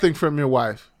expect nothing from your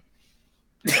wife?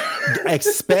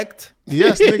 Expect?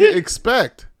 Yes, nigga,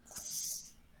 expect.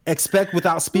 Expect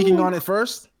without speaking on it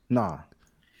first? Nah.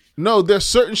 No, there's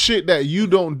certain shit that you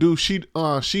don't do. She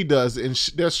does, and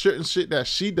there's certain shit that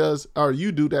she does or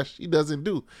you do that she doesn't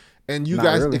do, and you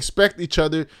guys expect each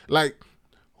other like.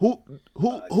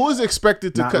 Who is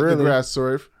expected to cut the grass,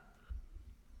 Sorif?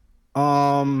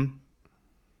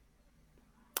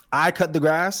 I cut the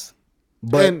grass,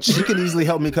 but she can easily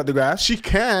help me cut the grass. She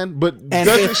can, but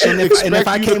if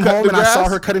I came home and I saw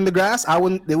her cutting the grass,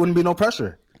 there wouldn't be no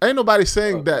pressure. Ain't nobody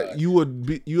saying that you would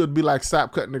be like,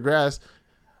 stop cutting the grass,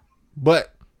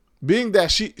 but being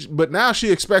that now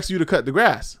she expects you to cut the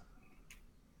grass.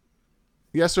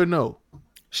 Yes or no?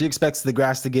 She expects the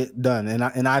grass to get done,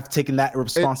 and I've taken that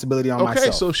responsibility on myself.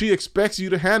 Okay, so she expects you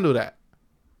to handle that.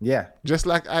 Yeah. Just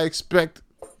like I expect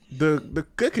the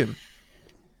cooking.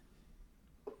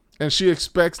 And she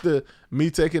expects me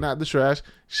taking out the trash.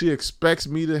 She expects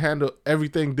me to handle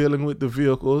everything dealing with the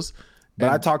vehicles.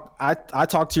 But I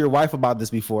talked to your wife about this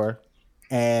before,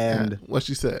 and what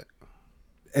she said.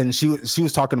 And she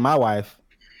was talking to my wife,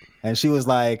 and she was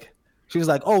like,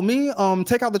 "Oh, me?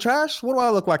 Take out the trash? What do I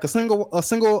look like? A single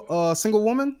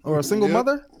woman or a single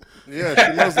mother?" Yeah,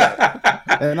 she knows that.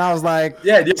 And I was like,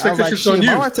 "Yeah, the expectation's on you."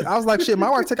 I was like, "Shit, my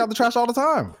wife take out the trash all the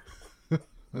time."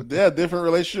 Yeah, different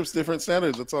relationships, different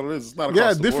standards. That's all it is. It's not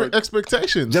across the different board.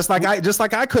 Expectations. Just like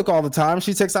I cook all the time.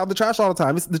 She takes out the trash all the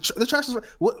time. It's the trash is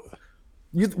what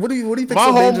do you think? My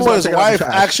homeboy's wife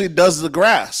actually does the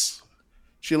grass.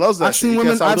 She loves that. She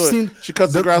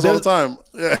cuts the grass all the time.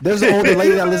 Yeah. There's an older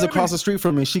lady that lives across the street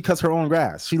from me. She cuts her own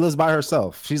grass. She lives by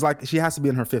herself. She has to be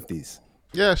in her 50s.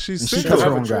 Yeah, she's single. She cuts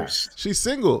her own grass. She's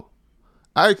single.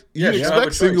 You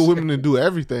expect single women to do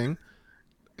everything.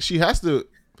 She has to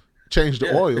change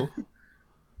the oil.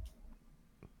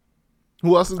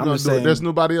 Who else is going to do it? There's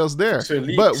nobody else there.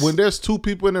 But when there's two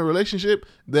people in a relationship,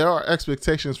 there are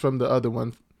expectations from the other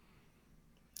one.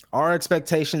 Our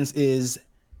expectations is,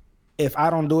 if I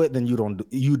don't do it, then you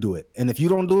do it. And if you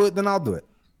don't do it, then I'll do it.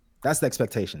 That's the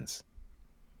expectations.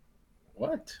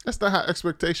 What? That's not how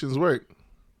expectations work.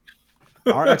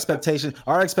 Our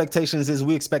expectations is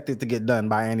we expect it to get done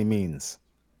by any means.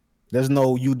 There's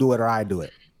no you do it or I do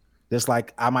it. Just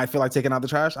like I might feel like taking out the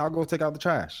trash, I'll go take out the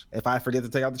trash. If I forget to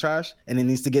take out the trash and it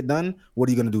needs to get done, what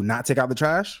are you going to do? Not take out the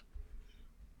trash?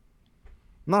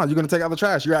 No, you're going to take out the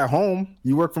trash. You're at home.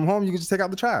 You work from home. You can just take out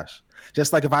the trash.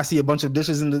 Just like if I see a bunch of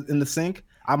dishes in the sink,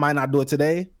 I might not do it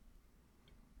today.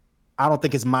 I don't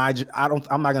think it's I'm not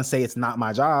going to say it's not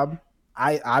my job.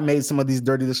 I made some of these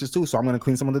dirty dishes too, so I'm going to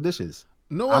clean some of the dishes.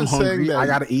 No one's saying that I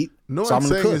got to eat. No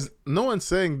one's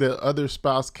saying that other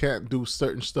spouse can't do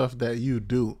certain stuff that you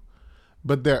do.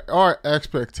 But there are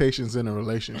expectations in a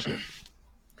relationship.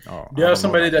 There are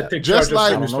somebody that takes charge of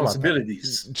some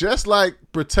responsibilities. Just like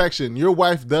protection, your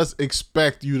wife does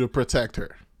expect you to protect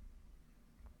her.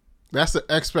 That's the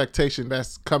expectation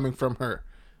that's coming from her.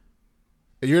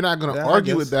 You're not going to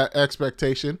argue with that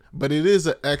expectation, but it is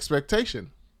an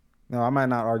expectation. No, I might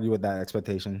not argue with that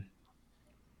expectation.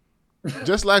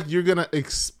 Just like you're going to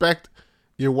expect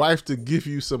your wife to give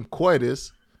you some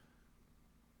coitus.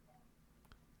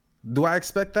 Do I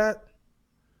expect that?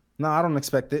 No, I don't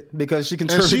expect it because she can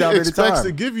turn it down anytime. She expects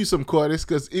to give you some coitus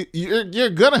because you're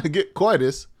going to get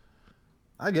coitus.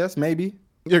 I guess, maybe.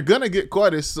 You're going to get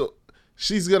coitus, so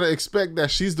she's gonna expect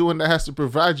that she's the one that has to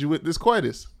provide you with this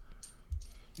coitus.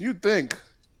 You think?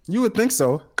 You would think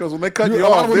so. Because when they cut you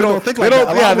off, they don't think like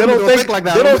that.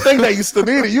 They don't think that you still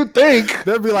need it. You think?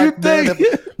 They'd be like,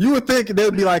 you would think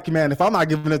they'd be like, man, if I'm not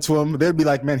giving it to him, they'd be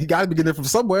like, man, he got to be getting it from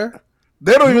somewhere.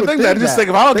 They don't even think that. They just think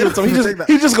if I don't give it to him,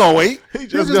 he's just gonna wait.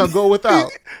 He's just gonna go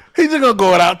without. He's just gonna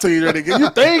go without till you're ready to get. You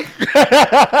think?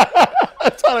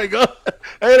 That's how they go.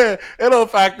 It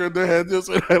don't factor in their head. Just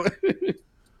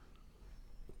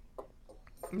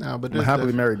no, but I'm a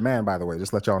happily married man, by the way.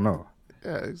 Just let y'all know.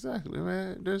 Yeah, exactly,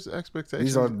 man. There's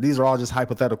expectations. These are all just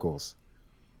hypotheticals.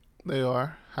 They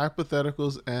are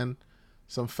hypotheticals and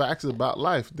some facts about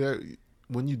life.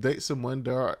 When you date someone,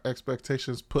 there are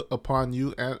expectations put upon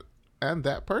you and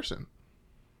that person.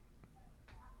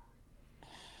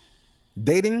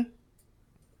 Dating?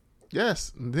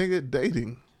 Yes, nigga,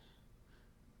 dating.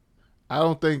 I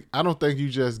don't think you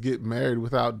just get married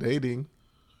without dating.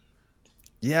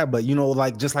 Yeah, but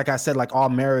like just like I said, like all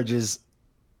marriages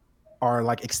are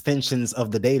like extensions of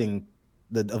the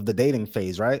dating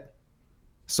phase, right?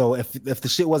 So if the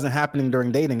shit wasn't happening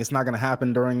during dating, it's not gonna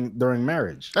happen during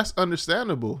marriage. That's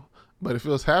understandable. But if it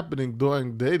was happening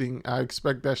during dating, I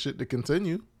expect that shit to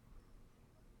continue.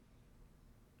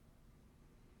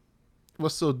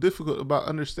 What's so difficult about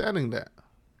understanding that?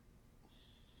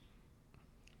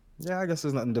 Yeah, I guess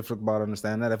there's nothing difficult about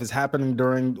understanding that. If it's happening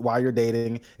while you're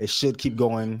dating, it should keep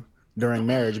going during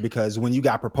marriage, because when you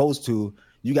got proposed to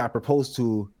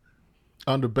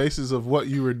on the basis of what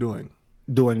you were doing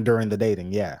during the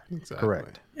dating. Yeah, exactly.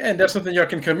 Correct. Yeah, and that's something y'all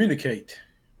can communicate.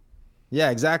 Yeah,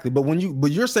 exactly. But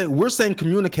we're saying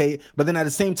communicate, but then at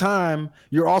the same time,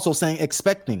 you're also saying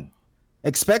expecting.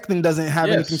 Expecting doesn't have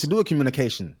anything to do with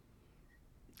communication.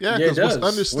 Yeah, because what's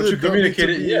understood what you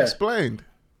communicated, to be explained.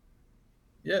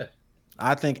 Yeah.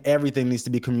 I think everything needs to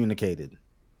be communicated.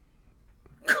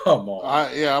 Come on.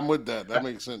 I'm with that. That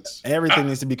makes sense. Everything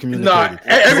needs to be communicated.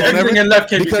 Everything in life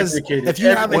can be communicated. If you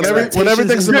have when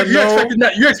everything's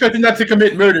you're expecting not to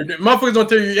commit murder. Motherfuckers don't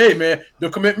tell you, hey man,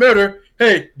 don't commit murder.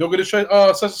 Hey, don't go to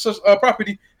such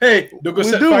property. Hey, don't go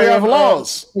set fire. We have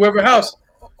laws. Whoever house.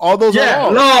 All those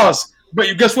are laws.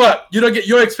 But guess what? You don't get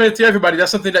your experience to everybody.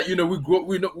 That's something that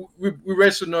we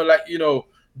raised to know, like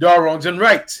there are wrongs and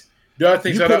rights. There are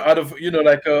things that are out of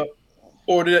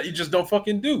order that you just don't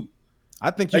fucking do. I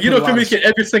think you don't communicate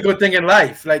every single thing in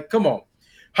life. Like, come on,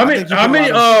 how many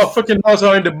fucking laws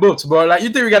are in the books, bro? Like, you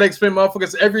think we gotta explain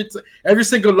motherfuckers every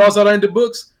single laws that are in the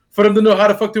books for them to know how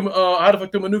to fuck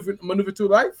to maneuver through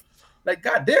life? Like,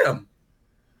 goddamn.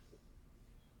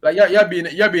 Like y'all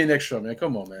being extra, man.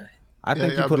 Come on, man. I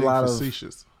think you put a lot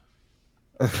facetious.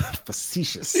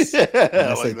 Facetious.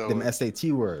 Them SAT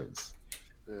words.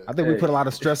 I think we put a lot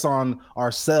of stress on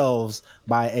ourselves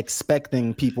by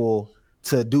expecting people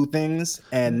to do things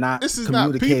and not communicating.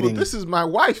 Not people. This is my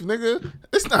wife, nigga.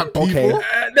 It's not people. Okay.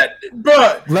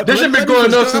 This should be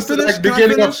going on since the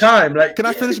beginning of time. Like, can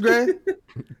I finish, Greg?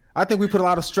 I think we put a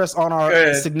lot of stress on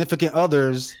our significant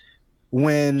others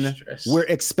when we're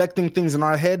expecting things in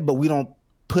our head, but we don't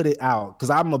put it out. Because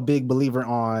I'm a big believer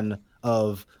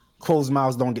of closed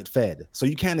mouths don't get fed. So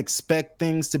you can't expect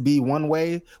things to be one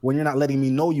way when you're not letting me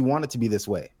know you want it to be this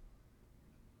way.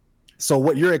 So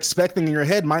what you're expecting in your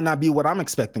head might not be what I'm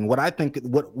expecting. What I think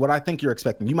you're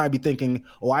expecting. You might be thinking,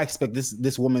 "Oh, I expect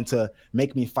this woman to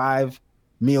make me 5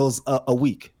 meals a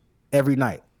week every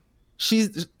night."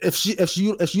 If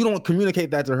you don't communicate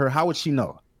that to her, how would she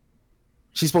know?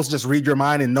 She's supposed to just read your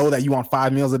mind and know that you want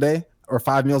 5 meals a day or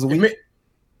 5 meals a week.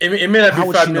 It may not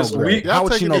be 5 meals a week. How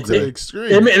would she know, Greg?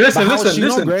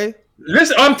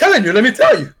 Listen. I'm telling you. Let me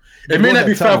tell you. It may not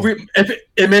be 5 weeks.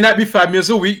 It may not be 5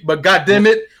 meals a week, but goddamn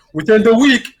it, within the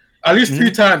week, at least 3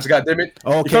 times. Goddamn it.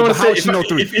 Okay, but how would she know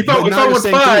 3? If I want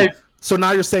 5, so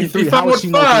now you're saying 3. How would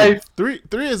she know 3?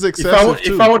 3 is excessive.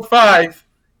 If I want 5.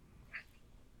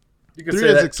 You can 3 say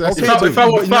is that. excessive. If I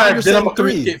want 5, then I'm going to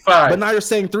communicate 5. But now you're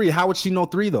saying 3. How would she know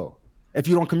 3 though? If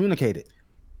you don't communicate it,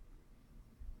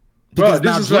 because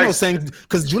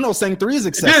Juno's saying 3 is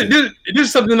excessive. This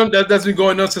is something that's been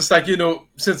going on since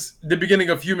since the beginning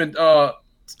of human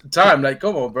time. Like,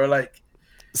 come on, bro. Like,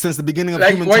 since the beginning of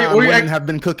human time, women have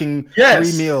been cooking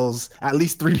 3 meals, at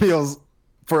least 3 meals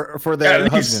for their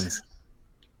husbands.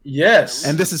 Yes,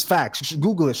 and this is facts.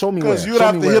 Google it. Show me where. Because you would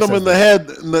have to hit them in the head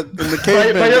in the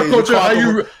caveman. By your culture,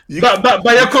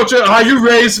 by your culture, how you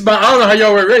raised. But I don't know how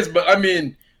y'all were raised. But I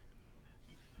mean,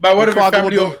 by whatever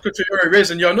family or culture you were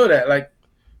raised, and y'all know that. Like,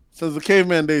 since the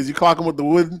caveman days, you clock them with the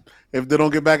wood. If they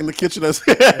don't get back in the kitchen, they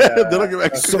don't get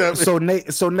back. So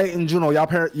Nate and Juno,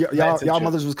 y'all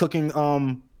mothers was cooking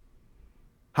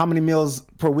How many meals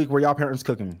per week were y'all parents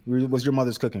cooking? Was your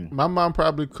mother's cooking? My mom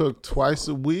probably cooked twice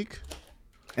a week.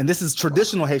 And this is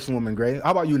traditional Haitian woman, Gray.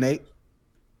 How about you, Nate?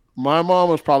 My mom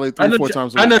was probably 3-4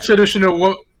 times a week. I know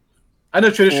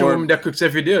traditional woman that cooks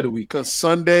every day of the week. Because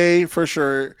Sunday, for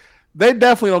sure, they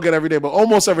definitely don't get every day, but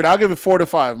almost every day. I'll give it 4 to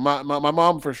 5. My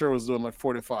mom for sure was doing like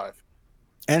 4 to 5.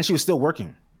 And she was still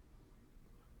working.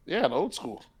 Yeah, the old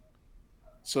school.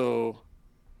 So,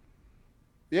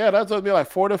 yeah, that's gonna be like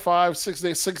 4 to 5, 6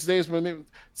 days. 6 days,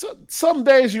 so some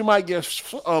days you might get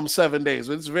 7 days,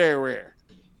 but it's very rare.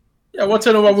 Yeah, once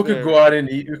in a while we could go out and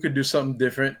eat. We could do something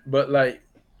different, but like,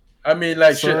 I mean,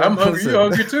 like, shit, I'm hungry. You're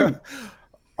hungry too.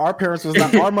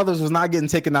 Our mothers was not getting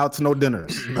taken out to no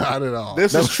dinners. Not at all.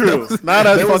 This is true. Not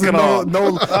at fucking all.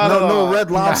 No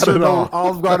Red Lobster, no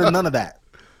Olive Garden, none of that.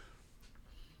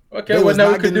 Okay, well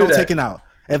now we could do that. Taken out.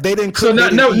 If they didn't cook, so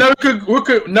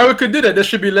now we could do that. There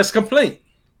should be less complaint.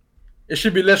 It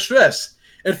should be less stress.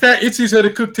 In fact, it's easier to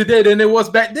cook today than it was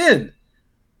back then.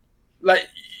 Like,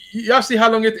 y'all see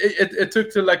how long it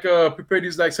took to like prepare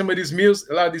these, like some of these meals,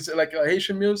 a lot of these like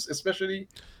Haitian meals, especially.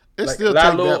 It like still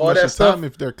lalo, take that all much that of stuff. time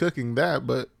if they're cooking that,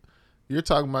 but you're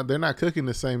talking about they're not cooking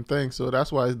the same thing, so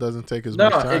that's why it doesn't take as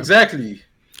much time. No, exactly.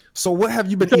 So what have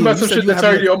you been eating? About some shit that's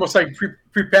already almost like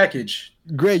pre-packaged.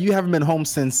 Gray, you haven't been home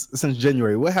since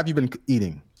January. What have you been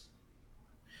eating?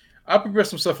 I prepare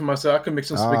some stuff for myself. I can make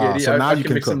some spaghetti. So now you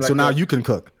can cook. Like so now you can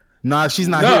cook. Nah, she's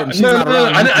not here. She's not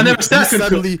around. I never said I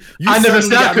couldn't cook. I never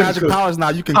said I couldn't cook. Powers now.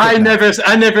 You can cook. I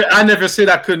never said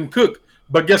I couldn't cook.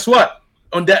 But guess what?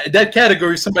 On that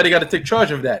category, somebody got to take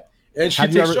charge of that, and she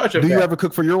takes charge of that. Do you ever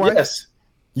cook for your wife? Yes,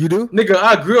 you do. Nigga,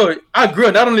 I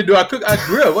grill. Not only do I cook, I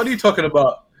grill. What are you talking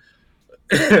about?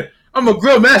 I'm a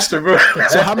grill master, bro.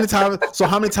 So how many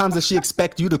times does she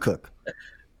expect you to cook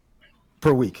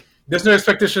per week? There's no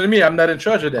expectation of me. I'm not in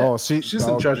charge of that. Oh, she's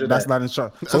in charge of that's that. Not in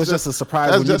charge. So it's just a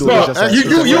surprise when you do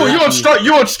it.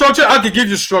 You want structure? I could give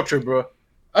you structure, bro.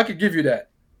 I could give you that.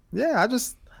 Yeah, I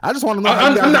just want to know.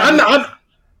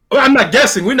 I'm not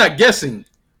guessing. We're not guessing.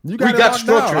 We got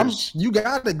structures. You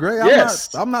got it, Gray.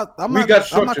 Yes. I'm not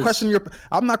questioning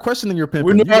your pimping.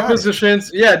 We know our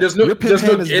positions. Yeah, there's no. It ain't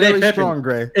pimping. Strong,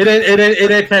 Gray. It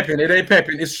ain't pimping. It ain't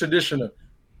pimping. It's traditional.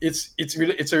 It's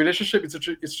a relationship.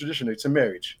 It's traditional. It's a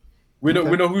marriage. We know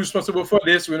who's responsible for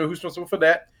this. We know who's responsible for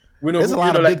that. We know there's a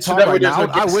lot of big talk right now.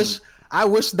 I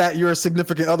wish that your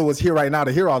significant other was here right now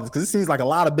to hear all this, because it seems like a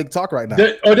lot of big talk right now.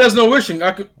 There's no wishing.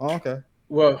 I could. Oh, okay.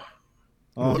 Well.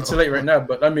 It's late right now,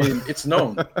 but I mean, it's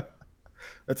known.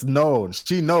 It's known.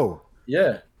 She know.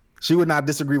 Yeah. She would not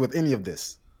disagree with any of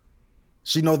this.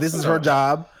 She know this is her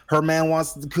job. Her man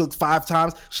wants to cook 5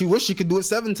 times. She wish she could do it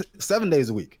 7 days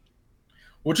a week.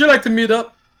 Would you like to meet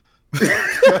up? Do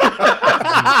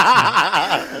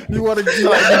you want a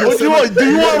meal?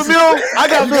 I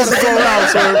got meals to go around,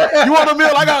 sir. You want a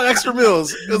meal? I got extra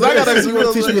meals. Because I got extra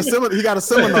meals. He got a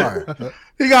seminar.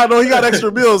 He got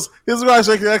extra meals. His guy's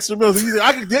making extra meals. He said,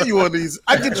 I can get you one of these.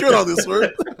 I can get you on this,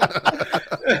 sir.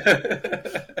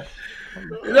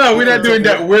 No, we're not doing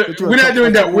that. We're not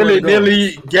doing that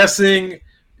willy-nilly guessing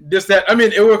this, that. I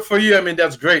mean, it worked for you. I mean,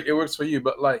 that's great. It works for you.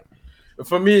 But like,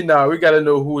 for me now, we got to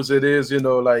know whose it is,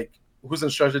 like who's in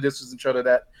charge of this, who's in charge of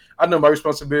that. I know my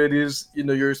responsibilities,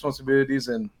 your responsibilities,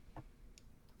 and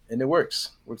it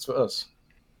works. Works for us.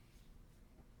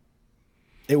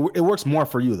 It works more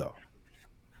for you, though.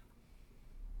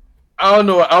 I don't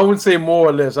know. I wouldn't say more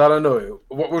or less. I don't know.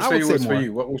 What works for you works for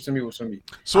you. What works for me works for me.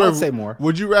 So I would say more.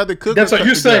 Would you rather cook That's or what cut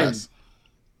you're the saying. grass?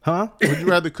 Huh? Would you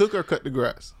rather cook or cut the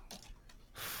grass?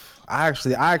 I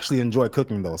actually enjoy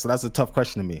cooking, though, so that's a tough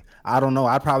question to me. I don't know.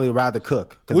 I'd probably rather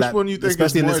cook. Which one you think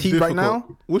especially is more in this heat difficult? right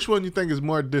now? Which one you think is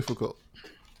more difficult?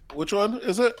 Which one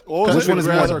is it? Which one is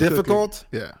more difficult?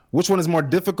 Yeah. Which one is more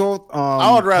difficult?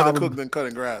 I would rather cook than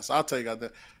cutting grass. I'll tell you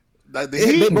that. The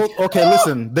heat. They both, okay,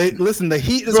 listen. The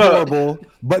heat is horrible,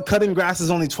 but cutting grass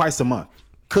is only twice a month.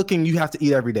 Cooking, you have to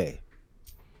eat every day.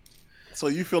 So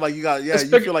you feel like you got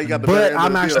the. But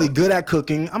I'm actually good at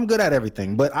cooking. I'm good at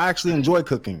everything, but I actually enjoy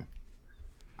cooking.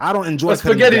 I don't enjoy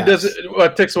spaghetti.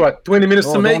 Takes 20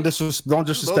 minutes to make? Don't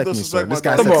disrespect me, sir. This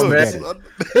guy said spaghetti.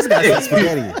 This guy said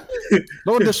spaghetti.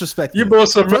 Don't disrespect me. You both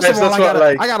surprised. First of all,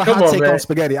 I got a hot take on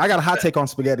spaghetti. I got a hot take on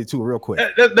spaghetti too, real quick.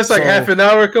 That's like half an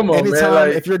hour. Come on, anytime, man.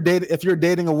 If you're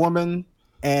dating a woman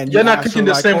and you're not cooking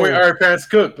the same way our parents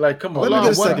cook, like, come on. Hold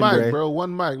on, one mic, bro.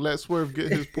 One mic. Let Swerve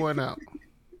get his point out.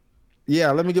 Yeah,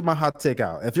 let me get my hot take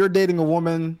out. If you're dating a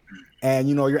woman and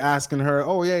you're asking her,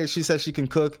 oh yeah, she says she can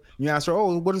cook. You ask her,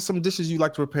 oh, what are some dishes you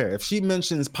like to prepare? If she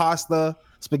mentions pasta,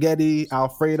 spaghetti,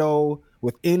 Alfredo,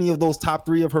 with any of those top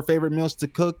 3 of her favorite meals to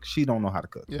cook, she don't know how to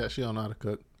cook. Yeah, she don't know how to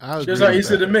cook. She's not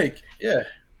easy to make. Yeah.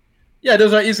 Yeah,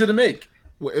 those are easy to make.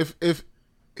 Well, if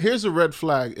here's a red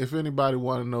flag. If anybody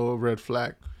want to know a red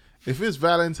flag, if it's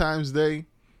Valentine's Day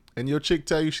and your chick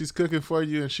tell you she's cooking for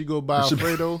you and she go buy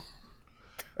Alfredo,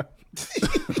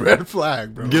 red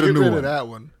flag, bro. Get a new rid one. of that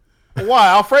one. Why?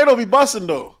 Alfredo be busting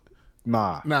though.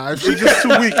 Nah. Nah, if she It's just too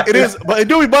weak. It is, but it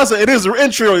do be busting. It is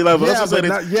entry level. Yeah, That's what I'm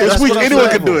but saying. not- yeah, It's that's weak. what I'm Anyone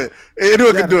saying. can do it.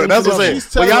 Anyone can do it. That's what I'm saying. she's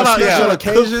But telling y'all you not. she's Yeah. gonna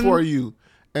occasion? cook for you,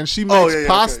 and she Oh, makes yeah, okay,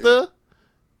 pasta,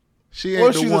 she ain't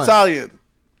Well, the she's one. Italian.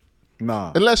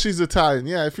 Nah. Unless she's Italian.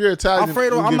 Yeah, if you're Italian,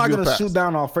 Alfredo, we'll I'm give not you a gonna pass. shoot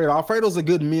down Alfredo. Alfredo's a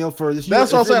good meal for. That's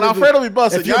what I'm saying. Alfredo be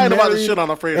busting. Y'all ain't about to shit on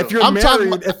Alfredo. If you're I'm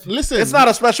talking married, about, listen, It's not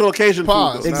a special occasion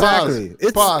pause. food. Though.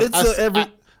 Exactly. Pause. It's a every.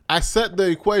 I set the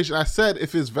equation. I said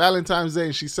if it's Valentine's Day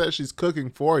and she said she's cooking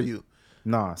for you,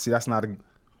 Nah, see, that's not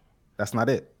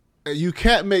it. you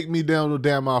can't make me down with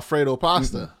damn Alfredo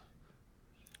pasta.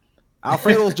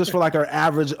 Alfredo's just for like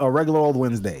a regular old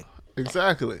Wednesday.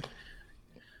 Exactly.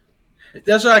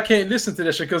 That's why I can't listen to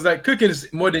that shit because like cooking is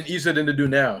more than easier than to do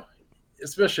now,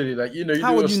 especially like you How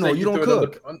do would a you know? steak, You don't throw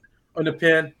it cook. on the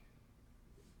pan.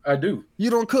 I do.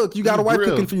 You don't cook. You got a wife grill.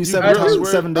 cooking for you You seven grill.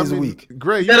 times, 7 days a week.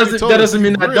 Great. That doesn't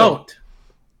mean I don't.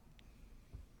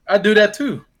 I do that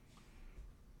too.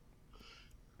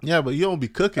 Yeah, but you don't be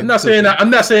cooking. I'm not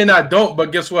saying I don't,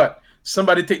 but guess what?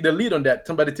 Somebody take the lead on that.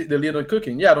 Somebody take the lead on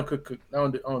cooking. Yeah, I don't cook. I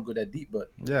don't go that deep,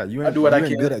 but Yeah, you I ain't, do what you I ain't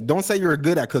can. good at. Don't say you're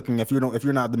good at cooking if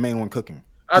you're not the main one cooking.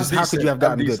 I'm Just how could decent. you have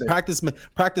gotten I'm good? decent.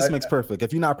 Practice makes perfect.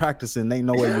 If you're not practicing, ain't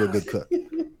no way you're a good cook.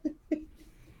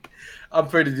 I'm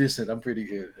pretty decent. I'm pretty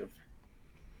good.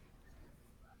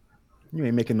 You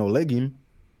ain't making no legume.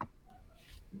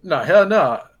 Nah, hell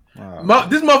no.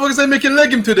 These motherfuckers ain't making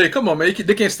legume today. Come on, man.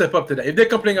 They can't step up to that. If they're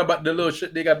complaining about the little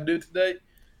shit they got to do today,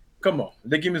 come on.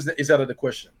 Legume is out of the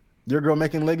question. Your girl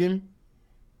making legume?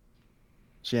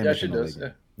 She ain't Yeah, making she no does.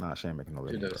 legume. Nah, she ain't making no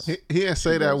legume. does. bro. He didn't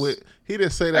say that does. with. He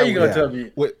didn't say How that you gonna with, tell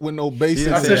me? with no basis.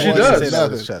 He I didn't said say she that. does. He said that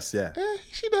with Nothing. his chest, yeah. Yeah,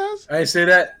 she does. I ain't say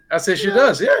that. I said she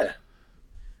does. Yeah.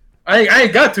 I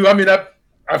ain't got to. I mean,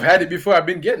 I've had it before. I've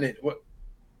been getting it. What?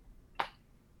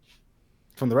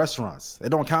 From the restaurants. It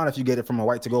don't count if you get it from a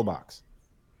white to-go box.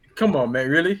 Come on, man.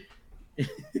 Really?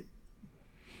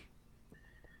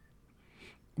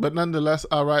 But nonetheless,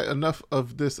 all right. Enough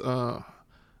of this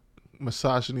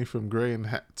misogyny from Gray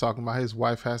and talking about his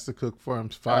wife has to cook for him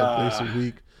 5 days a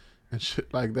week and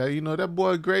shit like that. You know that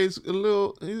boy Gray's a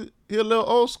little he a little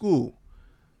old school.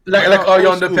 Like all you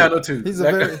on the school. panel too.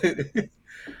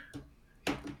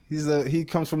 He's he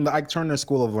comes from the Ike Turner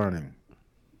School of Learning.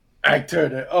 Ike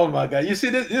Turner. Oh my God! You see,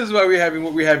 this is why we're having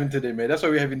what we're having today, man. That's why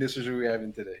we're having this issue we're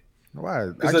having today. Why?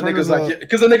 Because the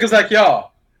niggas like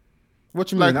y'all.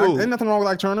 What you Like mean? who? Ain't nothing wrong with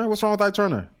Ike Turner. What's wrong with Ike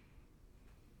Turner?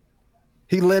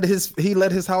 He led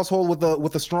his household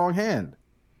with a strong hand.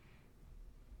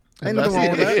 Ain't nothing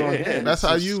wrong with that. That's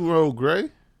how you roll, Gray.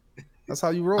 That's how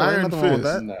you roll. Iron Ain't nothing wrong with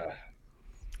Fist. that.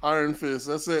 Nah. Iron Fist.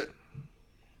 That's it.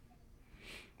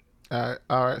 All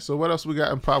right. So what else we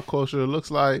got in pop culture? It looks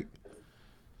like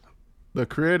the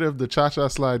creator of the Cha-Cha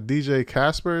Slide, DJ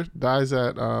Casper, dies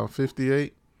at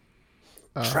 58.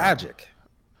 Tragic.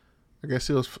 I guess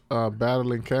he was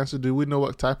battling cancer. Do we know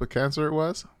what type of cancer it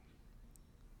was?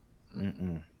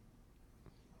 Mm-mm.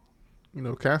 You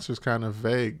know, cancer is kind of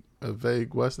vague. A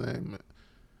vague what's name?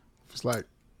 It's like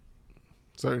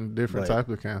certain different Right. type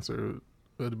of cancer.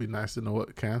 It'd be nice to know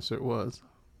what cancer it was.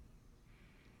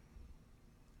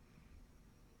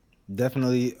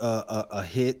 Definitely a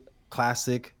hit,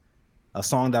 classic, a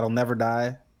song that'll never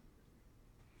die.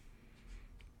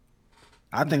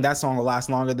 I think that song will last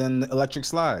longer than Electric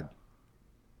Slide.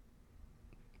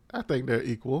 I think they're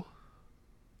equal.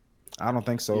 I don't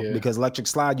think so Yeah. because Electric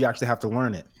Slide you actually have to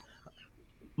learn it.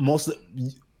 Us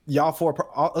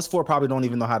four probably don't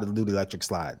even know how to do the Electric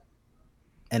Slide,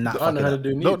 and not I don't know fuck how it to up.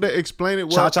 do Don't neither. they explain it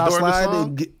well Cha-Cha during the Slide,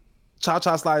 song?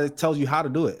 Cha-Cha Slide tells you how to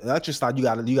do it. Electric Slide you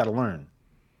gotta learn.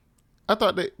 I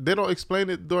thought they don't explain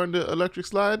it during the Electric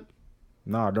Slide.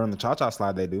 No, during the Cha-Cha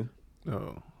Slide they do.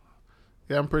 No.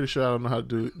 Yeah, I'm pretty sure I don't know how to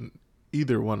do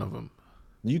either one of them.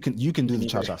 You can do the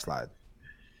Cha-Cha Slide.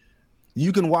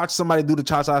 You can watch somebody do the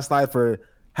Cha-Cha Slide for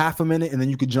half a minute and then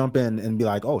you could jump in and be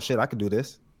like, oh shit, I could do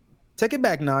this. Take it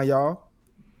back now, y'all.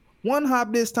 One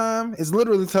hop this time is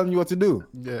literally telling you what to do.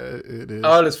 Yeah, it is.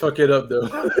 All this fuck it up though.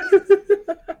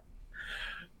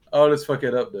 All this fuck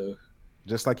it up though.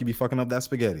 Just like you be fucking up that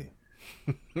spaghetti.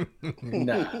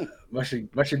 Nah, my should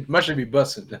be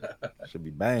busting. Should be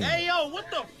banging. Hey, yo, what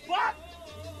the fuck?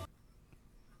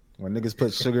 When niggas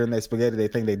put sugar in their spaghetti, they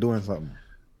think they doing something.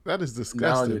 That is Nah,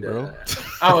 I don't disgusting, do bro. that.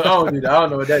 I don't do that. I don't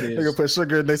know what that Nigga is. put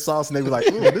sugar in their sauce and they be like,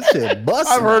 ooh, this shit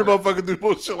busting. I've heard motherfuckers do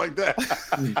bullshit like that.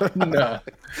 Nah.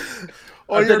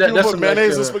 Oh, you heard people put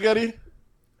mayonnaise in spaghetti?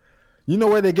 You know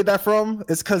where they get that from?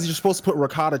 It's because you're supposed to put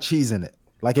ricotta cheese in it.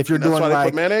 Like if you're doing why they like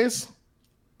put mayonnaise,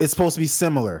 it's supposed to be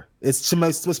similar. It's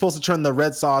supposed to turn the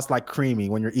red sauce like creamy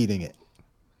when you're eating it.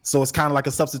 So it's kind of like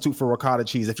a substitute for ricotta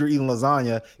cheese. If you're eating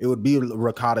lasagna, it would be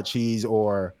ricotta cheese,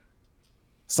 or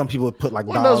some people would put like.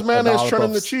 When does mayonnaise turn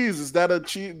into cheese? Is that a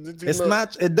cheese? It's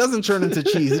not. It doesn't turn into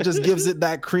cheese. It just gives it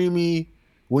that creamy.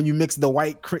 When you mix the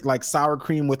white like sour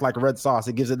cream with like red sauce,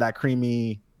 it gives it that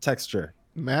creamy texture.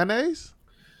 Mayonnaise.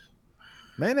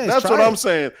 That's what I'm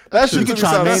saying. That's you could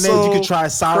try mayonnaise. You could try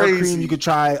sour cream. You could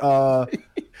try.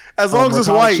 As long as it's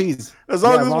white. Cheese. As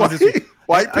long as it's white.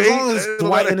 White paint. As long as it's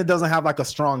white and it doesn't have like a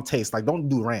strong taste. Like don't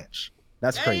do ranch.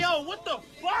 That's crazy. Hey yo, what the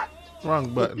fuck?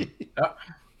 Wrong button.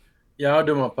 Yeah, I'll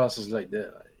do my pastas like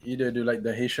that. Either do like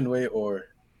the Haitian way or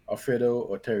Alfredo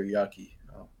or teriyaki.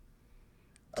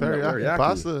 Teriyaki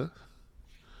pasta.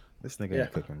 This nigga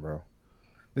ain't cooking, bro.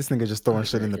 This nigga just throwing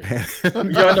shit in the pan.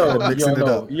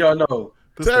 Y'all know.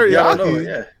 Teriyaki. Y'all know,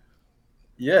 yeah.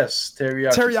 Yes,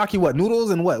 teriyaki. Teriyaki what?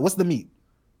 Noodles and what? What's the meat?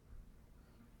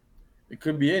 It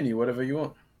could be any, whatever you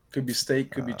want. Could be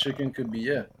steak, could be chicken, could be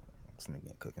This nigga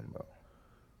ain't cooking, bro.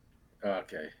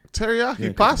 Okay.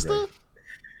 Teriyaki pasta?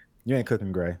 You ain't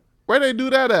cooking, Gray. Where they do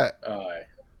that at? All right.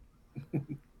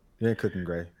 You ain't cooking,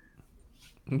 Gray.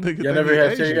 Y'all never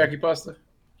had teriyaki pasta?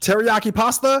 Teriyaki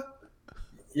pasta?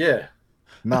 Yeah.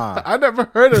 Nah. I never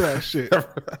heard of that shit.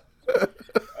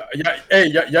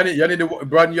 Y'all need to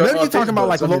broaden your. Maybe you're talking about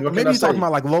like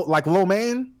like lo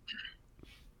mein.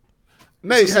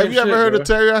 Nate, have you ever heard of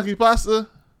teriyaki pasta?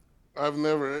 I've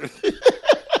never.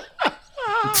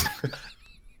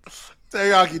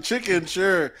 Teriyaki chicken,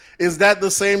 sure. Is that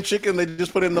the same chicken they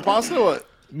just put in the pasta? Or what?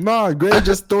 No, Gray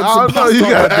just threw some pasta. I don't know.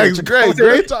 You gotta ask Gray.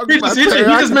 Gray talking about teriyaki.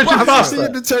 He just mentioned pasta.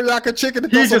 The teriyaki chicken.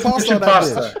 He just mentioned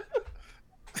pasta.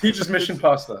 He just mentioned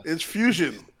pasta. It's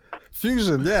fusion.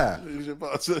 Fusion, yeah. Fusion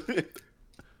pasta.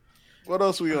 What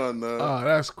else we on? Oh,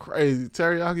 that's crazy.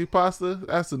 Teriyaki pasta.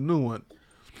 That's a new one.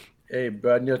 Hey,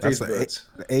 broaden your taste buds.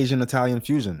 The Asian Italian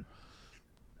fusion.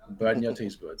 Broaden your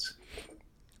taste buds.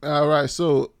 All right,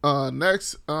 so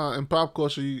next in pop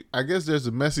culture, I guess there's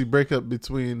a messy breakup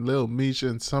between Lil Meech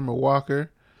and Summer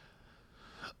Walker.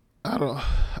 I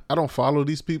don't follow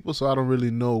these people, so I don't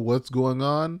really know what's going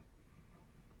on.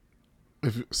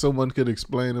 If someone could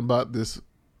explain about this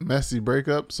messy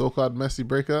breakup, so-called messy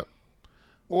breakup.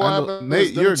 Well,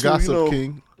 Nate, you're a gossip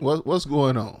king. What's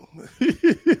going on?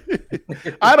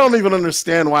 I don't even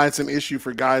understand why it's an issue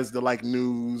for guys that like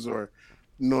news or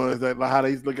know that how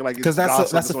they look at like because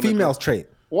that's a female's trait.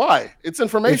 Why? It's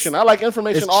information. I like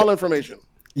information. All information.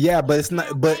 Yeah, but it's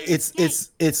not. But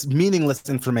it's meaningless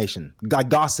information. Like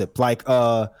gossip, like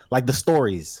the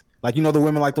stories. Like the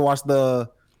women like to watch the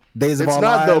Days of Our Lives.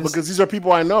 It's not though because these are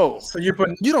people I know. So you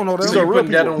don't know them. These are real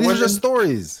people. These are just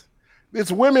stories.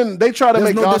 It's women. They try to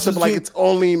make gossip like it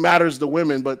only matters to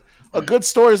women, but a good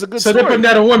story is a good story. So they're putting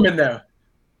that on women now.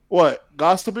 What?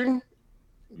 Gossiping?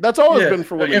 That's always been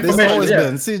for women. It's always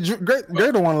been. See,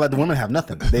 Gray don't want to let the women have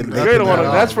nothing. They don't want to.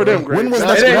 That's for them. When was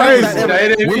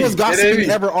gossiping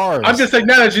ever ours? I'm just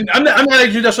acknowledging. I'm not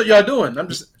acknowledging that's what y'all doing. I'm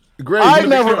just. Gray, I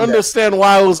never understand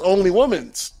why it was only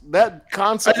women's. That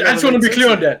concept. I just want to be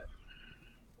clear on that.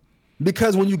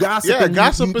 Because when you gossip,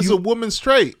 gossip is a woman's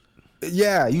trait.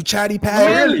 Yeah, you chatty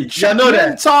patty. Oh, really? I know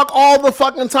men that. Talk all the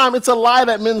fucking time. It's a lie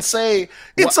that men say.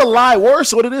 It's a lie.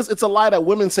 Worse, what it is, it's a lie that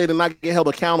women say to not get held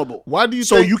accountable. Why do you?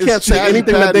 So you can't say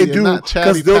anything that they do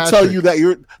because they'll tell you that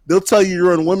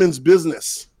you're in women's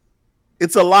business.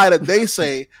 It's a lie that they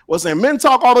say. What's saying? Men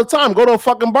talk all the time. Go to a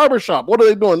fucking barbershop. What are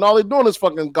they doing? All they're doing is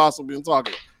fucking gossiping and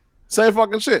talking. Same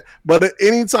fucking shit. But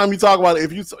anytime you talk about it,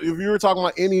 if you were talking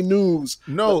about any news,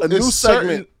 a news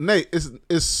segment, Nate,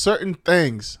 it's certain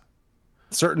things.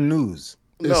 Certain news.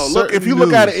 No, look, if you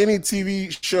look at any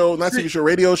TV show, not TV show,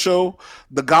 radio show,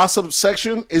 the gossip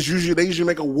section is they usually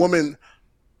make a woman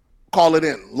call it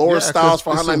in. Laura Stiles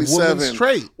for Hot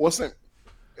 97. What's that?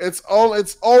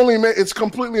 It's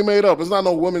completely made up. It's not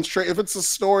no woman's trait. If it's a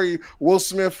story, Will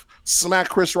Smith smacked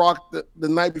Chris Rock the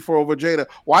night before over Jada,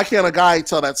 why can't a guy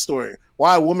tell that story?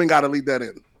 Why a woman got to leave that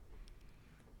in?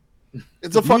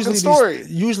 It's a fucking story.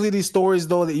 Usually these stories,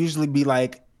 though, that usually be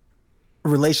like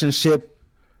relationship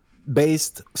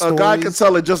based stories. A guy can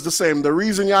tell it just the same. The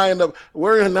reason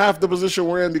we're in half the position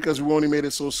we're in because we only made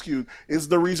it so skewed is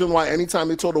the reason why anytime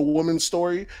they told a woman's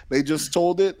story, they just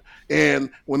told it. And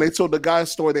when they told the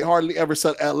guy's story, they hardly ever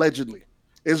said allegedly.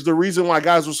 It's the reason why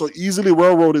guys were so easily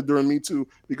railroaded during Me Too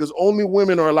because only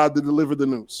women are allowed to deliver the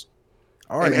news.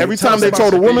 All right, and every time they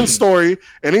told a woman's story,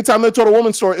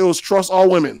 it was trust all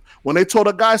women. When they told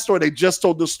a guy's story, they just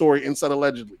told the story instead of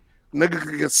allegedly. Nigga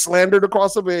could get slandered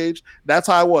across the page. That's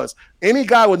how it was. Any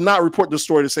guy would not report the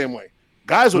story the same way.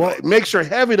 Guys would make sure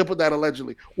heavy to put that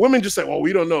allegedly. Women just say, well,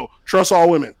 we don't know. Trust all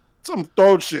women. Some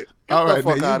throat shit. Get all right,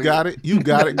 man, you got it. You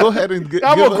got it. Go ahead and get.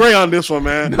 I'm gonna agree on this one,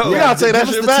 man. No, you gotta say that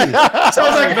shit back.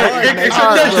 Sounds like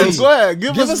expectations. Go ahead.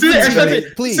 Give us the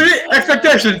T, please.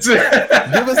 Expectations. Give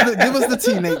us the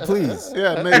T, Nate, please.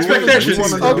 Yeah, Nate.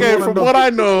 Expectations. Okay, from what I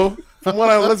know,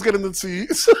 let's get into T.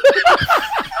 You see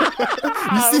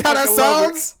how that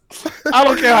sounds? I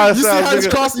don't care how it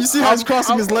sounds. You see how he's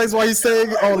crossing his legs while he's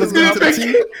saying, "Oh, let's get into the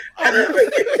T."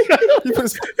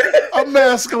 I'm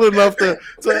masculine enough to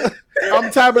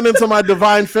I'm tapping into my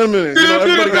divine feminine. You know,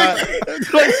 everybody got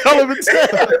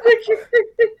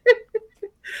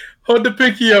hold the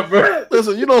pinky up, bro.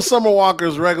 Listen, you know, Summer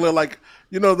Walker's regular, like,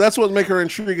 you know, that's what make her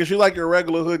intriguing. She's like your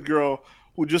regular hood girl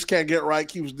who just can't get right,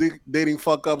 keeps dating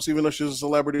fuck ups, even though she's a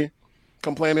celebrity,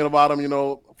 complaining about them. You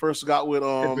know, first got with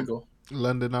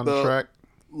London on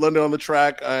the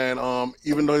track, and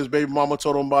even though his baby mama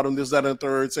told him about him, this, that, and the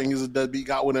third, saying he's a deadbeat,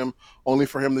 got with him only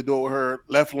for him to do it with her.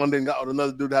 Left London, got with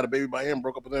another dude, had a baby by him,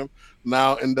 broke up with him.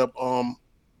 Now end up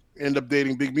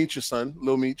dating Big Meech's son,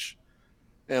 Lil Meech,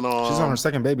 and she's on her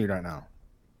second baby right now.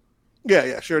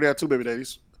 Yeah, she already had 2 baby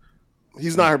daddies.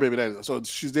 He's not her baby daddy, so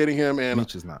she's dating him, and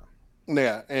Meech is not.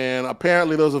 Yeah, and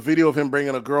apparently there was a video of him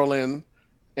bringing a girl in.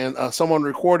 And someone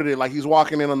recorded it, like he's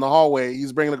walking in the hallway.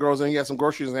 He's bringing the girls in. He has some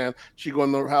groceries in hand. She goes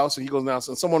in the house, and he goes down.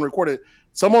 And someone recorded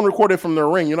from their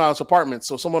ring. You know how it's apartments.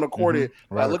 So someone recorded,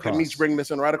 right, look at Meech bringing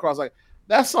this in right across. Like,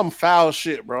 that's some foul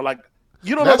shit, bro. Like,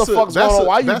 you don't know what the fuck's going on.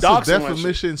 Why you doxing? That's a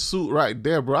defamation suit right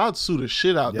there, bro. I'd sue the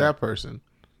shit out that person.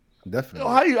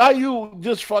 Definitely. How you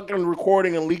just fucking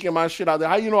recording and leaking my shit out there?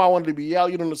 How you know I wanted to be you know,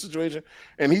 in the situation?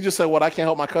 And he just said, "Well, I can't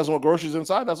help my cousin with groceries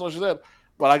inside." That's what she said.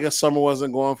 But I guess Summer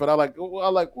wasn't going for that.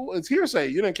 Well, it's hearsay.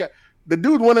 You didn't care. The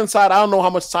dude went inside. I don't know how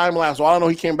much time lapse. Well, I don't know.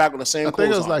 He came back with the same clothes on. I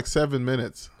think it was like 7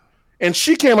 minutes. And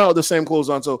she came out with the same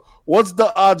clothes on. So what's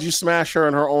the odds you smash her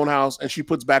in her own house and she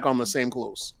puts back on the same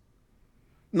clothes?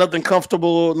 Nothing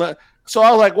comfortable. So I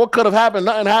was like, what could have happened?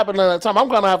 Nothing happened at that time. I'm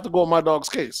going to have to go with my dog's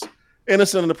case.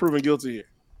 Innocent and proven guilty here.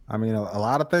 I mean, a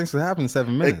lot of things could happen in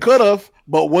 7 minutes. It could have,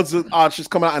 but what's the odds she's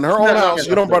coming out in her own house?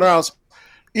 You don't burn her house.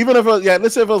 Even if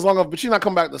let's say if it was long enough, but she's not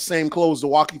coming back the same clothes to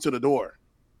walk you to the door.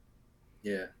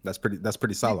 Yeah, that's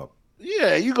pretty solid.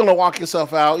 Yeah, you're gonna walk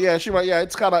yourself out. Yeah, she might. Yeah,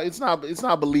 it's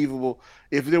not believable.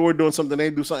 If they were doing something, they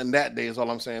do something that day. Is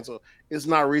all I'm saying. So it's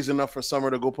not reason enough for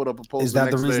Summer to go put up a post. Is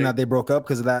that the reason that they broke up?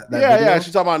 Because of that yeah, video? Yeah.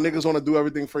 She's talking about niggas want to do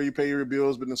everything for you, pay your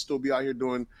bills, but then still be out here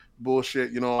doing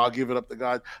bullshit. You know, I'll give it up to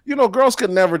God. You know, girls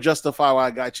could never justify why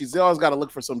a guy cheats. They always got to look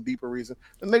for some deeper reason.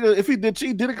 The nigga, if he did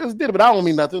cheat, did it because he did it. But I don't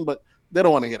mean nothing. But they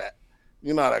don't want to hear that.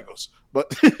 You know how that goes.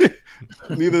 But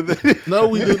neither. No,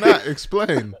 we do not.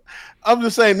 Explain. I'm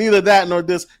just saying neither that nor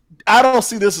this. I don't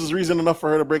see this as reason enough for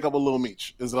her to break up with Lil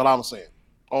Meech, is what I'm saying.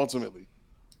 Ultimately,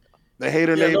 they hate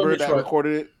her neighbor that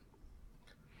recorded it,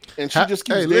 and she just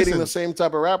keeps dating the same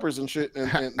type of rappers and shit.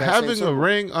 And having a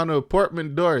ring on an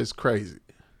apartment door is crazy.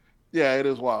 Yeah, it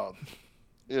is wild.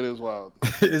 It is wild.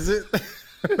 Is it?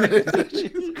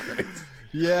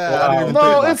 Yeah.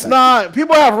 No, it's not.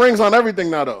 People have rings on everything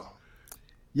now, though.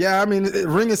 Yeah, I mean,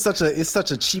 ring is such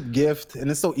a cheap gift,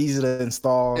 and it's so easy to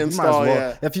install. You might as well.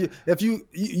 Yeah. If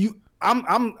you,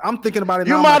 I'm thinking about it.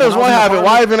 You might as well have it.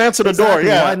 Why even answer the door?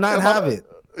 Yeah, why not have it?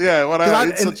 Yeah,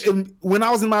 when I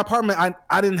was in my apartment,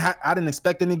 I didn't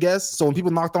expect any guests. So when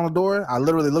people knocked on the door, I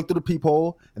literally looked through the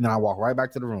peephole and then I walked right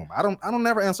back to the room. I don't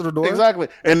never answer the door. Exactly.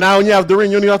 And now when you have the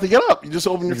ring, you don't have to get up. You just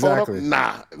open your phone up.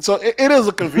 Nah. So it is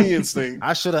a convenience thing.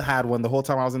 I should have had one the whole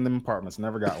time I was in the apartments.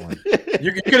 Never got one.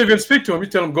 You could even speak to him. You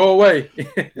tell him go away.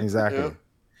 Exactly.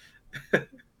 Yep.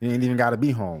 You ain't even got to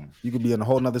be home. You could be in a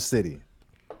whole nother city.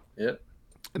 Yep.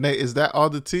 Nate, is that all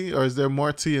the tea, or is there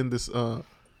more tea in this?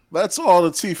 That's all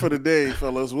the tea for the day,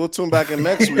 fellas. We'll tune back in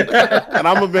next week, and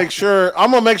I'm gonna make sure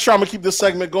I'm gonna keep this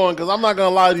segment going because I'm not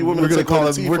gonna lie to you women. We're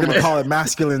gonna call it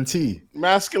masculine tea.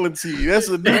 Masculine tea. That's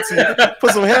a new tea.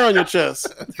 Put some hair on your chest.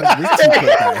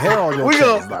 Hair on your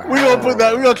chest. We gonna put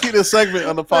that. We gonna keep this segment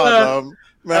on the pod.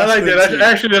 I like that. I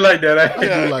actually like that.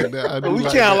 I do like that. We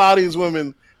can't allow these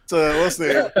women to. What's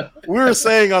that? We were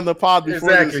saying on the pod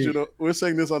before this. Juno, we're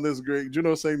saying this on this great.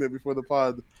 Juno saying that before the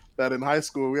pod. That in high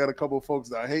school we had a couple of folks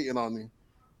that are hating on me.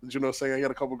 Did you know saying I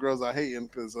had a couple of girls that are hating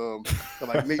because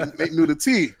like Nate knew the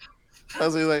tea. I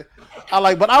was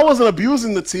like, but I wasn't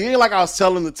abusing the tea. Ain't like I was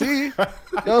telling the tea. You know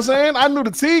what I'm saying? I knew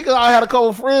the tea because I had a couple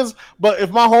of friends. But if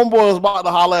my homeboy was about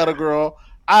to holler at a girl,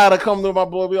 I had to come to my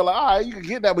boy and be like, all right, you can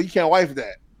get that, but you can't wife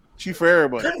that. She for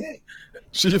everybody.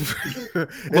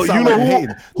 Well, you know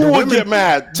who would get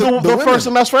mad? The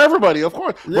person that's for everybody, of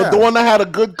course. Yeah. But the one that had a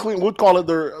good clean, we'd call it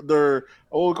their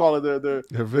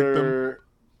victim.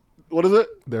 What is it?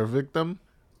 Their victim.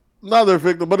 Not their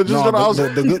victim, but it just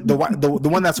the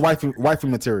one that's wifey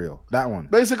material. That one.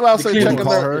 Basically, I was saying checking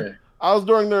her. I was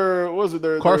during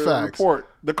their Carfax report,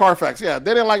 the Carfax. Yeah,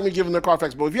 they didn't like me giving their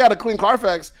Carfax, but if you had a clean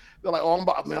Carfax, they're like, "Oh, I'm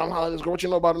hollering at this girl. What you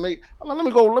know about Nate? I'm like, let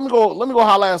me go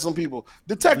holler at some people.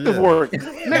 Detective work,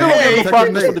 nigga. Don't give a fuck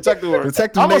for detective work.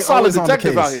 I'm a solid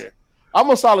detective out here.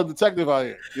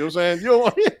 You know what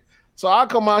I'm saying? So I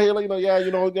come out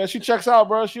here, she checks out,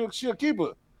 bro. She'll keep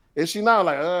her. Is she not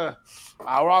like,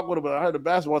 I rock with her, but I heard the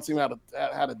basketball team had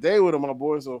a day with her, my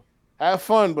boy. So have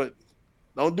fun, but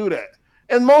don't do that.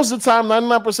 And most of the time,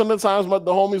 99% of the times,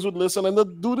 the homies would listen and they'll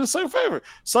do the same favor.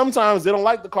 Sometimes they don't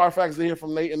like the Carfax they hear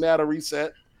from Nate and they had a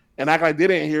reset and act like they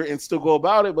didn't hear it and still go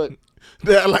about it. But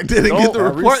they act like they didn't get the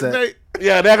report, Nate.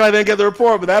 Yeah, they act like they didn't get the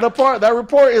report. But that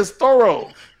report is thorough.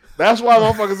 That's why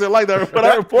motherfuckers didn't like that report.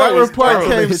 That report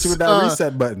came hit you with that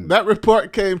reset button. That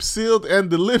report came sealed and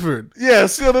delivered. Yeah,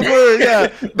 sealed and delivered. Yeah,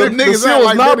 the seal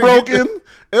was not broken.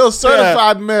 It was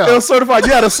certified mail. It was certified.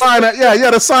 You had to sign that. Yeah, you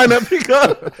had to sign that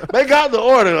because they got the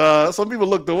order. Some people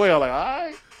looked away. I'm like, all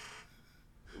right.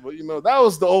 But, that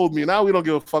was the old me. Now we don't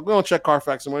give a fuck. We don't check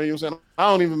Carfax anymore. You know what I'm saying? I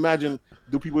don't even imagine,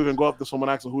 do people even go up to someone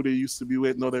asking who they used to be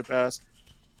with, know their past?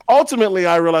 Ultimately,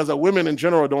 I realize that women in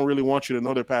general don't really want you to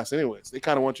know their past anyways. They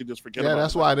kind of want you to just forget about it. Yeah,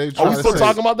 that's why they Are we still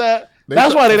talking about that?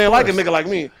 That's why they didn't like a nigga like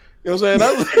me. You know what I'm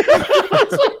saying?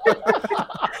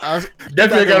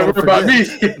 Definitely got to worry about me.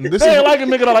 They ain't like a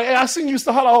nigga that like, hey, I seen you used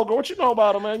to holler, oh, girl, what you know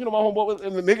about him, man? You know my homeboy,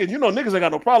 and the nigga, niggas ain't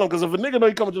got no problem because if a nigga know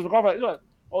you coming just for Carfax, you're like,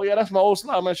 oh yeah, that's my old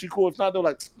slime, man. She cool. If not, they're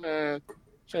like, man,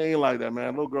 she ain't like that, man.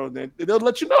 Little girl, they'll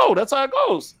let you know. That's how it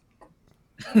goes.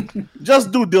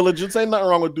 Just due diligence. Ain't nothing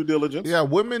wrong with due diligence. Yeah,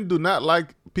 women do not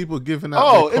like people giving out.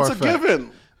 Oh, it's a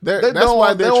given. They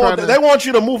want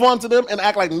you to move on to them and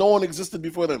act like no one existed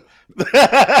before them.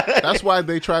 That's why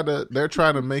they're trying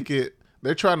to make it.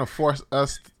 They're trying to force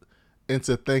us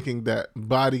into thinking that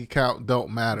body count don't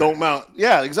matter.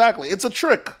 Yeah, exactly. It's a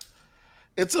trick.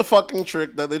 It's a fucking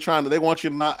trick that they want you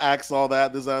to not ask all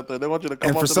that. This out there. They want you to come.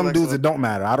 And for some dudes, it don't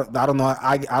matter. I don't know.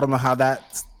 I don't know how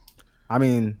that. I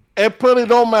mean, it really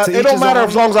don't matter. It don't matter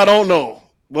as long as I don't know.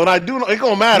 But I do know it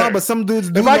gonna matter. No, but some dudes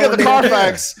do. If I get the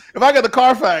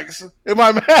Carfax, it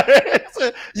might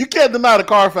matter. You can't deny the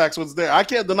Carfax what's there. I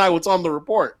can't deny what's on the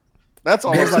report. That's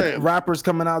all I'm saying. Like rappers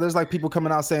coming out. There's like people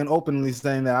coming out saying openly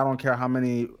saying that I don't care how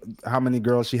many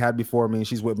girls she had before me and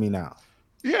she's with me now.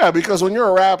 Yeah, because when you're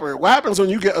a rapper, what happens when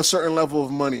you get a certain level of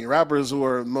money? Rappers who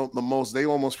are the most, they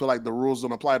almost feel like the rules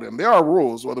don't apply to them. There are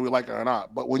rules, whether we like it or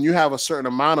not. But when you have a certain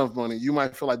amount of money, you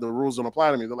might feel like the rules don't apply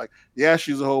to me. They're like, yeah,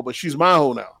 she's a hoe, but she's my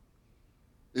hoe now.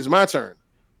 It's my turn.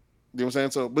 You know what I'm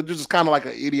saying? So, but it's just kind of like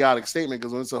an idiotic statement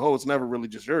because when it's a hoe, it's never really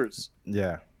just yours.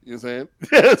 Yeah. You know what I'm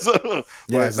saying? So,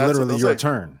 yeah, it's literally your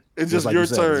turn. It's just your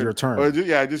turn. It's your turn. Or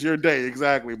just your day,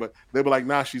 exactly. But they'll be like,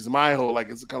 nah, she's my hoe. Like,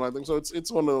 it's kind of like thing. So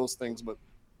it's one of those things, but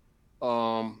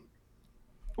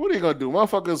what are you gonna do,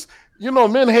 motherfuckers?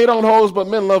 Men hate on hoes, but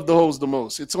men love the hoes the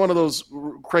most. It's one of those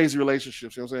crazy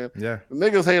relationships. You know what I'm saying? Yeah. The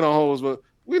niggas hate on hoes, but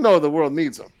we know the world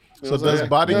needs them. So does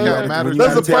body count matter?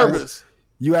 There's a purpose.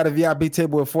 You had a VIP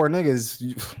table with 4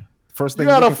 niggas. First thing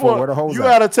you looking for, where the hoes you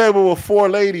had a table with 4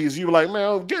 ladies. You were like,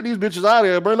 man, get these bitches out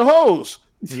of here. Bring the hoes.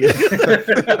 Yeah.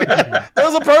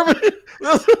 There's a purpose.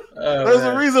 There's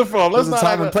a reason for them. There's a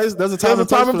time and place. There's a time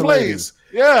and place.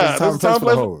 Yeah, there's a time and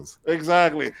place for the hoes.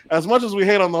 Exactly. As much as we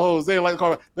hate on the hoes, they like the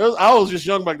car. I was just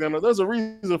young back then. There's a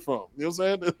reason for them. You know what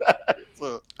I'm saying?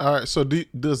 So, all right. So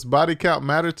does body count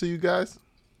matter to you guys?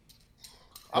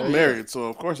 I'm married, so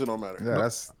of course it don't matter. Yeah,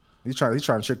 he's trying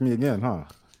to trick me again, huh?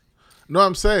 No,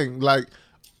 I'm saying like,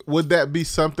 would that be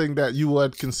something that you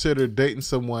would consider dating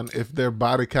someone if their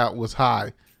body count was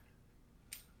high?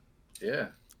 Yeah.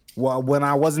 Well, when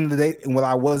I was in the dating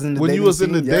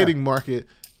dating market,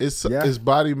 is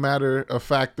body matter a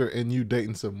factor in you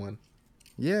dating someone?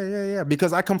 Yeah.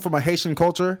 Because I come from a Haitian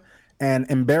culture, and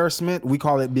embarrassment, we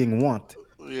call it being want.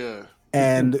 Yeah.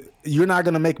 And you're not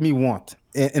gonna make me want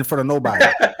in front of nobody.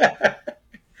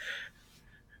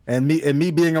 and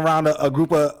me being around a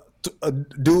group of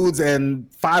dudes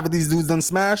and 5 of these dudes done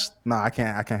smashed. No, I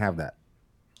can't have that.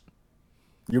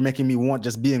 You're making me want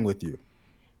just being with you.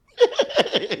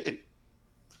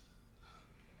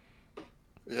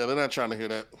 Yeah, they're not trying to hear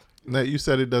that. Nate, you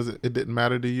said it didn't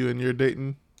matter to you in your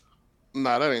dating?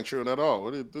 Nah, that ain't true at all.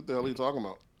 What the hell are you talking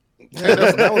about? Yeah,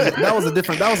 that was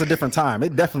a different time.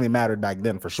 It definitely mattered back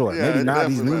then for sure. Yeah, maybe now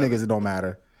these new niggas it don't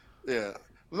matter. Yeah.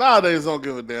 Nowadays don't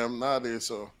give a damn. Nowadays,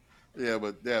 so Yeah,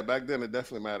 but yeah, back then it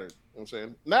definitely mattered. You know what I'm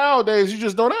saying? Nowadays, you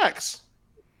just don't ask.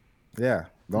 Yeah,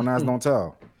 don't ask, don't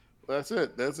tell. That's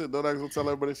it. Don't ask, don't tell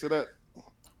everybody say that.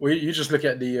 Well, you just look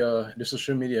at the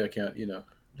social media account.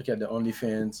 Look at the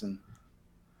OnlyFans and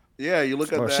Yeah, you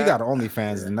look at Oh, she that. got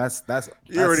OnlyFans, and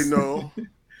You already know.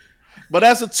 But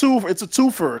that's it's a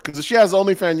twofer because if she has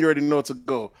OnlyFans, you already know it's a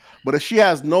go. But if she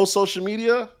has no social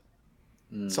media,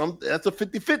 that's a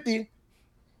 50-50.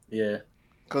 yeah.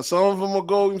 Because some of them will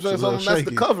go, you know, some of them that's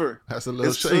the cover. That's a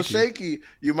little it's shaky. Shaky.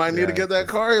 You might need to get that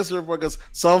car answer because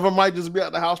some of them might just be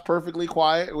at the house perfectly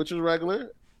quiet, which is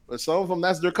regular. But some of them,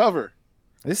 that's their cover.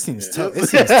 It seems tough. It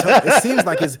seems tough.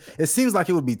 It seems like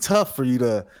it would be tough for you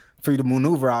to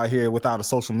maneuver out here without a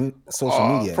social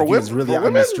media. For women, really for out women?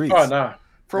 in the streets. Oh nah.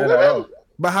 For women,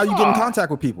 but how you get in contact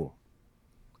with people?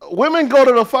 Women go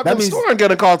to the fucking store and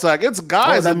get in contact. It's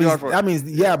guys that means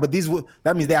yeah, but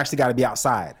that means they actually got to be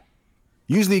outside.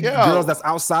 Usually, girls that's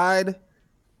outside,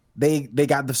 they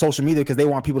got the social media because they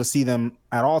want people to see them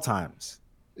at all times.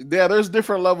 Yeah, there's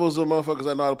different levels of motherfuckers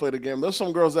that know how to play the game. There's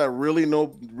some girls that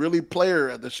really play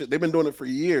her at the shit. They've been doing it for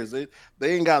years. They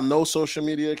ain't got no social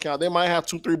media account. They might have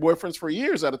 2-3 boyfriends for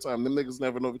years at a time. Them niggas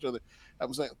never know each other.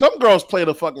 I'm saying some girls play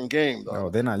the fucking game though. No,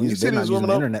 they're not using the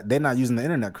internet. They're not using the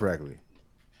internet correctly.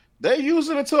 They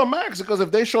using it to a max because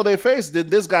if they show their face, then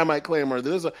this guy might claim her.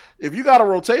 If you got a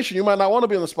rotation, you might not want to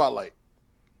be in the spotlight.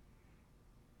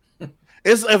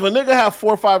 If a nigga have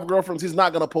 4 or 5 girlfriends, he's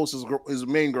not gonna post his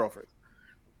main girlfriend.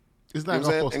 He's not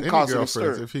gonna post any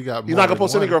girlfriends if he got. He's not gonna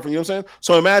post any girlfriend. You know what I'm saying?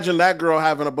 So imagine that girl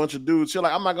having a bunch of dudes. You're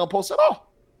like, I'm not gonna post at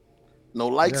all. No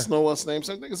likes, no what's name.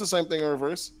 Same thing. It's the same thing in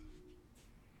reverse.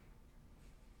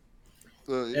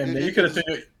 And you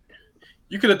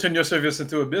could have turned your service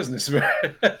into a business, man.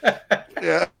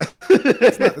 Yeah,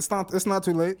 it's not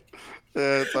too late.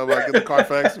 Yeah, it's about get the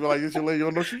Carfax. Be like, you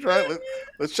don't know she's right.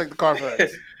 Let's check the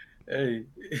Carfax. Hey,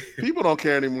 people don't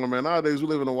care anymore, man. Nowadays we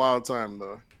live in a wild time,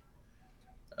 though.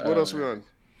 What else we on?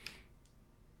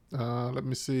 Let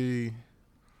me see.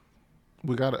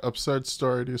 We got an absurd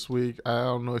story this week. I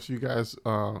don't know if you guys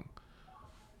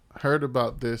heard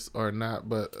about this or not,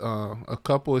 but a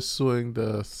couple is suing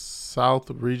the South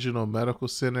Regional Medical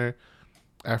Center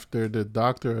after the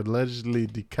doctor allegedly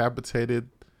decapitated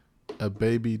a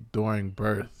baby during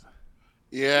birth.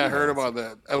 Yeah, I heard about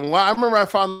that. And I remember I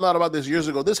found out about this years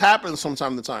ago. This happens from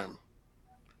time to time.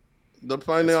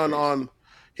 Depending on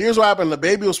here's what happened. The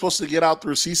baby was supposed to get out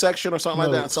through C-section or something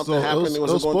like that. And something happened. It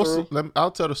wasn't going through.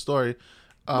 I'll tell the story.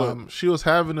 She was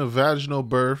having a vaginal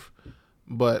birth,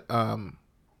 but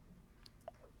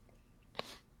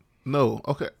no.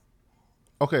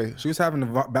 Okay. She was having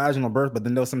a vaginal birth, but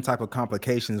then there was some type of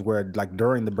complications where, like,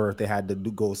 during the birth, they had to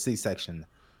go C-section.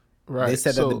 Right. They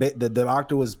said that the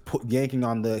doctor was yanking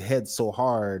on the head so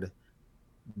hard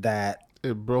that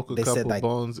it broke a couple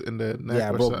bones in the neck. Yeah,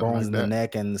 it broke bones in the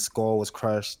neck, and the skull was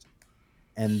crushed.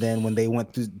 And then when they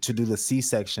went to do the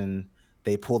C-section,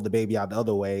 they pulled the baby out the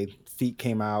other way. Feet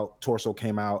came out, torso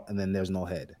came out, and then there's no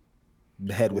head.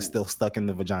 The head was still stuck in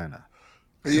the vagina.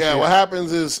 Yeah, what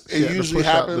happens is it usually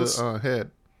happens. Head.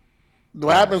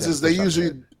 What happens is they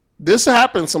usually this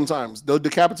happens sometimes. They'll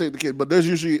decapitate the kid, but there's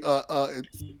usually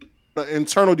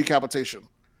internal decapitation.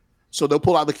 So they'll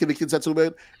pull out the kid's head too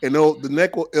bad, and the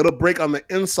neck it'll break on the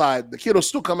inside. The kid will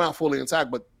still come out fully intact,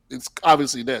 but it's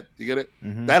obviously dead. You get it?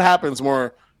 Mm-hmm. That happens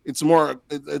more. It's more.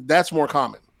 That's more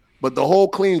common. But the whole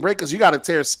clean break, because you got to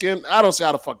tear skin. I don't see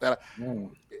how the fuck that.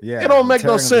 Yeah, it don't make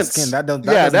no sense.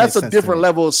 That's a different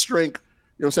level of strength.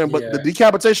 You know what I'm saying? But the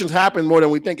decapitations happen more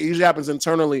than we think. It usually happens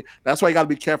internally. That's why you got to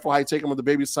be careful how you take them with the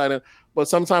baby's side. But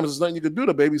sometimes there's nothing you can do.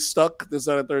 The baby's stuck. This,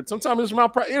 that, and third. Sometimes it's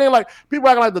malpractice. It ain't like people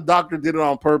acting like the doctor did it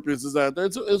on purpose. This, that,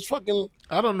 and third. It's fucking.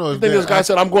 I don't know if this guy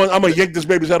said, I'm gonna yank this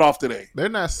baby's head off today. They're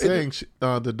not saying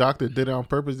the doctor did it on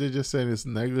purpose. They're just saying it's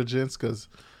negligence because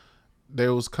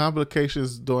there was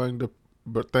complications during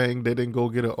the thing. They didn't go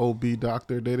get an OB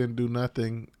doctor. They didn't do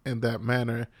nothing in that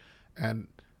manner, and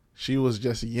she was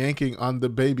just yanking on the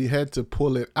baby head to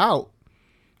pull it out.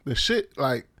 The shit,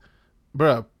 like,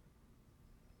 bruh,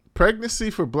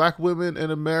 pregnancy for black women in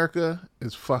America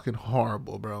is fucking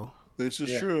horrible, bro. This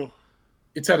is true.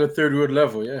 It's at a third world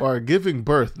level, yeah. Or giving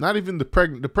birth. Not even the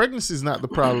pregnancy is not the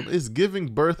problem. It's giving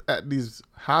birth at these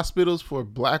hospitals for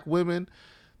black women.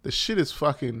 The shit is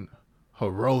fucking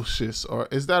ferocious. Or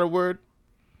is that a word?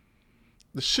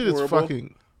 The shit is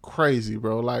fucking crazy,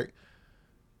 bro. Like,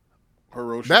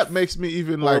 ferocious. That makes me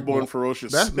even horrible and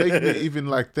ferocious. That makes me even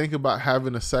like think about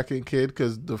having a second kid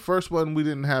because the first one we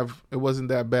didn't have. It wasn't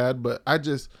that bad, but I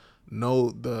just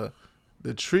know the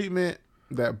treatment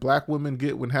that black women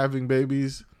get when having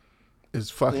babies is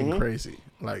fucking crazy.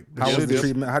 Like how was the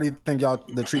treatment? How do you think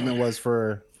the treatment was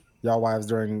for y'all wives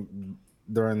during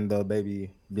the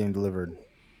baby being delivered?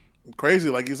 Crazy,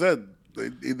 like you said.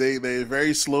 They're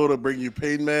very slow to bring you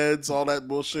pain meds, all that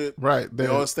bullshit. Right. They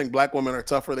always think black women are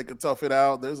tougher. They can tough it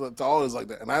out. It's always like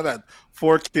that. And I've had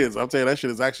 4 kids. I'm telling you, that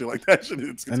shit is actually like that shit.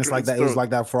 It's like that. It was like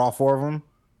that for all 4 of them.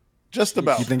 Just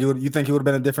about. You think it would have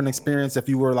been a different experience if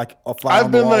you were like a fly on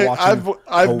the wall watching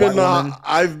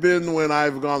I've been when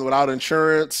I've gone without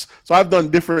insurance. So I've done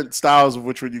different styles of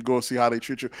which one you go see how they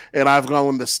treat you. And I've gone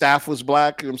when the staff was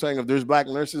black. You know what I'm saying? If there's black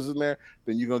nurses in there,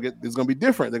 then it's gonna be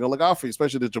different. They're gonna look out for you,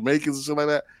 especially the Jamaicans and shit like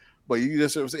that. But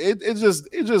it's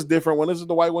just different. When this is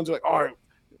the white ones, are like, all right,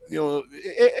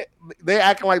 they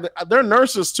acting like they're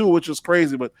nurses too, which is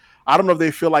crazy. But I don't know if they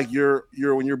feel like you're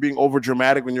when you're being over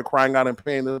dramatic, when you're crying out in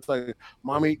pain. It's like,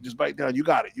 mommy, just bite down. You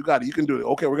got it. You can do it.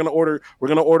 Okay, we're gonna order.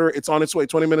 It's on its way.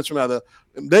 20 minutes from now.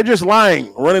 They're just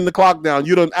lying, running the clock down.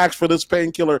 You don't ask for this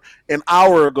painkiller an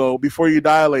hour ago before you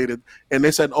dilated, and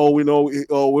they said, oh, we know.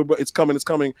 It's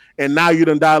coming. And now you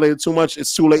done dilated too much.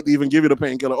 It's too late to even give you the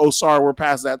painkiller. Oh, sorry, we're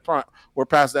past that point. We're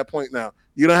past that point now.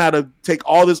 You don't have to take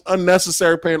all this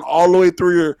unnecessary pain all the way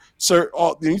through your.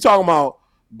 You talking about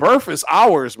birth is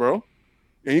hours, bro,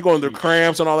 and you're going through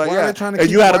cramps and all that. Why are they trying to and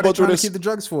keep, you had to go through this. Keep the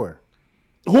drugs for?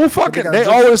 Who fucking? They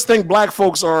always think black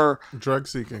folks are drug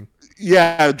seeking.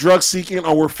 Yeah, drug seeking,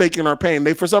 or we're faking our pain.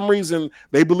 For some reason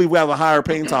they believe we have a higher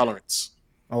pain tolerance.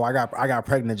 Oh, I got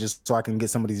pregnant just so I can get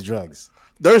some of these drugs.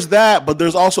 There's that, but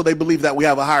there's also they believe that we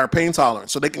have a higher pain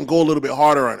tolerance, so they can go a little bit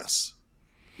harder on us.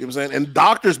 You know what I'm saying? And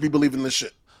doctors be believing this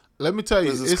shit. Let me tell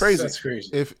you, it's crazy. That's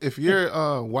crazy. If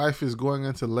your wife is going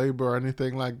into labor or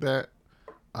anything like that,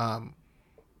 and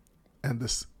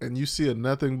you see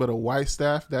nothing but a white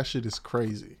staff, that shit is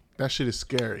crazy. That shit is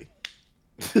scary.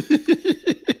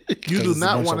 You do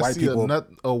not want to see a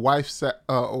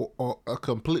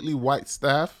completely white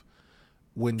staff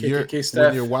when your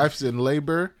wife's in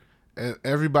labor and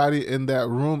everybody in that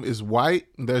room is white.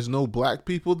 And there's no black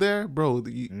people there, bro.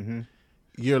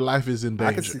 Your life is in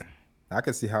danger. I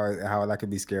could see how that could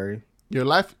be scary.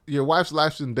 Your wife's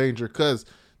life's in danger because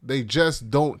they just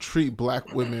don't treat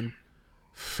black women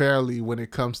fairly when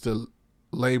it comes to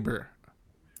labor.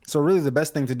 So really the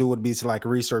best thing to do would be to like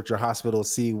research your hospital,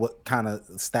 see what kind of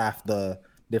staff the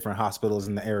different hospitals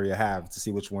in the area have to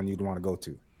see which one you'd want to go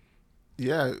to.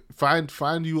 Yeah,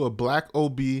 find you a black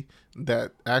OB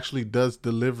that actually does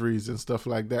deliveries and stuff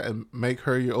like that, and make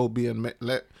her your OB and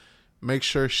make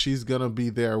sure she's gonna be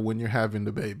there when you're having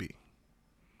the baby.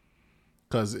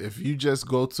 Because if you just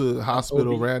go to the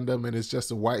hospital random and it's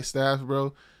just a white staff,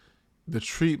 bro, the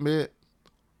treatment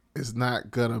is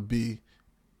not gonna be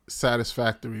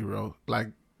satisfactory, bro. Like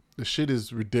the shit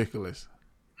is ridiculous.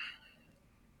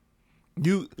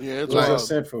 It's what I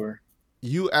said for her.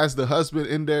 You as the husband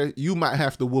in there, you might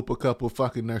have to whoop a couple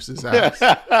fucking nurses' ass.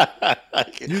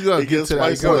 You're gonna get to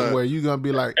that point where you're gonna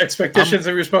be like expectations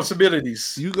and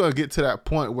responsibilities. You're gonna get to that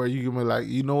point where you're gonna be like,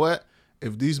 you know what?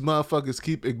 If these motherfuckers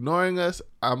keep ignoring us,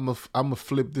 I'm a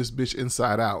flip this bitch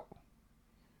inside out.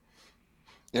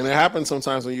 And it happens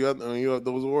sometimes when you have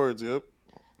those words. Yep.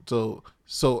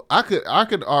 So I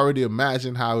could already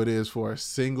imagine how it is for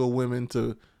single women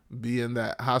to be in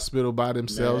that hospital by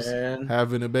themselves,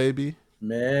 having a baby.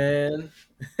 Man.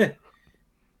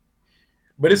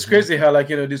 But it's crazy how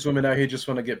these women out here just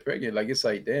want to get pregnant. Like it's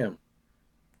like, damn.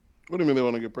 What do you mean they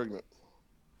want to get pregnant?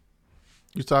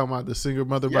 You talking about the single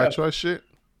mother by choice shit?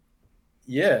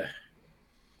 Yeah.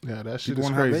 Yeah, that shit is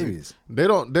crazy.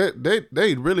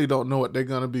 They really don't know what they're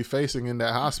gonna be facing in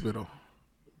that hospital.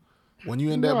 When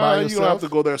you in there by yourself, you don't have to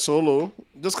go there solo.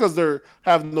 Just because they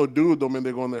have no dude don't mean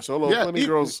they're going there solo. Yeah, plenty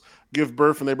girls give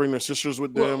birth and they bring their sisters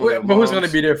with them. But who's gonna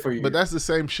be there for you? But that's the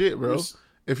same shit, bro.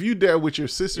 If you there with your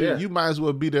sister, you might as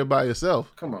well be there by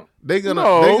yourself. Come on. They're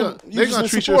gonna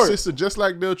treat your sister just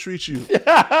like they'll treat you.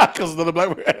 Yeah, because of the black.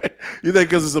 You think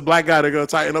because it's a black guy they're gonna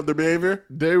tighten up their behavior?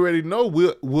 They already know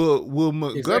we'll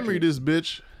Montgomery this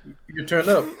bitch. You turn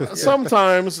up.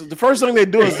 Sometimes the first thing they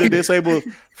do is they disable.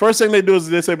 First thing they do is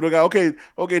disable the guy.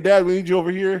 Okay, Dad, we need you over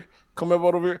here. Come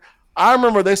over here. I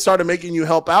remember they started making you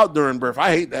help out during birth. I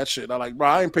hate that shit. I'm like, bro,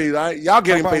 I ain't paid. Y'all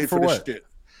getting paid for this shit.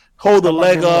 Hold the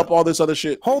leg up, all this other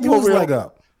shit. Hold whose leg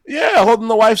up? Yeah, holding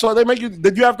the wife. So they make you.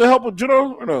 Did you have to help with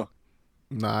judo or no?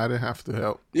 Nah, I didn't have to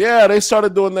help. Yeah, they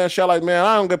started doing that shit. Like, man,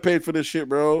 I don't get paid for this shit,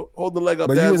 bro. Hold the leg up.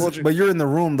 But you're in the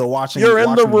room though, watching. You're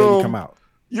in the room. Come out.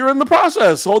 You're in the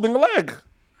process, holding the leg.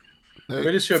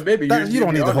 But it's your baby. You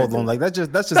don't need to hold on. Like that's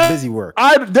just busy work.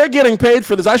 They're getting paid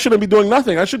for this. I shouldn't be doing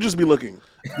nothing. I should just be looking.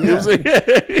 You know what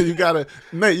I'm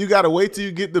saying? You gotta wait till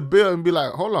you get the bill and be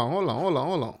like, hold on.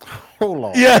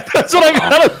 Yeah, that's what I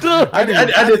gotta do. I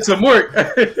did some work.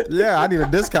 Yeah, I need a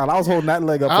discount. I was holding that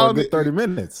leg up for a good 30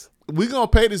 minutes. We gonna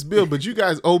pay this bill, but you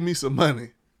guys owe me some money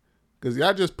because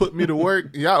y'all just put me to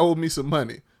work. Y'all owe me some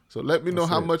money, so let me know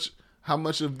how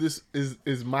much of this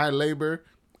is my labor,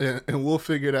 and we'll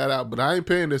figure that out. But I ain't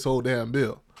paying this whole damn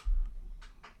bill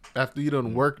after you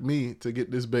done worked me to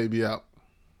get this baby out.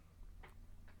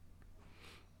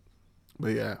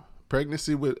 But yeah,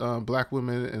 pregnancy with black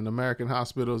women in American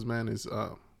hospitals, man, is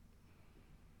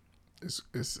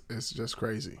it's just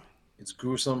crazy. It's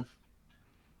gruesome.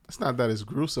 It's not that it's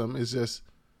gruesome. It's just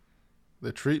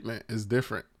the treatment is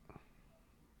different,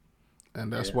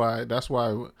 and that's why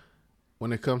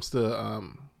when it comes to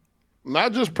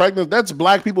not just pregnant, that's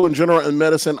black people in general in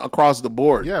medicine across the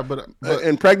board. Yeah, but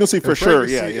in pregnancy for sure.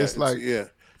 Yeah, it's like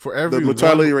for every the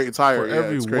mortality rate is higher. For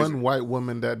every one white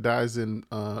woman that dies in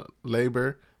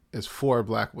labor, is 4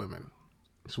 black women.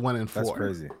 It's 1 in 4. That's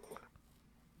crazy.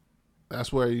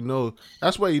 That's where you know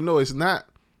it's not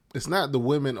the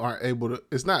women aren't able to.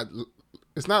 It's not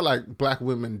like black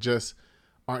women just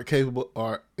aren't capable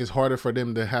or it's harder for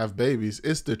them to have babies.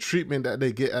 It's the treatment that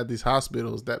they get at these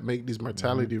hospitals that make these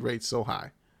mortality rates so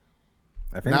high.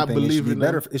 If anything, not believing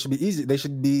better. It should be easy. They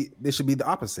should be the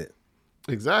opposite.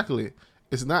 Exactly.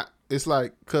 It's not. It's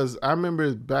like because I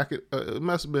remember back. It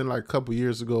must have been like a couple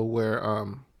years ago where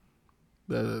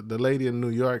the lady in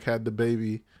New York had the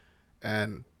baby,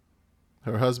 and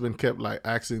her husband kept like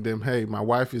asking them, "Hey, my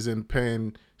wife is in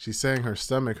pain. She's saying her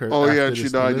stomach hurt." Oh yeah, she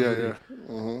died. Delivery. Yeah.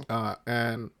 Mm-hmm.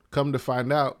 And come to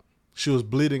find out, she was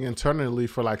bleeding internally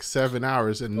for like 7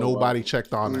 hours, and nobody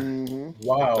checked on her. Mm-hmm.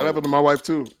 Wow, that happened to my wife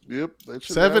too. Yep,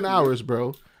 7 hours,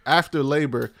 bro, after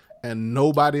labor, and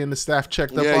nobody in the staff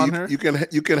checked up on her. You can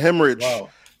hemorrhage. Wow.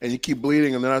 And you keep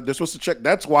bleeding, and then they're supposed to check.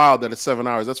 That's wild that it's 7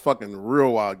 hours. That's fucking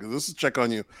real wild because this is check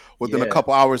on you within a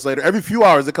couple hours later. Every few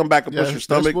hours, they come back and push your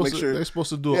stomach. Make sure they're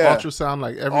supposed to do an ultrasound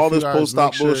like every all few this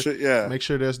post-op bullshit. Yeah, make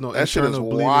sure there's no that shit is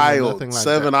bleeding wild. Nothing like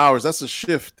 7 hours. That's a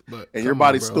shift, and your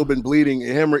body's still been bleeding,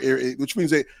 which means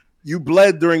that you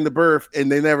bled during the birth,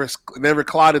 and they never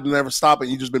clotted and never stopped,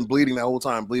 and you just been bleeding that whole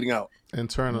time, bleeding out.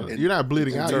 Internally, you're not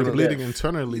bleeding out. You're bleeding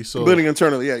internally. So bleeding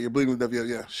internally, yeah, you're bleeding to death.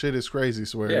 Yeah, shit is crazy.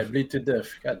 Swear. Yeah, bleed to death.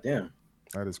 God damn.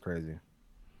 That is crazy.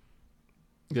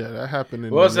 Yeah, that happened.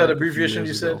 What was that abbreviation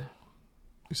you said?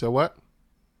 You said what?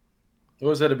 What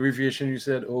was that abbreviation you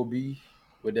said? OB?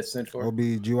 What that stand for?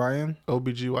 OBGYN?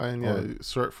 OBGYN, yeah.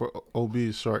 Short for OB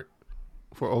is short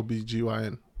for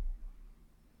OBGYN.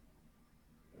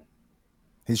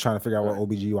 He's trying to figure out what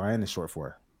OBGYN is short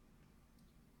for.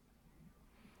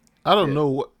 I don't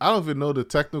know. I don't even know the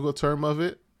technical term of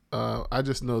it. I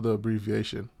just know the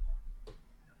abbreviation.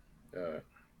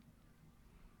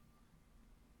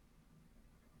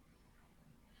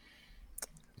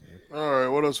 All right,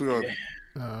 what else we got?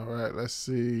 All right, let's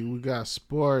see. We got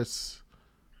sports.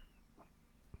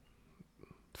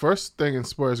 First thing in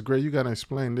sports, Gray, you got to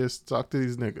explain this. Talk to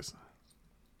these niggas.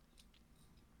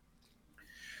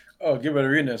 Oh, Gilbert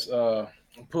Arenas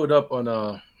pulled up on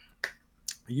a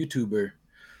YouTuber.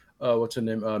 What's her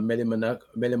name? Melly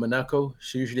Monaco.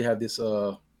 She usually have this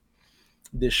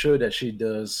show that she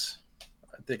does,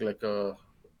 I think like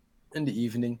in the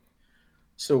evening.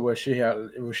 So where she have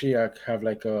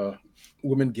like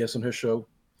women guests on her show,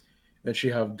 and she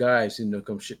have guys,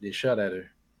 come shit they shot at her,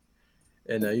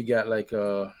 and you got like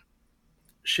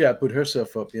she had put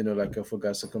herself up, like for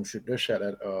guys to come shoot their shot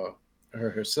at her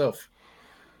herself.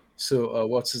 So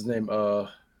what's his name? NBA,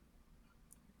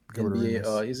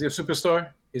 is he a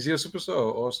superstar? Is he a superstar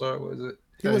or all-star? What is it?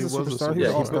 He was a superstar. He was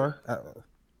an all-star.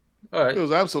 All right. He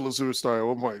was absolute superstar at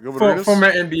one point.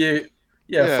 Former NBA.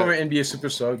 Yeah, former NBA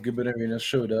superstar Gilbert Arenas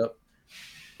showed up.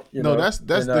 That's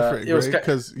different, Greg,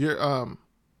 because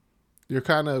you're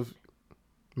kind of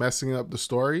messing up the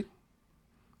story.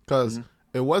 Because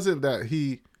it wasn't that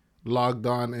he logged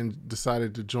on and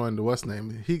decided to join the what's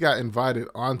name. He got invited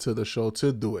onto the show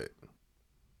to do it.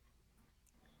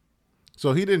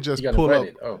 So he didn't just pull up.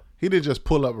 Oh. He didn't just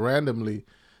pull up randomly.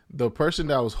 The person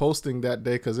that was hosting that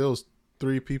day, because it was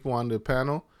 3 people on the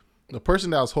panel. The person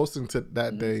that was hosting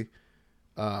that day.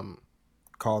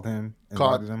 Called him,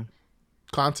 invited him,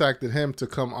 contacted him to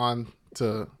come on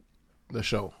to the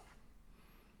show.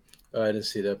 Oh, I didn't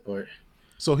see that part.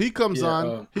 So he comes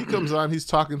on. He comes on. He's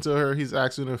talking to her. He's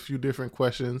asking a few different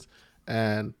questions,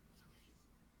 and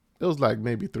it was like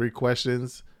maybe 3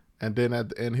 questions. And then at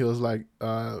the end, he was like,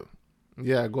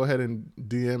 "Yeah, go ahead and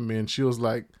DM me." And she was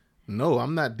like, "No,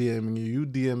 I'm not DMing you. You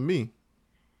DM me."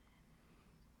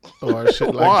 or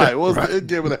shit like Why? that. What's right? the end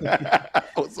game of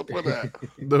that? What's up with that?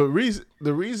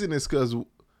 The reason is because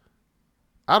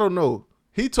I don't know.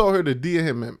 He told her to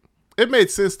DM him. It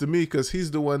made sense to me because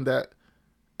he's the one that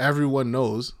everyone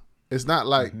knows. It's not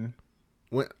like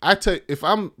when if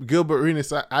I'm Gilbert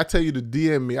Arenas, I tell you to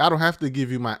DM me. I don't have to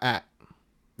give you my @.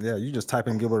 Yeah, you just type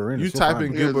in Gilbert Arenas. You type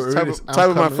in Gilbert Arenas.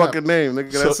 Type in my fucking name.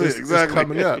 Nigga, that's it. Exactly. It's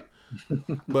coming up.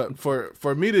 But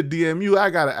for me to DM you, I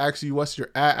gotta ask you what's your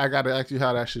 @. I gotta ask you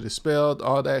how that shit is spelled,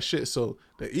 all that shit. So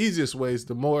the easiest way is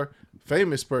the more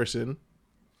famous person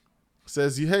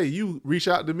says, hey, you reach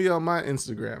out to me on my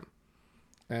Instagram.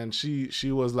 And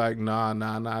she was like, nah.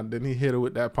 Then he hit her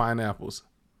with that pineapples.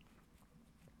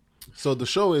 So the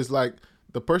show is like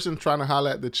the person trying to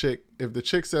holler at the chick. If the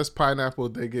chick says pineapple,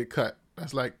 they get cut.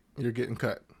 That's like you're getting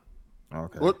cut.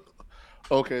 Okay. What?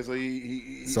 Okay, so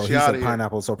he said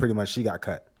pineapple. So pretty much she got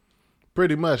cut.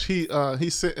 Pretty much he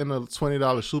sent in a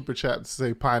 $20 super chat to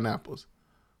say pineapples.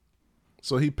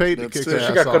 So he paid to kick her ass off.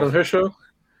 She got cut on her show.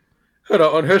 Hold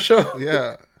on her show.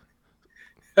 Yeah.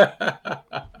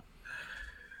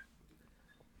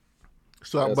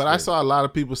 So, but I saw a lot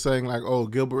of people saying like, "Oh,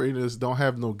 Gilbert Arenas don't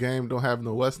have no game, don't have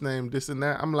no what's name, this and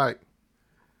that." I'm like,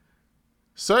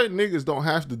 certain niggas don't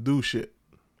have to do shit.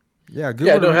 Yeah,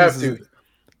 Gilbert don't have to.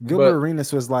 Gilbert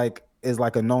Arenas is like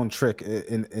a known trick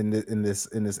in this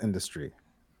industry.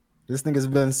 This nigga's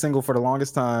been single for the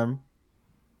longest time,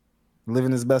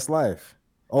 living his best life.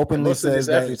 Openly says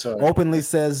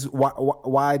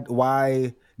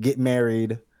why get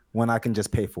married when I can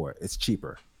just pay for it? It's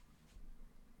cheaper.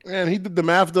 And he did the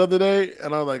math the other day,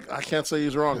 and I was like, I can't say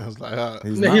he's wrong. I was like,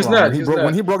 he's not.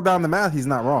 When he broke down the math, he's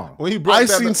not wrong. I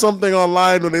seen something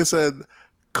online when they said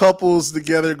couples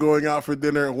together going out for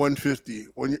dinner at $150.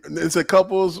 When it said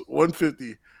couples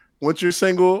 $150. Once you're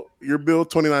single, your bill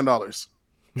 $29.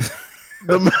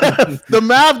 The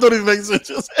math don't even make sense.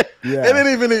 It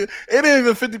ain't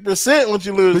even 50% once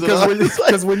you lose.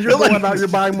 Because when you're going out, you're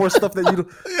buying more stuff that you.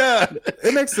 Yeah,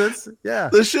 it makes sense. Yeah,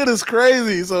 the shit is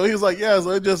crazy. So he's like, yeah. So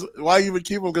it just why you even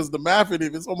keep them? Because the math in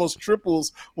it, it's almost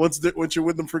triples once you're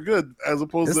with them for good, as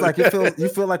opposed it's to like you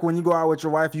feel like when you go out with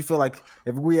your wife, you feel like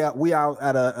if we out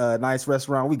at a nice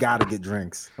restaurant, we gotta get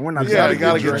drinks, and we're not. We gotta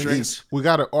get drinks. We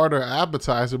gotta order an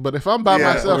appetizer. But if I'm by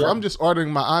myself, I'm just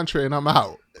ordering my entree and I'm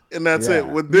out. And that's it.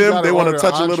 With them, they want to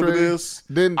touch a little bit of this.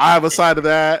 Then I have a side of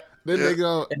that. Then they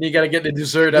go, and you got to get the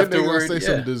dessert afterwards. They say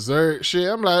some dessert shit.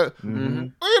 I'm like,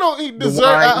 you don't eat dessert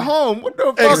at home. What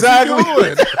the fuck exactly. you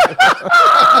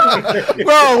doing?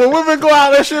 Bro, when women go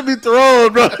out, that should be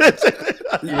thrown, bro.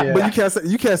 But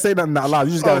you can't say nothing out loud.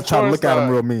 You just got to try to look at them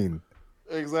real mean.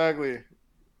 Exactly.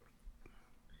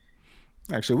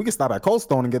 Actually, we can stop at Cold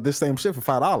Stone and get this same shit for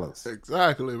 $5.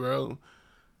 Exactly, bro.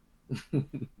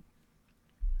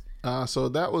 So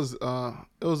that was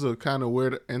it was a kind of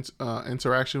weird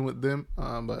interaction with them,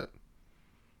 but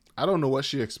I don't know what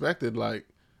she expected. Like,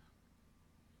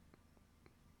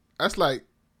 that's like,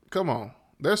 come on.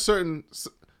 There's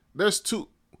two.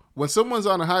 When someone's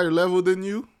on a higher level than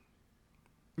you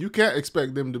can't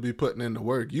expect them to be putting in the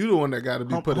work. You the one that got to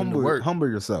be putting in the work. Humble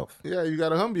yourself. Yeah, you got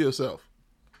to humble yourself.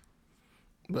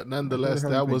 But nonetheless,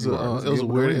 that was it was a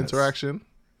weird interaction.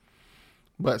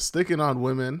 But sticking on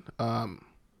women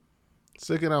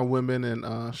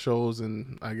in shows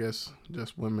and I guess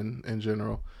just women in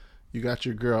general. You got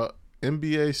your girl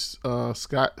NBA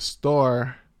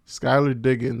star Skylar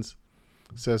Diggins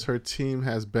says her team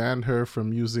has banned her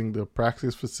from using the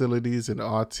practice facilities and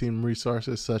all team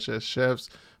resources such as chefs,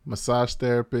 massage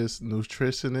therapists,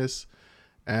 nutritionists,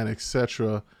 and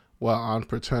etc. while on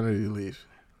paternity leave.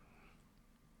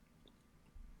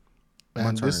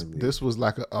 And this was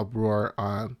like an uproar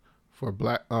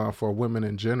for women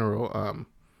in general.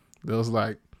 There was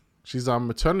like, she's on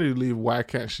maternity leave. Why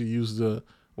can't she use the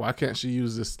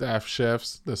staff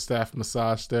chefs, the staff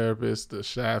massage therapists, the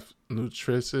staff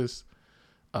nutritionists?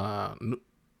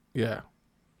 Yeah.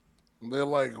 They're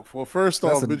like, well, first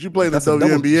off, bitch, you play the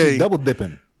WNBA. Double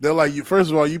dipping. They're like,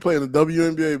 first of all, you play in the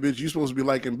WNBA, bitch. You supposed to be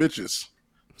liking bitches.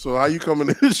 So how you coming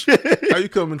to this shit? How you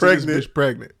coming to this bitch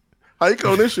pregnant? How you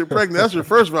coming this shit pregnant? That's your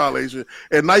first violation.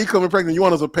 And now you coming pregnant. You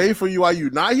want us to pay for you while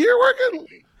you not here working?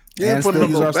 You ain't putting up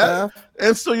no staff.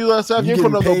 And still use our staff. You ain't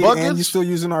putting up no buckets. And you still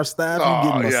using our staff.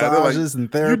 You getting massages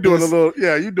and therapists. You doing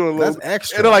a little. That's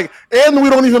extra. And they're like, and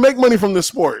we don't even make money from this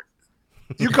sport.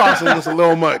 You costing us a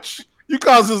little much. You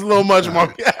costing us a little much,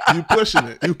 Mom. You pushing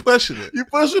it. That's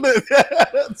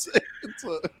it.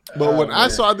 But when I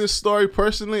saw this story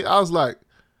personally, I was like,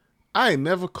 I ain't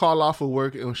never call off of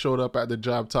work and showed up at the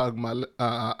job talking about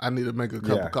I need to make a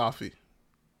cup of coffee.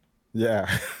 Yeah.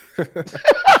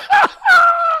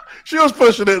 She was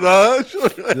pushing it,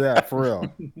 Yeah, for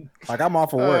real. Like I'm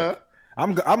off of work.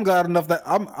 I'm glad enough that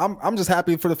I'm just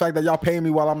happy for the fact that y'all paying me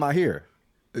while I'm not here.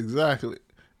 Exactly.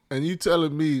 And you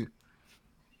telling me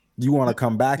you want to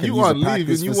come back and you use want a to leave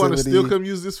and you want to facility. still come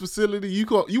use this facility? You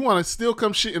want to still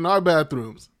come shit in our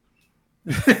bathrooms?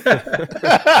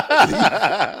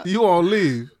 You won't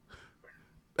leave.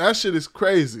 That shit is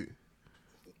crazy.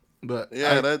 But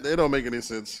they don't make any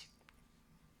sense.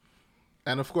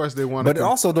 And of course they want. But it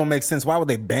also don't make sense. Why would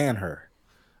they ban her?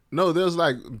 No, there's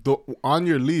like on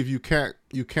your leave you can't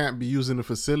be using the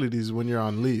facilities when you're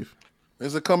on leave.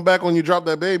 There's a come back when you drop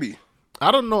that baby.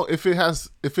 I don't know if it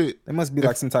must be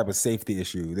like some type of safety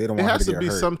issue. They don't want it has her to get be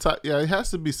hurt. some type. Yeah, it has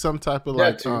to be some type of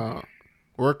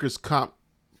workers' comp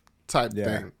type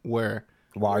thing where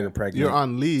while you're pregnant, you're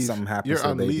on leave. Something happens. You're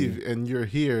on leave and you're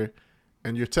here,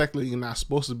 and you're technically not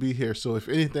supposed to be here. So if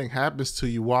anything happens to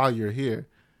you while you're here,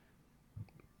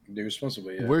 they're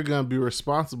responsible. Yeah. We're gonna be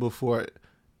responsible for it,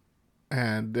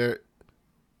 and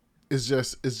it's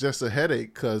just a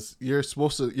headache because you're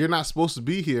not supposed to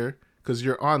be here because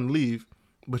you're on leave,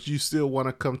 but you still want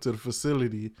to come to the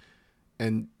facility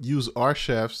and use our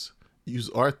chefs, use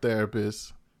our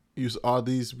therapists, use all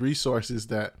these resources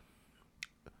that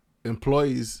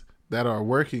employees that are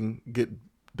working get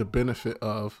the benefit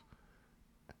of,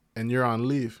 and you're on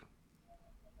leave.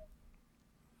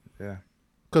 Yeah.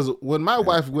 Because when my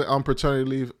wife went on paternity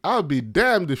leave, I would be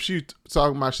damned if she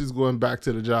talking about she's going back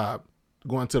to the job,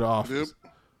 going to the office.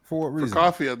 Yep. For what reason? For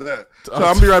coffee at that. So I'm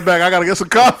gonna be right back. I gotta get some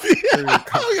coffee.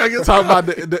 Talking about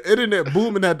the internet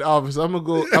booming at the office. I'm gonna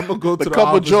go to the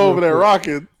couple office. Joe over there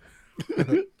rocking.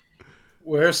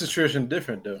 Well, her situation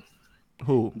different though.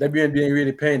 Who? WNBA ain't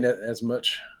really paying that as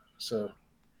much. So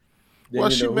well,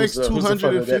 she makes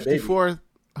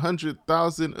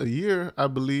 $254,000 a year, I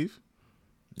believe.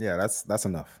 Yeah, that's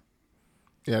enough.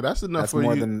 Yeah, that's enough that's for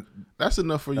more you. Than, that's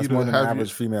enough for that's you to more than have an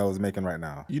average female is making right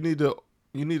now. You need to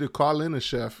call in a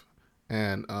chef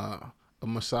and a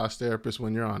massage therapist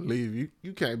when you're on leave.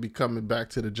 You can't be coming back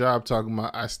to the job talking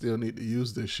about I still need to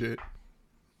use this shit.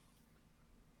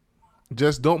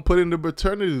 Just don't put in the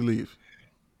paternity leave.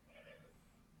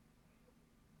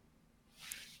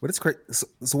 But it's crazy.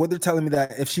 So what they're telling me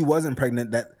that if she wasn't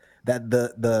pregnant, that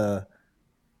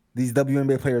these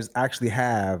WNBA players actually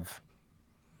have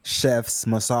chefs,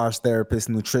 massage therapists,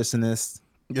 nutritionists.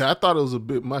 Yeah, I thought it was a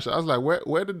bit much. I was like,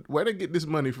 where did they get this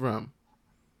money from?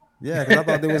 Yeah, because I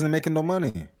thought they wasn't making no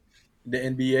money. The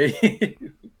NBA.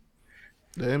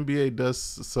 The NBA does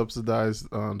subsidize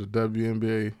the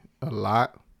WNBA a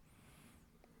lot,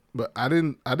 but I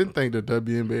didn't think the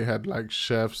WNBA had like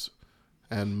chefs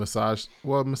and massage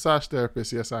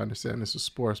therapists. Yes, I understand this is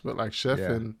sports, but like chef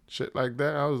and shit like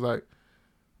that. I was like,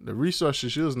 the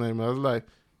resources she was naming, I was like,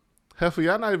 Heifer,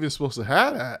 y'all not even supposed to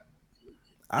have that.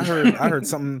 I heard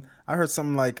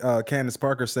something like Candace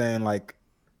Parker saying like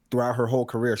throughout her whole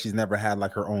career she's never had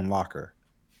like her own locker,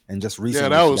 and just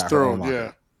recently that was thorough.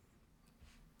 Yeah,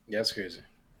 that's crazy.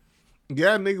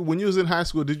 Yeah, nigga, when you was in high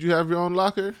school, did you have your own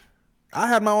locker? I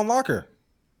had my own locker.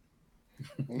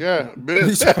 Yeah,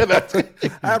 bitch.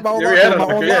 I had my own locker.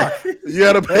 My own lock. You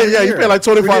had to pay. Yeah, you paid like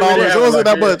 $25. It wasn't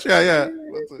that much. Yeah.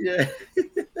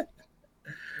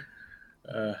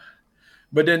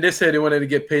 But then they said they wanted to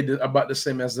get paid about the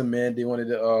same as the men. They wanted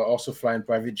to also fly in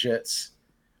private jets.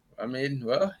 I mean,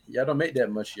 well, y'all don't make that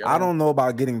much. I don't know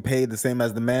about getting paid the same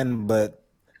as the men, but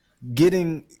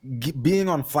being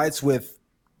on flights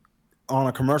on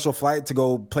a commercial flight to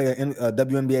go play a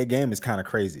WNBA game is kind of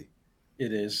crazy.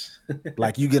 It is.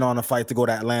 Like you get on a flight to go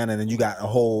to Atlanta and then you got a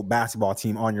whole basketball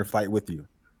team on your flight with you,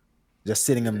 just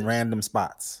sitting in random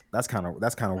spots. That's kind of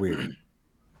weird.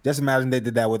 Just imagine they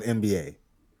did that with NBA.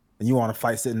 And you on a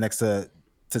flight sitting next to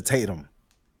Tatum.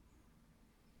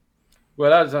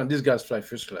 Well, these guys fly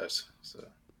first class. So.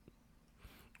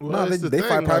 Well, no, they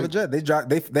fly private jet. They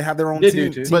have their own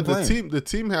team. But the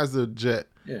team has a jet.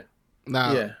 Yeah.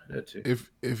 Now, that too.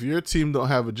 If your team don't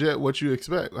have a jet, what you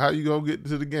expect? How you gonna get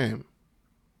to the game?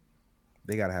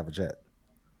 They gotta have a jet.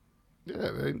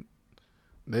 Yeah,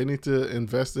 they need to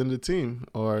invest in the team,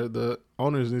 or the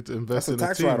owners need to invest in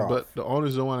the team. Write-off. But the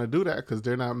owners don't want to do that because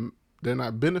they're not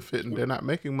benefiting. They're not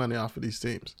making money off of these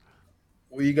teams.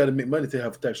 Well, you got to make money to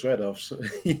have a tax write-off. So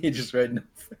you ain't just writing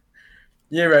enough.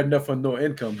 You ain't writing enough on no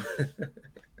income.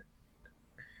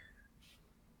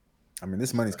 I mean,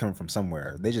 this money's coming from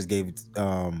somewhere. They just gave it's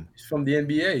from the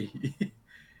NBA.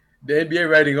 The NBA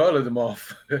writing all of them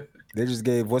off. They just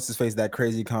gave what's his face that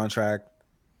crazy contract.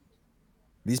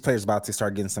 These players about to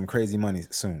start getting some crazy money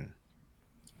soon.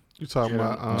 You talking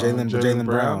about Jaylen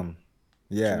Brown?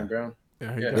 Yeah. Jaylen Brown.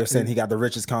 Yeah, they're saying he got the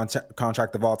richest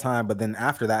contract of all time. But then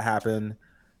after that happened,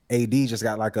 AD just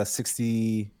got like a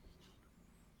 60.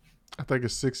 I think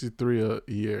it's 63 a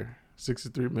year.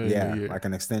 63 million a year. Like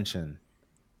an extension.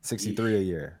 63 a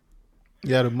year.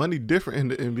 Yeah, the money different in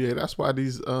the NBA. That's why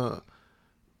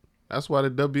the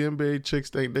WNBA chicks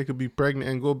think they could be pregnant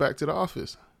and go back to the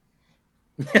office.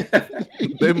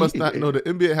 They must not know the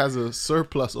NBA has a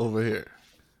surplus over here.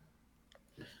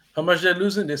 How much they're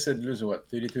losing? They said losing what,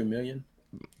 33 million?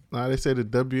 Now they say the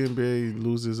WNBA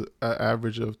loses an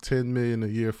average of 10 million a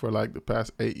year for like the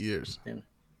past 8 years.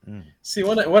 See,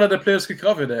 one of the players could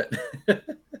cover that.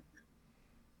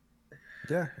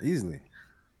 Yeah, easily.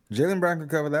 Jaylen Brown could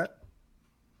cover that.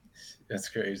 That's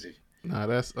crazy. Nah,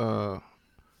 that's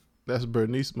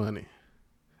Bernice money.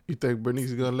 You think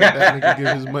Bernice is gonna let that nigga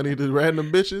give his money to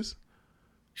random bitches?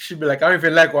 She'd be like, I don't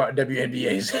even like what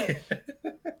WNBA is.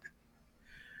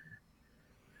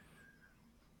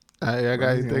 I got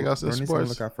anything else in Bernice sports?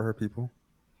 Look out for her people.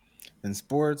 In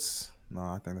sports, no,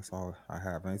 I think that's all I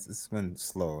have. It's been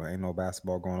slow. Ain't no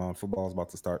basketball going on. Football's about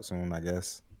to start soon, I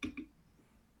guess.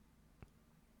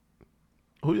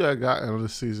 Who y'all got in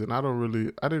this season? I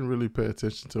didn't really pay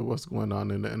attention to what's going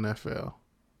on in the NFL.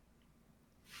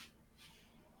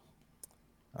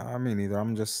 Me neither.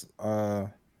 I'm just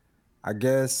I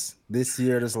guess this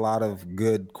year there's a lot of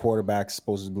good quarterbacks,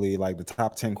 supposedly like the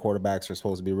top 10 quarterbacks are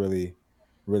supposed to be really,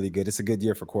 really good. It's a good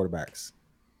year for quarterbacks.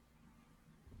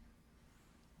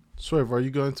 Swerve, are you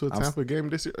going to a Tampa game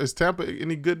this year? Is Tampa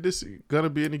any good this year? Gonna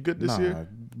be any good this year?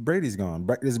 Brady's gone.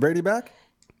 Is Brady back?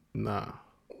 Nah.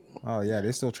 Oh yeah,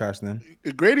 they still trash them.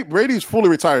 Brady's fully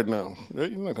retired now.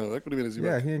 He's not gonna. That could have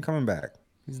been he ain't coming back.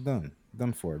 He's done.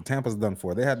 Done for. Tampa's done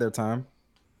for. They had their time.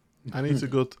 I need to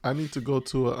go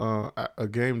to a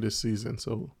game this season.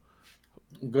 So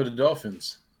go to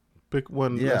Dolphins. Pick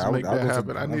one. Yeah, let's make that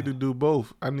happen. I need to do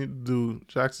both. I need to do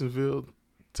Jacksonville,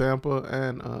 Tampa,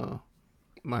 and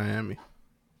Miami.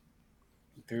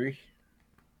 3.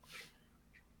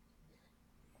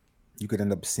 You could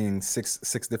end up seeing six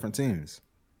different teams.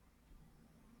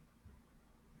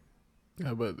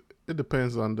 Yeah, but it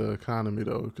depends on the economy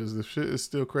though, because if shit is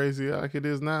still crazy like it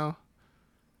is now,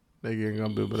 they ain't gonna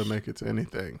be able to make it to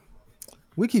anything.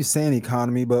 We keep saying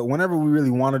economy, but whenever we really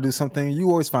want to do something,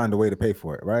 you always find a way to pay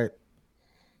for it, right?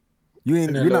 You're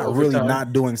not really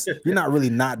not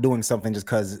doing something just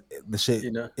because the shit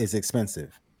is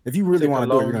expensive. If you really want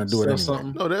to do it, you're gonna do it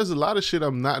anyway. No, there's a lot of shit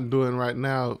I'm not doing right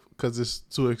now because it's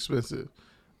too expensive.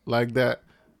 Like that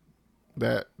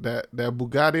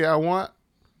Bugatti I want.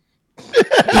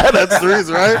 That's the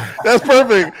reason, right? That's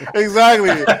perfect. Exactly.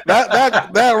 That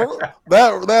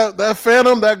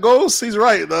Phantom, that Ghost, he's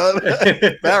right.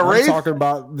 That Wraith. I'm talking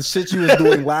about the shit you was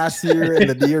doing last year and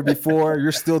the year before.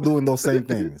 You're still doing those same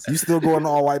things. You still going to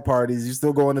all white parties. You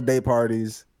still going to day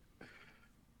parties.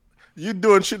 You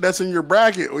doing shit that's in your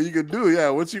bracket, or you could do,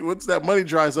 once that money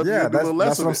dries up, yeah, that's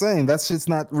what I'm saying. That shit's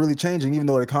not really changing, even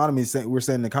though we're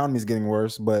saying the economy's getting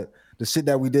worse, but the shit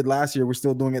that we did last year, we're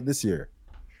still doing it this year.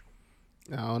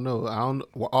 I don't know.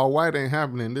 All white ain't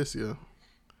happening this year,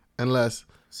 and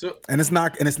it's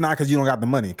not because you don't got the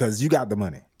money, because you got the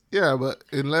money. Yeah, but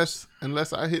unless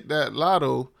I hit that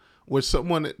lotto, which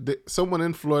someone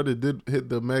in Florida did hit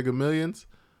the Mega Millions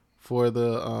for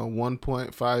the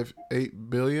 1.58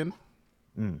 billion.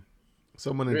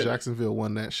 Someone in Jacksonville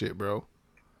won that shit, bro.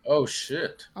 Oh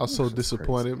shit! I was so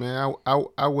disappointed, crazy. Man.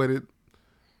 I waited.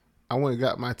 I went and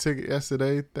got my ticket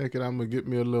yesterday thinking I'm going to get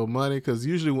me a little money, because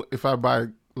usually if I buy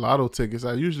lotto tickets,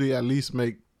 I usually at least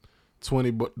make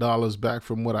 $20 back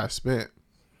from what I spent.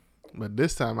 But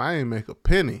this time I ain't make a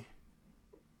penny.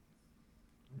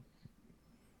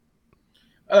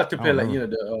 I like to pay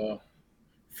the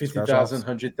 50,000,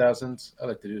 100,000. I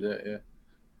like to do that, yeah.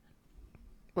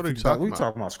 What are you talking about?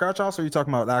 Talking about scratch offs, or are you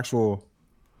talking about actual?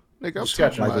 Nigga, I'm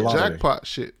talking about jackpot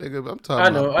shit. Nigga, I'm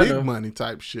talking about big money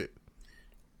type shit.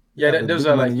 Yeah, those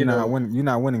are like, you're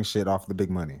not winning shit off the big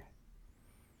money.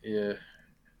 Yeah.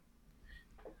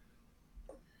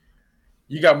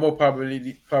 You got more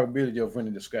probability of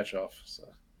winning the scratch off. So.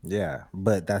 Yeah,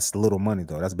 but that's little money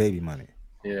though. That's baby money.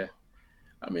 Yeah.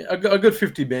 I mean, a good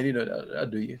 50 band, that'll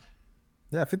do you.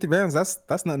 Yeah, 50 bands,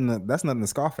 that's nothing to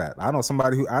scoff at. I know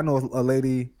a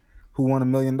lady who won $1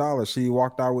 million. She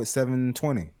walked out with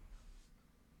 $720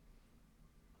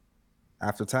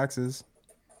 after taxes.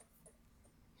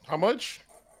 How much?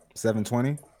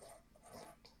 $720.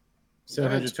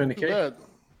 $720K.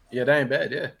 Yeah, that ain't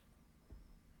bad. Yeah.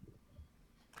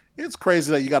 It's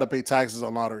crazy that you got to pay taxes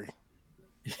on lottery.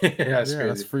 That's crazy.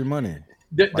 That's free money.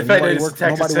 The fact that it's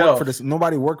tax itself.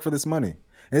 Nobody worked for this money.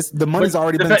 The money's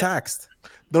already been taxed.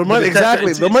 The money,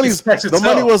 exactly. The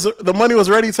money was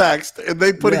already taxed, and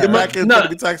they put it back in to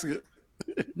be taxing it.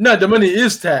 No, the money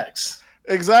is taxed.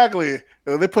 Exactly.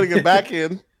 They're putting it back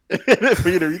in for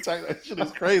you to retire. That shit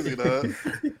is crazy, dog.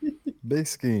 Big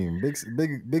scheme,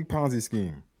 big Ponzi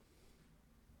scheme.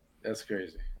 That's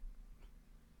crazy.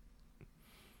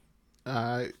 All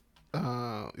right.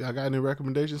 Y'all got any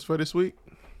recommendations for this week?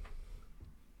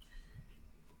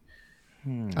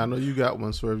 I know you got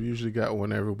one, Swerve. You usually got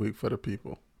one every week for the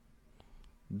people.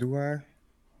 Do I?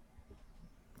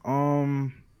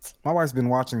 My wife's been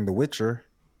watching The Witcher.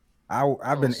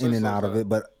 I've been in and out of it,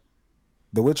 but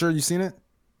The Witcher, you seen it?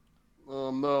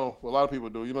 No, a lot of people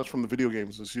do. You know, it's from the video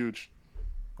games. It's huge.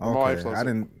 Okay, I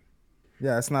didn't.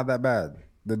 Yeah, it's not that bad.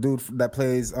 The dude that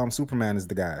plays Superman is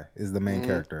the main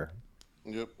character.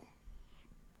 Yep.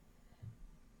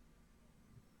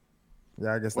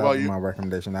 Yeah, I guess that was my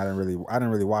recommendation. I didn't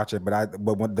really watch it, but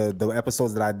when the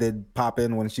episodes that I did pop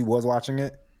in when she was watching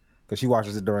it, because she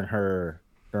watches it during her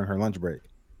lunch break.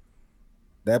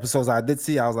 The episodes I did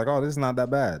see, I was like, oh, this is not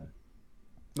that bad.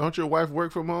 Don't your wife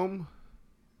work from home?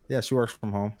 Yeah, she works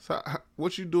from home. So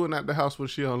what you doing at the house when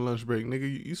she on lunch break,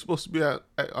 nigga? You supposed to be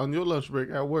on your lunch break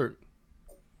at work.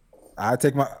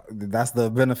 That's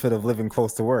the benefit of living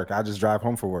close to work. I just drive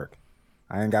home for work.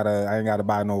 I ain't gotta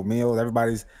buy no meals.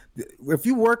 If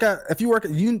you work,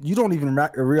 you don't even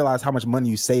realize how much money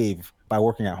you save by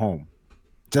working at home.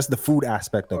 Just the food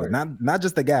aspect of it, not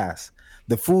just the gas.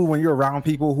 The food, when you're around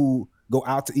people who go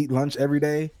out to eat lunch every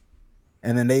day,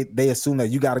 and then they assume that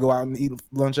you got to go out and eat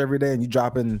lunch every day, and you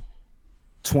drop in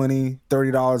 $20,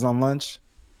 $30 on lunch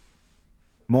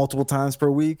multiple times per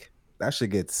week. That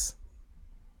shit gets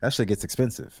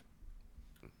expensive.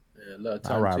 Yeah,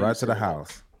 I ride right to the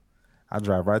house. I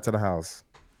drive right to the house.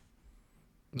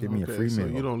 Give me a free meal. So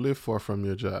you don't live far from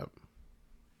your job?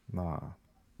 Nah,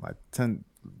 like 10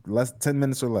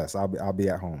 minutes or less. I'll be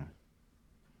at home.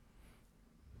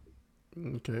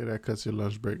 Okay, that cuts your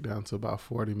lunch break down to about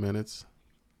 40 minutes.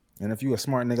 And if you a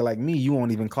smart nigga like me, you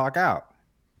won't even clock out.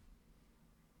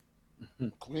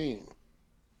 Clean.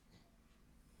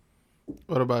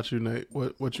 What about you, Nate?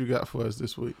 What you got for us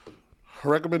this week?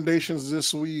 Recommendations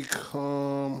this week.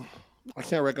 I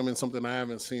can't recommend something I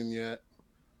haven't seen yet.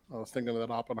 I was thinking of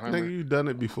that Oppenheimer. Nigga, you done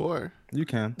it before. You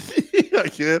can. I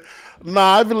can't.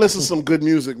 Nah, I've been listening to some good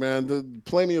music, man.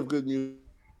 Plenty of good music.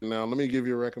 Now, let me give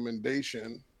you a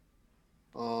recommendation.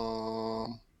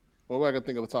 What I can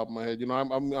think of the top of my head. You know,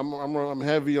 I'm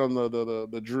heavy on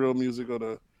the drill music or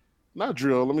the not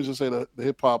drill. Let me just say the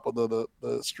hip hop or the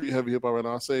street heavy hip hop right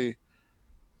now. I say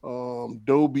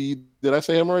Dobie. Did I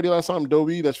say him already last time?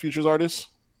 Dobie, that's Future's artist.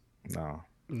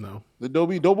 No. The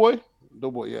Doughboy,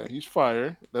 yeah, he's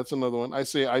fire. That's another one. I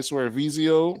say I Swear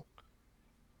Vizio.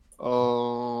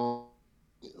 What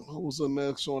was the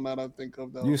next one that I think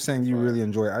of? You're saying you really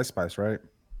enjoy Ice Spice, right?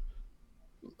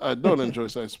 I don't enjoy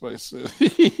Ice Spice.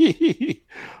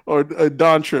 Or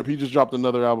Don Trip. He just dropped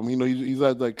another album. You know, he's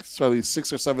at like his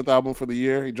 6th or 7th album for the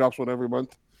year. He drops one every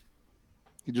month.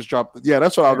 He just dropped. Yeah,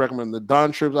 that's what I would recommend. The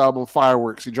Don Tripp's album,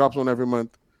 Fireworks. He drops one every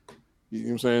month. You know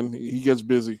what I'm saying? He gets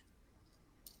busy.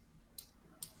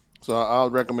 So I'll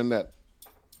recommend that.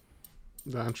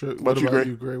 Don Trip. What about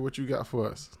you, Gray? What you got for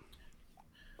us?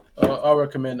 I'll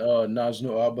recommend Nas'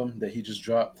 new album that he just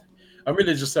dropped. I'm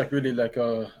really just starting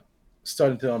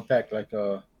to unpack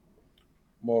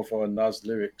more of Nas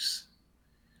lyrics.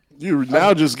 You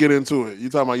now just get into it.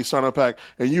 You talking about you starting to unpack,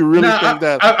 and you really think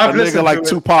that I've a nigga like to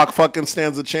Tupac fucking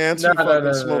stands a chance?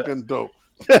 No. Smoking dope.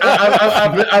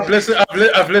 I've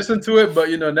listened to it, but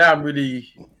you know now I'm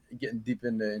really getting deep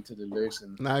into the lyrics.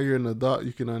 And now you're an adult,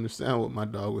 you can understand what my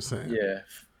dog was saying. Yeah,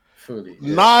 fully.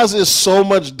 Yeah. Nas is so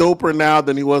much doper now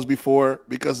than he was before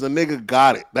because the nigga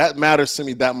got it. That matters to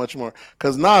me that much more.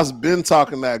 Because Nas been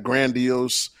talking that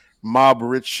grandiose mob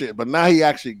rich shit, but now he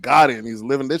actually got it and he's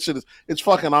living. This shit it's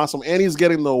fucking awesome. And he's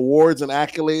getting the awards and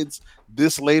accolades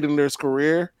this late in his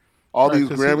career. All these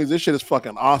Grammys. This shit is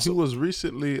fucking awesome. He was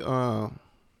recently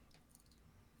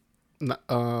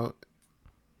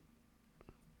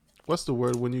what's the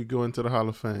word when you go into the Hall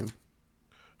of Fame?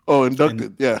 Oh,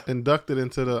 inducted. Inducted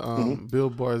into the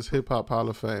Billboard's Hip Hop Hall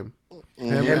of Fame.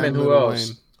 Him and who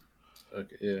else? Wayne.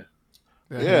 Okay,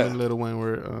 him and Lil Wayne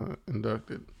were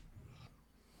inducted.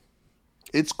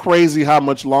 It's crazy how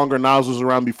much longer Nas was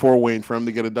around before Wayne for him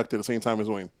to get inducted at the same time as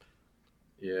Wayne.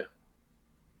 Yeah.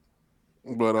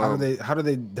 But how do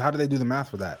they do the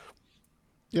math for that?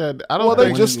 Yeah, I don't. Well,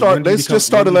 they just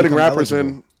started letting rappers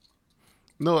in.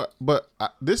 No, but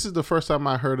this is the first time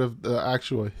I heard of the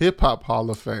actual Hip Hop Hall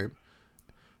of Fame.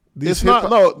 It's not.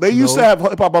 No, they used to have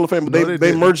Hip Hop Hall of Fame, but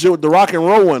they merged it with the Rock and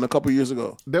Roll one a couple years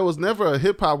ago. There was never a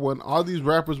hip hop one. All these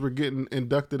rappers were getting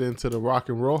inducted into the Rock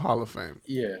and Roll Hall of Fame.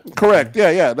 Yeah. Correct.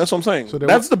 Yeah. That's what I'm saying. So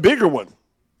that's the bigger one.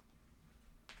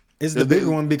 It's the bigger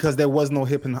one because there was no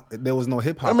hip hop.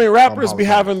 I mean, rappers be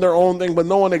having their own thing, but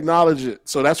no one acknowledged it.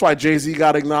 So that's why Jay-Z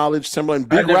got acknowledged. Timbaland,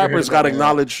 big rappers got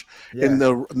acknowledged in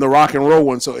the Rock and Roll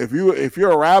one. So if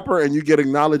you're a rapper and you get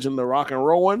acknowledged in the Rock and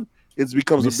Roll one, it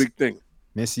becomes a big thing.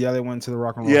 Missy Elliott went to the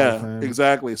Rock and Roll Hall of Fame. Yeah,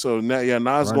 exactly. So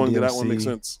Nas going to that one makes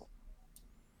sense.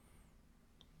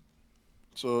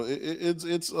 So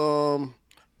it's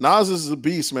Nas is a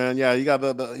beast, man. Yeah, you got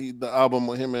the album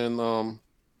with him and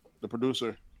the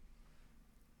producer.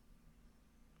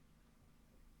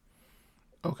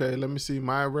 Okay, let me see.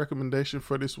 My recommendation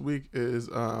for this week is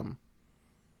I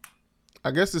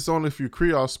guess it's only if you're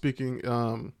Creole speaking.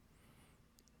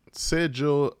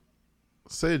 Sejo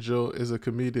is a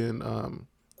comedian.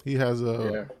 He has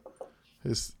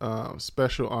his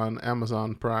special on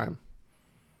Amazon Prime.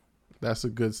 That's a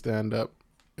good stand-up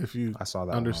if you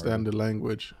understand the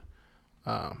language.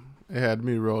 It had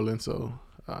me rolling, so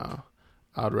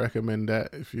I'd recommend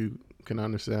that if you can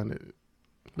understand it.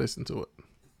 Listen to it.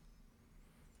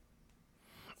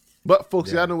 But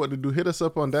folks, y'all know what to do. Hit us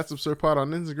up on That's Absurd Pod on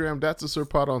Instagram, That's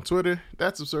Absurd Pod on Twitter,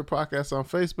 That's Absurd Podcast on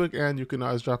Facebook, and you can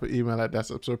always drop an email at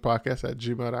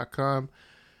that'sabsurdpodcast@gmail.com.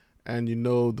 And you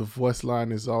know the voice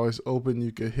line is always open.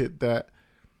 You can hit that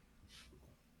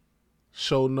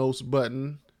show notes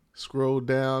button, scroll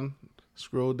down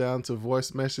to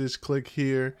voice message, click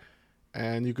here,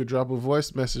 and you could drop a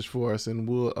voice message for us, and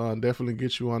we'll definitely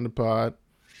get you on the pod.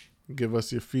 Give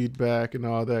us your feedback and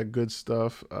all that good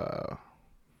stuff.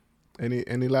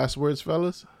 Any last words,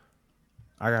 fellas?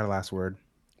 I got a last word.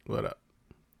 What up?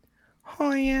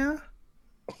 Oh yeah.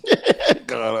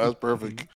 God, that's perfect.